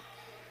Fulcher.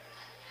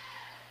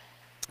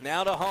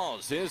 Now to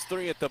Halls. His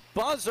 3 at the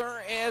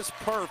buzzer is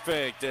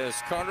perfect as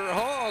Carter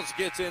Halls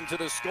gets into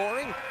the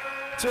scoring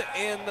to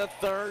end the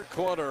third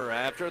quarter.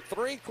 After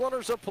 3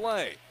 quarters of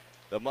play,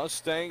 the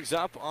Mustangs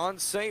up on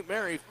St.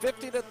 Mary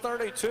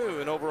 50-32.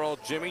 And overall,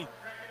 Jimmy,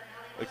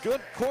 a good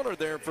quarter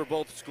there for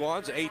both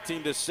squads.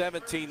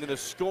 18-17 in the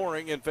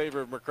scoring in favor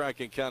of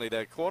McCracken County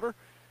that quarter.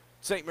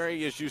 St.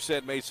 Mary, as you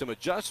said, made some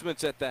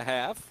adjustments at the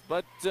half,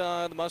 but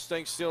the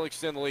Mustangs still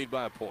extend the lead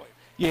by a point.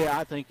 Yeah,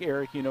 I think,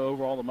 Eric,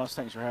 overall the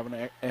Mustangs are having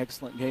an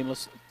excellent game.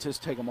 Let's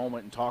just take a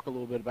moment and talk a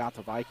little bit about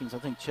the Vikings. I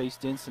think Chase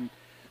Denson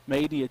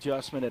made the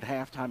adjustment at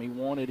halftime. He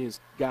wanted his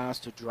guys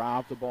to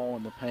drive the ball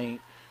in the paint,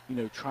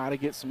 try to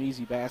get some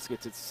easy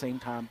baskets at the same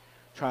time,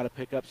 try to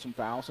pick up some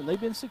fouls, and they've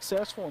been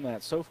successful in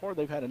that. So far,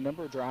 they've had a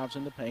number of drives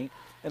in the paint,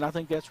 and I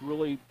think that's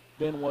really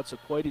been what's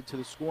equated to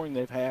the scoring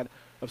they've had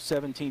of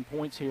 17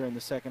 points here in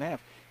the second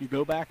half. You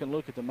go back and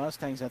look at the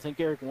Mustangs. I think,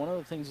 Eric, one of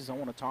the things is I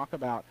want to talk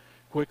about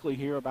quickly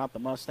here about the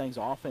Mustangs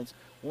offense.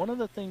 One of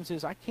the things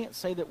is I can't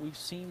say that we've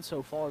seen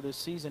so far this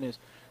season is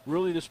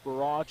really this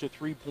barrage of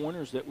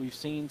 3-pointers that we've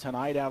seen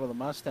tonight out of the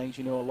Mustangs.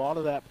 A lot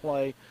of that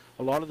play,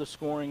 a lot of the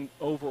scoring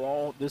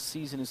overall this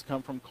season has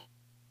come from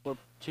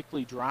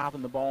particularly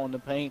driving the ball in the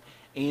paint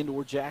and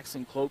or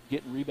Jackson Cloak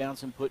getting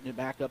rebounds and putting it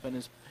back up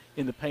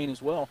in the paint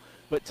as well.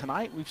 But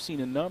tonight we've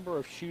seen a number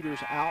of shooters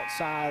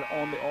outside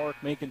on the arc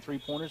making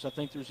 3-pointers. I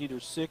think there's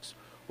either 6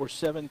 or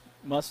 7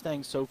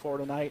 Mustangs so far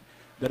tonight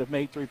that have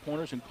made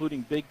 3-pointers,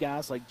 including big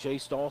guys like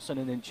Jace Dawson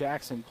and then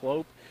Jackson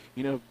Cloak.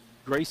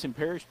 Grayson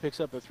Parrish picks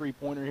up a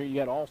 3-pointer here. You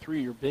got all 3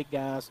 of your big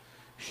guys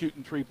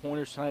shooting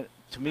 3-pointers tonight.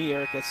 To me,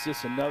 Eric, that's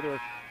just another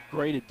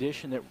great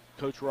addition that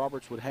Coach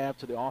Roberts would have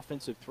to the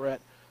offensive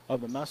threat of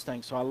the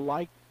Mustangs. So I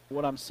like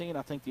what I'm seeing.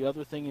 I think the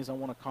other thing is I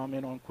want to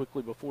comment on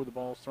quickly before the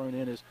ball's thrown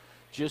in is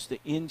just the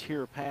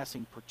interior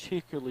passing,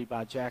 particularly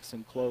by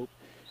Jackson Cloak.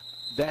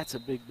 That's a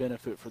big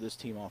benefit for this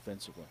team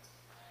offensively.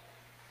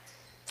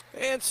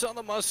 And so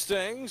the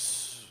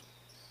Mustangs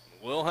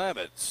will have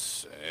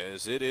it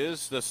as it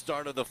is the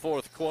start of the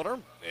fourth quarter.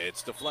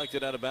 It's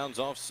deflected out of bounds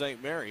off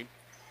St. Mary.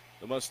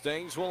 The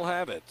Mustangs will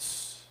have it.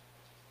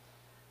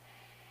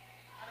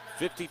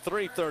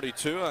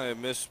 53-32. I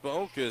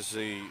misspoke as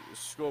the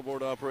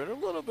scoreboard operator a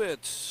little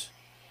bit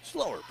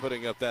slower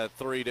putting up that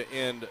 3 to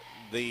end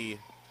the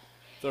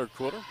third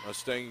quarter.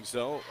 Mustangs,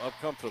 though, up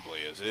comfortably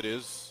as it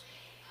is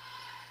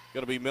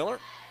going to be Miller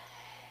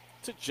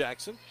to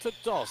Jackson to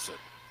Dawson.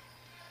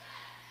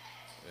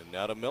 And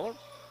now to Miller.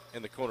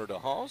 In the corner to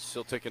Halls.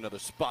 He'll take another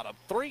spot up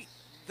three.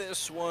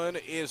 This one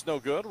is no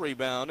good.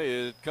 Rebound,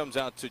 it comes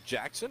out to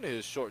Jackson.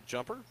 His short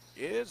jumper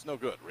is no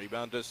good.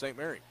 Rebound to St.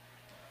 Mary.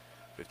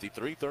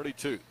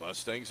 53-32.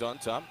 Mustangs on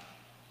top.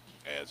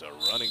 As a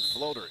running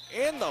floater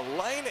in the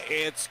lane,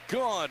 it's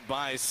gone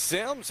by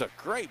Sims. A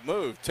great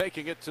move,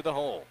 taking it to the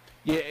hole.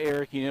 Yeah,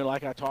 Eric,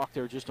 like I talked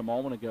there just a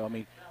moment ago, I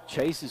mean,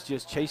 Chase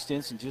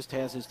Stinson just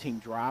has his team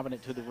driving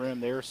it to the rim.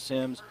 There's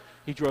Sims.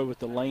 He drove it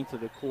the length of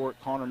the court.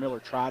 Connor Miller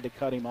tried to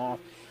cut him off,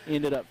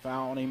 ended up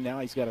fouling him. Now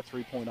he's got a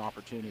three-point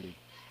opportunity.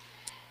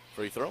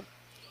 Free throw,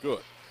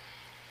 good.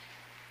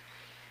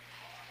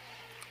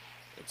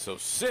 And so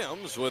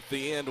Sims with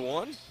the and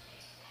one.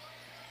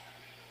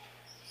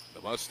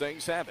 The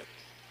Mustangs have it.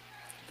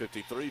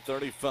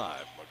 53-35,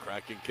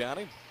 McCracken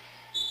County.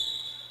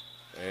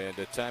 And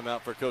a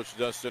timeout for Coach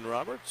Dustin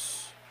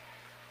Roberts.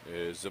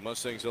 Is the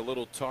Mustangs a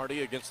little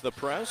tardy against the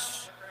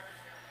press?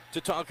 To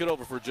talk it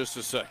over for just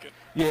a second.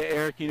 Yeah,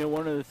 Eric,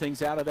 one of the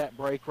things out of that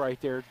break right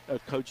there,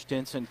 Coach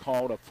Denson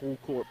called a full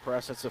court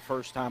press. That's the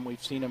first time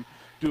we've seen him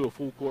do a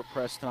full court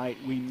press tonight.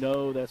 We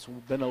know that's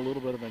been a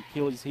little bit of an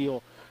Achilles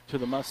heel to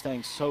the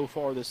Mustangs so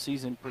far this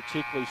season,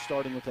 particularly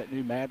starting with that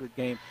new Madrid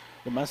game.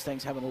 The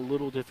Mustangs having a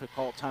little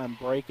difficult time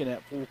breaking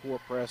that full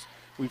court press.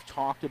 We've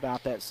talked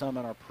about that some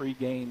in our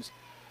pre-games,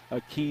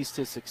 keys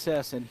to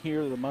success. And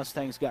here the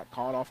Mustangs got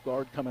caught off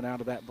guard coming out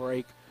of that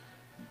break.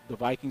 The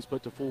Vikings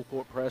put the full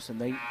court press, and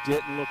they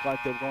didn't look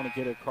like they were going to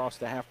get it across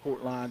the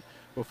half-court line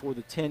before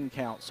the 10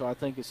 count. So I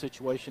think a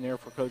situation there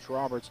for Coach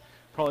Roberts,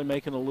 probably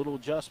making a little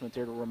adjustment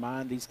there to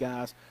remind these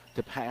guys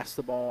to pass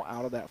the ball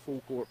out of that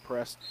full court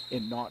press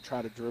and not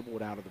try to dribble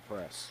it out of the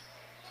press.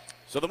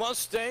 So the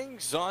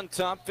Mustangs on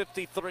top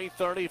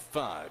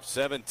 53-35.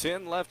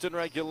 7:10 left in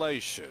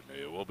regulation.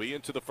 It will be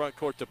into the front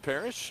court to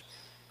Parrish.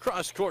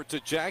 Cross court to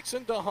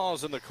Jackson. To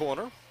Halls in the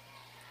corner.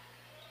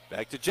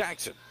 Back to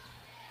Jackson.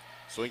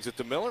 Swings it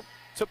to Miller.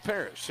 To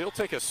Parrish. He'll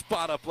take a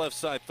spot up left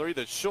side three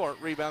that's short.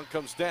 Rebound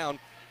comes down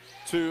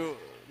to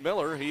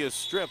Miller. He is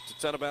stripped.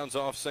 It's out of bounds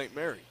off St.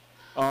 Mary.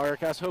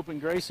 Eric, I was hoping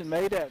Grayson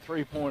made that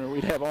three-pointer.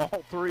 We'd have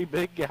all three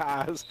big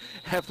guys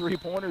have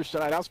three-pointers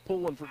tonight. I was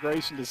pulling for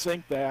Grayson to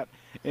sink that,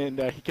 and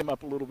he came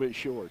up a little bit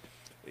short.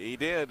 He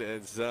did.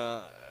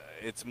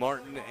 It's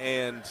Martin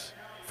and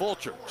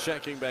Fulcher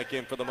checking back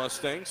in for the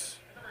Mustangs.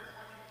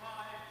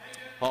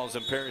 Halls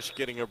and Parrish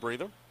getting a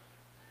breather.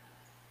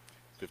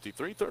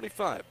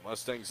 53-35.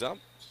 Mustangs up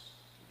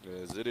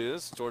as it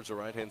is towards the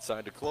right-hand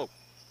side to Cloak.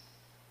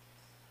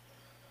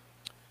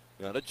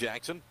 Now to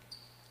Jackson.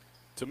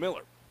 To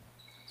Miller.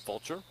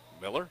 Fulcher,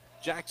 Miller,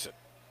 Jackson.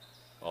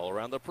 All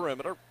around the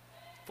perimeter.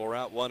 4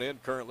 out, 1 in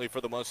currently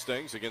for the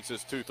Mustangs against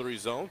this 2-3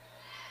 zone.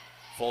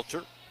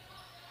 Fulcher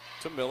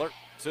to Miller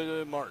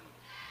to Martin.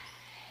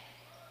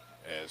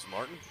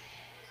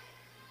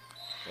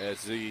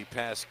 As the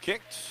pass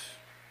kicked,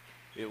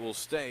 it will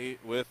stay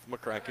with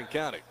McCracken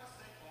County.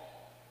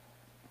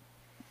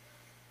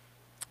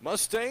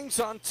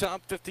 Mustangs on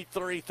top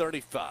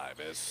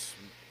 53-35 as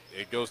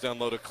it goes down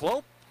low to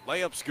Cloak.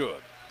 Layup's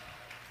good.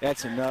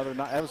 That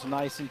was a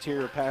nice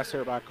interior pass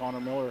there by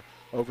Connor Miller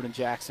over to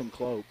Jackson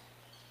Cloak.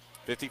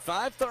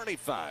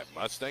 55-35,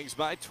 Mustangs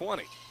by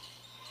 20.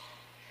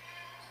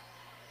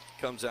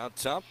 Comes out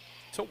top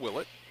to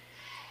Willett.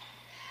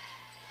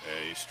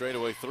 A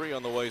straightaway three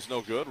on the way is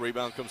no good.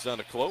 Rebound comes down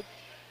to Cloak,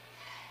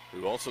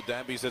 who also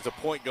dabbies as a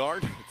point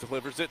guard.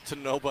 Delivers it to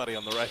nobody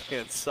on the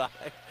right-hand side.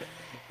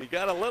 He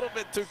got a little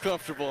bit too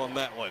comfortable on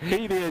that one.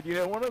 He did.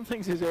 One of the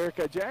things is,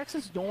 Erica,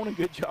 Jackson's doing a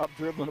good job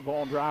dribbling the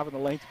ball and driving the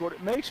length court.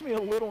 It makes me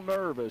a little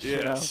nervous.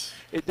 Yes.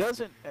 It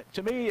doesn't,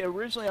 to me,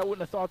 originally I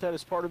wouldn't have thought that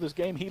as part of his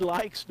game. He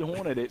likes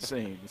doing it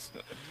seems.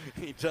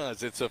 He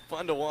does. It's a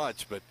fun to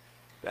watch, but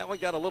that one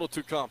got a little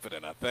too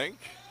confident, I think.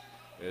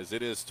 As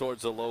it is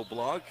towards the low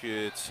block,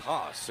 it's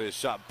Haas. His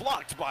shot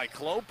blocked by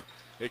Cloak.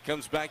 It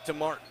comes back to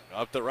Martin.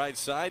 Up the right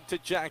side to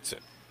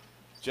Jackson.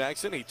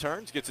 Jackson, he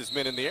turns, gets his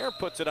men in the air,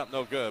 puts it up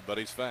no good, but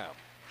he's fouled.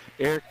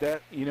 Eric,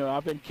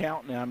 I've been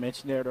counting. I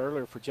mentioned that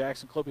earlier for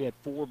Jackson Cloak. He had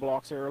 4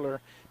 blocks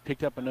earlier,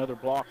 picked up another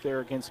block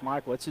there against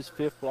Michael. That's his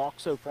 5th block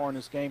so far in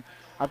this game.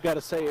 I've got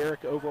to say,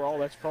 Eric, overall,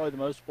 that's probably the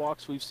most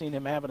blocks we've seen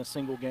him have in a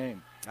single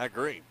game. I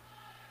agree.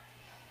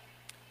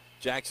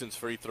 Jackson's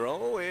free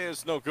throw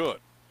is no good.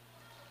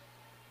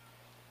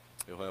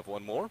 He'll have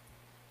one more.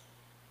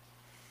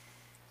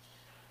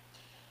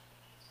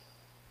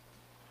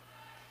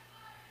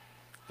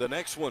 The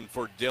next one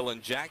for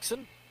Dylan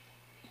Jackson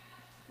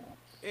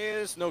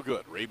is no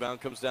good.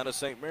 Rebound comes down to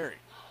St. Mary.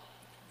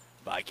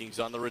 Vikings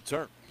on the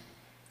return.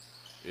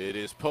 It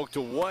is poked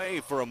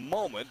away for a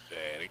moment,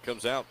 and it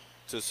comes out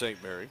to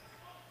St. Mary.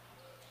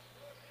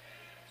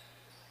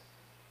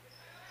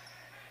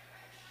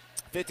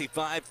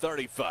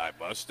 55-35,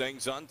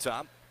 Mustangs on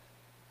top.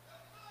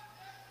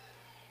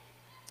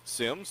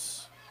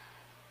 Sims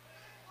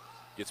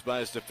gets by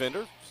his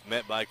defender,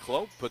 met by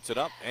Cloak, puts it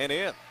up and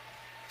in.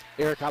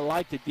 Eric, I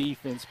like the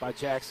defense by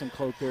Jackson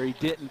Cloak there. He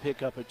didn't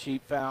pick up a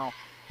cheap foul.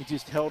 He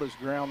just held his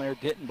ground there,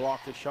 didn't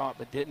block the shot,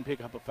 but didn't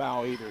pick up a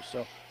foul either.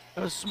 So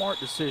that was a smart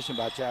decision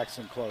by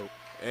Jackson Cloak.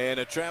 And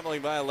a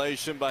traveling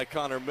violation by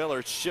Connor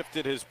Miller,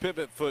 shifted his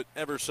pivot foot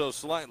ever so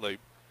slightly.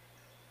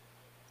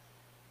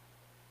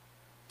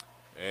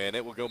 And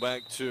it will go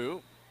back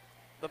to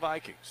the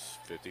Vikings.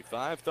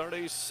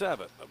 55-37.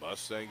 The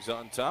Mustangs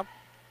on top.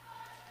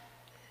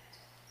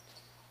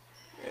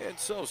 And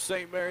so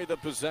St. Mary the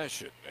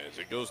possession as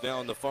it goes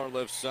down the far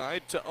left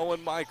side to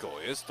Owen Michael.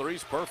 His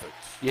three's perfect.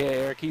 Yeah,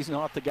 Eric, he's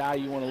not the guy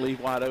you want to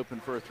leave wide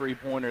open for a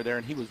three-pointer there,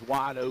 and he was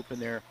wide open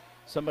there.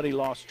 Somebody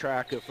lost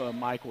track of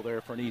Michael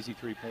there for an easy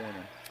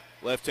three-pointer.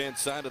 Left-hand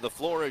side of the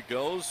floor it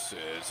goes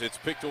as it's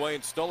picked away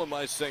and stolen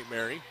by St.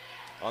 Mary.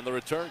 On the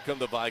return come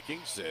the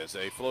Vikings as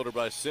a floater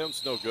by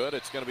Sims, no good.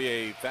 It's going to be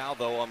a foul,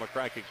 though, on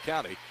McCracken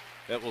County.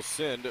 That will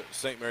send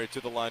St. Mary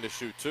to the line to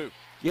shoot two.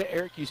 Yeah,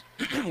 Eric,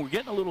 we're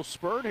getting a little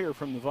spurt here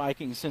from the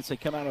Vikings since they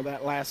come out of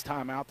that last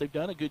timeout. They've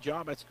done a good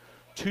job. That's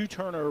 2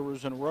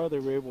 turnovers in a row they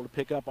were able to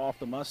pick up off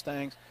the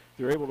Mustangs.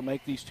 They're able to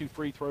make these 2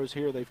 free throws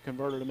here. They've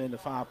converted them into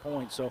 5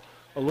 points. So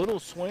a little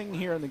swing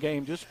here in the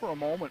game just for a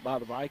moment by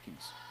the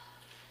Vikings.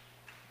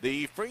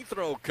 The free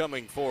throw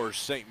coming for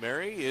St.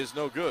 Mary is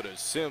no good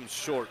as Sims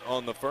short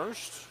on the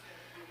first.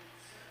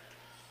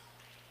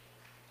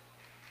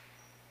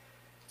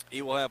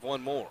 He will have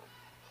one more.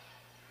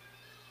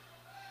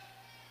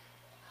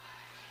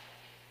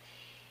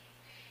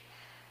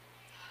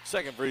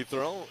 Second free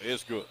throw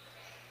is good.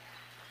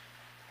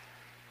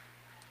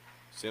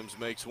 Sims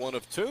makes 1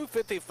 of 2,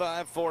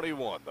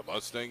 55-41. The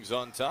Mustangs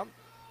on top.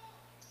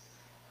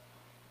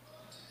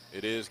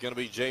 It is going to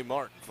be Jay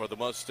Martin for the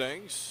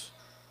Mustangs.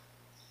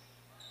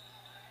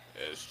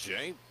 As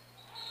Jay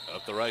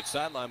up the right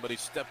sideline, but he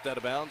stepped out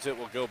of bounds. It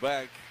will go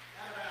back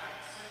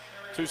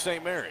to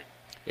St. Mary.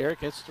 Eric,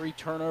 that's 3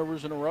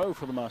 turnovers in a row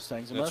for the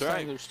Mustangs. The That's Mustangs,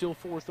 right. There's still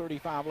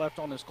 4:35 left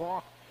on this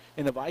clock,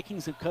 and the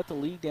Vikings have cut the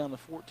lead down to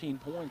 14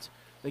 points.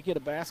 They get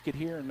a basket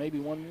here and maybe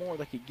one more,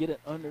 they could get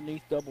it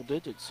underneath double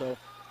digits. So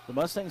the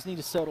Mustangs need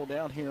to settle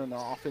down here in their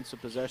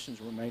offensive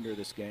possessions remainder of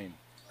this game.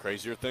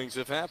 Crazier things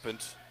have happened.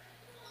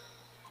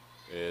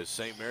 Is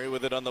St. Mary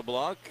with it on the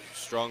block.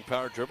 Strong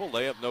power dribble.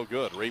 Layup no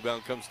good.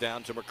 Rebound comes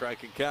down to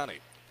McCracken County.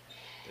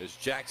 Is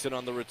Jackson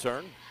on the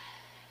return.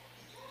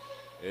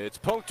 It's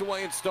poked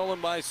away and stolen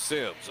by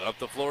Sims. Up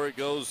the floor it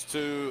goes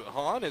to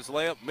Hahn. His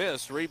layup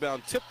missed.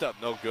 Rebound tipped up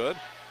no good.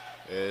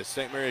 As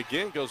St. Mary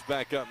again goes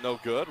back up no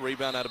good.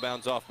 Rebound out of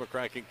bounds off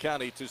McCracken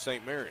County to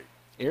St. Mary.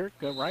 Eric,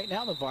 right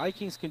now the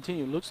Vikings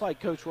continue. Looks like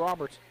Coach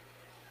Roberts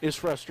is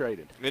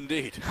frustrated.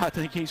 Indeed. I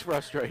think he's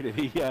frustrated.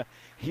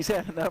 He's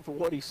had enough of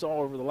what he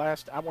saw over the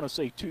last, I want to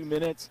say, 2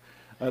 minutes.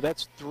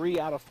 That's 3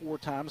 out of 4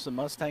 times the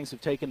Mustangs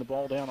have taken the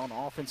ball down on the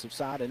offensive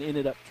side and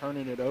ended up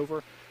turning it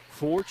over.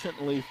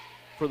 Fortunately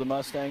for the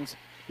Mustangs,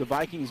 the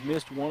Vikings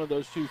missed one of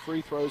those 2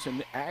 free throws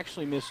and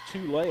actually missed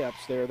 2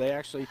 layups there. They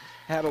actually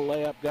had a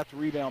layup, got the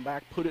rebound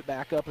back, put it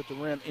back up at the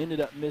rim,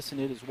 ended up missing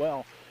it as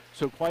well.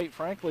 So quite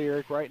frankly,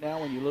 Eric, right now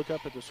when you look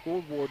up at the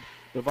scoreboard,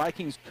 the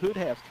Vikings could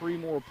have 3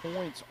 more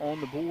points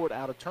on the board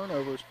out of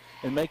turnovers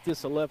and make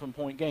this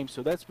 11-point game.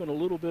 So that's been a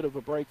little bit of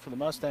a break for the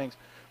Mustangs.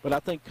 But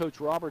I think Coach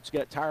Roberts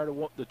got tired of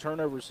what the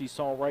turnovers he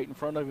saw right in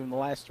front of him the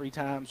last 3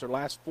 times, or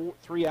last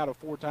 3 out of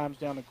 4 times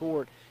down the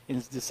court, and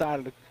has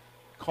decided to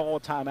call a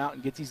timeout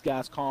and get these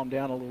guys calmed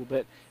down a little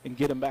bit and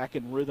get them back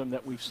in rhythm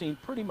that we've seen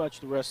pretty much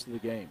the rest of the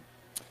game.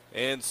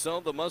 And so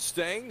the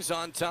Mustangs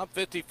on top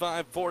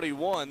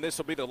 55-41. This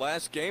will be the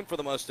last game for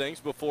the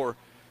Mustangs before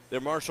their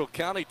Marshall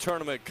County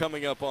tournament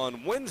coming up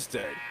on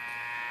Wednesday.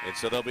 And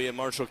so they'll be in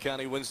Marshall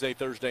County Wednesday,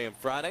 Thursday, and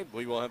Friday.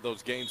 We will have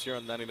those games here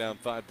on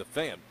 99.5 The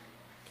Fan.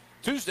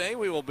 Tuesday,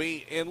 we will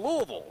be in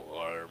Louisville,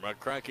 where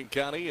McCracken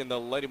County and the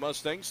Lady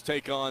Mustangs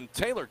take on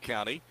Taylor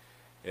County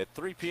at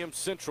 3 p.m.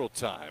 Central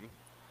Time,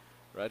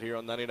 right here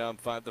on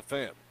 99.5 The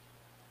Fan.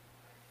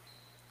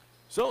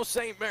 So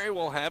St. Mary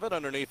will have it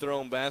underneath their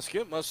own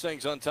basket.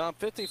 Mustangs on top,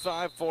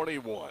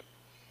 55-41.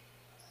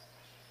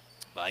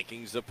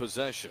 Vikings the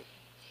possession.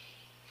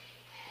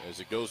 As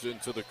it goes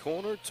into the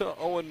corner to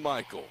Owen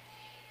Michael.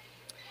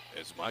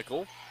 As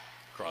Michael,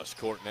 cross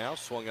court now,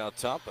 swung out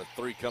top. A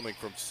 3 coming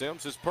from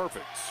Sims is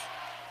perfect.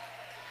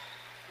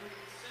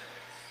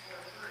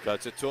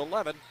 Cuts it to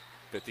 11,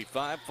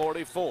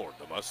 55-44.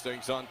 The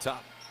Mustangs on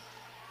top.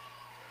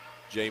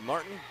 Jay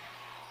Martin.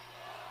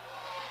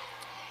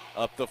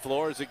 Up the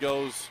floor as it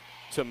goes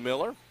to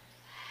Miller.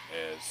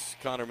 As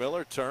Connor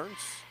Miller turns.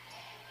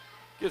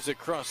 Gives it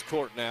cross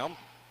court now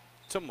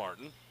to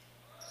Martin.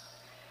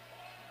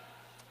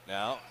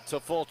 Now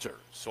to Fulcher.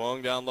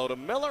 Swung down low to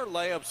Miller.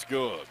 Layup's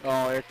good.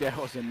 Oh, Eric, that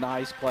was a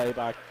nice play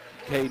by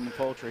Caden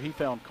Fulcher. He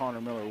found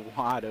Connor Miller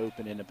wide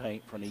open in the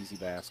paint for an easy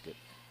basket.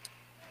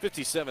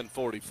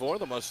 57-44.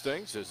 The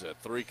Mustangs is a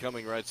 3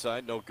 coming right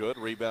side. No good.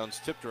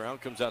 Rebounds tipped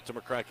around. Comes out to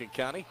McCracken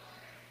County.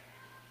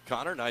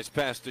 Connor, nice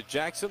pass to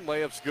Jackson.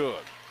 Layup's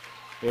good.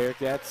 Eric,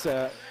 that's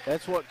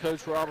what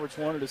Coach Roberts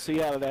wanted to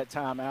see out of that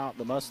timeout.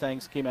 The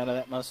Mustangs came out of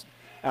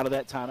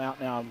that timeout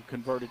now and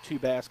converted 2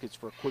 baskets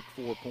for a quick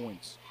 4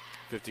 points.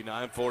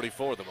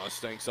 59-44. The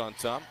Mustangs on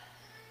top.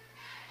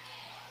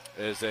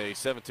 As a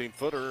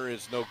 17-footer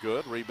is no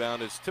good.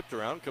 Rebound is tipped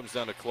around. Comes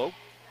down to Clope.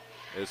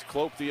 As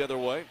Clope the other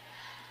way.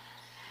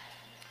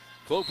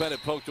 Clope had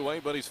it poked away,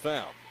 but he's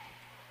fouled.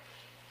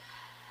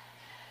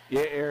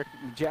 Yeah, Eric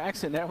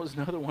Jackson, that was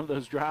another one of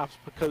those drives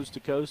coast to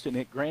coast,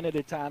 and granted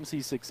at times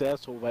he's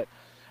successful, but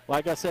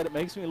like I said, it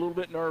makes me a little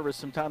bit nervous.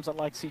 Sometimes I'd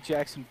like to see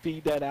Jackson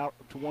feed that out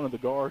to one of the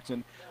guards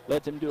and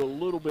let them do a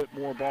little bit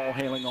more ball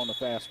handling on the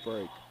fast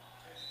break.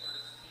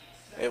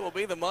 It will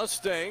be the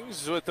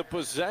Mustangs with the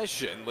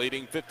possession,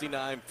 leading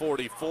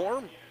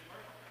 59-44.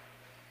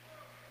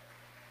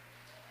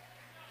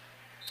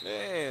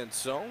 And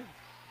so,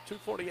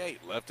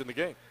 2:48 left in the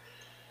game.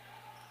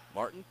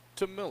 Martin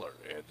to Miller,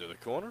 into the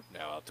corner,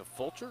 now out to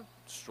Fulcher,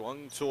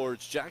 swung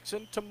towards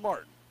Jackson to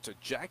Martin, to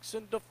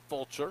Jackson to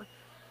Fulcher,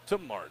 to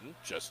Martin,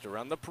 just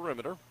around the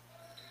perimeter.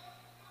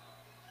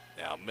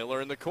 Now Miller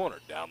in the corner,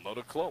 down low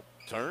to Clope,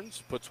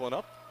 turns, puts one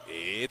up,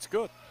 it's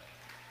good.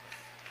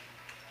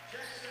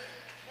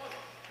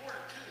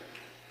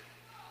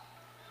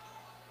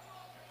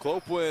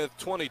 Clope with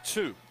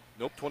 22,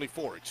 nope,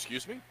 24,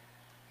 excuse me,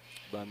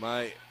 by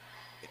my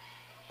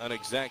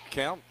unexact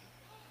count.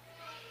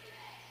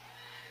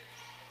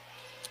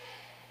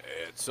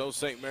 And so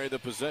St. Mary the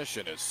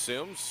possession as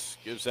Sims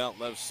gives out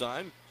left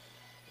side.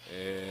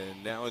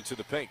 And now into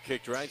the paint,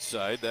 kicked right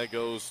side. That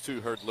goes to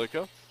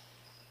Herdlicka.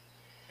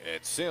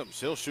 And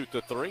Sims, he'll shoot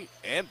the three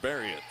and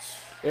bury it.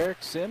 Eric,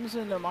 Sims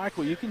and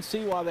Michael, you can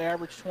see why they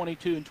average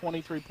 22 and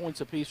 23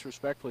 points apiece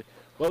respectively.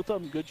 Both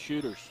of them good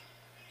shooters.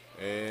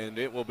 And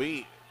it will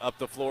be up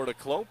the floor to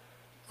Clope.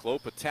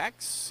 Clope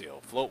attacks. He'll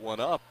float one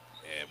up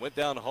and went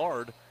down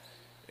hard.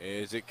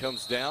 As it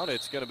comes down,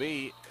 it's going to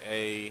be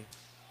a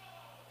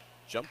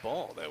jump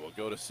ball that will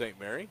go to St.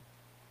 Mary.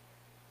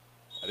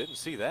 I didn't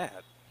see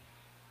that.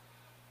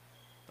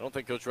 I don't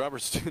think Coach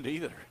Roberts did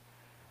either.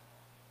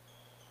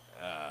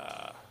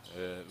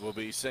 It will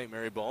be St.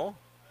 Mary ball.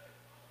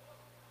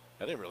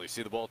 I didn't really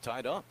see the ball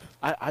tied up.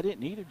 I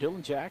didn't either.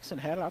 Dylan Jackson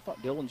had it. I thought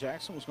Dylan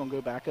Jackson was going to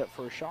go back up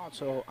for a shot.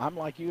 So I'm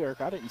like you,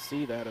 Eric. I didn't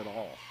see that at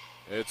all.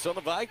 It's so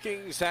the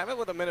Vikings have it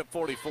with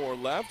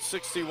 1:44 left,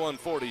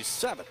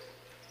 61-47.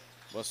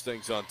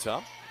 Mustangs on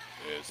top.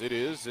 As it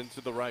is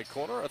into the right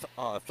corner.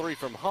 A three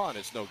from Hahn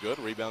is no good.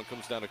 Rebound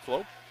comes down to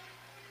Clope.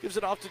 Gives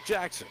it off to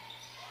Jackson.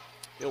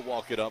 He'll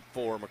walk it up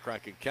for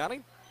McCracken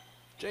County.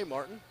 Jay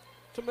Martin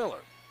to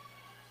Miller.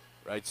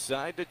 Right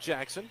side to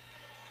Jackson.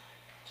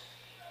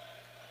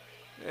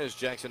 As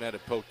Jackson had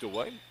it poked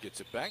away.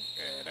 Gets it back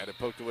and had it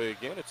poked away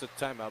again. It's a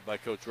timeout by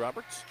Coach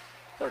Roberts.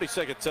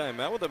 30-second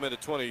timeout with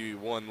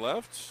 1:21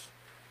 left.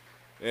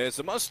 As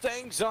the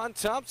Mustangs on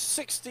top,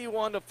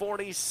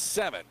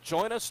 61-47.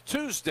 Join us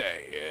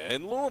Tuesday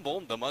in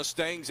Louisville. The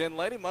Mustangs and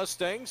Lady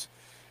Mustangs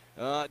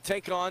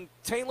take on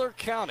Taylor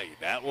County.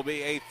 That will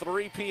be a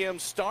 3 p.m.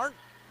 start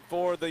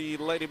for the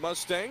Lady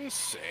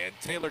Mustangs and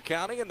Taylor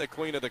County and the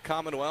Queen of the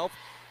Commonwealth.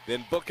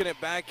 Then booking it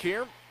back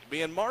here,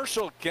 be in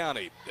Marshall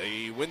County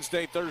the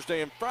Wednesday,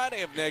 Thursday, and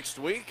Friday of next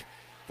week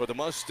for the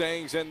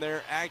Mustangs and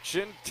their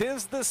action.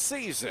 'Tis the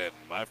season,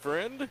 my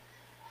friend,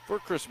 for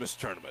Christmas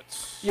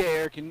tournaments. Yeah,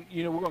 Eric, and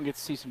we're going to get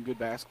to see some good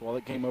basketball.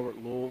 That game over at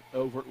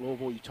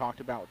Louisville, you talked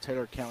about.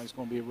 Taylor County is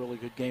going to be a really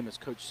good game, as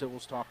Coach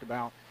Sibbles talked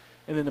about.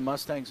 And then the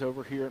Mustangs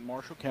over here at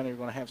Marshall County are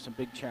going to have some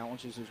big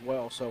challenges as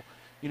well. So,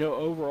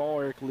 overall,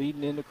 Eric,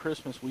 leading into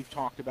Christmas, we've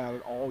talked about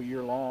it all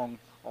year long,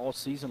 all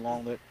season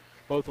long, that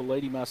both the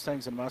Lady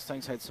Mustangs and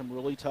Mustangs had some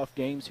really tough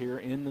games here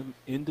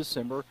in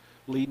December,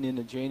 leading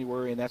into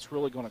January, and that's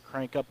really going to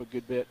crank up a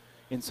good bit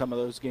in some of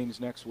those games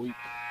next week.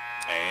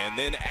 And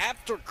then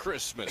after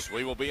Christmas,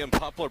 we will be in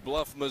Poplar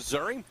Bluff,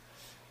 Missouri,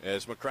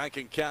 as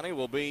McCracken County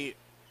will be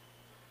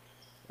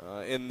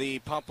in the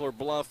Poplar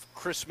Bluff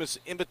Christmas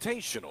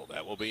Invitational.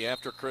 That will be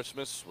after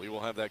Christmas. We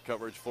will have that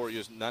coverage for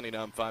you.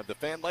 99.5 The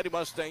Fan. Lady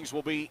Mustangs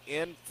will be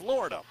in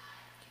Florida.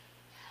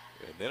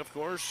 And then, of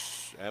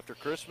course, after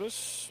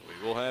Christmas,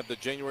 we will have the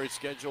January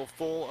schedule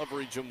full of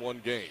Region 1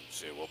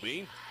 games. It will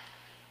be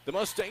the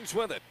Mustangs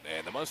with it.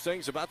 And the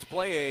Mustangs about to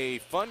play a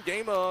fun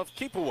game of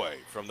keep away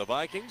from the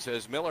Vikings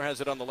as Miller has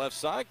it on the left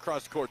side.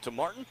 Cross court to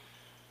Martin.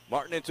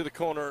 Martin into the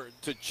corner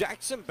to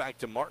Jackson. Back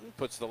to Martin.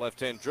 Puts the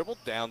left-hand dribble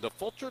down to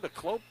Fulcher to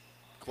Clope.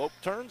 Clope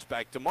turns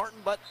back to Martin,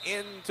 but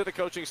into the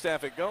coaching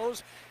staff it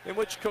goes, in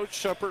which Coach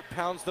Shumpert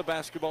pounds the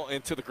basketball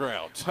into the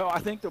ground. So I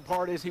think the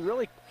part is he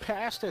really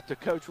passed it to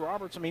Coach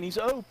Roberts. I mean, he's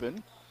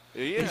open.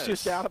 He's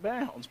just out of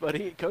bounds.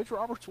 But Coach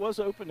Roberts was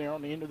open there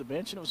on the end of the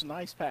bench, and it was a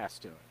nice pass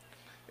to him.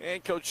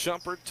 And Coach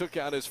Shumpert took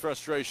out his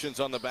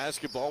frustrations on the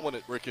basketball when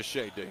it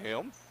ricocheted to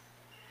him.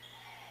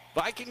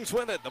 Vikings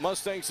win it. The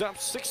Mustangs up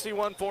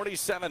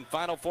 61-47.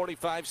 Final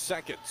 45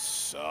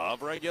 seconds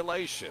of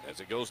regulation as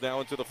it goes now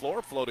into the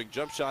floor. Floating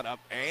jump shot up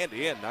and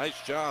in. Nice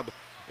job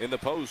in the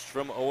post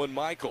from Owen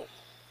Michael.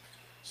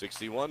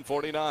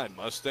 61-49.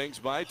 Mustangs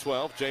by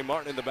 12. Jay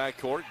Martin in the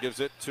backcourt gives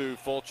it to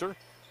Fulcher.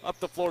 Up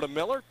the floor to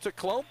Miller to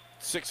Clope.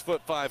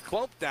 6'5"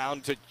 Clope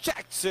down to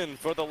Jackson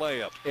for the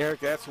layup.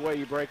 Eric, that's the way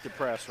you break the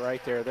press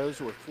right there. Those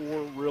were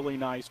 4 really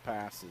nice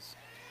passes.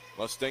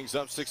 Mustangs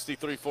up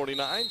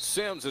 63-49.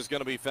 Sims is going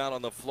to be fouled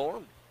on the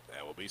floor.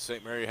 That will be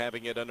St. Mary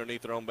having it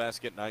underneath their own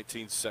basket,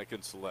 19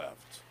 seconds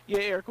left. Yeah,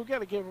 Eric, we've got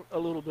to give a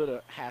little bit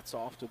of hats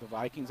off to the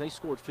Vikings. They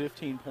scored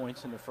 15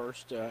 points in the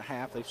first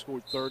half. They've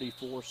scored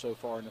 34 so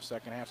far in the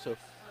second half. So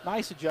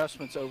nice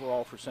adjustments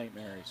overall for St.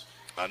 Mary's.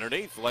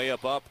 Underneath,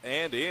 layup up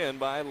and in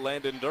by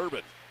Landon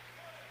Durbin.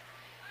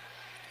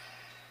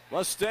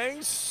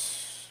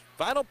 Mustangs,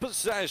 final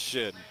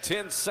possession,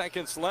 10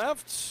 seconds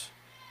left.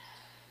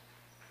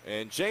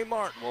 And Jay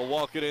Martin will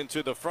walk it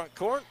into the front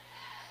court.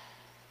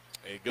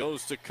 It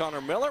goes to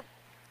Connor Miller.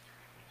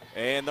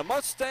 And the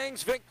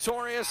Mustangs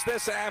victorious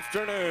this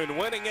afternoon,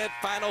 winning it.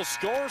 Final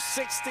score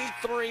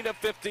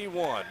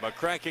 63-51.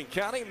 McCracken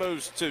County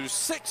moves to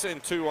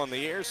 6-2 on the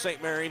year.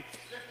 St. Mary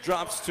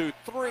drops to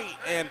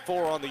 3-4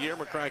 on the year.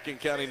 McCracken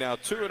County now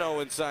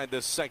 2-0 inside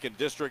this second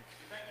district.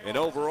 And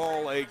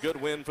overall, a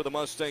good win for the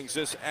Mustangs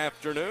this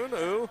afternoon,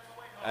 who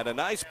had a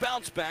nice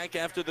bounce back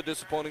after the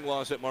disappointing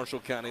loss at Marshall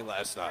County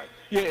last night.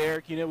 Yeah,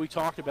 Eric, you know, we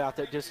talked about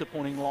that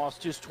disappointing loss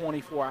just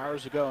 24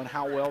 hours ago and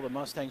how well the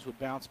Mustangs would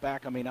bounce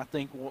back. I mean, I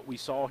think what we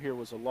saw here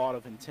was a lot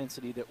of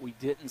intensity that we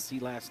didn't see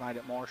last night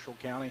at Marshall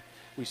County.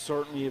 We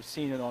certainly have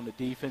seen it on the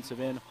defensive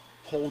end,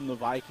 holding the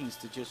Vikings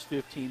to just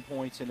 15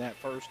 points in that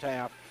first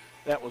half.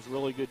 That was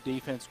really good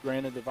defense.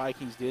 Granted, the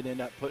Vikings did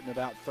end up putting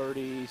about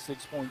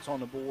 36 points on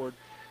the board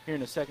here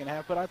in the second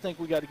half, but I think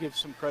we got to give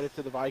some credit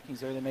to the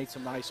Vikings there. They made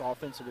some nice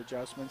offensive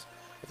adjustments.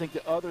 I think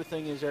the other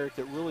thing is, Eric,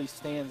 that really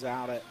stands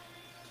out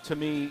to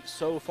me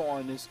so far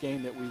in this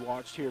game that we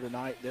watched here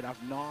tonight that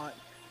I've not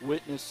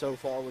witnessed so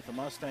far with the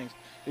Mustangs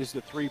is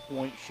the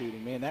three-point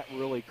shooting. Man, that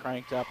really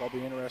cranked up. I'll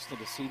be interested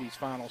to see these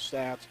final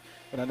stats,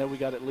 but I know we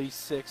got at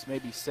least 6,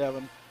 maybe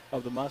 7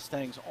 of the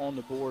Mustangs on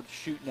the board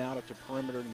shooting out at the perimeter.